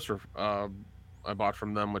got my poster I bought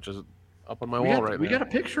from them, which is up on my wall right now. We got a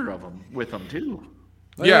picture of them with them too.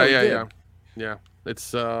 Yeah.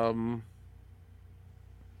 It's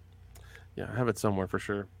yeah, I have it somewhere for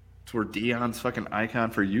sure. It's where Dion's fucking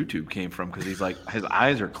icon for YouTube came from because he's like his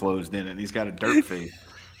eyes are closed in and he's got a dirt face.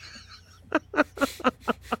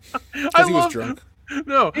 He was drunk.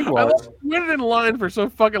 No, I waited in line for so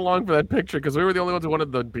fucking long for that picture because we were the only ones who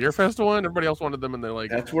wanted the Beer Fest one. Everybody else wanted them, and they're like,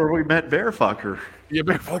 "That's where we met Bearfucker." Yeah,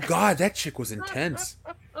 Oh God, that chick was intense.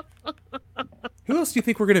 Who else do you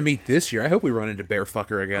think we're gonna meet this year? I hope we run into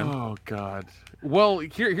Bearfucker again. Oh God. Well,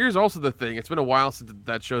 here's also the thing. It's been a while since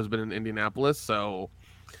that show's been in Indianapolis, so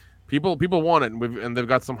people want it, and they've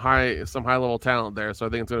got some high level talent there. So I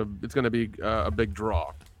think it's gonna be a big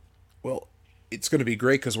draw. Well, it's going to be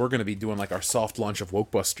great because we're going to be doing like our soft launch of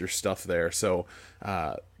Wokebusters stuff there. So,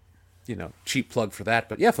 cheap plug for that.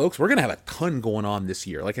 But yeah, folks, we're going to have a ton going on this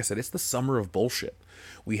year. Like I said, it's the summer of bullshit.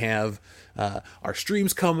 We have our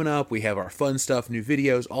streams coming up. We have our fun stuff, new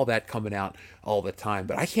videos, all that coming out all the time.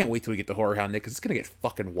 But I can't wait till we get to Horror Hound, Nick, because it's going to get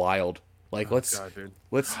fucking wild. Like, let's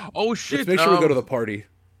oh shit, let's make sure we go to the party.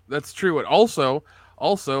 That's true. And also,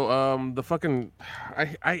 the fucking I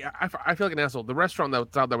feel like an asshole. The restaurant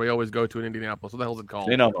that's out that we always go to in Indianapolis. What the hell is it called?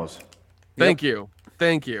 Stelmo's. Thank you.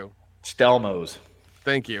 Stelmo's.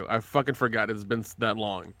 Thank you. I fucking forgot. It's been that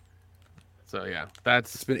long. So yeah,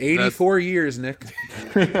 it's been 84 years, Nick.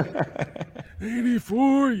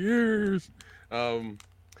 84 years.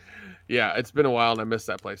 Yeah, it's been a while, and I missed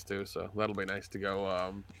that place too. So that'll be nice to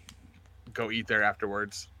go eat there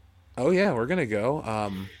afterwards. Oh yeah, we're gonna go.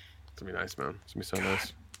 It's gonna be nice, man. It's gonna be so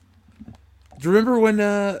nice. Do you remember when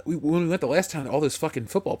we went the last time? All those fucking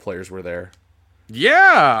football players were there.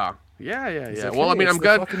 Yeah. Like, well, I mean, I'm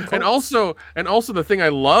glad, and also the thing I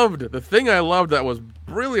loved that was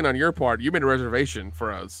brilliant on your part. You made a reservation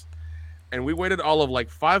for us, and we waited all of like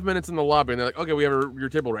 5 minutes in the lobby, and they're like, "Okay, we have your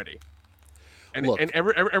table ready." And Look,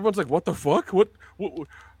 everyone's like, "What the fuck? What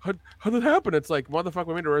how did that happen?" It's like, motherfucker,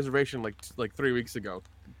 we made a reservation like 3 weeks ago.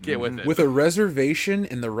 Get with it. With a reservation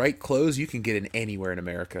and the right clothes, you can get in anywhere in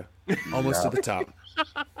America, almost to the top.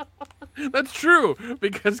 That's true,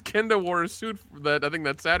 because Kenda wore a suit I think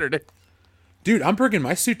that's Saturday. Dude, I'm bringing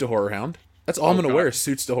my suit to Horror Hound. That's all I'm gonna wear is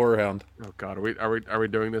suits to Horror Hound. Oh God, are we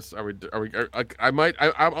doing this? I'll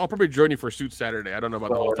probably join you for Suit Saturday. I don't know about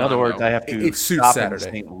the whole In other words, though. I have to stop in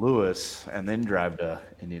St. Louis and then drive to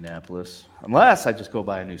Indianapolis. Unless I just go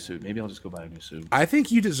buy a new suit. Maybe I'll just go buy a new suit. I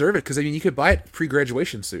think you deserve it because I mean you could buy it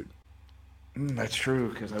pre-graduation suit. That's true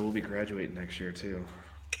because I will be graduating next year too.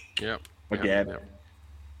 Yep. Again. Yep.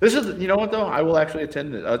 This is, you know what though? I will actually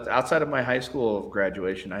attend it. Outside of my high school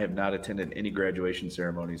graduation, I have not attended any graduation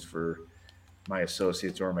ceremonies for my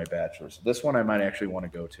associates or my bachelors. This one I might actually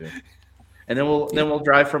want to go to. And then we'll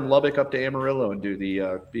drive from Lubbock up to Amarillo and do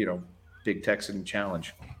the big Texan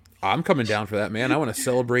challenge. I'm coming down for that, man. I want to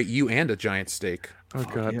celebrate you and a giant steak. Oh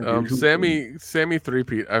God, Sammy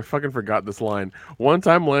 3-peat. I fucking forgot this line. One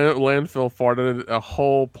time, landfill farted a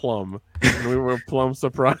whole plum, and we were plum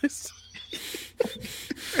surprised.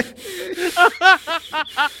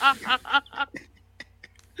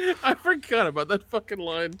 I forgot about that fucking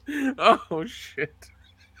line. Oh shit.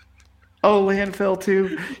 Oh, landfill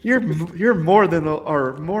too. You're more than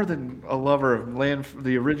a lover of land,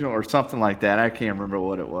 the original or something like that. I can't remember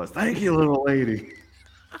what it was. Thank you, little lady.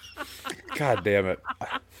 God damn it.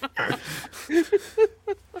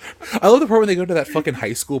 I love the part when they go to that fucking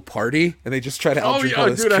high school party and they just try to outdrink all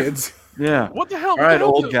those kids. Yeah. What the hell? All right,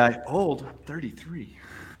 old guy. Old, 33.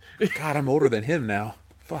 God, I'm older than him now.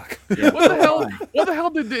 Fuck. Yeah. What the hell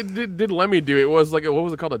did Lemmy do? It was like what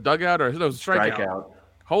was it called? A dugout or it was a strikeout?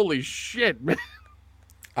 Holy shit, man!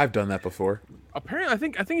 I've done that before. Apparently, I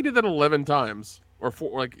think he did that 11 times or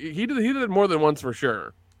 4. Like he did it more than once for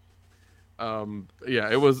sure. Yeah,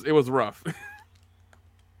 it was rough.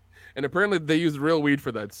 And apparently they used real weed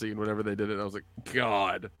for that scene whenever they did it. I was like,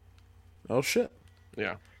 God. Oh shit.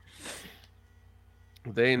 Yeah.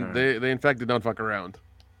 They in fact did not fuck around.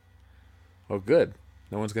 Oh good.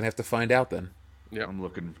 No one's gonna have to find out then. Yeah. I'm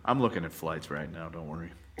looking at flights right now, don't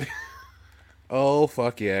worry. Oh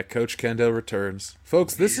fuck yeah, Coach Kendo returns.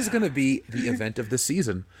 Folks, this is gonna be the event of the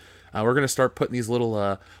season. We're gonna start putting these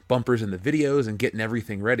little bumpers in the videos and getting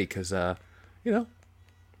everything ready because we're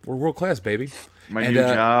world class, baby. My new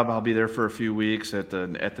job, I'll be there for a few weeks at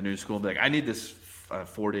the new school. Like, I need this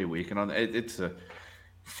 4-day week, and it's a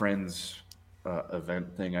friends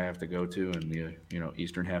event thing I have to go to in the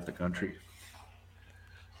eastern half of the country.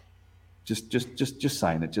 Just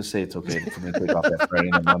sign it. Just say it's okay for me to take off that Friday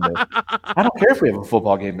and Monday. I don't care if we have a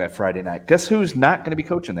football game that Friday night. Guess who's not going to be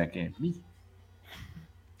coaching that game? Me.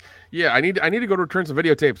 Yeah, I need to go to return some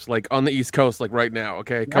videotapes like on the East Coast, like right now.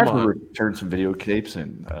 Okay, come on. Return some videotapes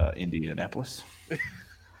in Indianapolis.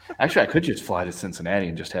 Actually, I could just fly to Cincinnati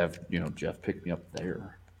and just have Jeff pick me up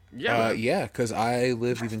there. Yeah, because I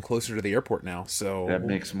live even closer to the airport now, so that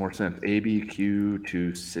makes more sense. ABQ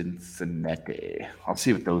to Cincinnati. I'll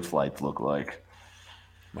see what those flights look like.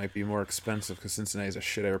 Might be more expensive because Cincinnati is a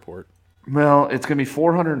shit airport. Well, it's going to be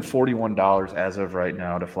 $441 as of right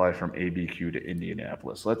now to fly from ABQ to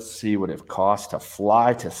Indianapolis. Let's see what it costs to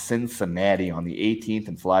fly to Cincinnati on the 18th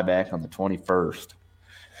and fly back on the 21st.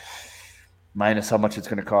 Minus how much it's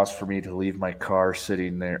going to cost for me to leave my car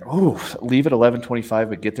sitting there. Oh, leave at 11:25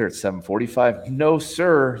 but get there at 7:45? No,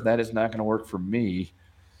 sir. That is not going to work for me.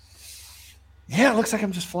 Yeah, it looks like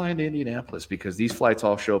I'm just flying to Indianapolis because these flights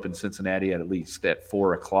all show up in Cincinnati at least at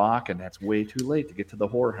 4 o'clock, and that's way too late to get to the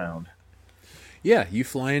Whorehound. Yeah, you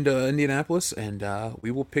fly into Indianapolis, and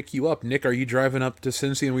we will pick you up. Nick, are you driving up to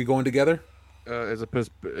Cincy and we going together? Is a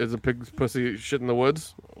pig's pussy shit in the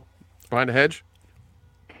woods behind a hedge?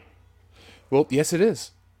 Well, yes, it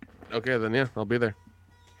is. Okay, then yeah, I'll be there.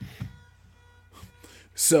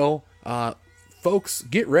 So, folks,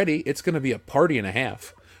 get ready. It's going to be a party and a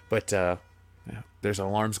half. But there's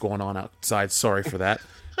alarms going on outside. Sorry for that.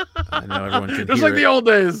 I know everyone can Just hear like the old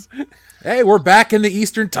days. Hey, we're back in the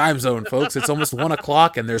Eastern time zone, folks. It's almost 1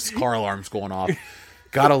 o'clock, and there's car alarms going off.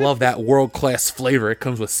 Gotta love that world-class flavor. It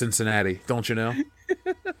comes with Cincinnati, don't you know?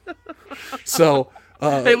 So,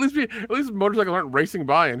 hey, at least motorcycles aren't racing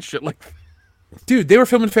by and shit like that. Dude, they were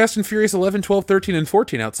filming Fast and Furious 11, 12, 13, and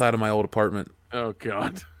 14 outside of my old apartment. Oh,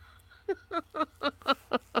 God.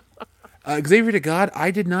 Xavier to God,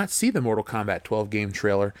 I did not see the Mortal Kombat 12 game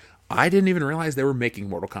trailer. I didn't even realize they were making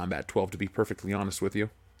Mortal Kombat 12, to be perfectly honest with you.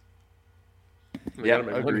 Yeah,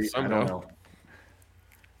 I agree. I don't know.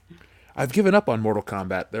 I've given up on Mortal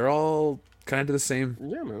Kombat. They're all kind of the same.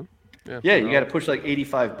 Yeah, man. Yeah, you got to push like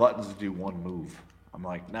 85 buttons to do one move. I'm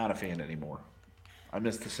like, not a fan anymore. I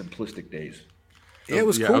miss the simplistic days. Yeah, it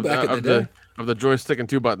was cool back in the day. Of the joystick and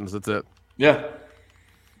 2 buttons, that's it. Yeah.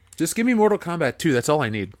 Just give me Mortal Kombat 2. That's all I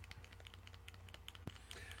need.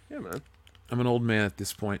 Yeah, man. I'm an old man at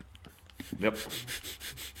this point. Yep.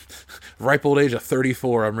 Ripe old age of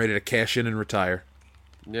 34. I'm ready to cash in and retire.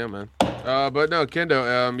 Yeah, man. But no,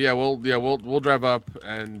 Kendo. We'll drive up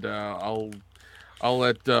and I'll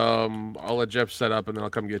let Jeff set up and then I'll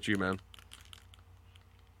come get you, man.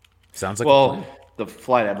 Sounds like a plan. The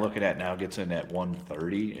flight I'm looking at now gets in at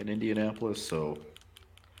 1:30 in Indianapolis, so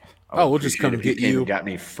we'll just come get you. And got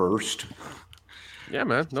me first. Yeah,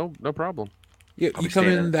 man. No problem. Yeah, you come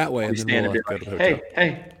in that way, and then we'll go to the hotel.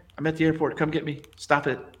 Hey, I'm at the airport. Come get me. Stop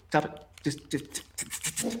it. Just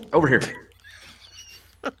over here.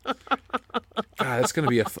 God, that's gonna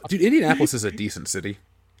be dude. Indianapolis is a decent city.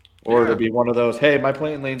 Or it'll be one of those, hey, my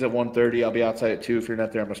plane lands at 1:30. I'll be outside at 2. If you're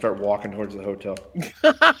not there, I'm going to start walking towards the hotel.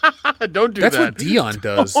 Don't do that. That's what Dion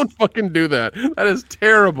does. Don't fucking do that. That is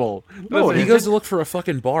terrible. No, he goes to look for a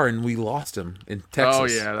fucking bar, and we lost him in Texas. Oh,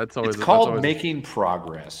 yeah. That's always... It's called making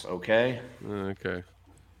progress, okay? Okay.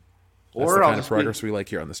 That's the kind of progress we like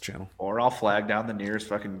here on this channel. Or I'll flag down the nearest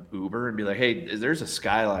fucking Uber and be like, hey, there's a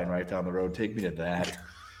Skyline right down the road. Take me to that.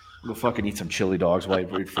 We'll fucking eat some chili dogs while I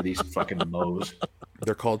wait for these fucking mows.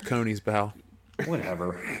 They're called Coney's, pal.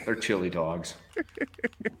 Whatever. They're chili dogs.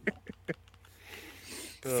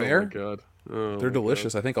 Fair? Oh, my God. Oh, they're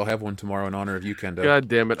delicious. God. I think I'll have one tomorrow in honor of you, Kendo. God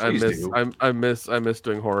damn it. I miss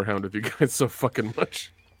doing Horror Hound with you guys so fucking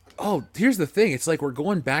much. Oh, here's the thing. It's like we're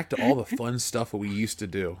going back to all the fun stuff that we used to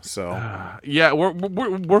do. So yeah,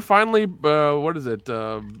 we're finally what is it?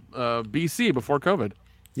 BC before COVID.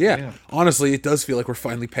 Yeah. Honestly, it does feel like we're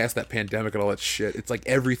finally past that pandemic and all that shit. It's like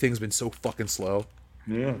everything's been so fucking slow.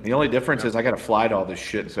 Yeah. The only difference is I got to fly to all this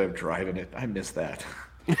shit instead of driving it. I miss that.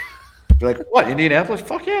 You're like, what, Indianapolis?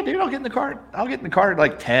 Fuck yeah, dude. I'll get in the car. I'll get in the car at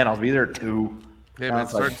like 10. I'll be there at 2. Hey, man,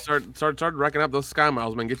 start racking up those Sky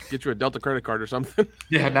Miles, man. Get you a Delta credit card or something.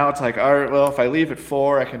 Yeah, now it's like, all right, well, if I leave at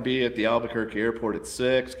 4, I can be at the Albuquerque airport at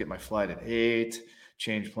 6, get my flight at 8,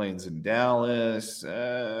 change planes in Dallas.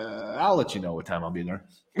 I'll let you know what time I'll be there.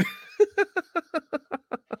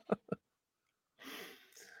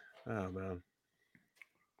 Oh, man.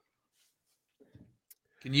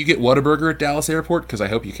 Can you get Whataburger at Dallas Airport? Because I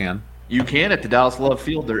hope you can. You can at the Dallas Love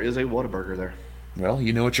Field. There is a Whataburger there. Well,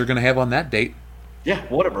 you know what you're going to have on that date. Yeah,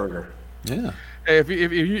 Whataburger. Yeah. Hey,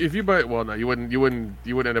 if you buy, well, no, you wouldn't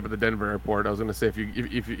end up at the Denver airport. I was going to say if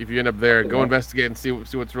you end up there, go investigate and see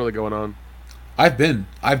what's really going on. I've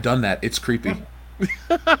done that. It's creepy.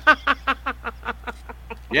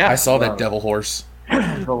 Yeah, I saw that devil horse.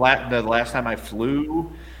 The last time I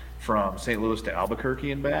flew from St. Louis to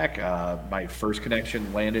Albuquerque and back, my first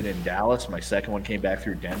connection landed in Dallas. My second one came back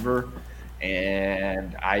through Denver,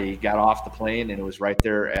 and I got off the plane, and it was right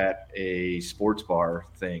there at a sports bar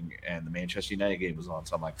thing, and the Manchester United game was on.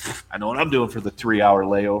 So I'm like, I know what I'm doing for the 3-hour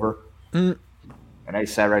layover. And I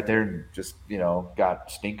sat right there and just, got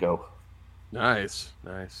stinko. Nice.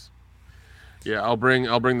 Yeah, I'll bring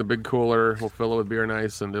the big cooler. We'll fill it with beer,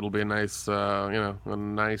 nice, and it'll be a nice, a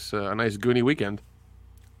nice Goonie weekend.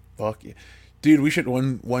 Fuck yeah, dude! We should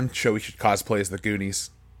one show we should cosplay as the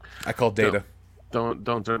Goonies. I call Data.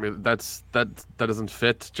 Don't turn me. That doesn't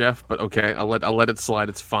fit, Jeff. But okay, I'll let it slide.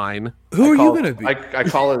 It's fine. Who are you gonna be? I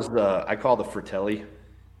call the Fratelli.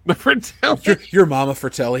 The Fratelli. Your Mama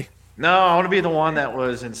Fratelli. No, I want to be the one that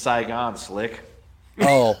was in Saigon, Slick.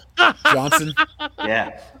 Oh, Johnson.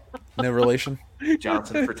 Yeah. No relation.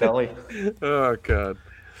 Johnson Fratelli. Oh God.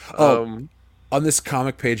 On this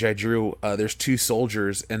comic page I drew, there's 2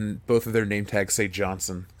 soldiers, and both of their name tags say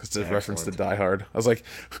Johnson because it's a reference to Die Hard. I was like,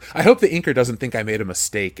 I hope the inker doesn't think I made a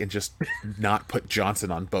mistake and just not put Johnson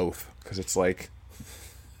on both because it's like,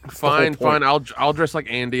 fine. I'll dress like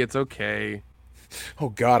Andy. It's okay. Oh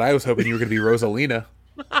God, I was hoping you were gonna be Rosalina.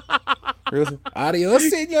 Adios,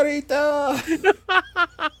 señorita.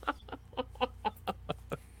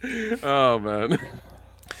 Oh man,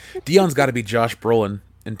 Dion's got to be Josh Brolin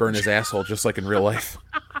and burn his asshole just like in real life.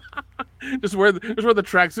 just wear the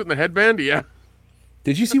tracksuit and the headband. Yeah.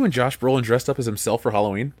 Did you see when Josh Brolin dressed up as himself for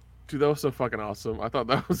Halloween? Dude, that was so fucking awesome. I thought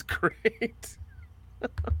that was great.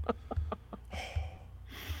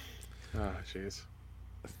 Oh, jeez.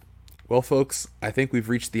 Well, folks, I think we've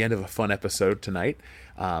reached the end of a fun episode tonight.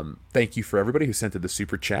 Thank you for everybody who sent in the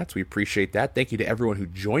super chats. We appreciate that. Thank you to everyone who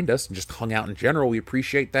joined us and just hung out in general. We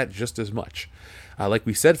appreciate that just as much. Like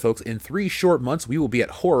we said, folks, in 3 short months, we will be at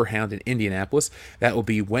Horror Hound in Indianapolis. That will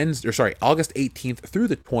be August 18th through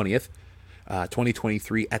the 20th.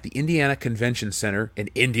 2023 at the Indiana Convention Center in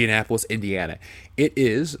Indianapolis, Indiana. It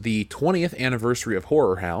is the 20th anniversary of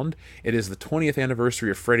Horror Hound. It is the 20th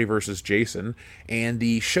anniversary of Freddy vs. Jason, and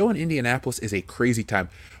the show in Indianapolis is a crazy time.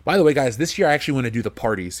 By the way, guys, this year I actually want to do the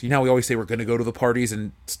parties. You know how we always say we're going to go to the parties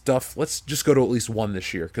and stuff? Let's just go to at least one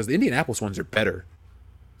this year, because the Indianapolis ones are better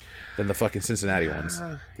than the fucking Cincinnati ones.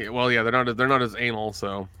 Yeah, they're not as anal,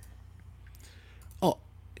 so. Oh,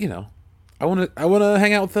 you know, I want to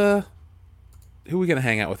hang out with who are we gonna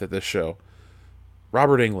hang out with at this show?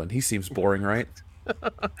 Robert Englund. He seems boring, right?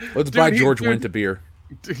 Let's buy George Wendt a beer.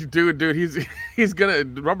 Dude, he's gonna.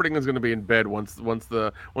 Robert Englund's gonna be in bed once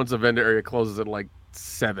the vendor area closes at like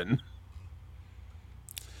 7.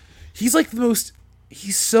 He's like the most.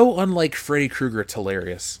 He's so unlike Freddy Krueger. It's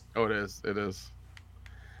hilarious. Oh, it is. It is.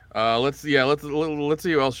 Let's see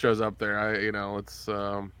who else shows up there.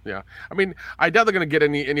 Yeah. I mean, I doubt they're gonna get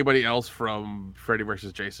anybody else from Freddy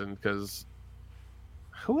vs. Jason, because.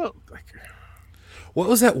 Who else? What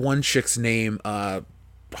was that one chick's name?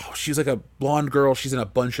 She's like a blonde girl. She's in a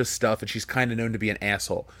bunch of stuff, and she's kind of known to be an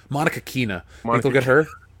asshole. Monica Keena. Think they'll get her?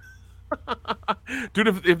 Dude,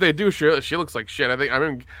 if they do, she looks like shit. I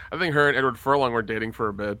think her and Edward Furlong were dating for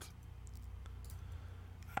a bit.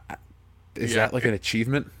 Is that like an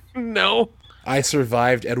achievement? No. I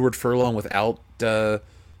survived Edward Furlong without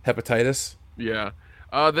hepatitis. Yeah.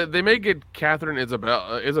 They may get Catherine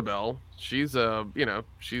Isabel. She's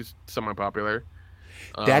she's semi-popular.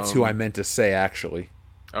 That's who I meant to say, actually.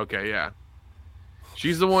 Okay, yeah.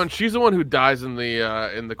 She's the one who dies in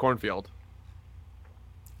the cornfield.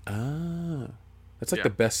 Ah. That's like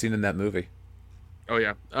the best scene in that movie. Oh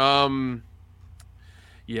yeah.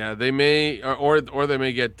 Yeah, they may or they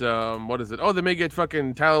may get what is it? Oh, they may get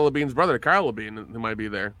fucking Tyler Levine's brother, Kyle Levine, who might be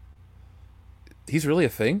there. He's really a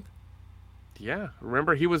thing? Yeah.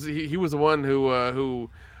 Remember he was the one who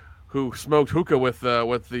smoked hookah with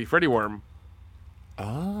the Freddy worm.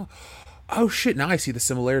 Oh shit! Now I see the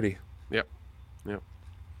similarity. Yep.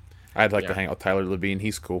 I'd like to hang out with Tyler Levine.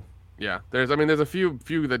 He's cool. Yeah. There's a few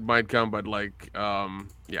that might come, but like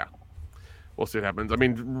yeah, we'll see what happens. I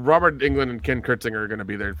mean, Robert Englund and Ken Kurtzinger are going to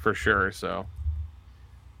be there for sure. So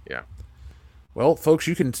yeah. Well, folks,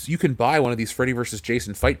 you can buy one of these Freddy vs.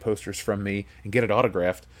 Jason fight posters from me and get it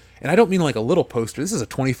autographed. And I don't mean like a little poster. This is a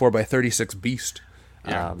 24x36 beast.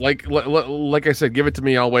 Yeah, like I said, give it to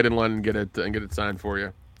me. I'll wait in line and get it signed for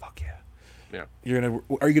you. Fuck yeah, yeah.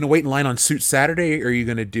 Are you gonna wait in line on Suit Saturday, or are you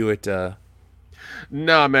gonna do it?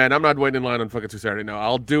 Nah, man, I'm not waiting in line on fucking Suit Saturday. No,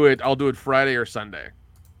 I'll do it Friday or Sunday.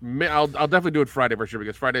 I'll definitely do it Friday for sure,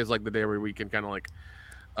 because Friday is like the day where we can kind of like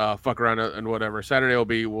fuck around and whatever. Saturday will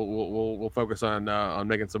be we'll focus on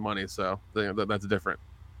making some money. So that's different.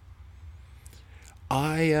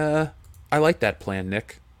 I like that plan,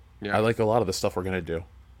 Nick. Yeah. I like a lot of the stuff we're gonna do.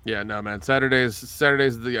 Yeah, no, man. Saturdays.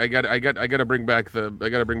 I gotta bring back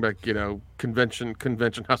convention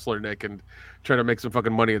hustler Nick and try to make some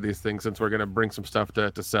fucking money at these things, since we're gonna bring some stuff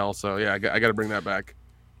to sell. So yeah, I gotta bring that back.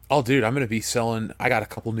 Oh, dude, I'm gonna be selling. I got a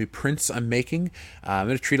couple new prints I'm making. I'm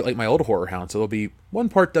gonna treat it like my old Horror Hound. So there'll be one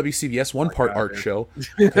part WCVS, one part art show,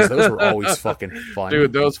 because those were always fucking fun.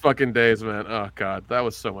 Dude, those fucking days, man. Oh god, that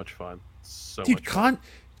was so much fun. Dude, con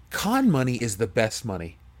money is the best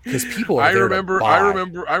money. Because people are I remember.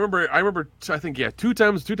 I think 2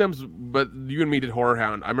 times. But you and me did Horror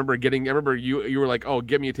Hound. I remember you were like, "Oh,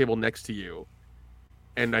 get me a table next to you,"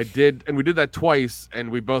 and I did, and we did that twice, and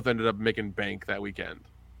we both ended up making bank that weekend.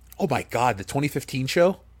 Oh my god, the 2015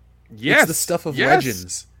 show! Yes, it's the stuff of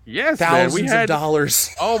legends. Yes, thousands man, of dollars.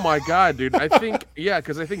 Oh my god, dude! I think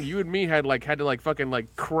because I think you and me had to fucking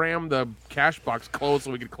cram the cash box closed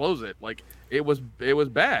so we could close it. Like it was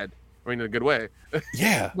bad. I mean, in a good way.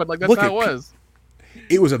 Yeah. But that's how it was.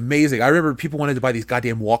 It was amazing. I remember people wanted to buy these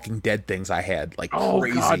goddamn Walking Dead things I had. Like,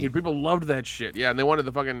 crazy. God, dude. People loved that shit. Yeah, and they wanted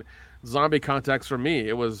the fucking zombie contacts from me.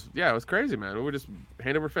 It was crazy, man. We were just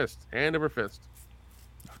hand over fist.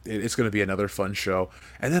 It's going to be another fun show.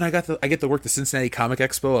 And then I get to work the Cincinnati Comic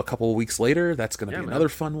Expo a couple of weeks later. That's going to be another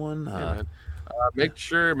fun one. Yeah, make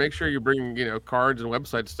sure you bring cards and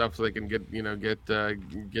website stuff so they can get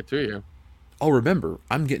to you. Oh, remember,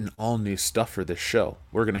 I'm getting all new stuff for this show.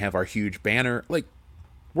 We're going to have our huge banner. Like,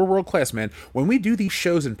 We're world class, man. When we do these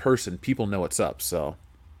shows in person, people know what's up. So,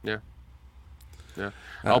 yeah.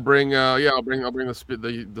 I'll bring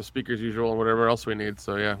the speakers usual and whatever else we need.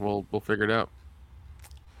 So yeah, we'll figure it out.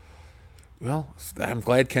 Well, I'm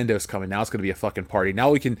glad Kendo's coming. Now it's going to be a fucking party. Now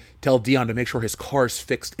we can tell Dion to make sure his car's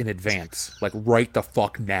fixed in advance, like right the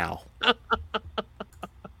fuck now.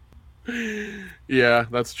 Yeah,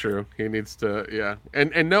 that's true. He needs to, yeah,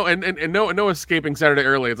 and no escaping Saturday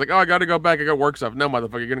early. It's like, oh, I got to go back. I got work stuff. No,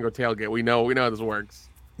 motherfucker, you're gonna go tailgate. We know how this works.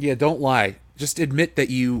 Yeah, don't lie. Just admit that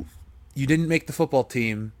you didn't make the football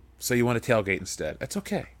team, so you want to tailgate instead. That's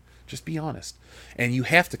okay. Just be honest. And you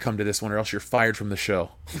have to come to this one, or else you're fired from the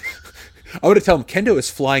show. I would have told him Kendo is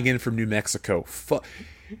flying in from New Mexico.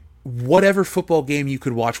 Whatever football game you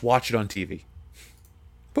could watch it on TV.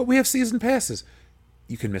 But we have season passes.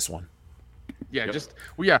 You can miss one. Yeah,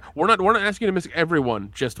 we're not asking you to miss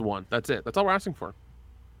everyone, just one. That's it. That's all we're asking for.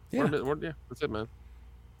 Yeah, that's it, man.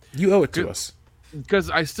 You owe it to us. Because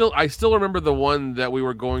I still remember the one that we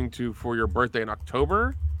were going to for your birthday in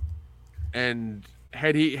October, and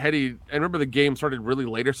had he I remember the game started really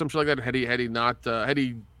late or something like that. Had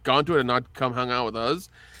he gone to it and not come hung out with us,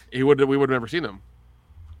 we would have never seen him.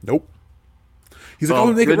 Nope. He's like,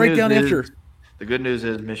 oh, make it right down after. The good news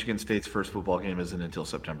is Michigan State's first football game isn't until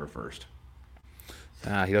September 1st.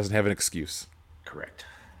 He doesn't have an excuse. Correct.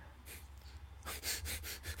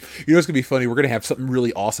 You know what's going to be funny? We're going to have something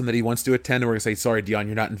really awesome that he wants to attend, and we're going to say, sorry, Dion,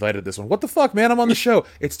 you're not invited to this one. What the fuck, man? I'm on the show.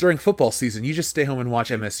 It's during football season. You just stay home and watch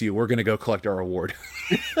MSU. We're going to go collect our award.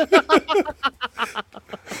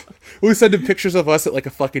 We'll send him pictures of us at like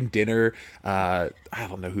a fucking dinner. I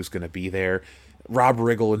don't know who's going to be there. Rob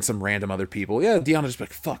Riggle and some random other people. Yeah, Dion will just be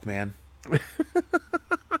like, fuck, man.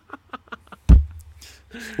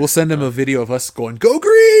 We'll send him a video of us going, go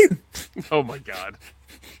green! Oh my god.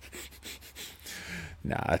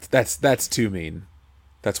 Nah, that's too mean.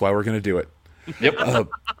 That's why we're gonna do it. Yep.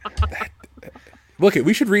 Look,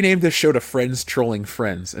 we should rename this show to Friends Trolling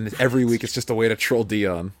Friends, and every week it's just a way to troll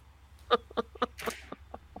Dion.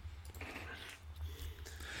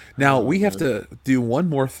 Now we have to do one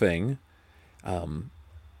more thing.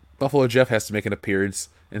 Buffalo Jeff has to make an appearance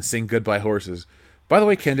and sing Goodbye Horses. By the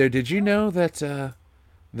way, Kendo, did you know that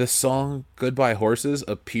the song Goodbye Horses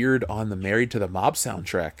appeared on the Married to the Mob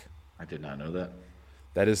soundtrack? I did not know that.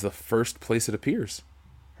 That is the first place it appears.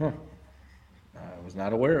 Huh. I was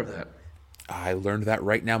not aware of that. I learned that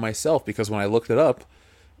right now myself, because when I looked it up,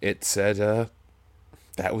 it said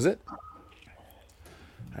that was it.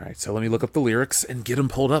 All right, so let me look up the lyrics and get them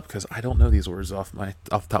pulled up, because I don't know these words off the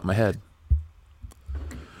top of my head.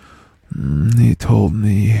 He told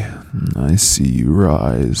me, I see you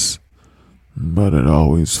rise, but it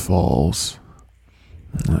always falls.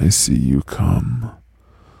 I see you come,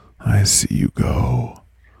 I see you go.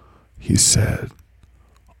 He said,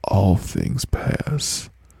 all things pass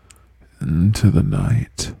into the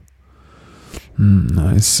night.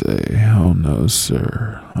 I say, oh no,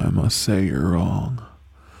 sir, I must say you're wrong.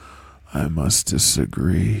 I must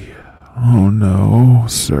disagree. Oh no,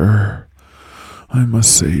 sir, I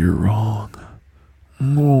must say you're wrong.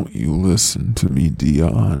 Won't you listen to me,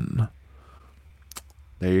 Dion?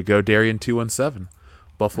 There you go, Darian217.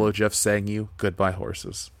 Buffalo Jeff sang you Goodbye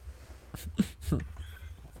Horses.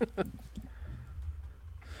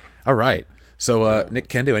 All right. So, Nick,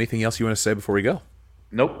 Kendo, anything else you want to say before we go?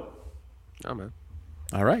 Nope. Oh, man.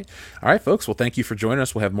 All right, folks. Well, thank you for joining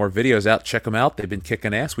us. We'll have more videos out. Check them out. They've been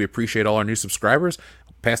kicking ass. We appreciate all our new subscribers.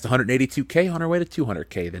 Past 182K, on our way to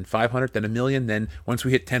 200K, then 500, then 1 million. Then once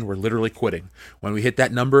we hit 10, we're literally quitting. When we hit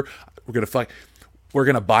that number, we're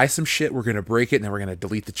gonna buy some shit. We're gonna break it, and then we're gonna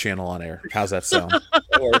delete the channel on air. How's that sound?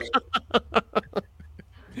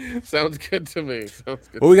 Sounds good to me.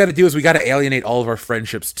 What we got to do is we got to alienate all of our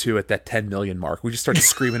friendships too at that 10 million mark. We just start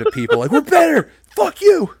screaming at people like, "We're better. Fuck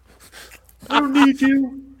you. I don't need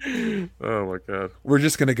you." Oh my god. We're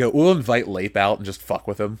just gonna go. We'll invite Lape out and just fuck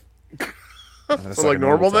with him. So like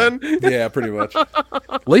normal then? Yeah, pretty much.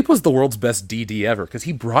 Lape was the world's best DD ever because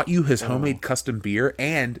he brought you his homemade custom beer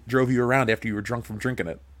and drove you around after you were drunk from drinking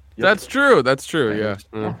it. Yep. That's true. Yeah.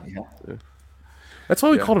 Yeah. That's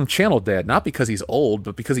why we called him Channel Dad, not because he's old,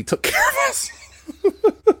 but because he took care of us.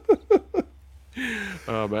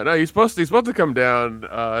 Oh man, no, he's supposed to come down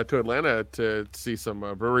to Atlanta to see some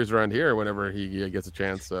breweries around here whenever he gets a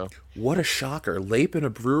chance. So what a shocker! Lape in a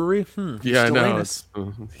brewery? Yeah, I know.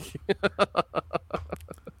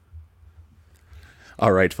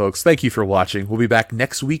 All right, folks. Thank you for watching. We'll be back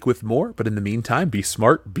next week with more. But in the meantime, be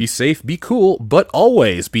smart, be safe, be cool, but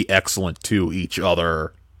always be excellent to each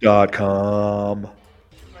other. .com.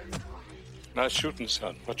 Nice shooting,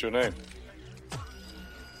 son. What's your name?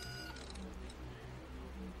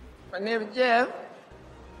 My name is Jeff.